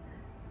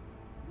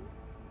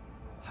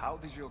 How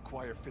did you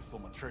acquire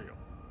fissile material?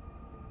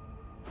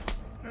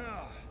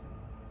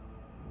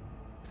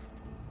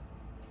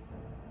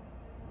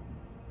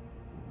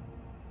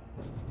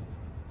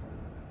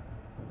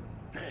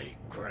 Hey,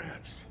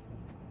 Gramps.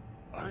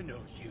 I know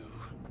you.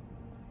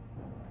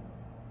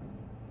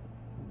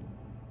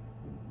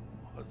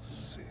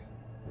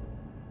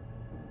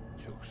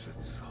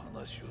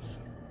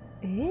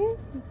 Eh?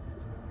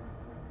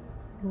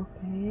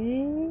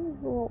 Okay.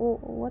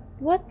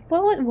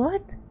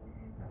 What?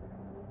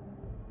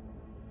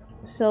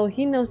 So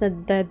he knows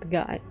that dead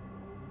guy.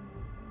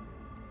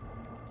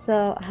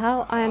 So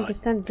how I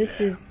understand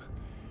this is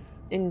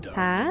in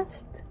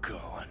past?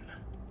 Gone.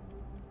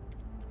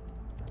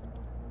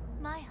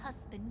 My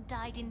husband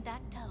died in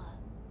that tower.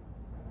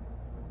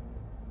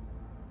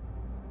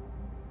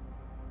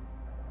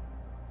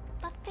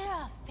 But there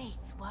are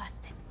fates worse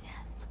than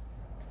death.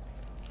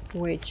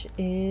 Which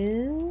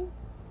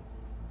is...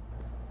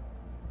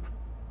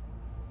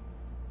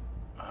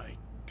 I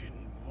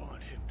didn't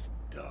want him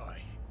to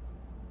die.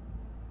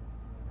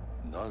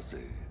 なぜ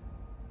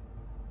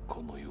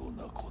このよう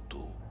なこと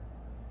を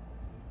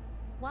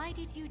Why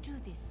did you do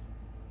this?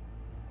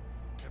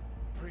 To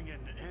bring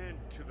an end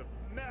to the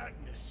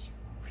madness you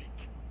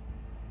wreak.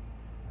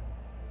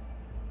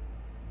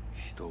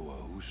 人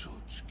は嘘を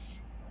つき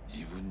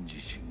自分自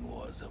身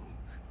を欺く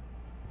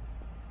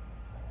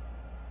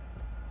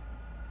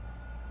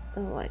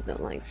Oh, I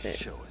don't like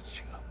死者は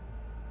this. 違う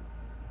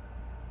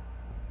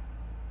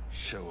死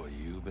者は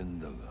雄弁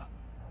だが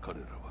彼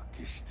らは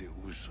決して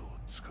嘘を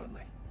つか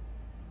ない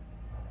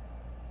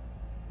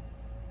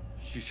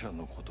死者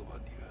の言葉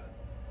には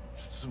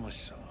つつま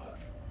しさがあ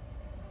る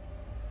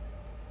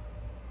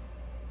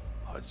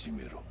始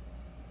めろ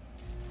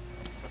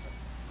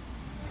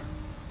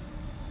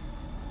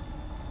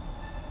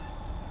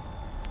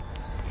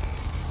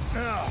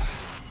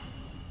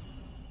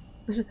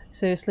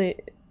Seriously,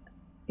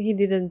 he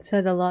didn't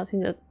said a lot, he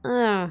just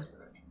and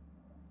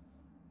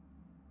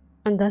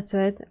that's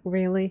it,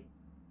 really?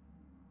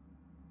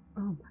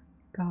 Oh my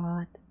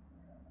god.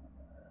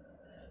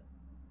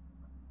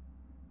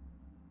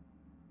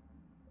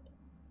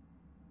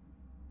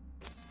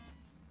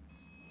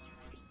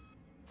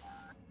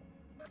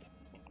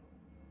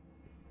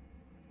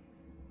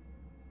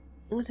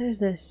 What is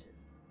this?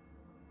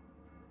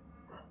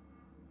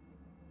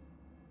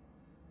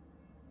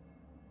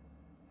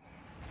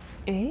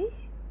 Eh?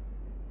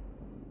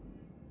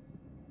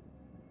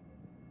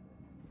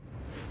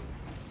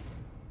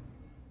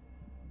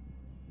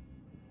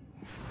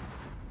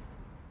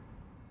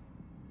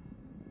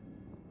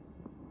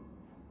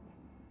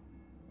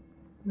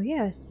 We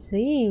are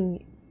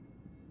seeing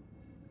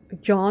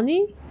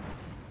Johnny?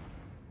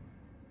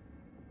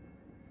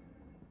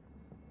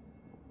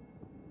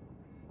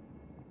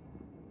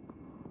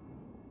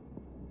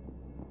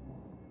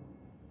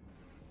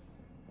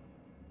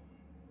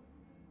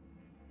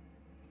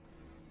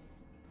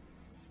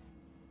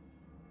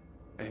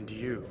 And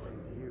you?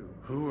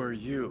 Who are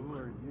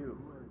you?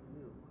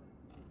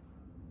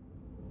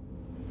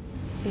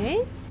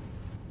 Eh?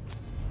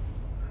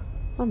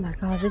 Oh my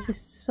god, this is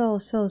so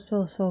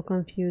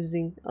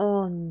confusing.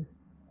 Oh no.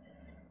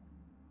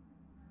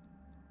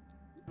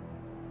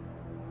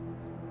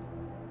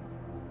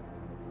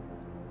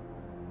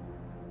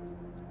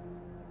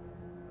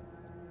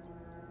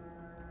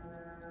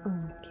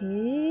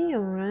 Okay,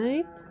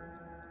 alright.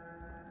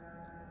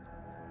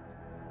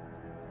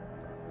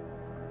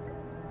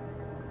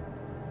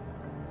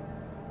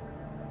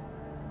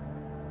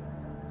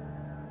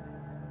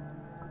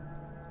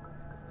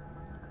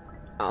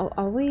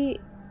 Are we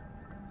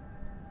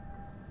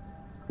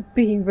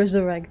being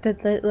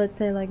resurrected? Let's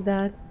say like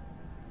that.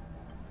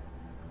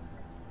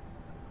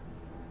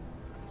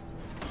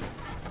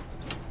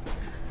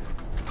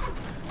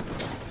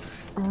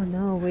 Oh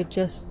no, we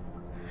just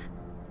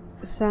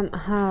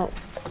somehow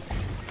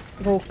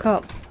woke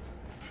up.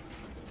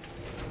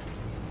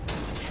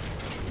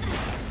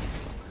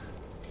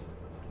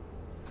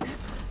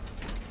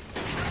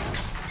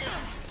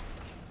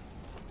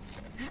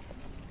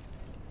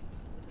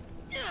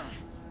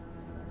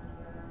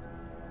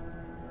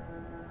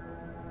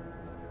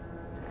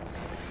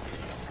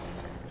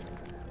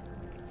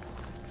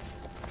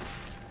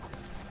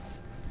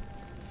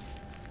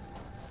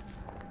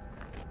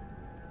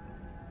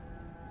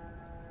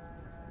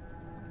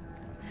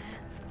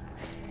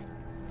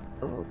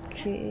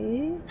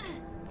 Okay.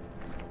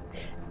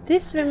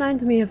 This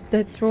reminds me of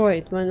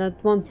Detroit, when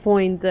at one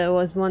point there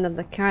was one of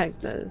the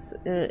characters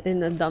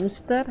in a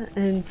dumpster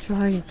and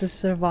trying to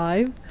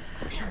survive.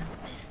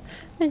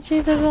 And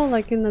she's as well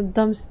like in a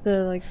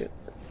dumpster, like...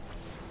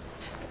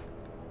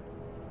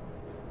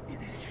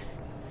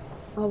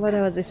 or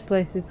whatever this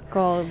place is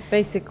called,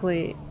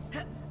 basically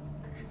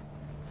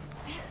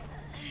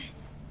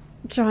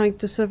trying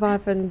to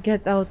survive and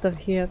get out of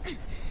here.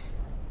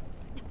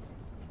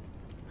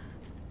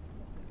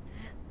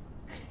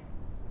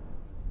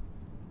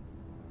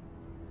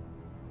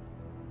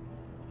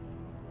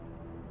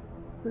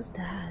 Who's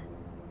that?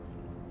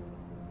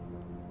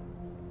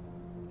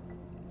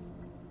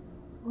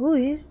 Who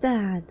is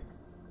that?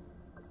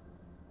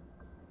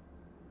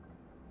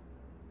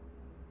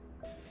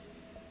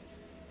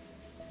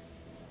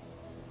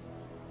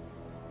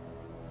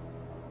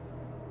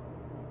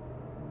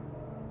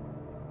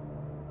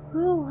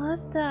 Who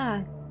was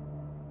that?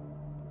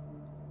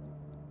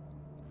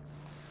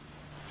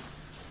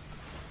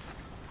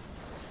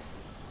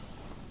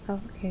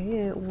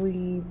 Okay,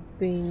 we've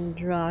been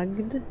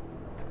drugged.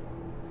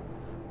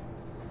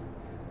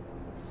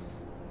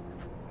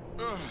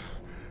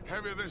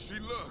 Heavier than she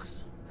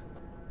looks.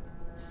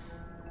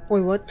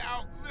 Wait, what?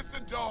 Now,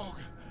 listen, dog.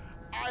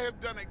 I have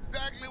done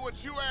exactly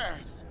what you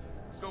asked.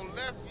 So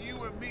let's you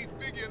and me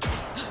figure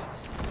this.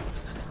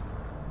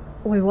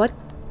 Wait, what?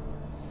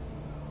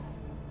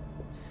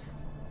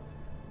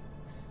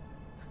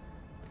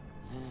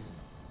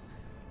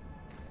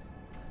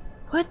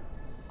 What?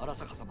 荒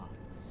坂様、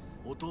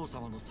お父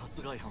様の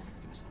殺害犯を見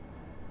つけました。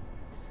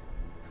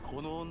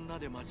この女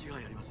で間違い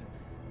ありません。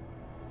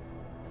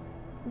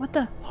What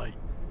the? はい。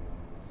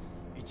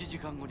1時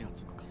間後には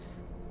着くか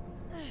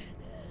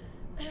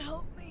と。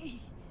Help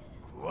me.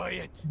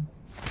 Quiet.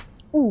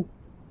 Ooh.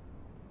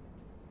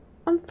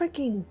 I'm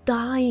freaking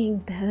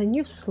dying there and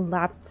you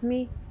slapped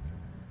me.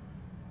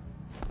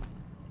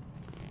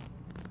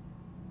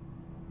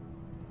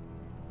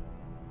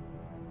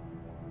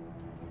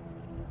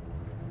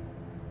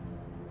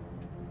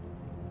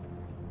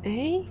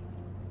 Eh?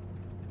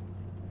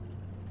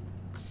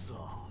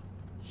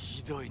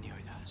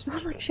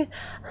 Smells like shit.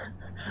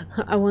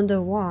 I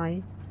wonder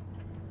why.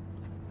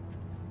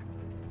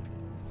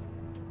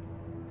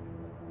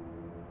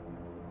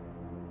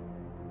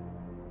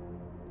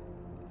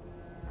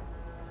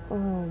 Oh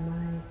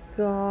my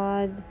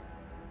god.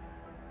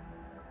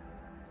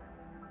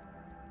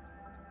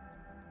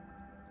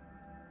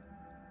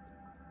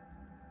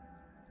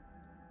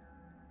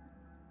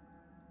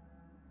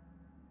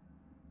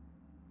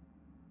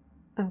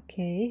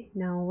 Okay,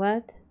 now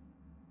what?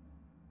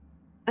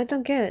 I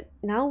don't get it.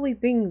 Now we've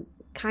been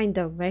kind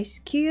of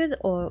rescued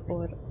or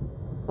what?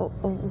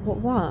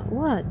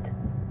 What?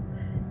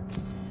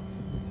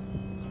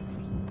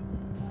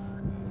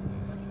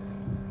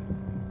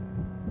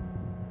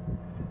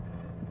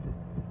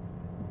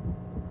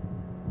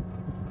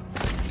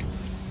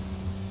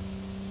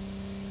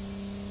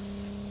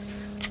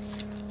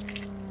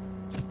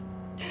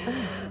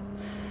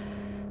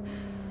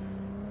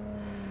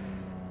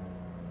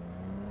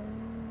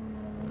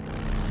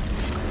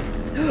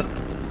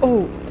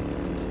 Oh.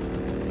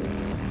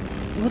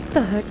 What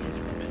the heck?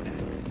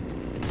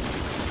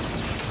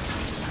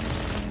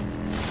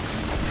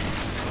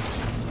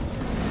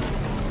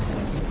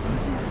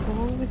 What is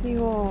wrong with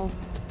you all?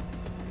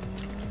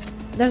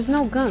 There's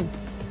no gun.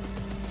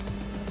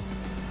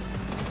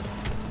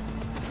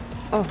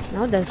 Oh,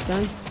 now there's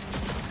gun.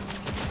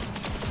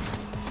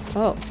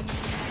 Oh.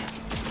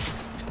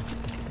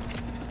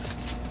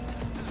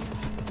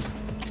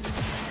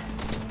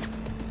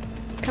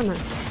 Come on.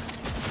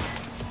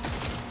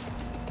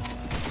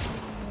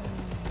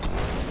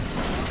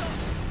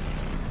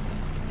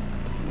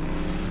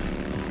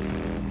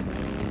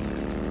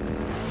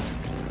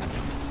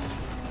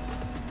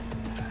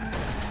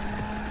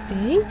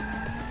 Eh?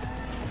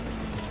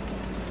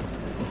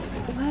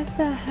 Where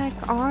the heck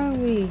are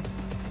we?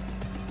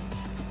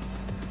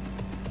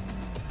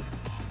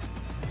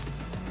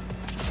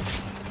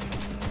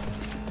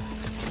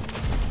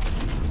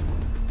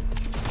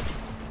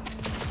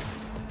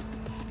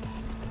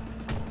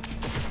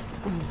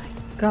 Oh my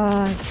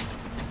god,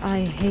 I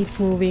hate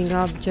moving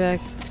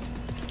objects.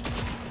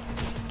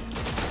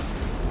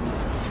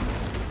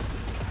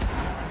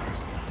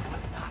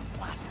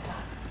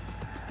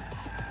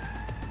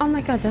 Oh my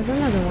god, there's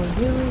another one,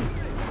 really?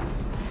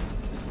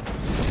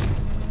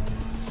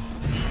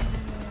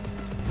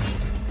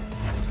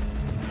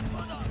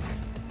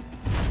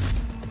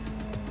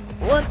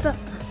 What the?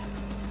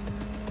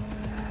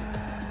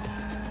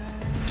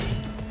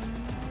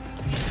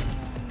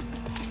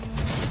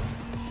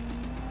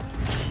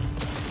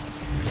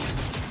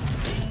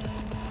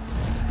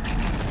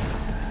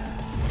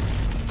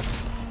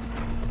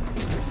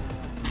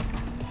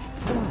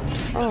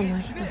 Oh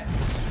my god.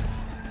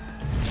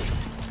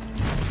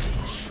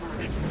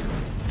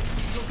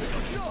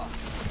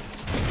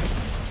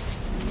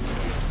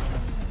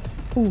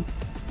 Ooh.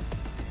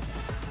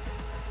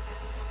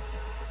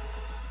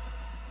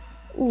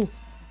 Ooh.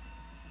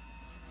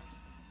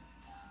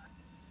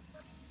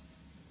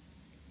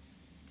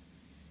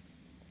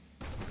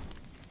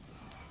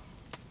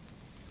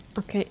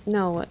 Okay,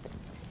 now what?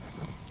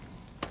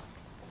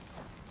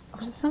 Oh,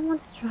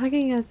 someone's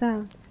dragging us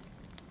out.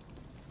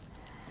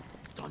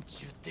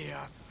 Don't you dare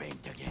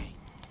faint again.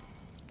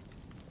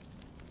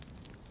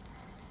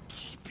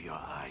 Keep your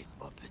eyes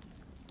open.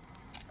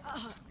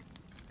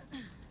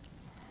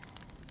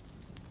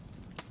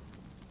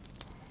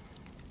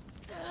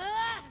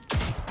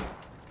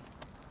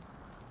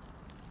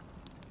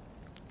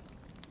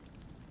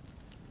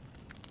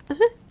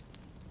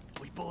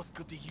 We both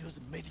could use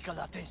medical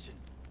attention.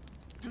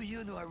 Do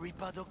you know a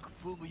Reaper Doc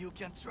whom you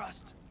can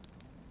trust?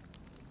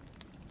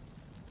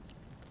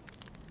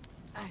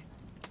 I've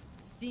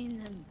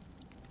seen them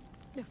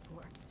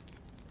before.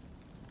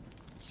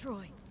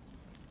 Troy.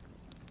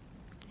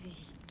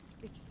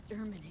 The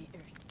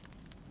exterminators.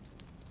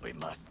 We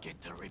must get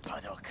to Reaper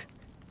Doc.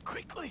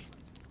 Quickly!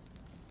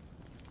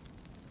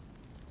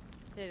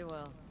 Did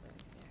well.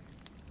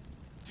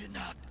 Do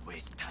not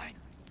waste time.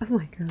 Oh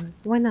my god,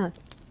 why not?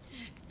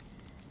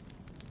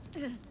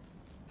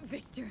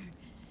 Victor.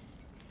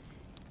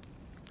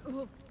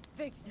 Will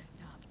fix us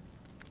up.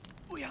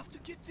 We have to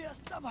get there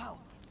somehow.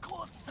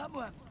 Call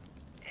someone.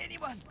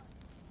 Anyone.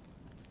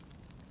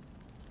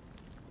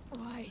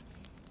 Why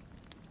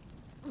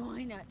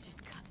not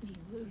just cut me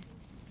loose?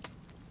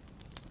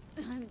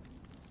 I'm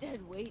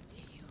dead weight to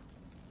you.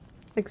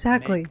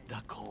 Exactly. Make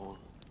the call.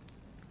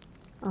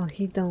 Oh,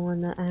 he don't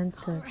wanna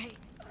answer. Alright.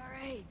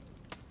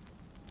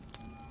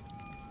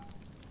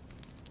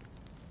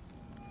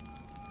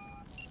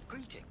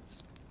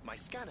 Greetings. My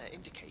scanner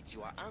indicates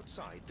you are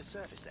outside the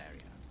service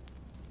area.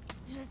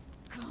 Just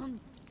come.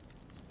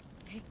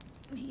 Pick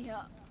me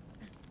up.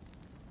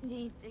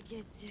 Need to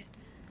get to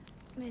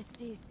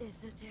Misty's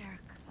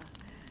Esoterica.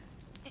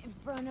 In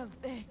front of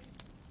Bix.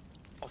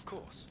 Of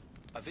course.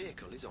 A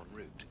vehicle is en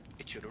route.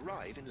 It should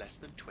arrive in less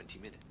than 20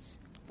 minutes.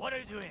 What are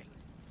you doing?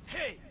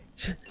 Hey!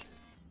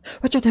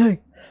 What you doing?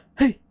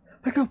 Hey,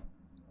 wake up!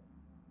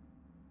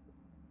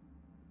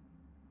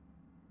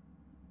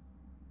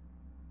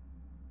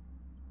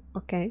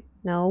 Okay,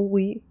 now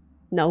we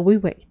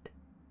wait.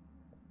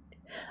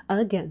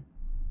 Again.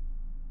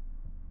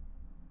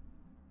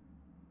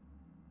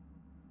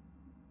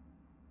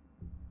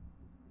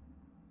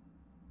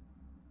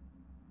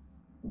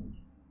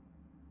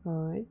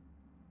 Alright.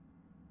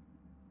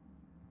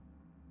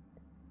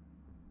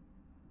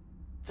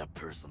 The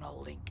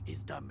personal link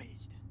is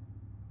damaged.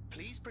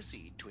 Please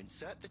proceed to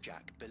insert the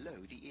jack below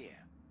the ear,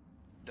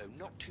 though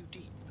not too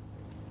deep.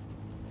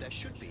 There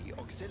should be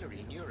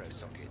auxiliary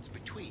neurosockets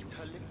between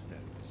her lymph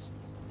nodes,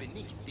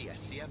 beneath the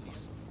SCM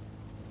muscle.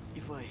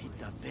 If I hit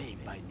the vein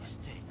by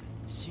mistake,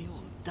 she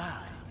will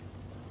die.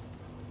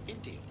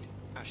 Indeed,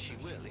 as she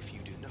will if you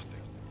do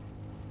nothing.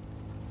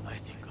 I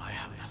think I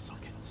have the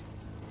socket.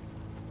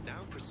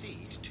 Now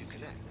proceed to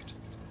connect.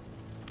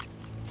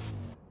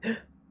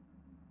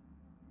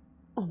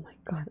 Oh my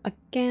god,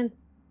 again.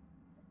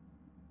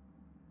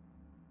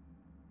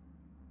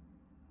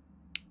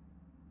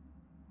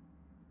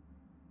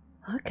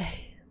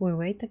 Okay, we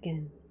wait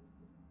again.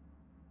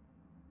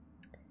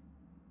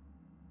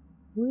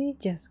 We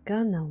just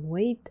gonna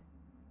wait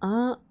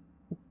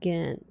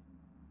again.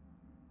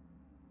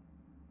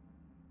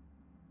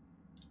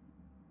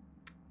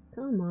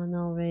 Come on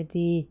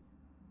already.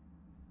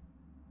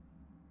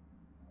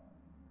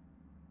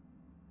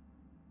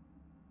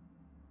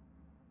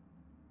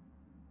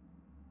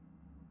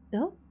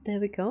 Oh, there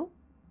we go.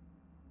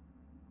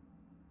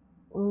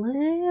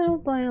 Little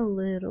by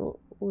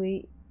little,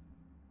 we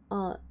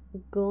are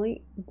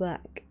going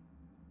back.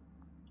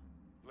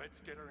 Let's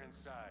get her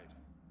inside.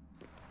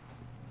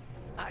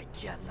 I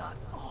cannot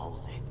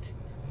hold it.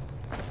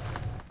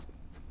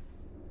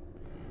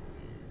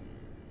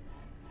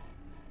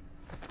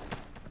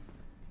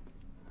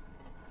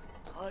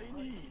 I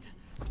need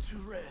to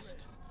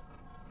rest.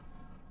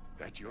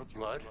 That your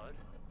blood?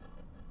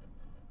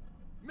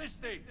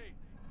 Misty!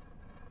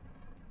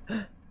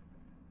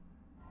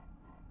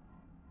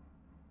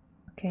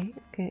 Okay,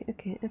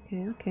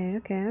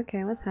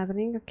 what's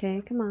happening?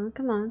 Okay, come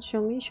on,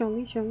 show me.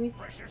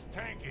 Pressure's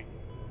tanking.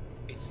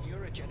 It's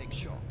neurogenic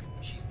shock.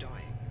 She's dying.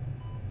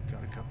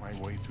 Gotta cut my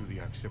way through the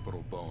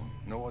occipital bone.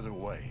 No other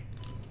way.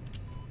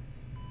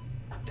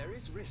 There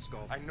is risk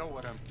of... I know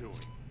what I'm doing.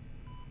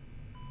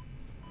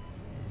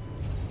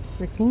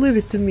 Like, leave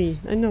it to me.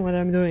 I know what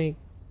I'm doing.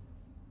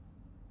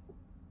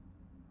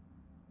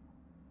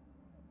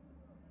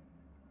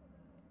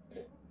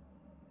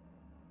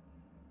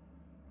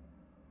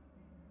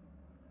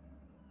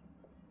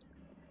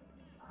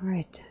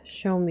 Alright,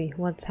 show me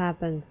what's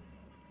happened.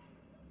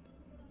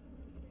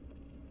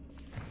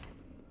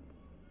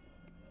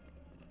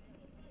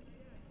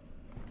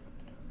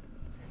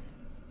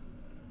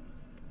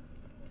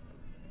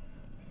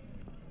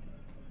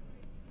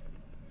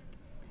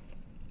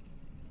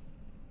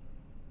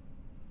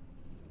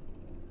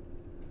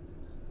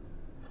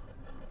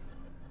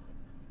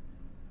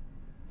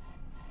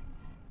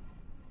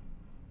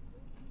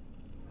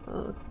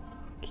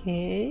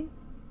 Okay.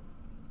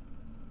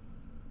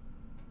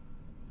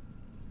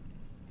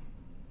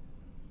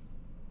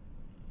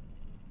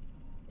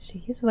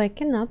 She's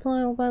waking up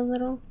little by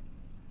little.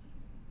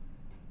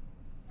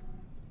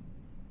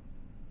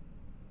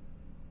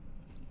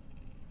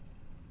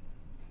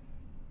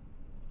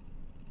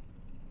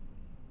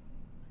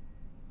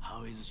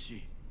 How is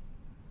she?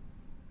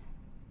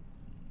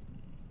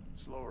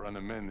 Slower on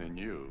the mend than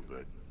you,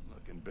 but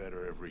looking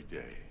better every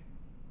day.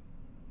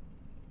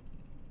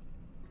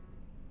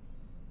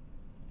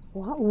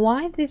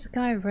 Why this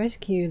guy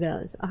rescued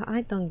us?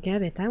 I don't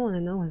get it. I want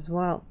to know as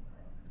well.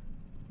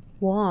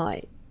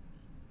 Why?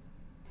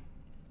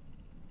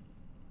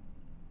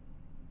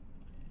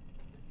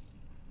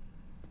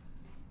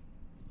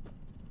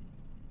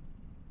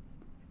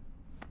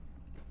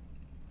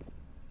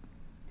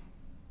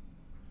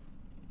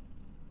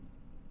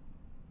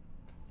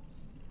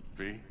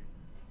 V,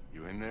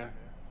 you in there?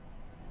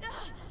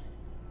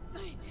 My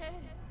head.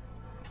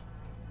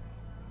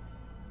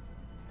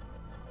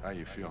 How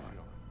you feeling?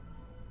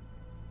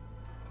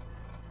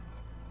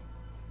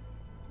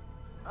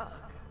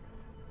 Fuck.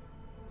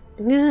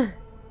 Yeah. I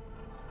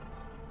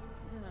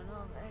don't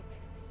know,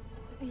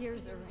 Vic.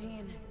 Years of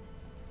rain.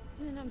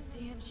 And then I'm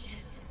seeing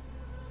shit.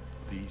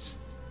 These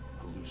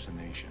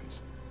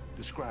hallucinations.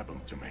 Describe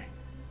them to me.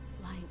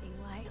 Blinding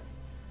lights.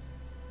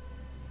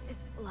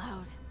 It's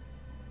loud.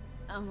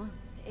 I'm on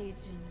stage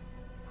and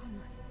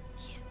almost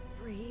can't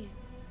breathe.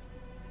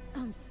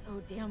 I'm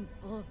so damn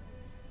full of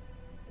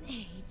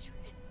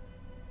hatred.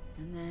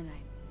 And then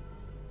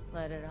I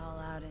let it all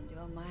out into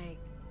a mic,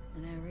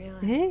 and I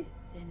realized it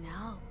didn't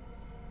help.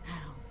 I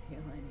don't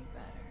feel any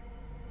better.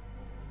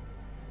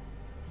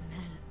 And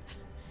then,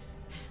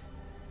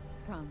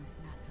 promise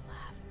not to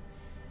laugh.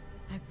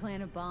 I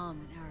plant a bomb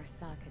in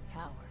Arasaka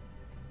Tower.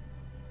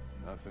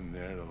 Nothing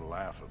there to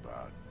laugh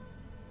about.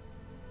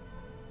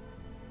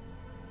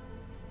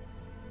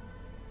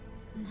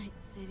 Night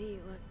City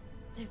looked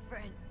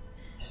different.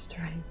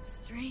 Strange.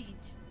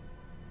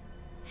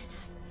 And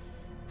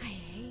I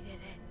hated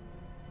it.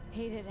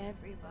 Hated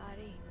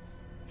everybody.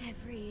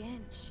 Every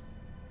inch.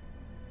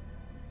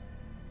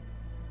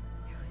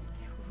 It was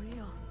too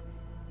real.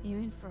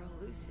 Even for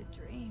a lucid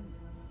dream.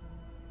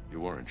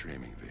 You weren't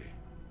dreaming, V.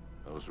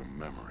 Those were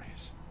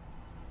memories.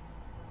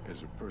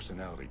 There's a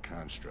personality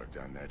construct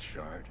on that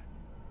shard.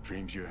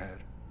 Dreams you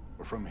had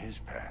were from his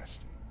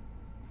past.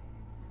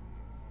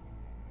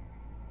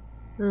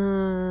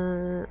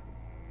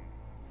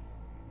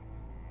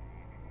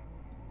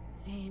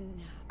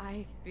 Saying I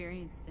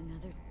experienced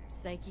another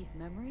Psyche's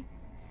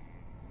memories?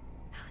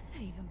 How is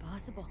that even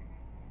possible?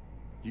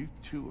 You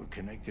two are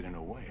connected in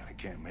a way I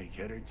can't make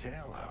head or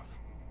tail of.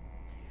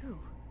 Who?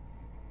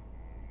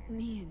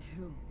 Me and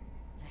who?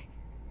 Vic?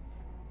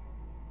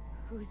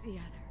 Who's the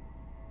other?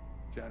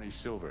 Johnny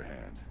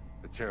Silverhand,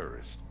 a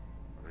terrorist.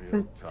 A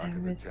real talk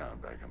of the town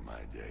back in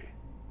my day.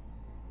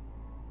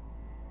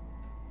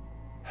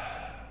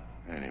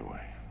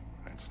 Anyway,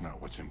 that's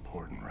not what's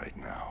important right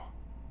now.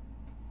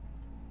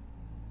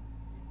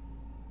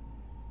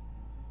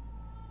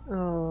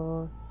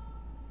 Oh.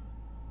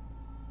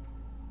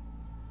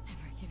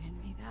 Never given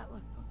me that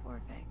look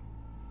before, Vic.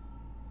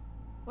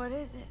 What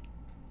is it?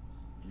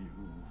 You,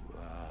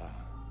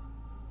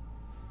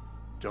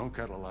 don't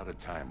got a lot of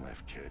time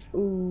left, kid.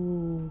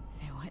 Ooh.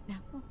 Say what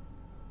now?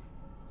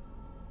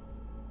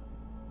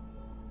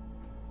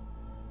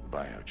 The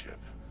biochip.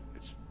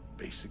 It's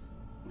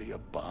basically a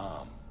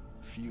bomb.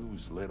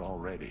 Fuse lit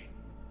already.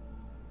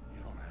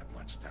 You don't have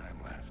much time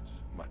left.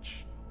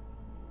 Much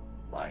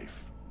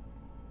life.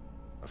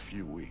 A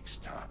few weeks,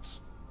 tops.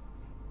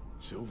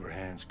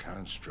 Silverhand's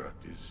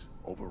construct is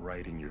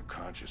overriding your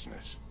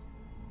consciousness,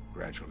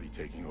 gradually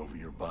taking over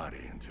your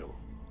body until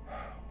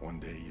one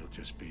day you'll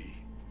just be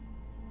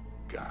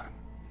gone.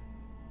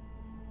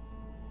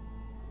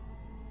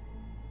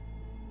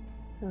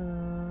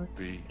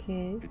 Okay.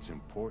 V, it's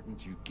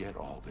important you get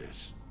all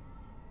this.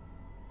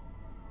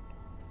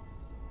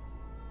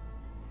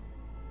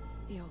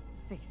 You'll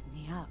fix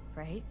me up,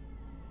 right,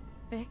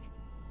 Vic?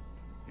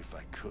 If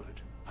I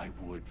could, I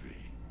would, V.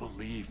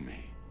 Believe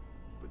me.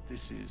 But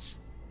this is...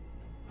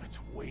 it's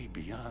way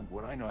beyond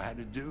what I know how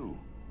to do.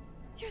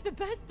 You're the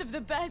best of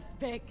the best,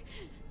 Vic.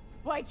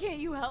 Why can't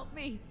you help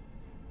me?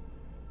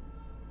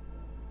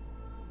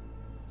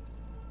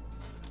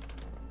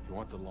 You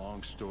want the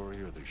long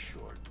story or the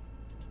short?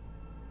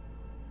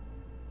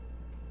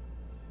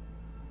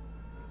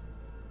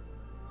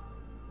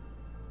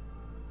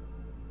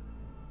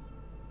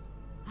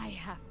 I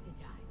have to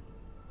die.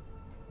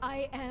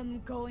 I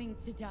am going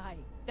to die.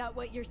 That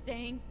what you're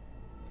saying?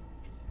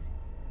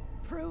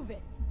 Prove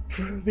it.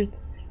 Prove it.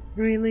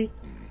 Really?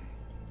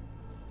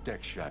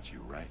 Dex shot you,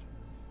 right?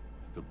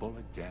 The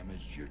bullet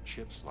damaged your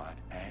chip slot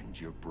and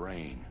your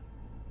brain.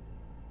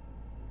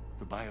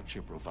 The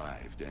biochip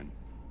revived and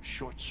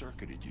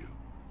short-circuited you.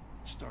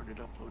 Started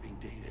uploading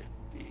data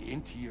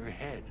into your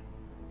head.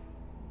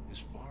 As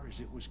far as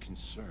it was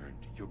concerned,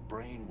 your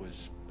brain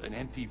was an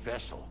empty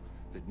vessel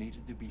that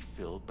needed to be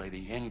filled by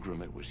the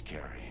engram it was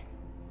carrying.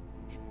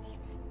 Empty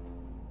vessel.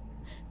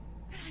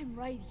 But I'm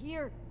right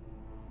here.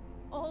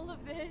 All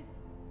of this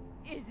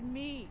is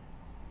me.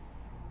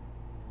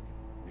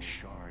 The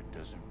shard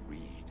doesn't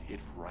read,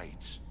 it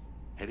writes.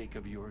 Headache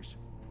of yours?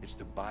 It's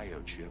the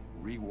biochip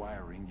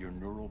rewiring your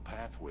neural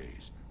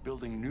pathways,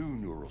 building new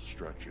neural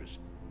structures,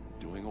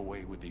 doing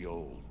away with the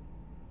old.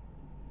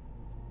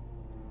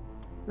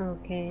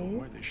 Okay.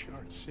 Where the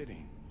shard's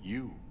sitting,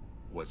 you,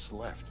 what's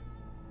left.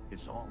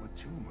 It's all a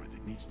tumor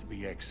that needs to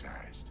be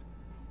excised.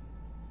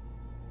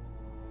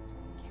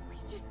 Can't we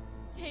just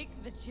take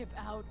the chip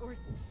out or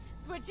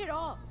switch it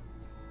off?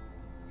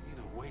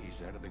 Either way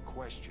is out of the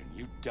question.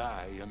 You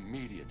die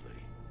immediately.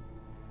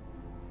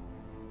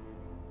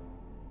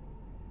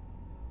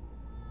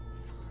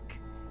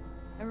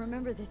 I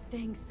remember this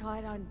thing, saw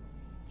it on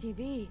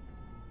TV.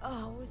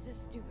 Oh, what was this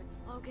stupid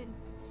slogan?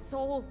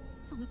 Soul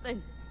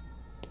something.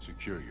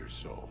 Secure your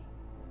soul.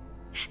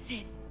 That's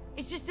it.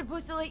 It's just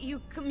supposed to let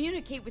you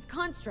communicate with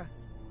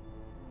constructs.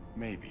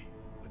 Maybe,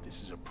 but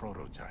this is a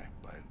prototype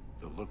by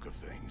the look of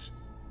things.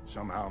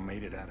 Somehow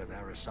made it out of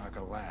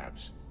Arasaka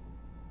Labs.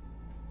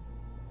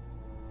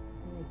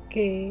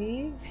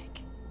 Okay.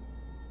 Vic,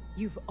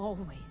 you've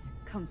always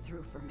come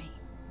through for me.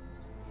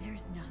 If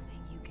there's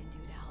nothing you can do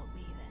to help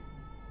me, then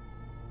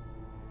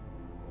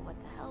what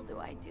the hell do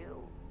I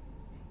do?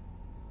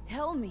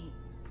 Tell me,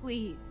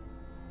 please.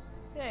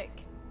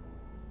 Vic.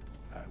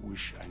 I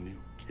wish I knew,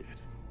 kid.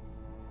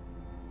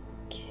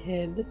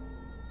 Kid?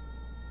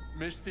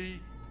 Misty?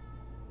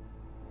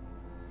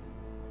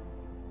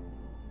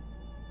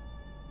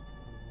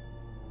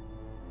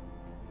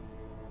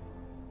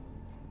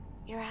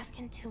 You're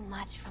asking too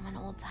much from an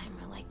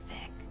old-timer like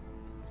Vic.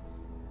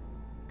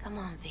 Come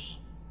on, V.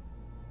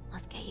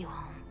 Let's get you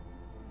home.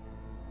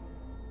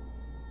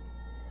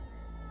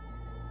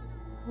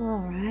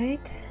 All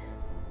right.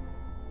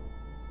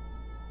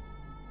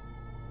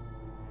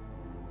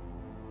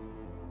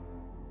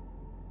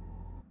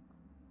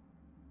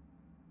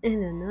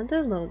 And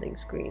another loading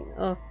screen.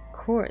 Of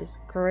course,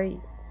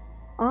 great.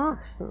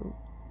 Awesome.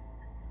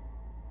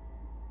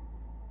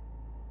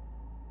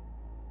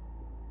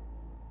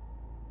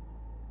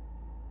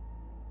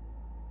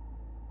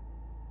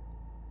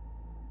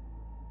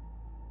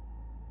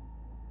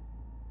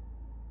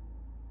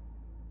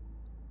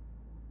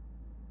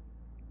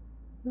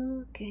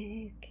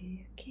 Okay.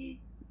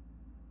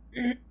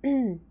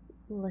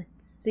 Let's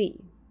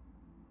see.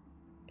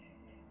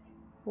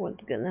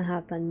 What's gonna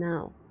happen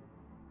now?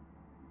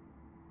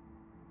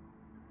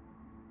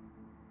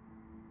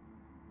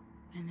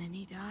 And then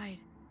he died.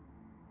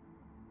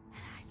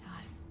 And I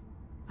thought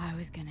I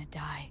was gonna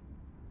die.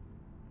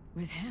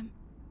 With him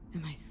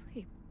in my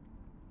sleep.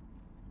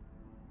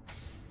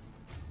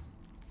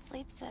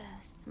 Sleep's a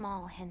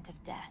small hint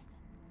of death.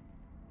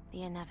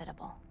 The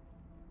inevitable.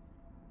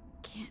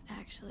 Can't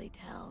actually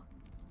tell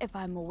if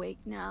I'm awake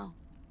now.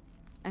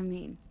 I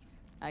mean,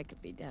 I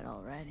could be dead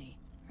already,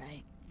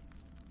 right?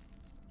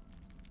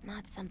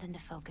 Not something to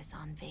focus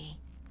on, V.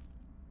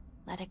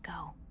 Let it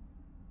go.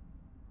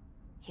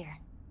 Here.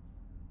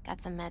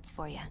 Got some meds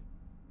for you.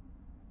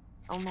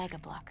 Omega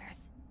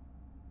blockers.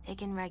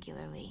 Taken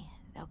regularly,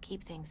 they'll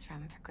keep things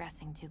from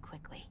progressing too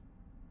quickly.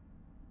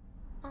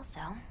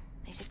 Also,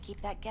 they should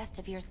keep that guest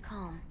of yours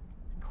calm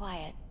and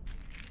quiet.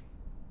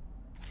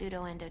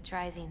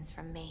 Pseudoendotrizines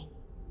from me.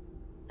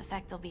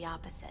 Effect will be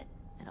opposite.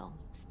 It'll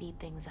speed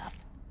things up.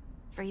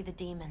 Free the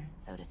demon,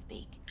 so to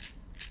speak.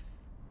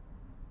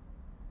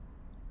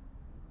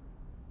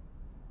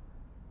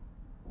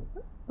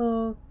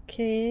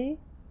 Okay.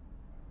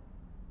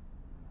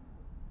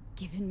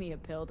 Giving me a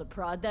pill to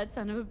prod that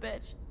son of a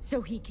bitch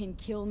so he can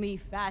kill me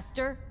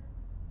faster?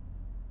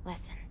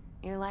 Listen,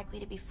 you're likely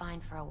to be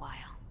fine for a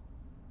while.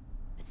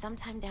 But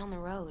sometime down the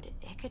road,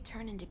 it could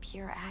turn into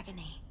pure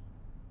agony.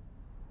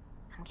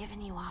 I'm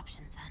giving you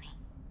options, honey.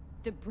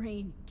 The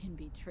brain can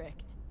be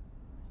tricked.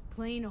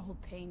 Plain old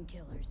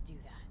painkillers do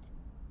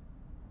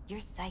that. Your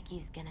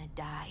psyche's gonna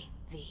die,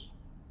 V.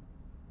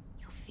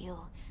 You'll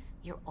feel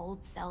your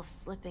old self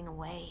slipping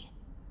away.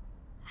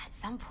 At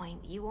some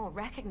point, you won't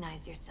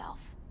recognize yourself.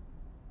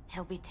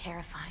 It'll be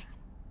terrifying.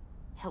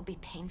 It'll be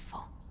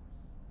painful.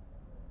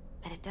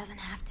 But it doesn't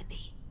have to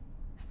be.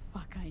 The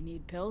fuck I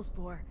need pills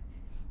for?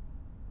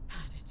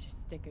 To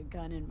just stick a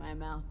gun in my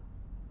mouth.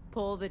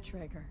 Pull the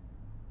trigger.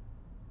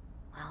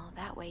 Well,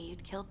 that way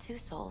you'd kill 2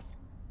 souls.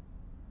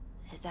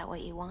 Is that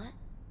what you want?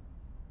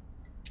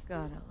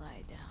 Gotta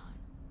lie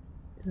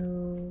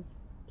down.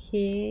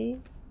 Okay.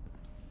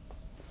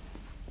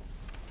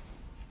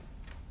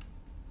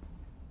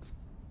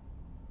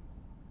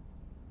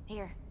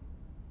 Here.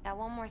 Got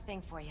one more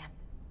thing for you.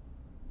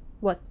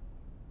 What?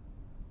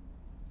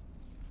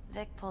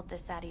 Vic pulled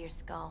this out of your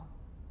skull.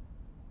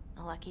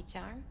 A lucky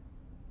charm?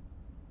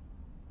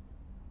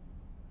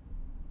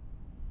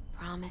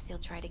 Promise you'll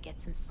try to get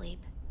some sleep.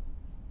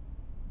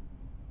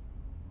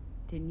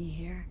 Didn't you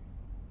hear?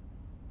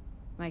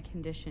 My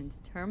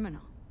condition's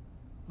terminal.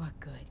 What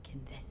good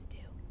can this do?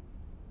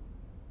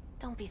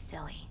 Don't be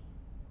silly.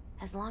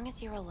 As long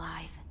as you're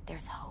alive,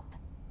 there's hope.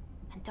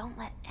 And don't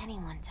let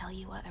anyone tell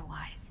you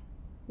otherwise.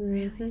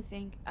 Really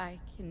think I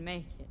can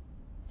make it?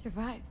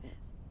 Survive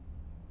this?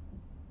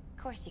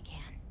 Of course you can.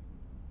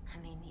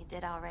 I mean, you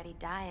did already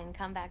die and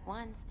come back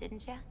once,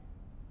 didn't you?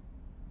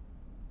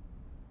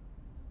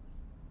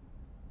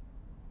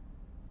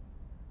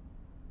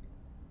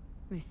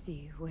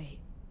 Misty, wait.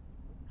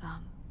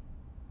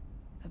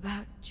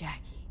 About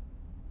Jackie.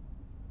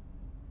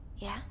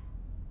 Yeah?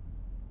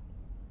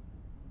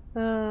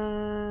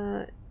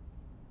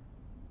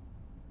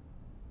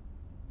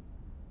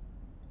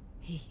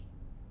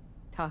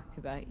 talked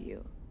about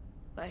you.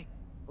 Like,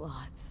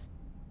 lots.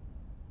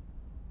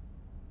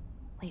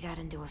 We got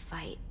into a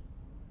fight.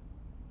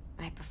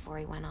 Right before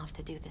he went off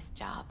to do this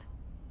job.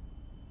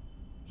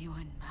 He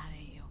wasn't mad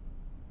at you.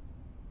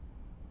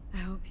 I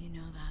hope you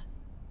know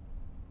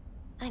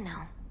that. I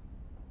know.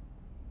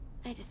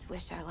 I just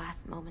wish our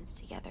last moments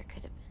together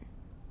could have been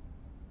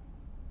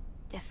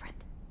different.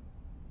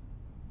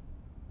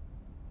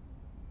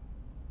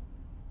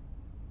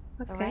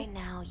 Okay. But right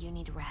now, you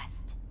need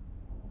rest.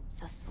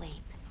 So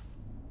sleep.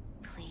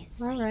 Please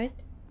sleep. All right.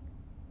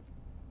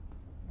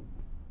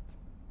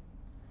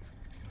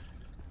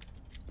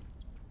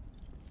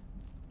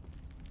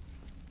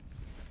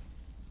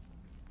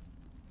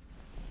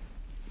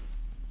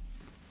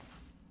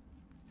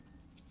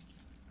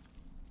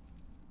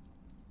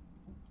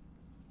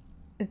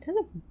 Is that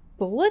a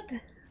bullet?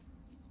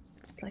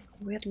 It's like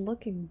a weird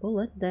looking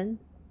bullet then.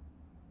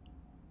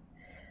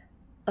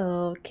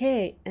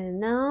 Okay, and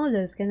now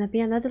there's gonna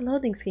be another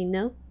loading screen.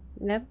 No?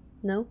 Yep.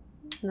 No?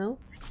 No?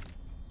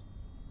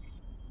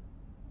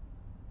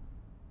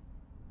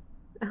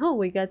 Oh,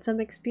 we got some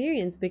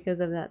experience because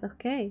of that.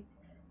 Okay.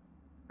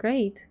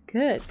 Great.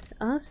 Good.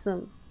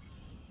 Awesome.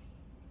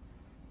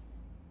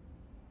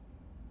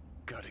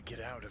 Gotta get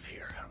out of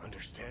here,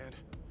 understand?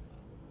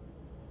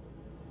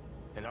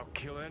 And I'll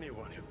kill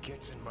anyone who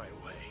gets in my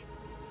way,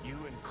 you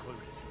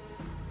included.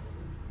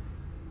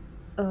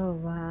 Oh,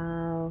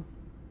 wow.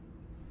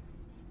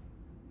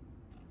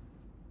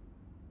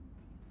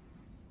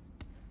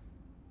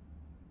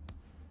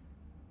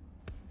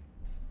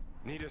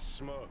 Need a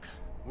smoke.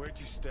 Where'd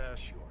you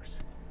stash yours?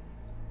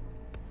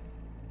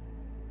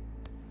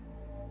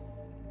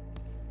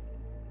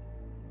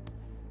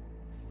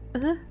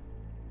 Uh-huh.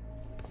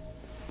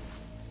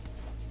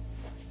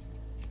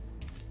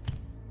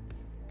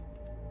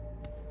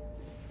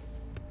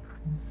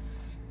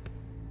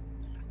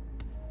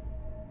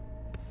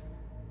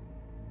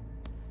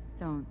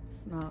 Don't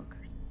smoke.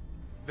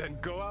 Then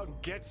go out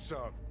and get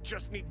some.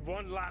 Just need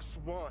one last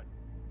one.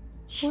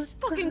 Jesus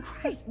fucking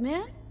Christ,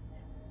 man!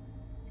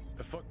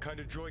 The fuck kind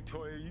of droid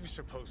toy are you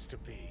supposed to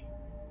be?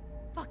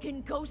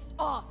 Fucking ghost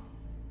off!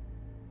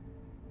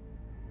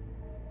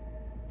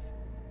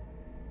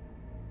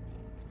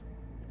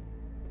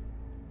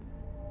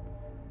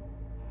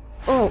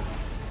 Oh!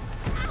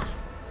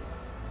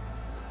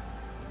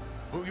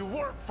 Who you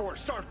work for?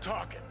 Start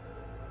talking!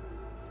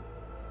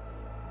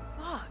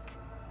 Fuck.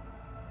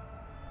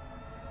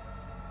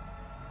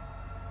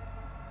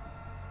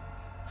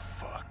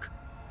 Fuck.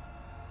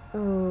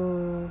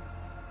 Oh.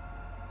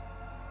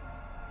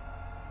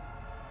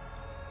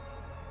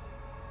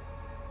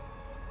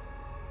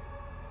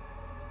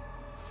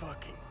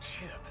 Fucking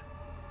chip.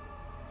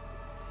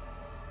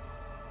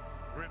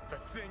 Rip the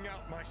thing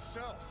out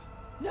myself.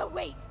 No,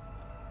 wait!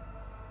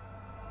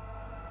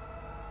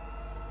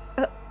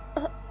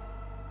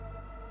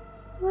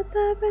 What's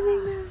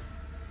happening now?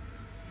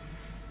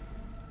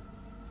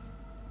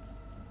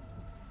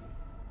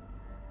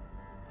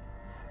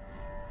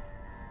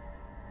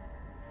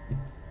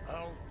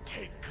 I'll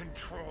take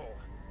control.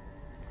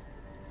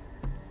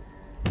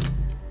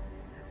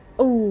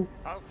 Oh.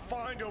 I'll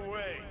find a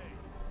way.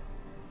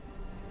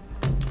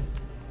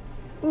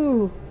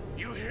 Ooh.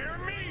 You hear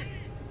me?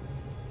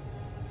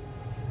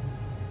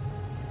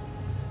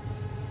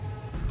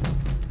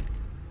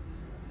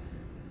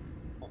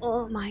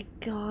 Oh my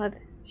god.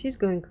 She's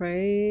going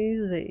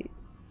crazy.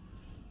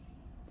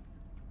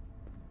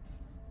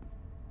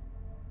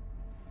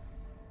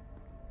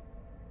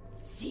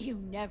 See you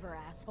never,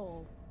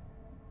 asshole.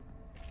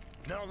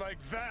 Now like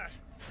that.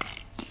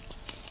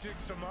 Stick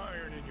some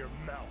iron in your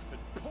mouth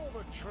and pull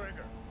the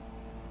trigger.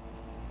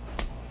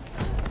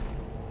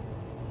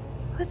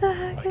 What the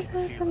heck I is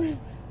can feel happening? it.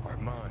 Our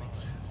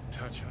minds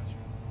touching.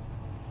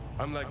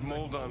 I'm like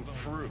mold on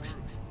fruit,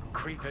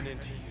 creeping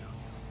into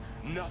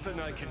you. Nothing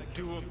I can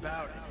do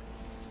about it.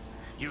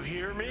 You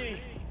hear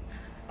me?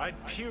 I'd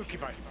puke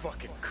if I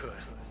fucking could.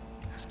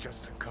 It's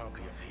just a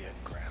copy of the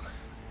engram.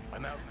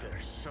 I'm out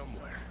there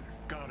somewhere.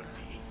 Gotta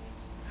be.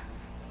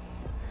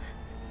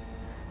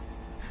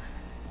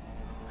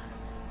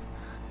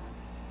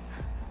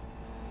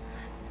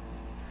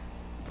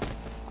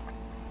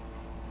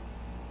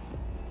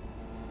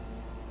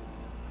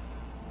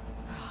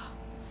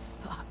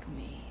 Fuck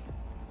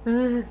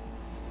me.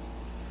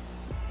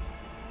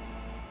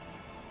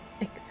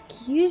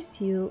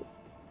 Excuse you?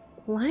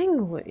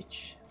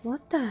 Language?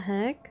 What the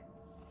heck?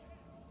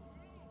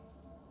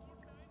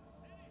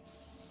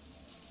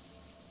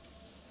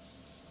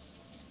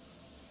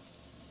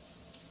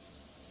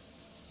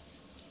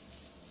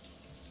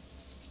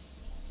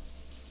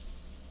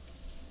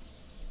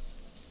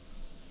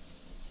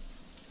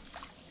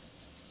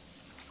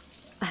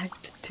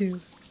 Act 2.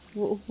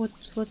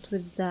 What's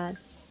with that?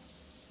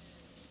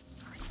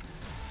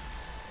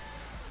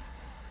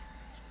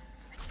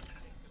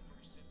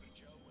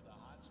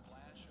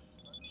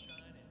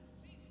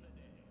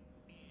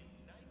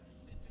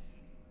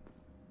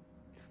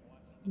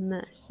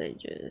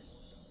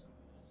 Messages.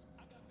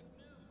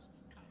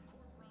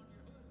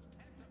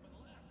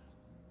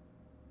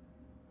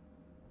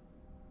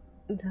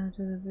 Down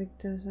to the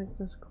Victor's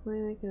Actors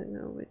Clinic and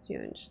go with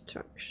your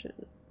instruction.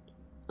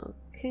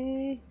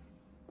 Okay.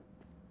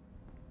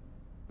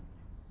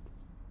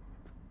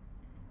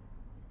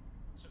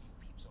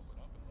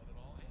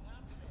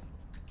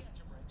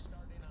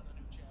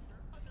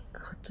 Go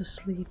to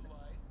sleep.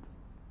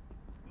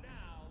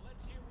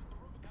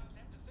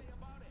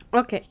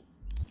 Okay.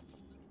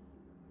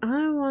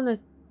 I wanted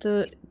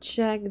to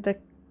check the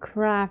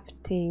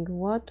crafting,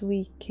 what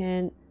we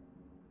can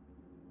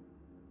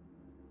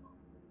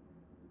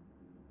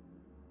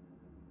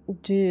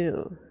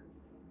do.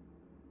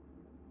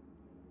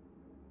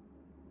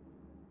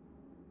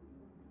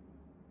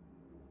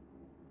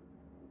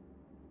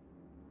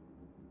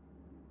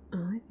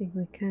 I think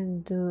we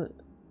can't do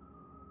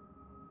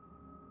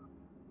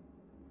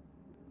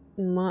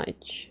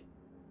much.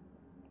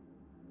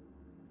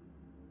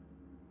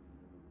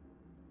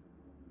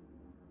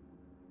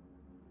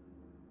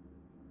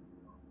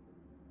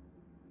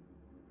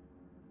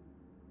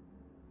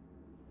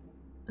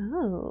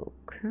 Oh,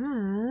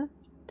 craft.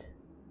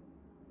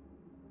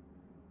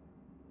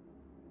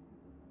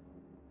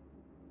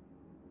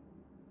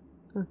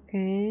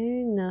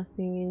 Okay,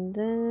 nothing in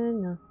there,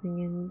 nothing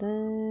in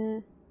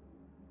there.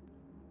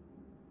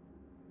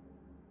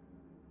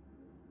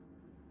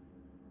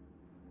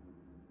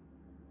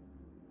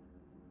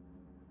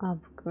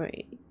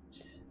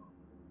 Upgrades.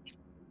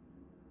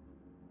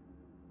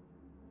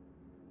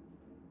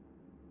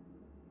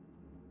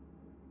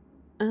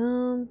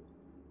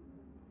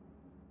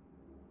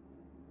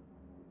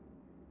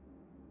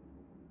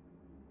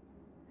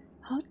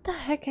 How the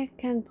heck I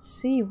can't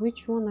see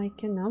which one I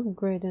can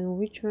upgrade and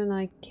which one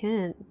I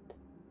can't?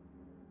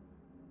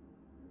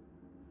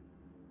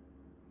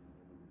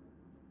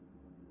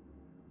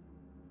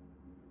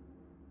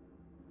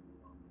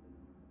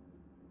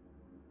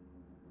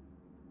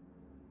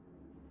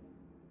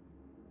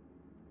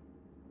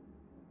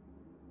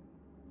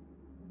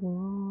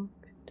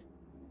 Locked.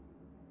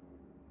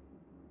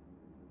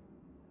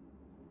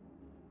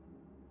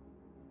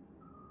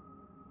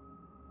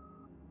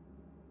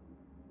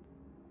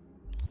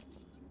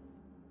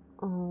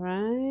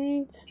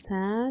 Alright,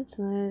 stats.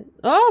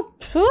 Oh!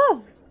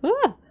 Phew!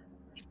 Ah!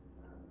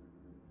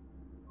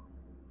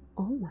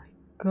 Oh my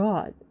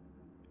god.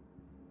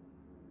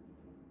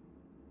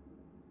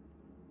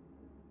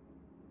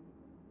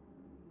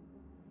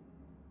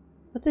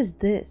 What is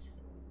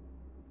this?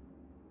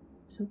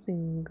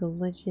 Something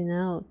glitching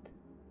out.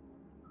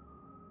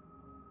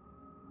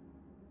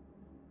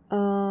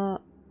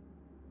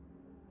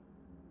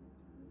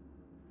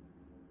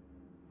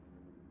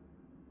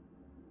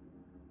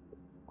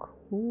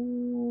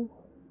 Cool.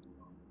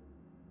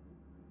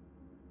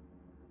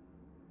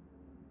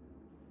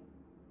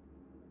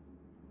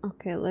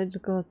 Okay, let's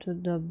go to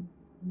the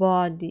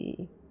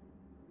body.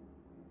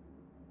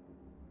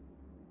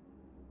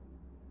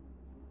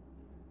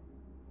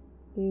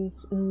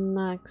 Is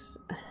max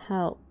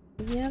health.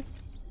 Yep.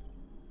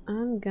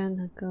 I'm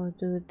gonna go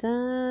do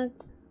that.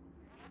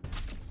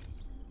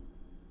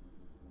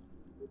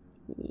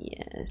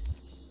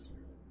 Yes.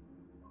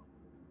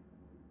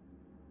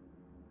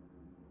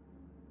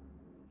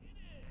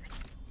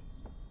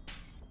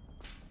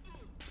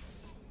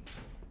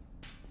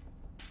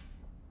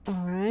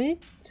 All right.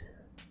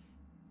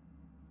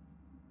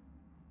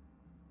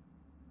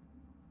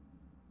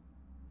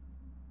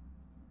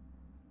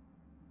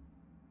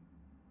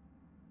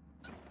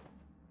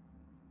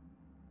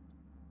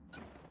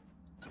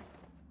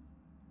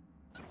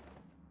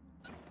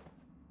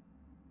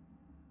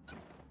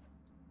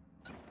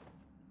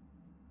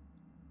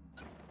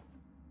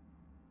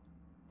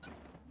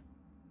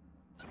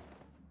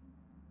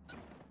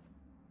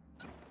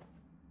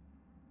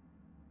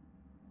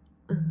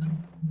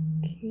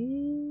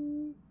 Okay.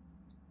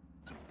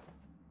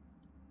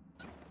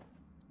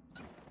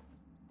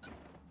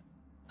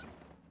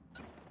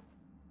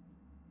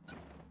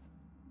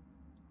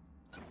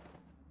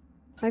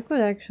 I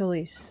could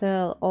actually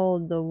sell all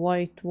the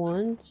white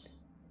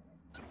ones.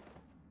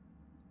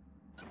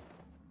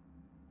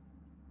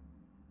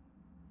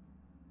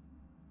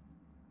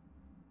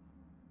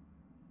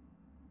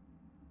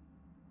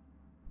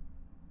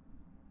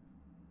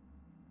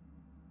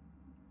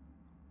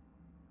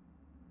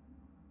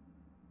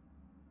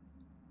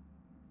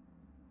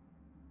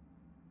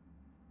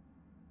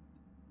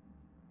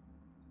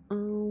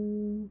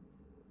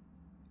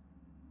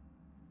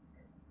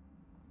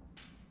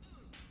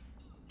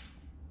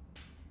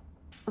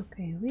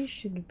 Okay, we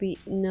should be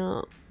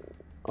now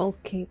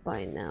okay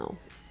by now.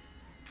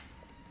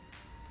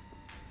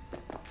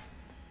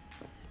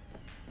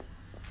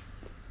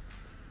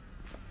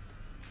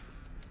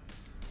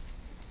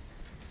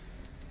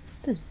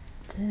 What is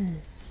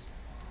this?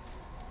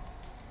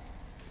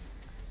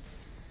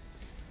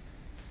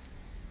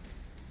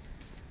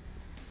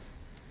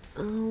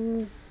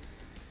 Oh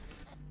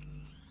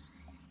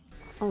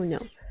no.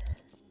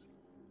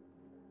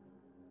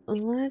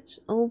 Let's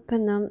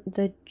open up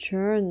the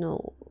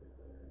journal.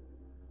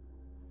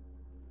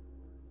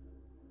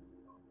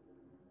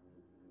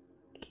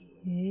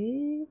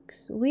 Okay,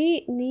 books.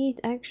 We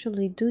need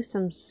actually do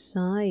some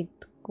side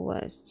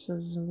quests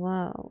as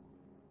well.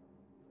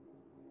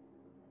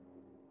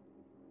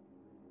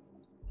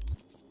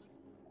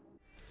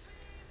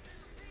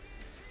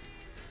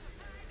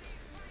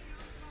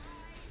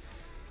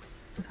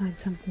 Find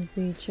something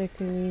to eat, check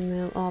an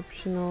email,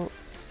 optional.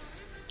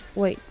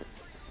 Wait.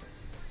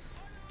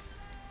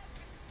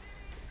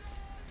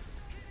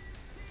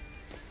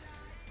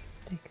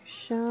 Take a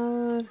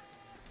shower.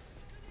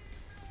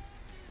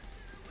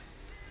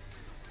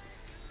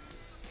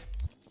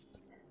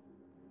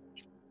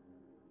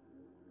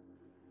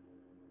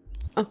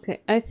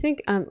 Okay, I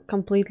think I'm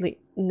completely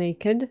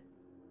naked.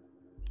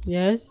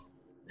 Yes.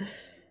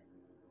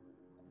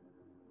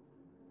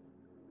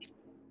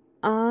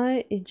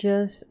 I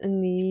just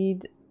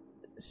need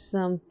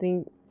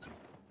something.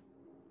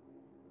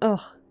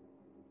 Oh,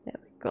 there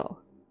we go.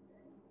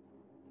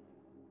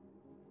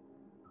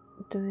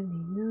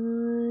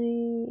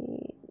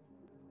 29.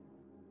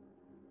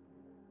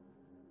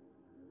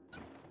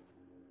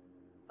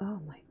 Oh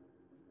my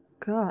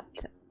god.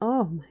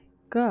 Oh my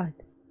god.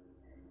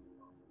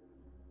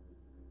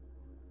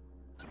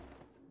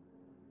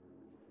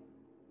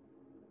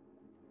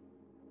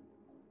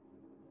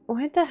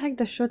 Why the heck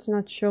the shot's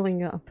not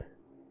showing up?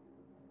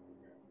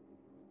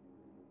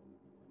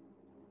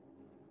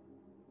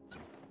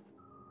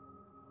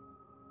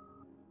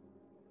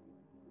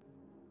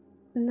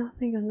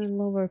 Nothing on the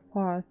lower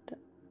part.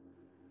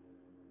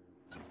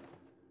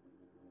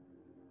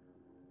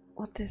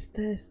 What is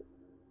this?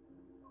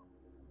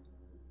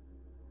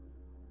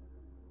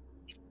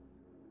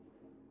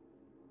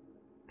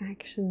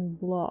 Action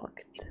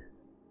blocked.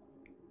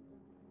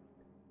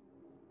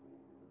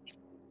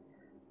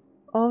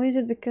 Oh, is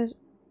it because...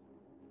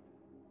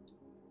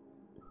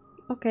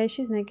 Okay,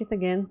 she's naked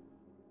again.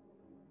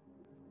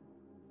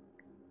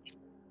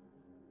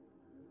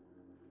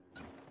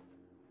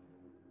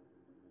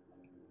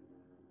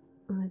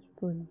 Let's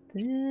put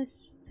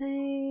this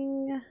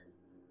thing.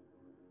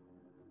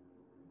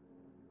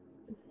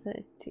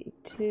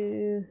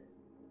 32.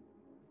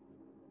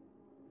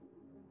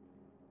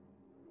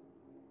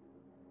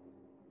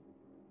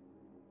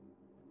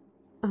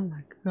 Oh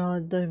my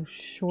god, those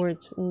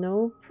shorts.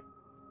 Nope.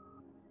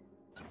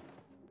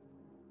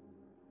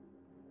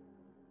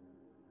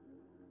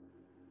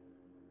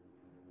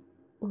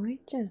 We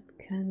just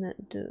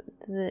cannot do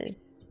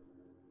this.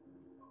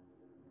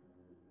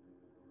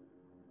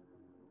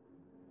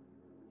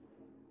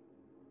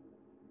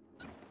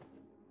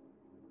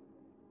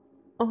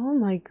 Oh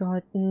my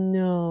god,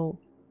 no.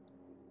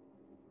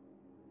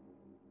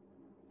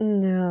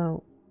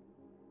 No.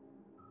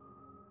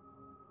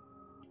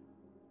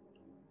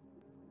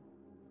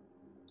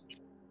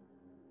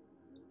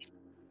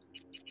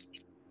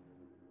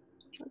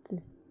 What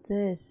is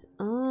this?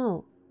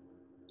 Oh.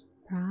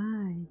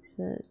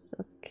 Prices.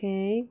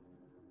 Okay.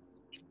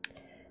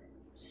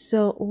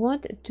 So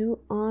what do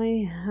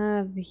I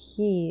have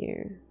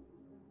here?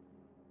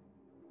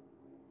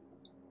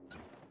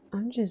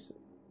 I'm just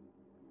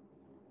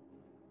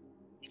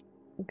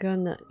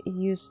gonna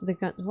use the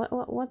gun.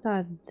 What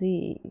are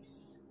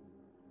these?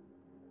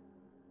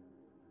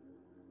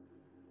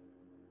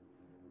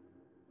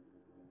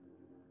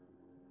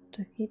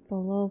 To keep a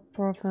low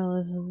profile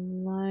is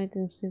light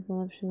and simple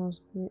optional.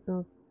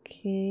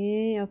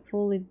 Okay, a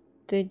fully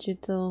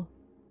digital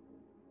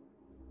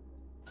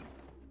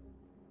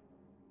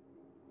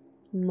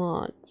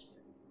mods.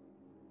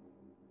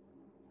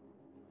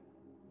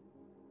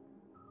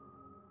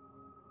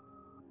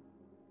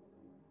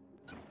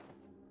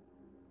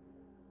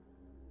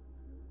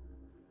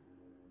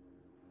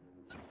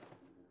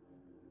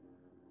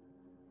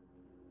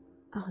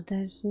 Oh,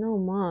 there's no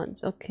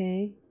mods,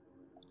 okay.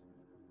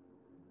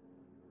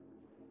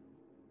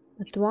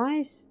 But why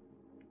is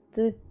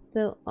this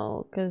still...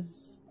 Oh,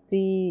 because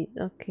these...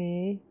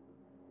 Okay.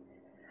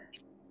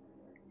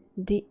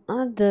 The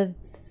other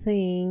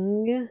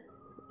thing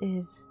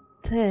is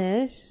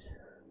this.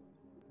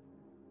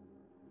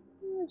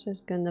 I'm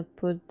just gonna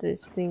put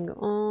this thing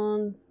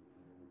on.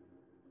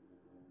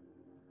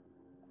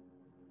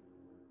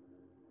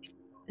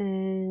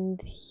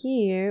 And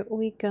here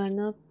we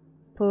gonna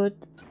put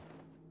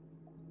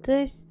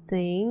this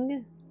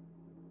thing.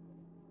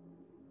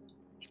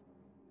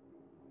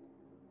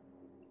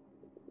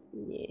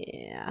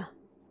 Yeah.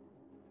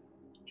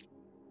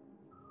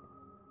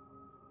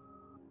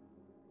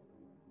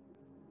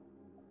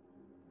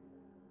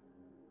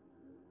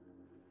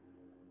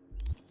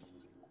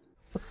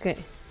 Okay.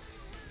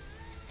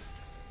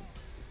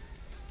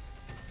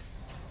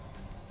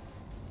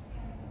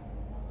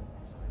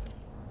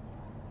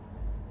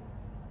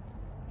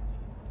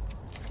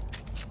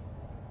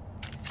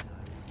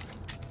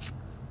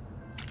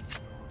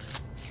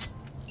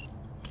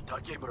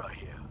 Takemura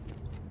here.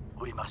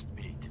 We must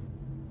meet.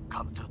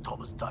 Come to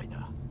Tom's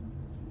Diner.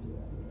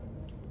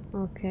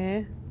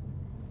 Okay.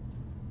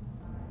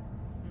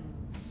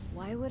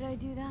 Why would I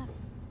do that?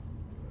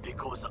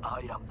 Because I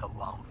am the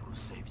one who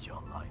saved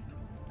your life.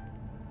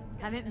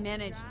 Haven't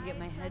managed to get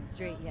my head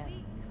straight yet.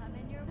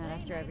 Not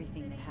after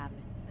everything that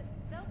happened.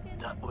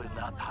 That will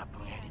not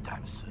happen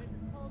anytime soon.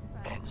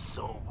 And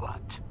so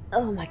what?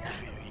 Oh my god.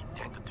 If you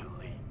intend to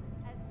leave,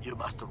 you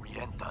must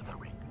re-enter the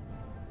ring.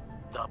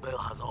 The bell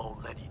has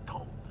already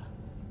tolled.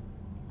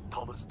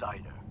 Tom's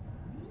Diner.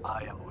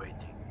 I am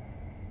waiting.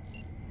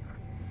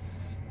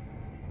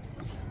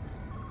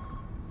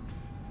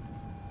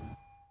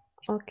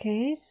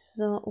 Okay,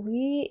 so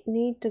we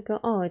need to go.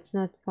 Oh, it's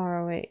not far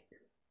away.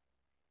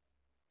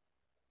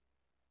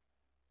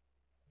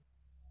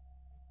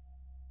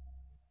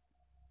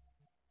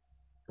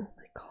 Oh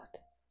my god.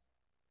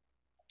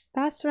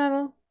 Fast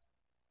travel.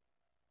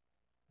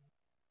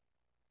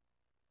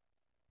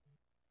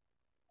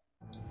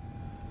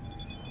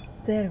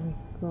 There we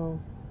go.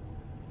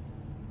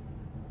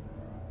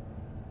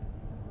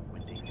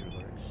 When danger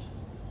lurks,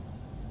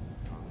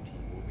 Tom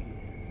Team will be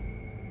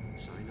there.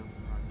 Sign up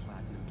for our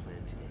Platinum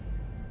plan today,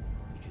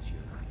 because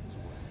your life is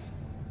worth it.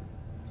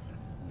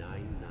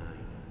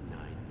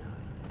 9999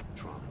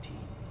 Trauma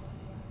Team.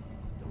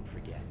 Don't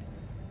forget,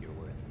 you're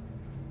worth it.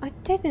 I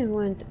didn't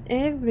want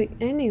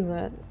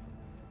anywhere.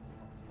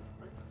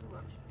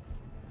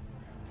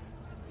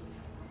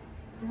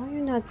 Why are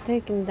you not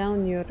taking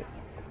down your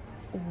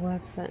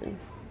weapon?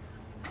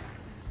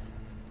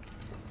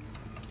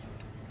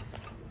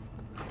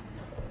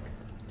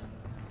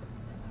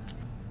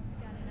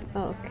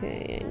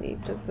 Okay, I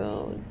need to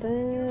go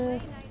there.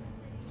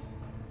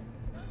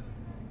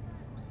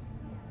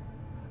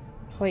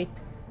 Wait.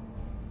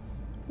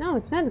 No,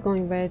 it's not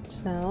going by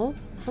itself.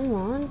 Come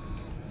on.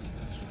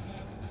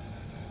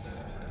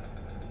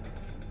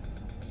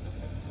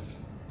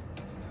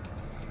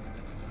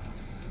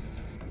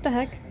 What the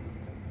heck?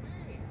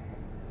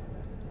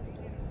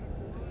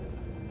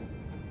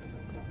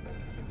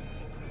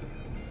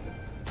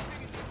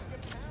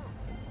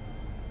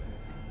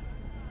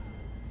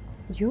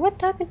 You were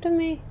talking to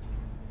me?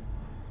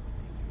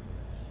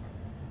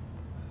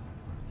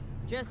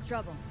 Just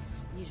trouble.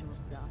 Usual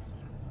stuff.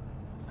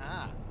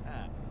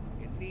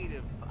 In need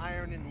of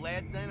iron and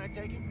lead then, I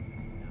take it?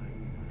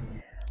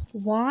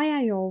 Why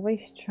are you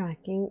always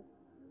tracking?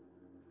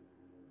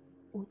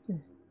 What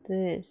is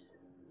this?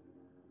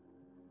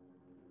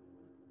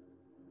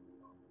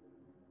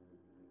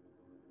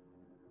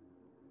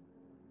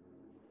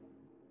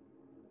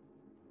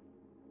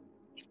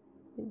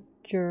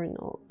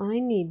 Journal. I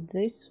need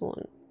this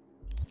one.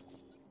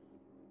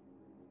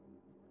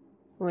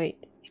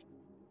 Wait.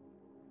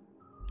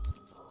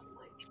 Oh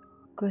my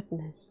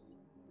goodness.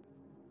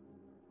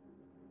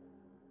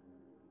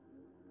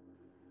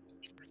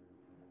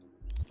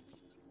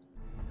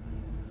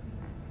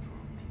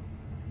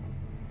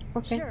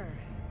 Okay. Sure.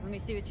 Let me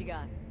see what you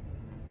got.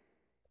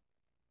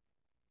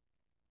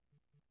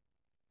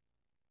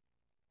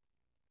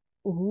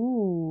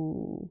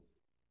 Ooh.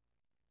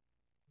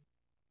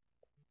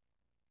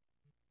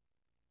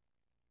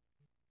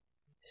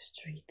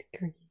 Street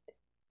greed.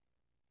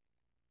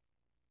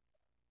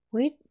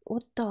 Wait,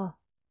 what the?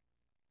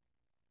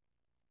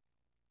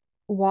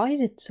 Why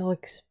is it so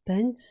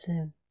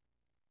expensive?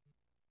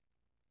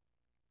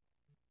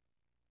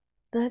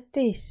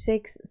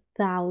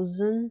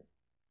 36,000?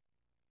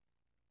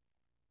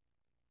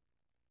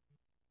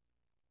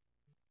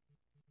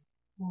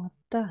 What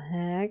the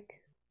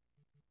heck?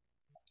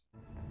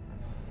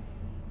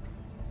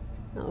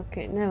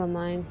 Okay, never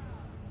mind.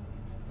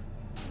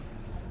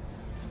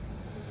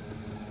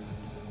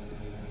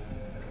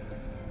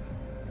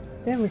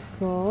 There we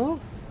go.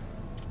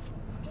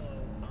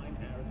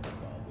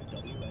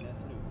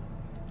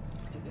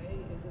 Today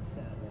is a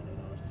sad one in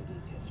our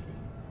city's history.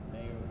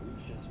 Mayor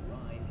Lucius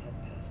Rhine has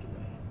passed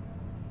away.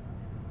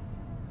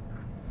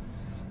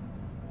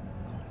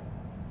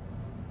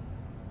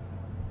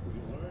 We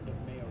learned of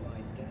Mayor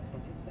Rhine's death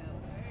from his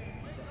family,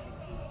 dying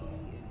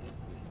peacefully in his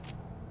sleep.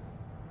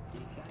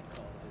 The exact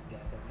cause of his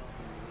death has not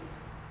been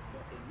released,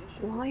 but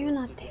initial Why are you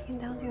not taking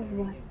down your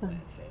weapon?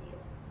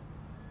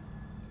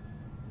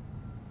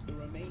 The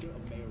remainder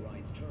of Mayor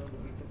Rhine's term will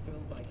be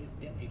fulfilled by his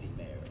deputy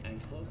mayor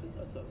and closest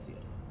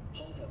associate.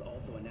 Holt has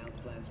also announced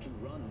plans to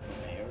run for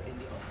mayor in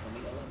the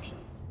upcoming election.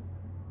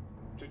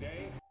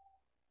 Today,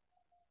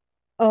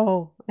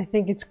 Oh, I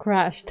think it's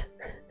crashed.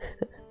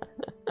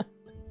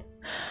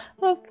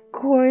 Of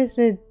course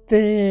it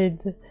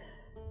did.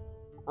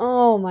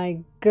 Oh my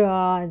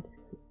god.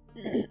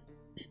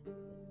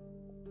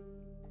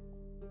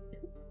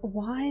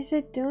 Why is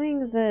it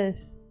doing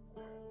this?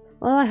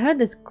 Well, I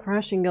heard it's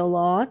crashing a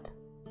lot.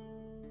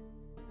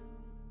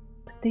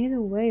 But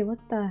either way, what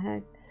the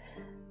heck?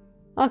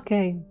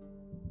 Okay.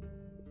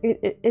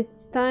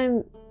 It's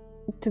time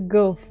to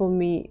go for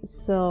me,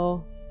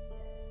 so...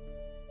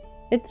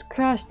 It's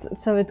crashed,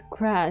 so it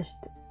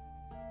crashed.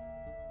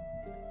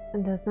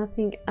 And there's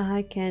nothing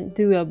I can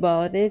do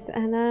about it.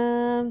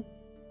 And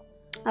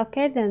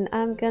okay then,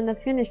 I'm gonna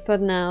finish for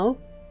now.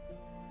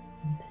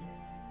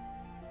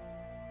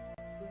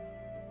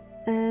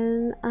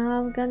 And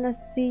I'm gonna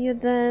see you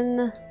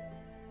then.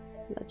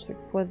 Let's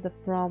report the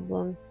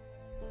problem.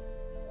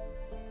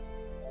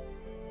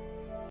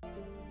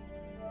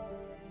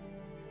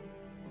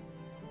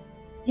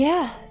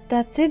 yeah,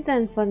 that's it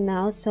then for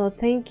now. So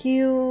thank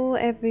you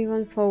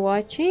everyone for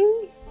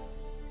watching.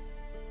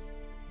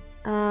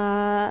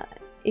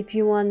 If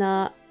you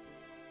wanna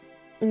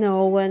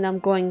know when I'm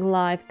going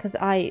live, because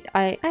I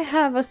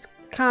have a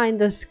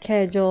kind of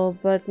schedule,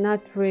 but not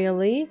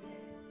really.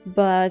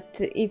 But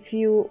if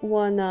you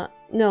wanna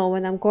know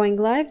when I'm going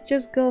live,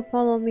 just go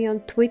follow me on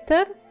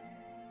Twitter.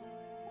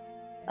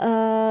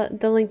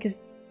 The link is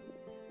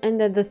in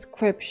the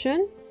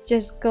description.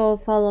 Just go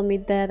follow me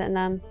there, and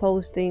I'm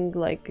posting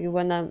like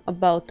when I'm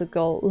about to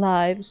go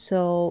live,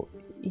 so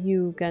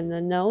you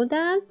gonna know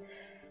that.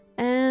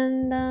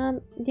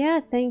 And yeah,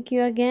 thank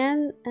you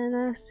again, and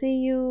I'll see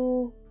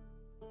you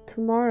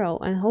tomorrow,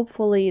 and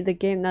hopefully the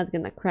game not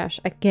gonna crash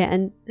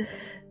again.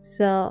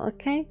 So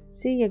okay,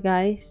 see you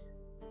guys,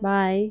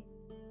 bye.